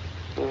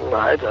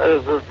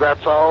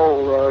 That's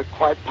all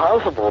quite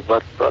possible,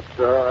 but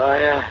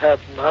I have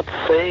not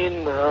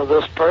seen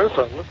this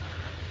person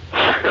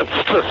since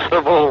the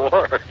Civil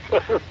War.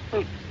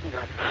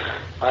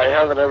 I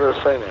haven't ever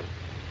seen him.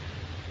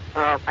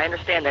 I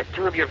understand that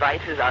two of your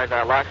vices are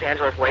the Los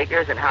Angeles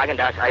Lakers and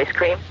Haagen-Dazs ice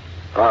cream.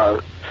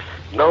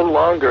 No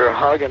longer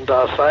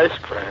Haagen-Dazs ice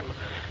cream,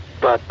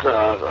 but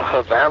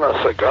Havana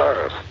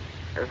cigars.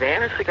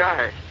 Havana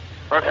cigars?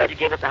 Well, if you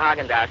gave up the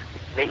Haagen-Dazs,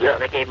 they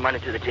gave money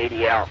to the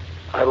JDL.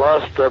 I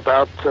lost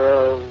about,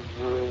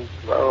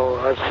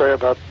 I'd say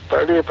about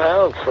 30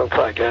 pounds since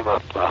I gave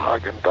up the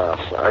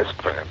Haagen-Dazs ice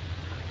cream.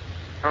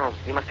 Oh,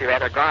 you must be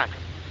rather gaunt.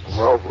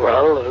 Well,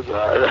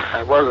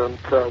 I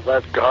wasn't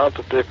that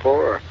gaunt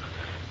before.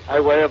 I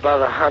weigh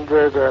about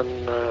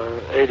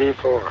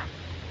 184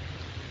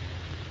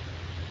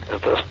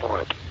 at this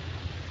point.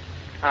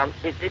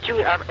 Did you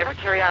ever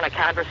carry on a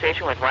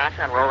conversation with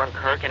Rawson Roland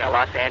Kirk in a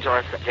Los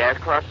Angeles jazz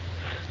club?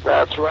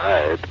 That's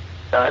right.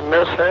 I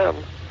miss him.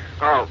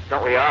 Oh,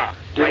 don't we all?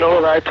 Do you know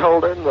what I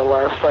told him, the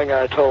last thing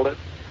I told him?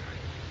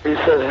 He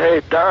said,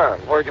 "Hey, Don,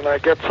 where can I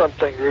get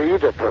something to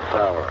eat at this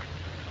hour?"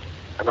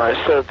 And I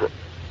said,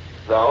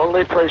 "The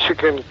only place you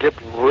can get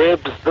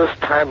ribs this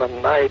time of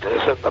night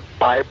is in the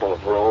Bible,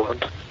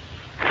 Roland."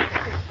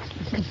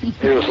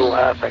 He was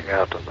laughing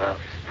after that.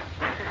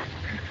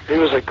 He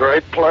was a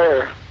great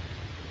player.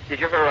 Did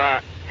you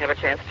ever have a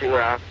chance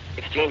to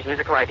exchange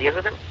musical ideas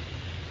with him?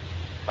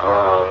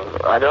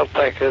 I don't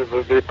think it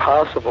would be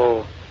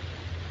possible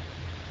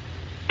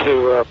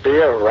to be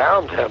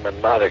around him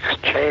and not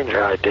exchange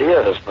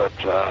ideas, but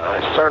I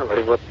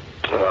certainly wouldn't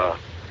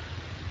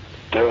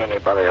do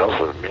anybody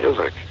else's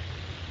music,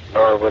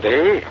 nor would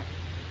he.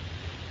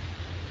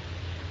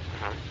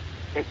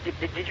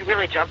 Did you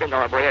really jump into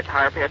La Brea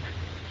tar pits?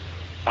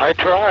 I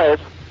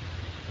tried,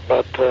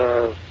 but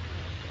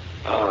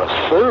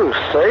Sue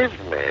saved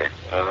me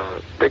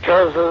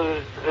because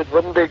it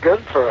wouldn't be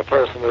good for a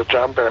person to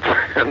jump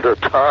into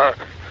tar.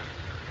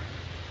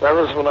 That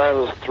was when I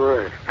was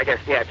 3. I guess,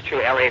 yeah, it's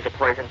true. L.A. is a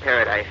poison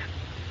paradise.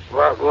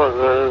 Well,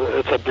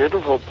 it's a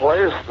beautiful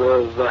place,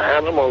 the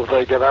animals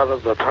they get out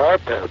of the tar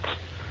pits.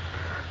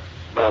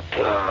 But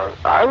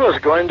I was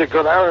going to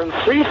go down and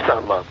see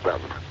some of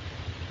them.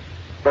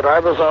 But I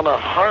was on a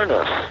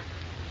harness,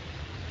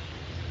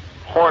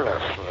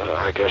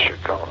 I guess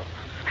you'd call it.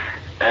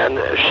 And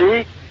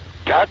she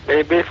got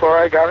me before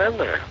I got in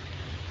there.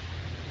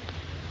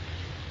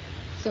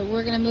 So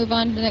we're going to move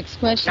on to the next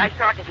question. Nice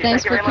talking to you.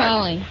 Thanks Thank for you very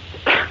calling.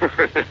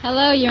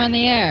 Hello, you're on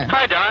the air.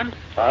 Hi, Don.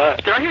 Hi.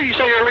 Did I hear you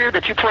say earlier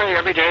that you play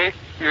every day,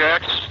 your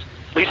acts?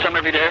 At least some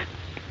every day?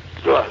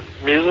 What,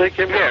 music?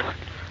 Yes.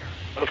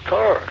 Of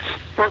course.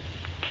 Well,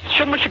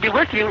 someone should be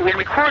with you in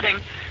recording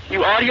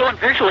you audio and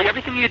visually.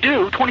 Everything you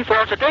do 24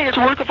 hours a day is a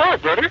work of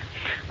art, brother.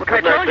 What can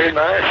I tell you?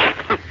 Nice.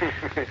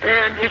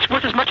 And it's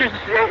worth as much as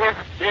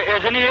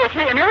any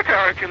other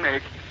art you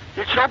make.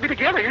 It should all be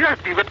together. You don't have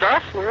to be ripped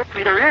off or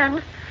either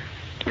in.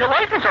 Your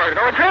life is art. It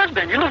always has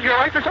been. You live your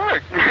life as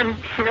art. And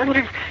you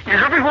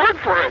deserve reward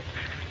for it.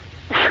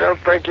 I don't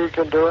think you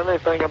can do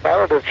anything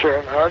about it if you're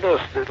an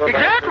artist.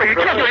 Exactly. You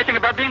can't do anything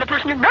about being a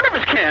person. None of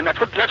us can.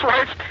 That's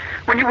why it's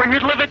when you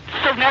live it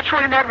so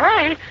naturally in that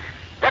way,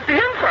 that's the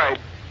inside.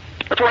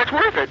 That's why it's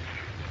worth it.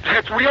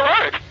 It's real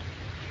art.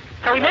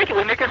 That's how we make it.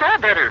 We make us all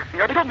better.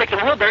 You don't make the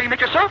world better. You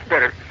make yourself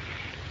better.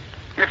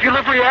 If you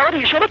live reality,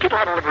 you show other people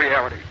how to live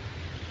reality.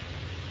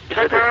 Is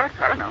that correct?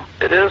 I don't know.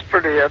 It is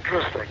pretty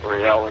interesting,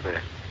 reality.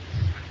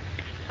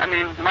 I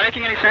mean, am I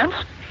making any sense?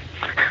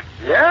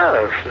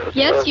 Yes.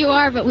 Yes, you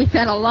are, but we've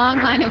got a long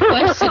line of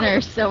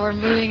questioners, so we're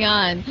moving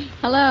on.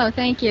 Hello,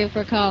 thank you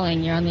for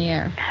calling. You're on the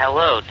air.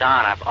 Hello,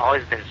 Don. I've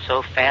always been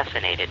so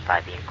fascinated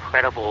by the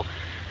incredible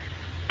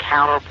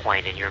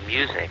counterpoint in your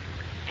music,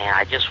 and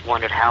I just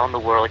wondered how in the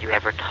world you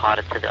ever taught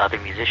it to the other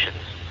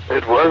musicians.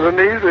 It wasn't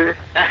easy.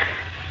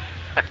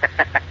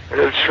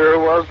 It sure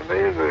wasn't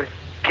easy.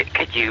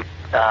 Could you,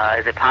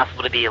 is it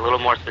possible to be a little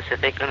more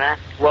specific than that?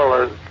 Well,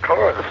 of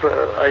course.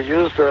 I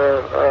used,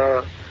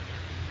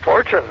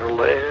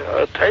 fortunately,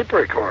 a tape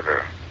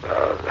recorder.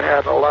 It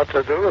had a lot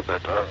to do with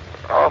it,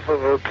 off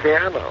of a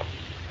piano.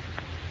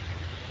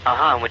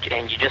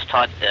 And you just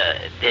taught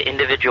the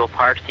individual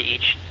parts to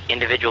each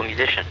individual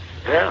musician.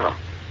 Yeah.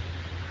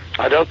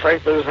 I don't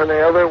think there's any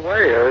other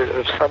way.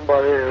 If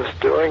somebody is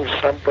doing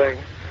something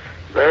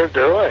they're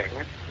doing.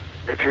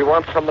 If you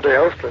want somebody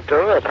else to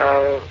do it,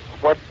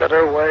 what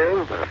better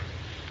way is there?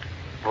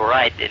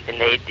 Right,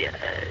 and they,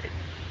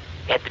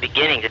 at the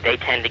beginning, did they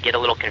tend to get a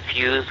little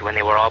confused when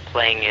they were all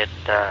playing it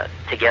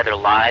together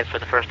live for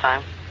the first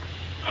time?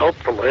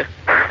 Hopefully.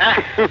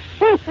 I'm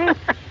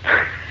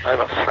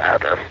a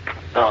sadist.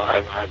 No,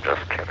 I'm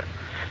just kidding.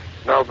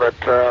 No, but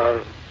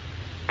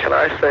can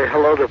I say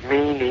hello to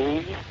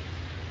Meanie?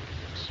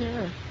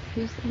 Sure.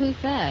 Who's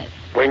that?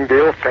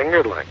 Wingdale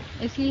Fingerling.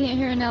 Is he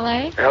here in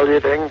L.A.?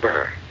 Elliot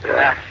Ingber.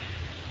 Yeah.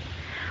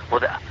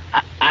 Well,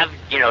 I've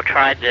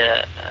tried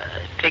to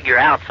figure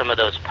out some of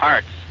those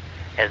parts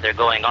as they're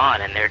going on,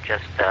 and they're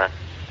just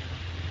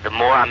the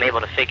more I'm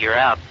able to figure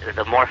out,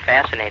 the more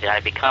fascinated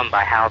I become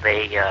by how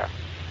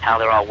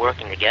they're all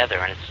working together.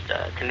 And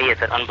it's to me,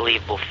 it's an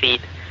unbelievable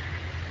feat.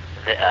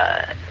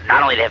 That,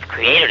 not only to have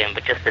created him,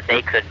 but just that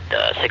they could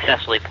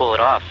successfully pull it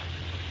off.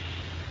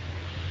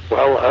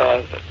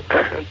 Well,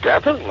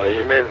 definitely.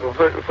 You mean,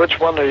 which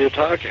one are you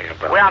talking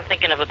about? Well, I'm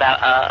thinking of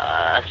about,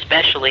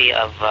 especially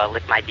of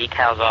Lick My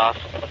Decals Off.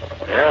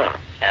 Yeah.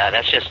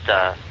 That's just,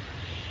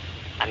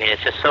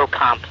 it's just so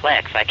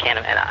complex. I can't,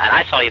 and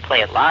I saw you play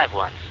it live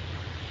once.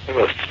 It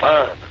was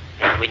fun.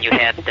 When you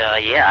had,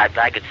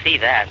 I could see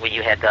that. When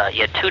you had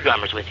two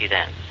drummers with you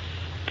then.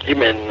 You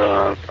mean,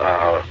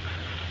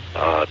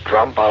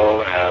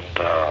 Drumbo and,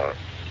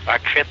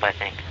 Art Tripp, I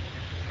think.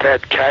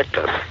 Ted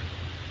Cactus.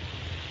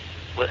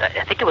 Well,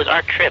 I think it was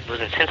Art Tripp. It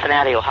was in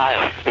Cincinnati,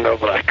 Ohio. No,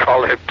 but I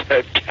call him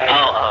Ted Cactus.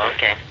 Oh,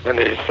 okay. And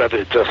he said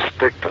he'd just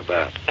stick to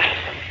that.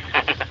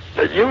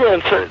 You were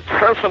in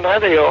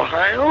Cincinnati,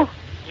 Ohio?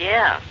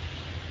 Yeah.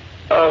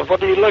 What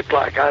do you look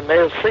like? I may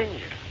have seen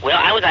you. Well,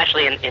 I was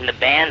actually in the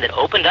band that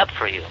opened up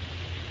for you.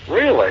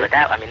 Really? But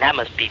that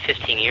must be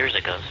 15 years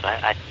ago. So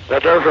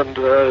That doesn't,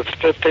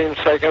 15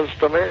 seconds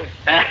to me.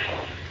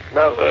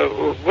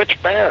 No, which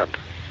band?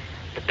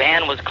 The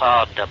band was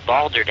called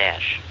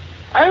Balderdash.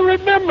 I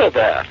remember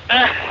that.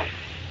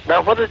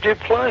 Now, what did you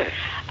play?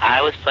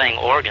 I was playing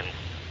organ.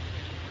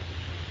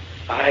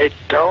 I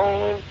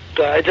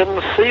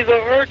didn't see the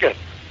organ.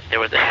 There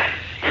was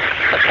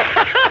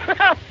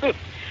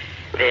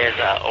there's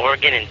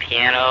organ and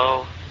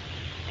piano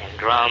and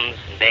drums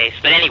and bass.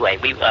 But anyway,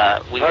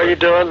 How are you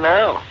doing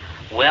now?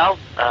 Well,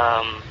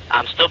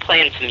 I'm still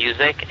playing some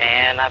music,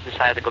 and I've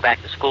decided to go back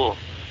to school.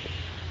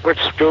 Which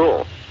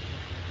school?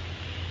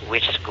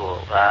 Which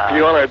school? If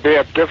you want to be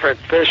a different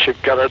fish,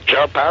 you've got to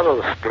jump out of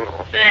the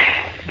school.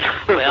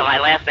 Well, my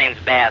last name's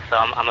Bass, so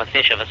I'm a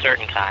fish of a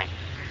certain kind.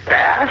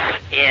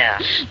 Bass? Yeah.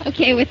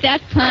 Okay, with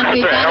that pun,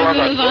 we've got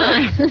to move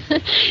on.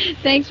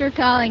 Thanks for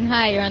calling.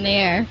 Hi, you're on the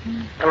air.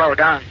 Hello,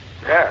 Don.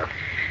 Yeah.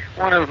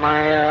 One of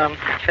my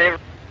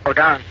favorite... Oh,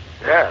 Don.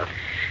 Yeah.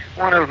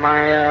 One of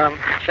my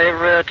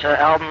favorite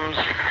albums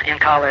in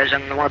college,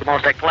 and one of the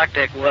most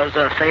eclectic, was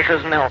Safe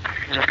as Milk.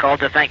 Just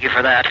called to thank you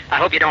for that. I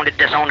hope you don't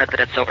disown it that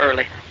it's so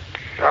early.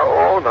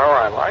 Oh, no,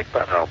 I like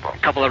that album. A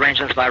couple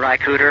arrangements by Ry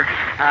Cooder.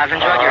 I've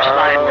enjoyed your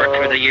slide work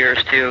through the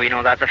years, too.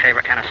 That's a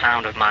favorite kind of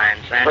sound of mine.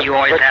 And you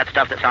always had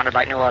stuff that sounded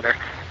like no other.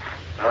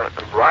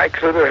 Ry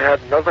Cooder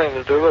had nothing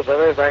to do with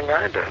anything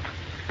I did.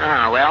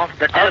 Well,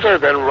 other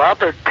than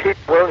Robert Pete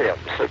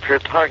Williams, if you're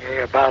talking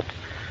about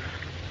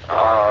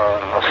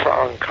a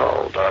song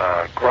called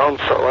Grown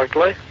So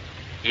Ugly.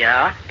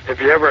 Yeah? Have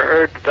you ever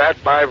heard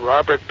that by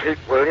Robert Pete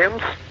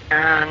Williams?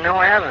 No,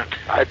 I haven't.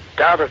 I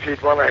doubt if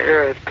you'd want to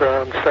hear it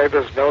on Save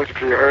His Milk if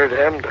you heard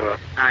him do it.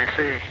 I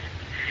see.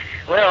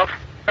 Well,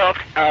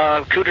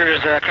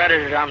 Cooder's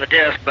credited on the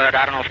disc, but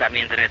I don't know if that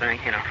means anything,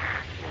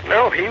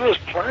 No, he was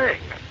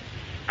playing.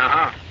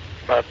 Uh-huh.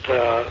 But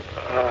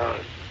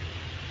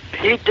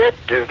he did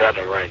do that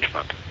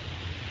arrangement.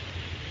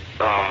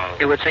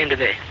 It would seem to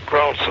be.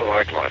 Grown So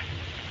Ugly.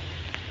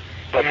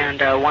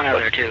 And one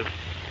other, too.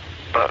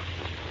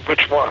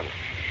 Which one?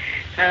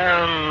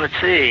 Let's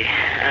see.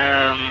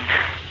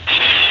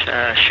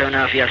 Sure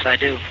enough, yes, I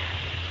do.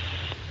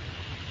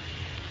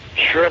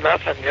 Sure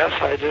enough, and yes,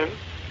 I do.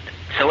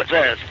 So it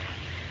says.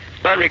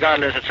 But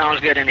regardless, it sounds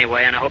good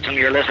anyway, and I hope some of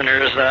your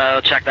listeners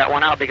check that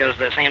one out, because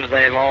it seems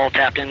they've all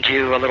tapped into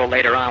you a little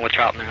later on with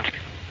Trout Mask.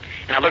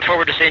 And I look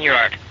forward to seeing your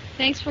art.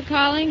 Thanks for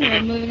calling.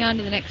 We're moving on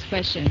to the next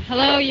question.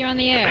 Hello, you're on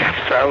the air.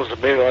 Sounds to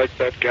me like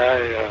that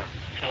guy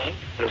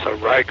is a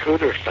Ry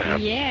Cooder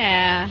fan.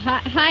 Yeah.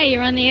 Hi,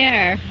 you're on the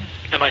air.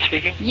 Am I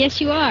speaking? Yes,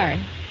 you are.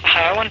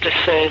 Hi, I wanted to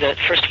say that,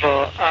 first of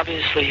all,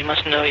 obviously you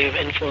must know you've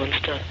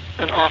influenced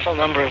an awful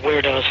number of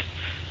weirdos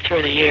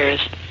through the years.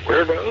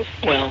 Weirdos?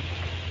 Well,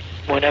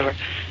 whatever.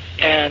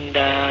 And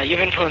you've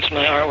influenced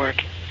my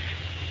artwork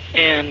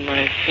and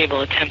my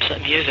feeble attempts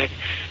at music.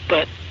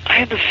 But I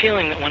had the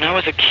feeling that when I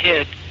was a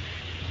kid,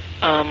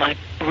 my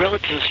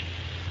relatives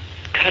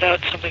cut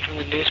out something from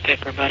the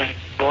newspaper about a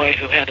boy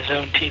who had his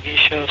own TV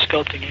show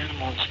sculpting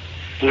animals.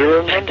 Do you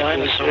remember?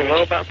 Dinosaurs. Do you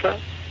know about that?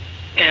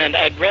 And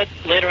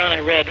later on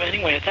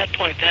anyway, at that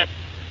point, that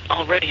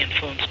already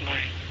influenced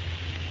my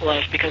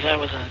life because I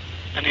was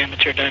an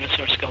amateur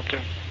dinosaur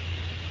sculptor.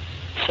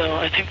 So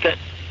I think that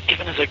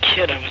even as a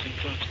kid, I was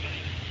influenced by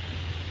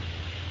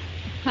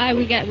Hi,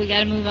 we got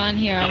to move on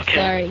here. I'm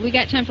sorry. We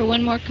got time for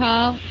one more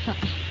call.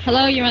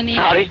 Hello, you're on the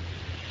air. Howdy.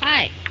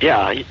 Hi.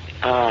 Yeah,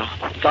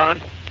 Don?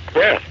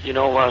 Yeah. You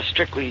know,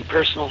 Strictly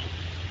Personal,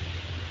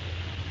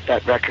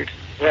 that record?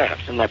 Yeah.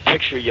 And that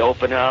picture you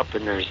open up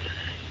and there's...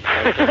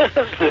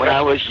 when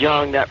I was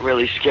young, that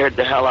really scared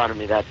the hell out of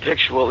me, that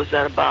picture. What was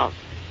that about?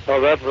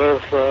 Well, that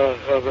was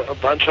a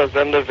bunch of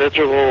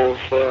individuals,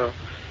 the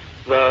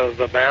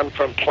man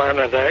from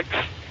Planet X.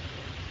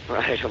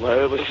 Right,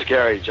 well, it was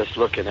scary just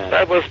looking at it.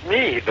 That was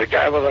me, the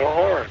guy with the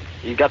horn.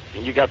 You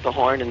got the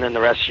horn and then the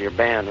rest of your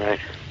band, right?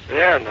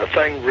 Yeah, and the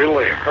thing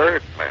really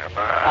hurt, man.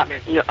 I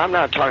mean, you know, I'm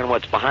not talking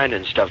what's behind it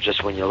and stuff,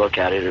 just when you look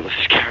at it, it was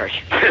scary.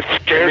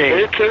 It scared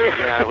me too.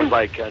 Yeah, I was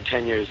like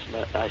 10 years,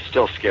 but I'm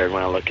still scared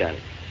when I look at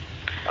it.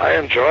 I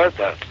enjoyed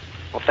that.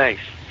 Well,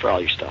 thanks for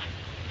all your stuff.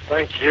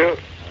 Thank you.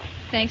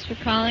 Thanks for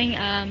calling.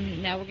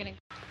 Now we're going to...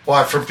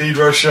 What, from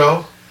Pedro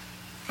Show?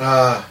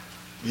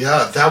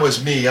 Yeah, that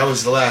was me. I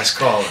was the last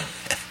caller.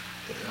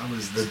 I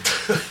was the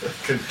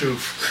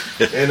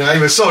doof. And I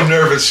was so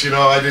nervous, you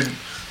know, I didn't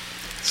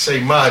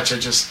say much.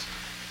 And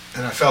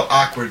I felt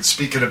awkward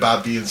speaking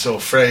about being so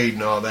afraid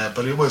and all that.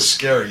 But it was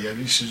scary. I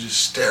used to just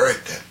stare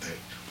at that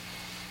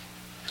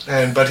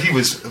thing. But he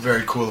was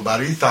very cool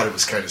about it. He thought it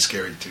was kind of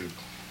scary, too.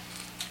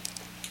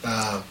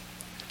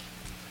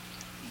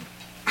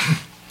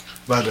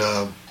 But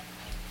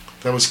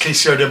that was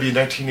KCRW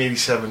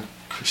 1987,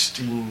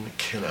 Christine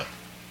McKenna,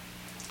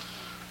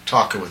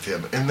 talking with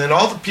him. And then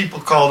all the people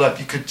called up,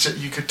 you could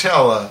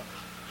tell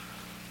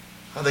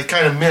how they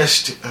kind of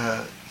missed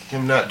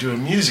him not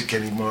doing music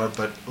anymore,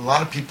 but a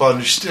lot of people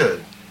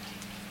understood.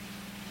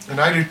 And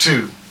I do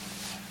too.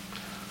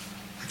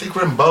 I think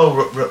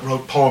Rimbaud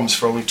wrote poems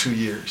for only 2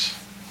 years.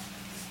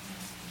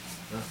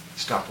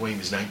 Stopped when he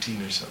was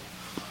 19 or something.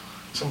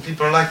 Some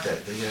people are like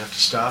that. They have to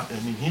stop. I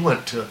mean, he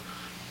went to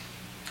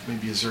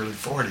maybe his early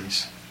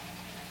 40s.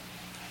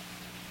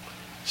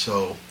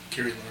 So...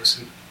 Gary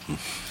Larson.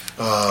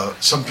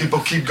 Some people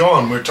keep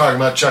going. We're talking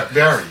about Chuck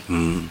Berry.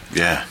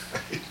 Yeah.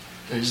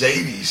 In his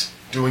 80s,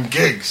 doing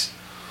gigs.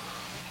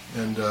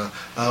 And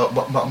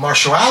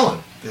Marshall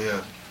Allen,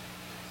 the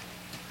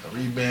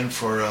reed man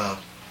for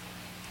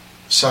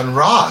Sun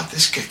Ra.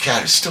 This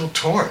cat is still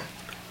touring.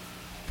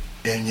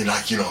 And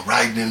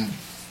riding in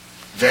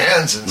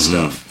vans and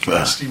stuff.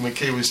 Steve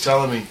McKay was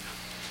telling me,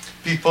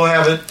 people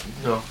have it,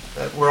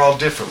 that we're all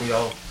different. We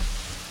all...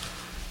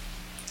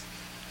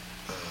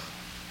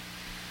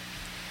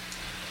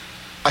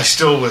 I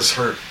still was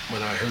hurt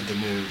when I heard the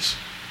news.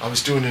 I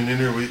was doing an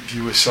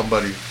interview with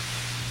somebody,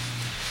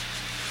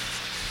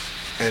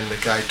 and the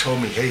guy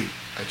told me, hey,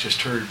 I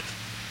just heard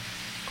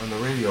on the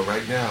radio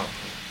right now,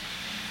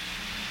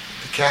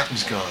 the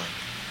captain's gone.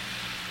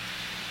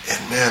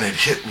 And man, it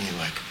hit me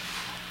like...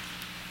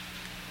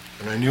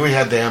 And I knew he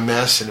had the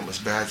MS, and it was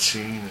a bad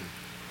scene, and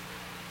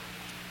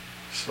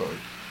so I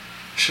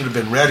should have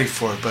been ready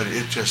for it, but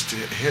it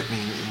hit me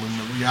when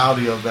the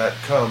reality of that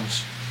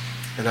comes.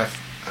 And I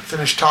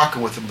finished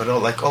talking with him, but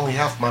like only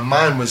half my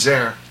mind was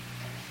there.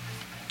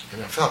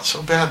 And I felt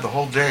so bad the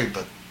whole day,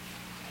 but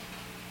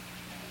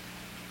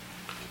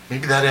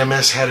maybe that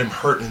MS had him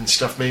hurting and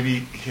stuff. Maybe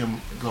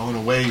him going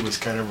away was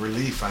kind of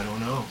relief. I don't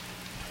know.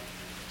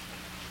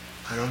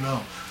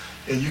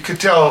 And you could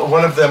tell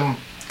one of them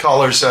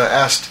callers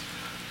asked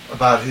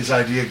about his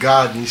idea of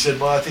God, and he said,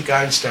 well, I think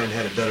Einstein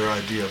had a better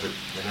idea of it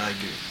than I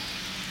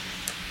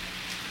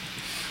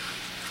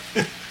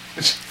do.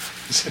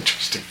 It's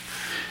interesting.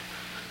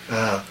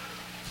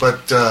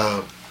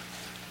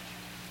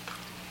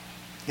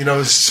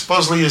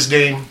 Supposedly his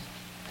name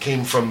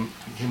came from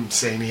him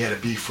saying he had a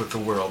beef with the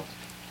world,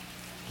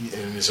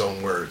 in his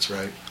own words,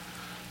 right?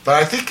 But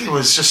I think it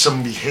was just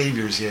some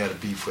behaviors he had a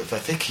beef with. I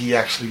think he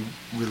actually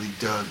really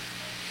dug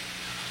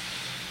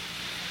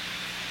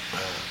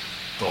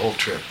the whole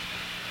trip,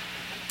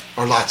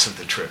 or lots of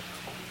the trip.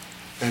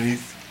 And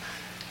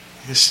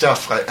his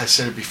stuff, I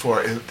said it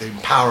before, the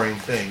empowering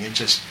thing, it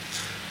just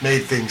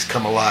made things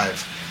come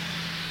alive.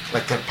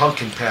 Like that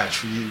pumpkin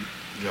patch where you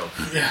go.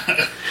 Yeah.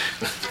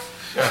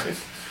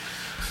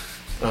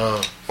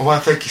 I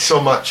want to thank you so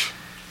much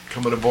for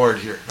coming aboard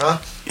here, huh?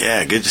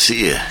 Yeah, good to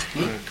see you.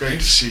 Great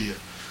to see you.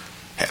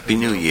 Happy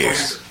New Year.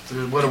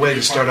 What a way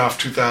to start off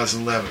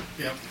 2011.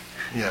 Yep.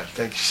 Yeah,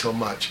 thank you so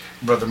much.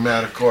 Brother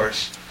Matt, of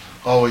course.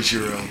 Always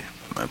your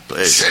my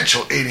pleasure.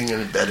 Essential aiding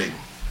and abetting.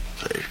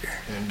 Pleasure.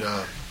 And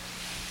I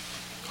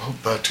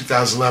hope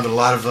 2011, a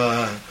lot of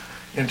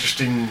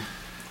interesting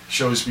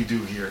shows we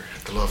do here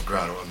at the Love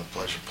Grotto on the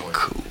Pleasure Point.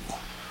 Cool.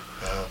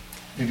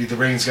 Maybe the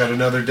rain's got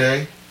another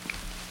day.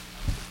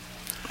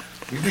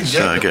 We've been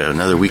I got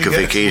another week of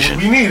vacation.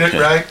 We need it,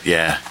 right?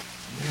 Yeah.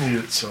 We need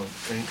it, so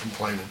I ain't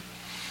complaining.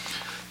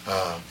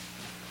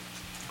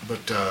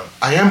 But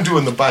I am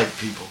doing the bike,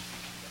 people.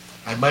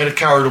 I might have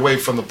cowered away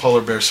from the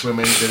polar bear swim.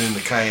 I ain't been in the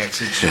kayak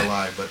since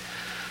July, but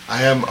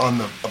I am on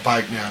a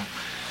bike now.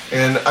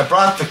 And I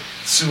brought the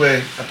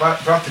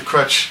brought the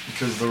crutch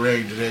because of the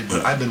rain today,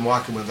 but I've been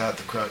walking without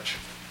the crutch.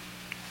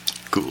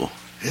 Cool.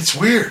 It's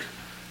weird.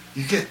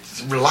 You get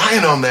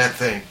relying on that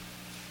thing.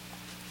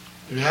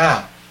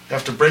 Yeah.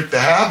 have to break the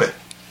habit.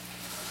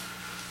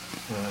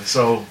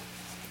 So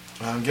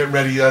I'm getting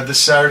ready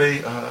this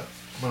Saturday. I'm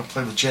going to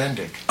play with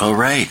Jandik. Oh,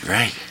 right.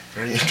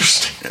 Very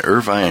interesting.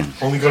 Irvine.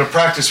 Only going to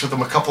practice with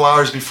him a couple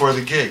hours before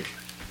the gig.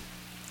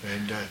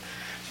 And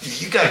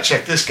you got to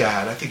check this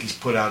guy out. I think he's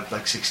put out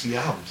like 60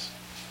 albums.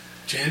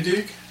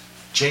 Jandik?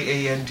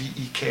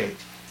 Jandek.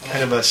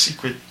 Kind of a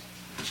secret.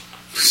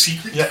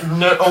 Secret?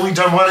 Yeah, only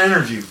done one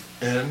interview.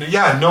 And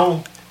yeah,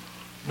 no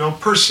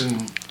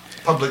person,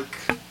 public.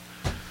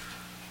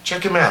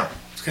 Check him out.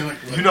 It's kind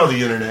of like, you know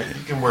the internet.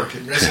 You can work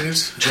it.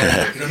 Residents?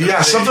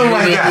 Yeah, something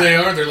like that. Who they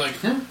are? They're like,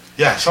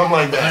 Yeah, something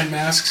like that. Behind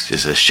masks.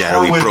 Just a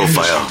shadowy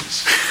profile.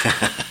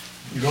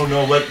 You don't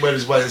know what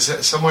is what.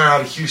 It's somewhere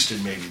out of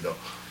Houston, maybe, though.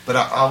 But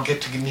I'll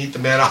get to meet the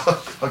man.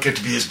 I'll get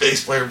to be his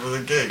bass player for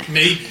the gig.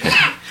 Maybe.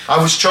 I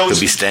was chosen.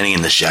 He'll be standing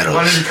in the shadows. He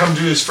wanted to come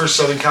do his first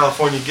Southern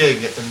California gig,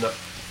 and the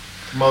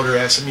promoter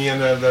asked me,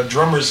 and the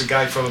drummer's a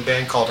guy from a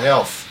band called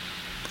Health.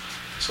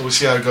 So we'll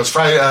see how it goes.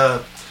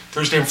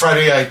 Thursday and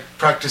Friday, I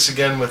practice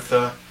again with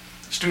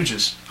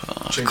Stooges.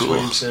 James Cool.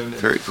 Williamson.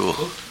 Very cool.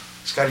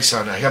 Scotty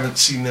Sound. I haven't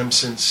seen them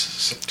since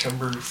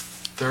September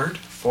 3rd,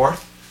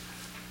 4th.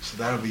 So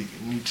that'll be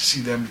neat to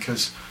see them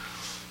because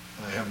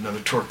I have another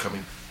tour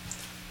coming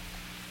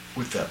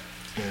with them.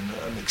 And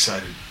I'm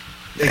excited.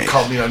 They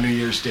called me on New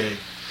Year's Day.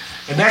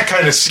 And that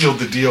kind of sealed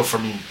the deal for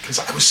me because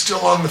I was still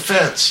on the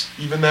fence,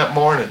 even that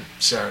morning,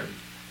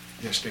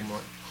 yesterday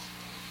morning.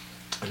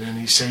 And then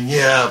he's saying,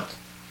 yeah,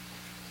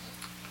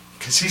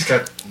 because he's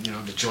got,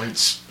 the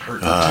joints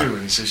hurting too.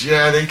 And he says,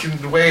 yeah, they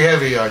can weigh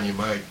heavy on you,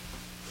 Mike.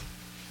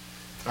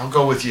 I'll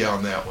go with you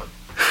on that one.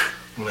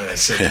 And then I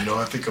said,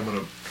 I think I'm going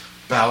to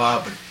bow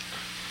out, but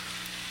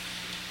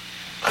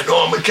I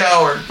know I'm a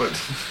coward, but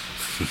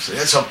so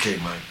that's okay,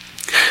 Mike.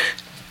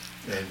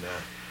 And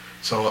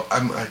so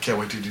I can't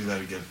wait to do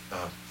that again.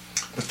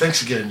 But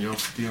thanks again,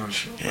 for being on the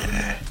show.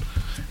 Yeah.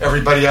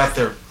 Everybody out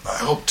there, I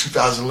hope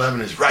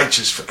 2011 is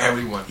righteous for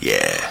everyone.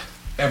 Yeah.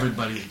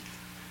 Everybody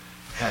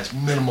has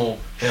minimal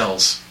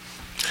hells.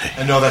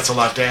 I know that's a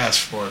lot to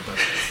ask for, but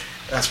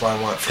that's what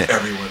I want for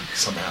everyone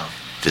somehow.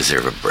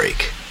 Deserve a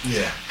break.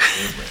 Yeah.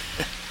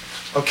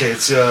 Okay,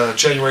 it's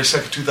January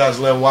 2nd,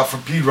 2011. Watt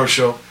from Pedro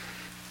Show.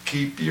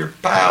 Keep your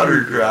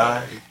powder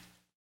dry.